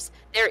bears.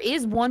 There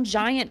is one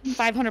giant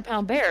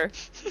 500-pound bear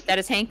that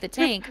is Hank the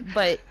Tank,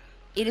 but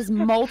it is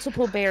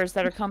multiple bears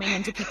that are coming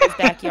into people's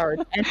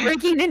backyard and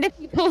breaking into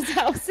people's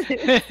houses.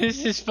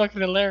 This is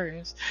fucking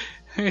hilarious.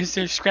 Is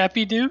there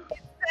Scrappy Doo?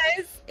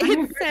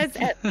 It says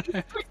at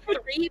least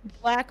 3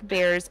 black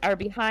bears are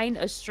behind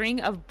a string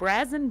of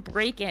brazen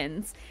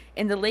break-ins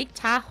in the Lake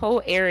Tahoe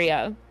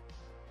area.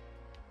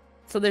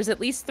 So there's at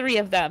least 3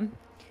 of them.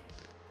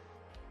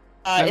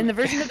 In the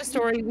version of the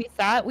story we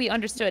thought we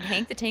understood,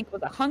 Hank the Tank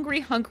was a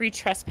hungry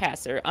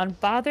trespasser,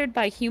 unbothered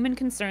by human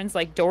concerns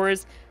like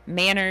doors,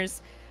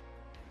 manners,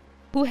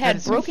 who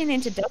had broken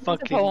into dozens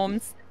of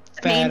homes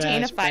to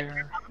maintain a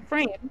 500-pound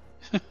frame.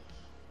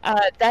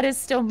 That is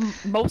still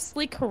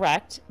mostly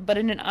correct, but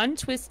in an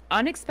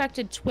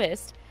unexpected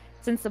twist,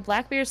 since the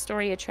black bear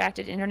story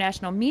attracted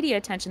international media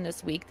attention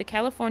this week, the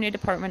California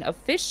Department of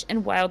Fish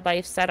and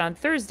Wildlife said on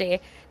Thursday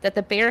that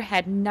the bear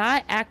had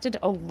not acted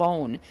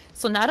alone.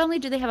 So not only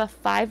do they have a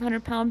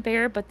 500-pound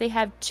bear, but they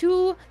have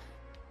 2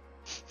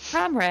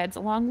 comrades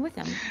along with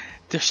him.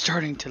 They're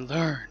starting to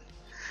learn.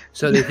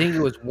 So they think it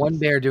was one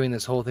bear doing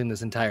this whole thing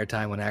this entire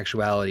time, when in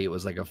actuality it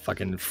was like a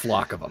fucking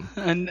flock of them.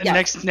 And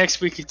next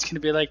week it's going to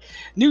be like,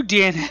 new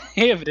DNA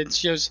evidence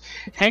shows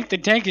Hank the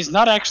Tank is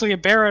not actually a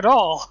bear at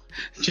all,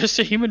 just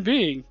a human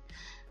being.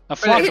 A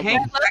flock of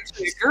Hank's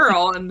actually a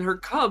girl, and her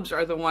cubs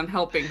are the one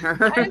helping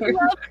her. I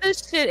love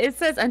this shit. It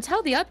says,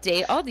 until the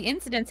update, all the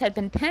incidents had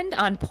been pinned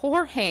on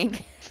poor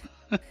Hank.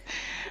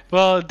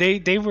 Well, they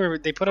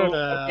put out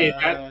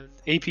a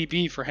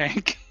APB for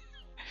Hank.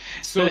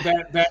 So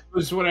that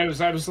was what I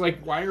was like,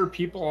 why are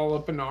people all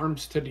up in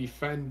arms to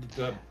defend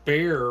the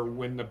bear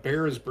when the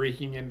bear is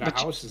breaking into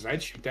houses?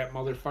 I'd shoot that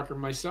motherfucker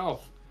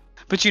myself.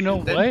 But you know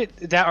what?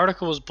 That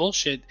article was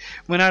bullshit.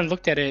 When I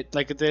looked at it,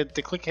 like the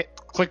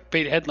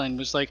clickbait headline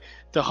was like,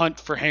 the hunt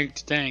for Hank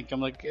the Tank.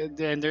 I'm like,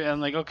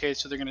 okay,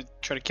 so they're gonna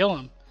try to kill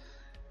him.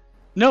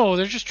 No,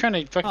 they're just trying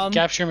to fucking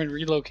capture him and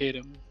relocate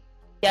him.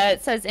 Yeah,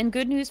 it says, in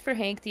good news for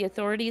Hank, the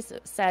authorities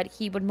said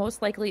he would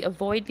most likely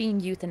avoid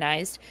being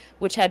euthanized,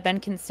 which had been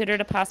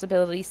considered a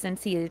possibility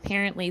since he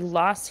apparently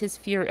lost his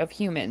fear of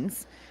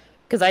humans.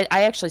 Because I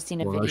actually seen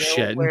a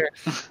video where...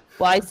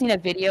 Well, I seen a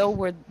video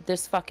where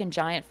this fucking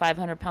giant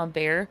 500-pound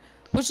bear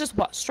was just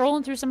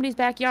strolling through somebody's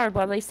backyard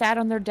while they sat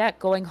on their deck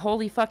going,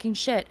 holy fucking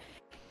shit.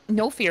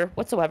 No fear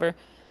whatsoever.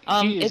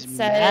 He is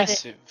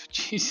massive.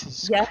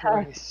 Jesus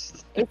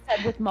Christ. It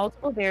said with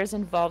multiple bears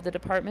involved, the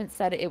department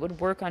said it would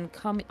work on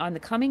the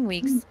coming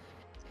weeks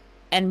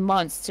and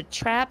months to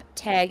trap,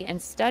 tag,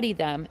 and study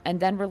them, and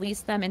then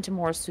release them into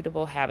more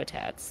suitable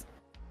habitats.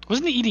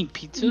 Wasn't he eating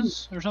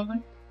pizzas or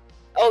something?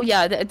 Oh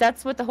yeah,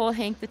 that's what the whole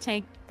Hank the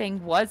Tank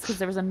thing was, because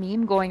there was a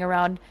meme going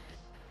around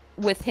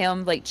with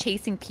him like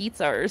chasing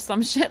pizza or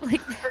some shit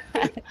like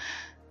that.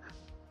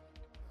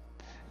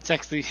 It's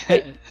actually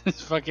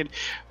it's fucking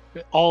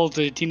all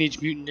the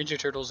Teenage Mutant Ninja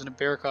Turtles in a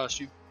bear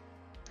costume.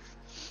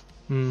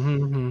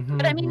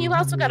 But I mean, you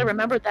also got to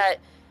remember that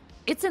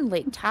it's in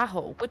Lake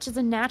Tahoe, which is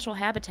a natural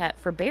habitat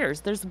for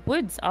bears. There's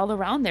woods all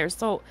around there,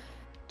 so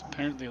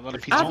apparently a lot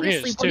of pizzerias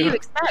obviously, too. What do you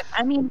expect?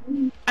 I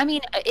mean,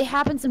 it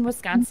happens in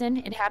Wisconsin.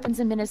 It happens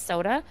in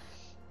Minnesota.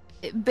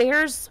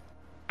 Bears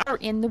are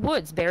in the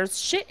woods. Bears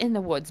shit in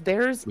the woods.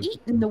 Bears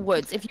eat in the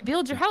woods. If you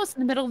build your house in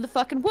the middle of the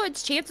fucking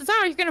woods, chances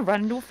are you're gonna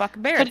run into a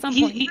fucking bear at some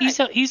point.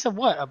 He's a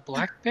what? A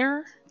black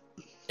bear?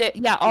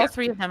 Yeah, all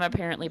 3 of them are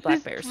apparently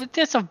black bears.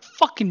 That's a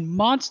fucking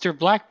monster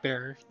black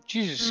bear.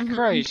 Jesus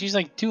Christ, he's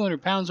like 200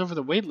 pounds over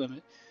the weight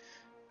limit.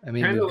 I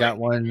mean, we've got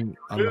one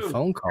on the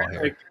phone call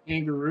here. Like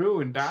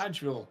kangaroo in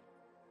Dodgeville.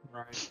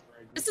 Right.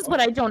 This is what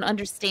I don't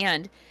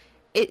understand.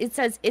 It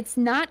says it's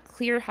not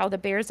clear how the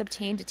bears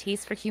obtained a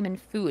taste for human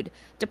food.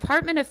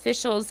 Department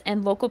officials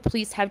and local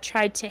police have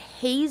tried to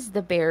haze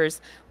the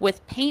bears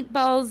with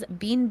paintballs,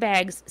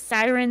 beanbags,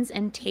 sirens,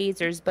 and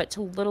tasers, but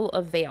to little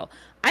avail.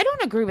 I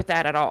don't agree with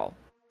that at all.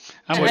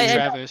 I'm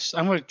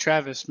with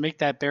Travis. Make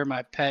that bear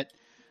my pet.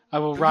 I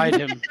will ride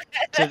him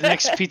to the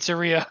next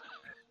pizzeria.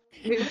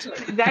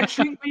 That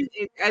treatment,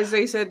 as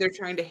they said, they're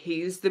trying to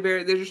haze the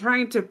bear. They're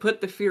trying to put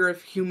the fear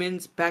of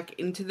humans back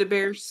into the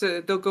bears, so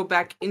that they'll go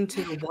back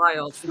into the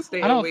wild and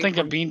stay. I don't think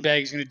a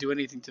beanbag is going to do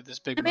anything to this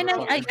big. I mean,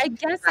 I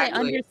guess I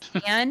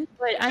understand,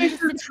 but I'm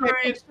just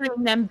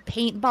picturing them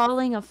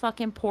paintballing a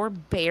fucking poor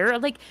bear.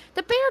 Like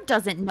the bear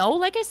doesn't know.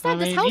 Like I said,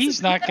 this house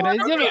he's not going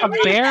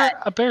to.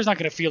 A bear's not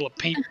going to feel a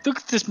paint. Look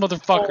at this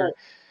motherfucker.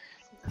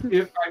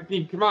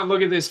 Come on,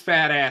 look at this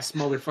fat ass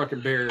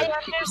motherfucking bear.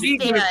 He's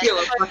gonna feel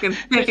a fucking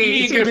pain.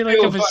 He's gonna be like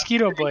a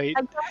mosquito bite.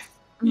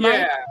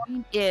 I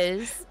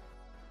guess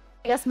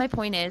my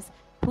point is,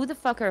 who the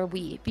fuck are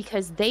we?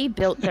 Because they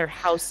built their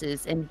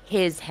houses in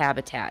his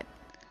habitat.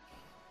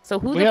 So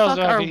who the fuck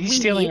are we? He's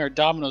stealing our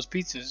Domino's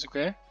pizzas,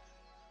 okay?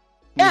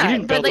 Yeah, he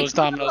didn't build those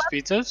Domino's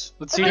pizzas.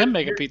 Let's see him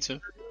make a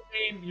pizza.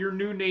 Your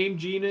new name,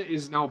 Gina,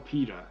 is now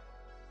PETA.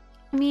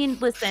 I mean,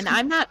 listen,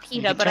 I'm not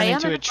PETA, but I am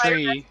into a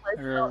tree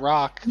or a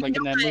rock, like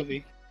in that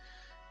movie.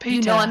 PETA.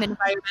 You know I'm an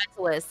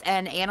environmentalist,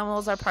 and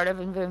animals are part of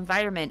the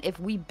environment. If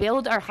we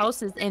build our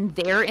houses in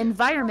their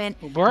environment,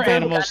 we're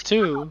animals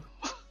too.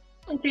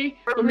 Okay,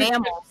 we're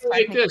mammals.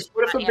 Like this.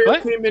 What if a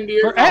bear came into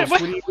your house?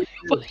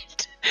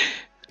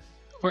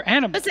 We're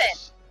animals.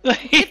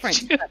 Listen,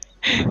 different.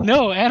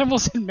 No,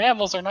 animals and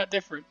mammals are not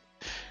different.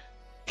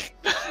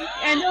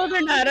 I know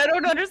they're not. I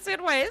don't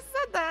understand why I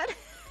said that.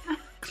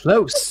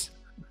 Close.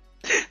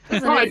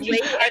 Listen,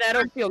 I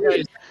don't feel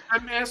good.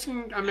 I'm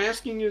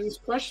asking you this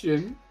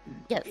question.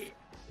 Yes.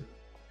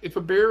 If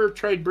a bear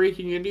tried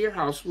breaking into your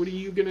house, what are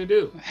you gonna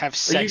do? Have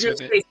sex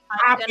with it. Say,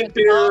 stop it,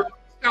 bear!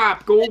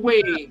 Stop! Go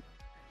away!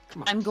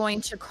 Come on. I'm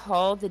going to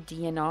call the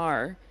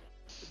DNR.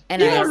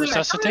 And I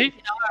resuscitate.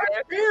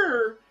 That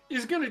bear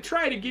is gonna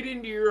try to get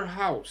into your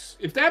house.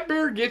 If that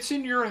bear gets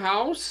in your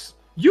house,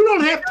 you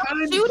don't have time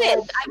to shoot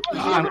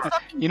it.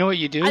 You know what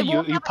you do?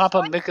 You pop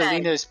up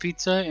Michelina's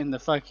pizza in the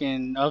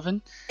fucking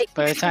oven.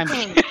 By the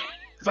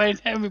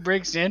time he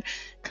breaks in,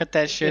 cut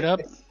that shit up.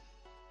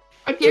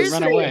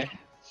 Run away.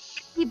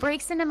 If he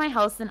breaks into my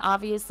house, then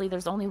obviously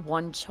there's only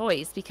one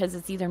choice because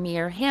it's either me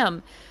or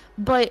him.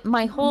 But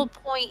my whole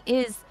point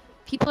is,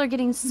 people are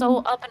getting so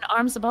up in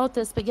arms about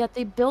this, but yet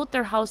they built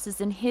their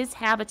houses in his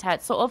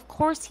habitat. So of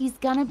course he's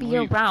gonna be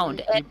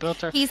around.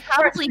 He's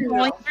probably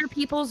going through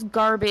people's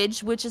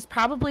garbage, which is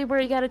probably where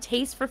he got a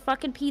taste for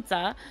fucking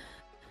pizza.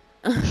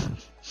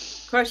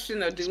 Question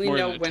though, do we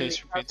know when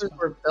the houses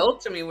were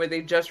built? I mean, were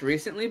they just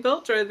recently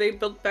built, or are they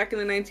built back in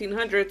the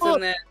 1900s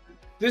and then?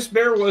 This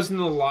bear wasn't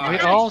alive. We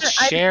all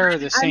share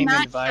the same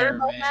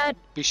environment.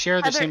 We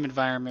share the same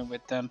environment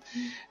with them.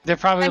 They're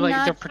probably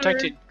they're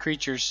protected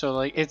creatures. So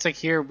like it's like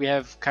here we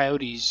have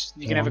coyotes.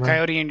 You can have a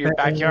coyote in your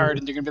backyard,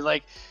 and they're gonna be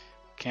like,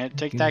 "Can't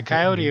take that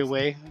coyote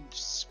away."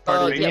 It's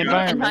part of the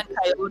environment.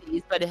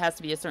 Coyotes, but it has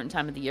to be a certain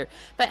time of the year.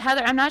 But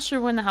Heather, I'm not sure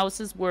when the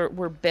houses were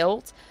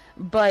built,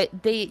 but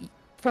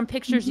from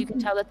pictures, you can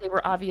tell that they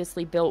were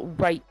obviously built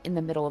right in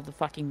the middle of the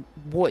fucking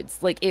woods.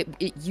 Like, it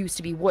used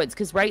to be woods,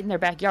 because right in their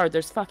backyard,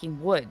 there's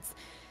fucking woods.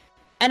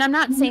 And I'm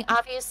not saying,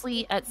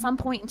 obviously, at some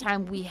point in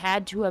time, we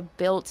had to have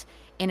built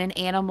in an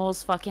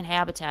animal's fucking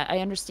habitat. I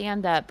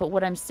understand that. But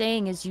what I'm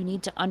saying is you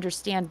need to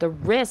understand the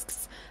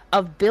risks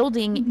of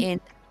building in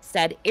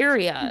said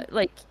area.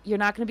 Like, you're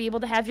not going to be able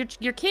to have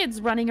your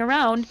kids running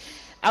around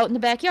out in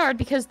the backyard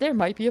because there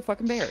might be a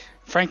fucking bear.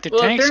 Frank the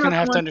Tank's going to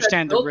have to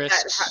understand the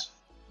risks.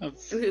 Not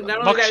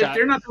only that, if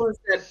they're not the ones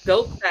that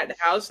built that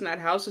house, and that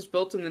house was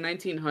built in the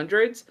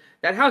 1900s,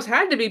 that house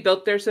had to be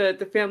built there so that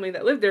the family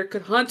that lived there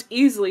could hunt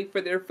easily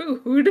for their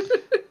food.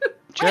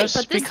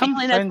 Just become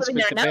friends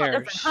with the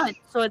bears. Hunt,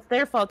 so it's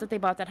their fault that they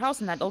bought that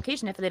house in that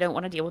location if they don't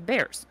want to deal with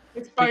bears.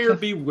 It's buyer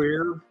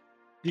beware.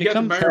 You got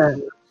the buyer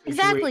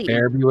exactly.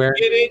 Bear beware.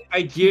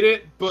 I get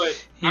it,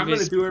 but I'm going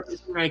to do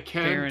everything I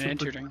can to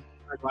protect my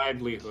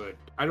livelihood.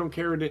 I don't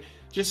care what it.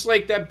 Just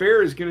like that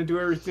bear is going to do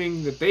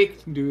everything that they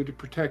can do to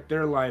protect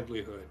their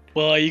livelihood.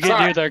 Well, you get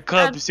near their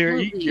cubs, they're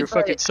eating your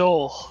fucking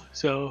soul.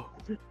 So.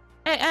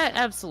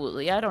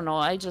 Absolutely. I don't know.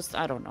 I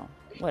don't know.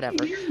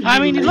 Whatever. I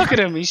mean, look at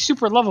him. He's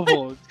super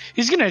lovable.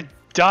 He's going to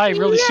die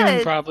really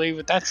soon, probably,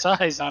 with that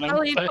size on him.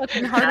 Probably a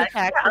fucking heart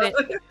attack.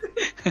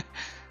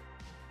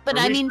 But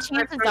I mean,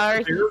 chances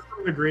are.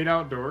 From the great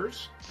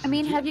outdoors? I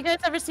mean, have you guys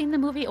ever seen the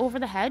movie Over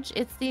the Hedge?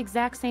 It's the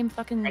exact same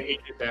fucking. I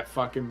hated that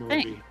fucking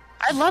movie.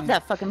 I love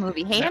that fucking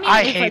movie. Hammy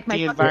I hate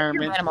the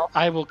environment.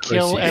 I will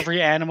kill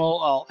every animal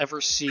I'll ever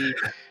see.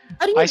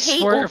 How do you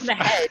hate Over the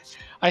Hedge?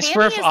 I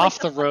swerve off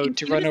the road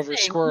to run over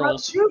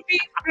squirrels. To be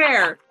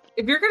fair,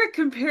 if you're gonna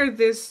compare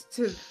this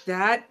to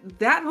that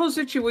whole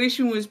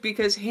situation was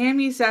because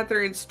Hammy sat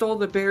there and stole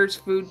the bear's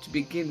food to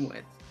begin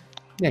with.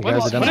 Yeah,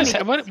 what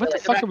the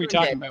fuck are we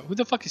talking about? Who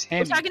the fuck is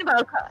Hammy? We're talking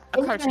about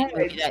a cartoon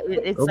movie.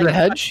 It's Over the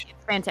Hedge?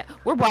 It's fantastic.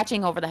 We're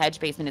watching Over the Hedge,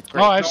 Basement. It's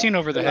great. Oh, I've seen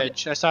Over the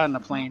Hedge. I saw it on the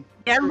plane.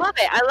 Yeah, I love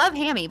it. I love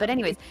Hammy. But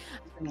anyways.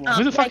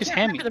 Who the fuck is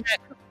Hammy?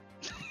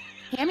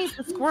 Hammy's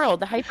the squirrel,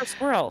 the hyper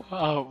squirrel.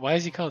 Oh, why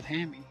is he called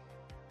Hammy?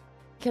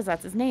 Because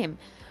that's his name.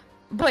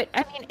 But,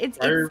 I mean,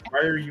 Why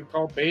are you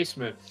called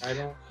Basement? I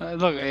don't...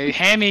 Look,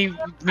 Hammy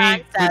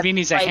would mean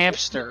he's a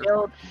hamster.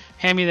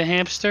 Hammy the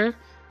hamster.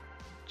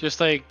 Just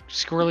like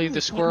Squirrely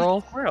the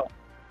squirrel. Squirrel.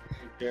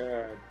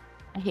 God.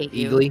 I hate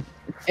you. Eagly.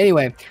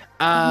 Anyway,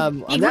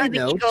 on that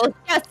note,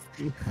 yes.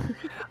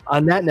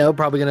 on that note,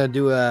 probably gonna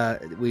do I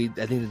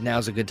think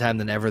now's a good time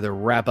than ever to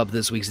wrap up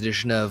this week's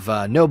edition of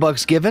No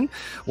Bucks Given.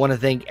 Want to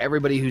thank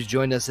everybody who's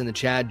joined us in the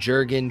chat: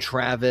 Jurgen,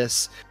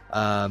 Travis,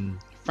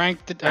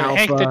 Hank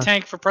the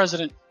Tank for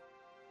president.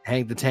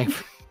 Hank the Tank.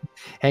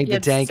 Hank the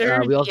Tank.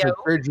 We also have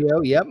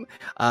Sergio. Yep.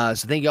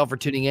 So thank you all for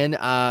tuning in.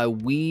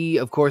 We,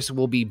 of course,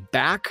 will be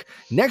back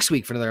next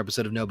week for another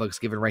episode of No Bucks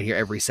Given right here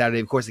every Saturday.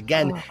 Of course,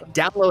 again,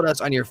 download us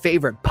on your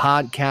favorite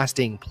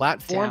podcasting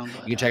platform.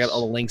 You can check out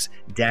all the links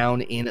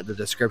down in the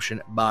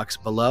description box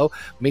below.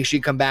 Make sure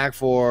you come back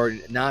for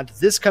not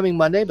this coming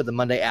Monday, but the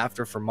Monday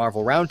after for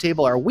Marvel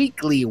Roundtable, our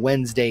weekly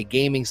Wednesday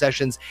gaming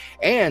sessions.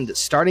 And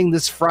starting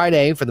this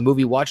Friday for the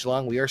movie watch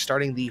along, we are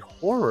starting the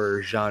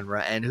horror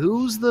genre. And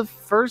who's the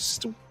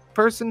first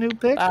person who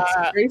picked?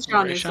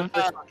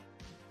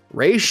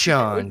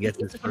 Rayshawn gets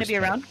his going to be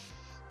around.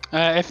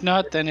 If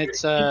not, then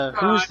it's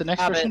who's the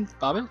next person?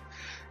 Bobbit.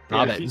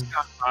 Yeah, if he's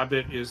not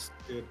Bobbit,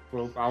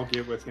 I'll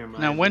get with him.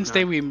 Now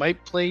Wednesday we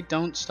might play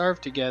Don't Starve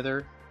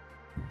Together,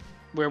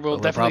 where we'll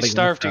definitely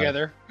starve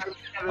together.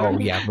 Oh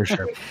yeah, for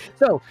sure.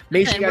 So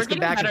make sure you guys come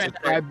back and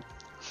subscribe.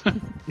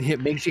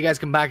 Make sure you guys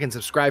come back and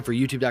subscribe for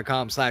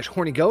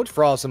youtube.com/hornygoat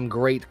for all some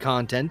great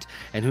content.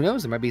 And who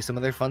knows, there might be some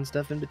other fun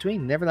stuff in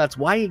between. Never, that's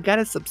why you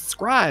gotta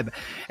subscribe.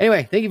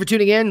 Anyway, thank you for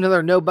tuning in.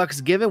 Another No Bucks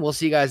Given. We'll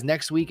see you guys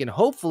next week, and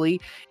hopefully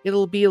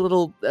it'll be a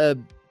little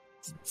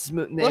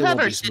smooth. We'll have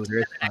our shit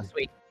next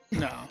week.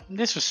 No,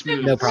 this was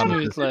smooth. No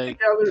problem. Smooth, like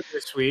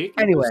this week.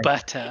 Anyway,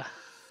 but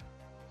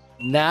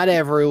not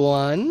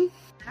everyone.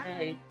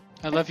 Hi.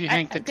 I love you,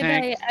 Hank the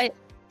Tank. I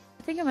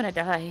think I'm gonna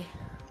die.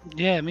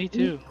 Yeah, me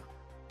too.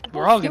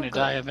 We're all gonna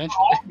die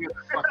eventually.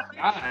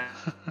 Oh,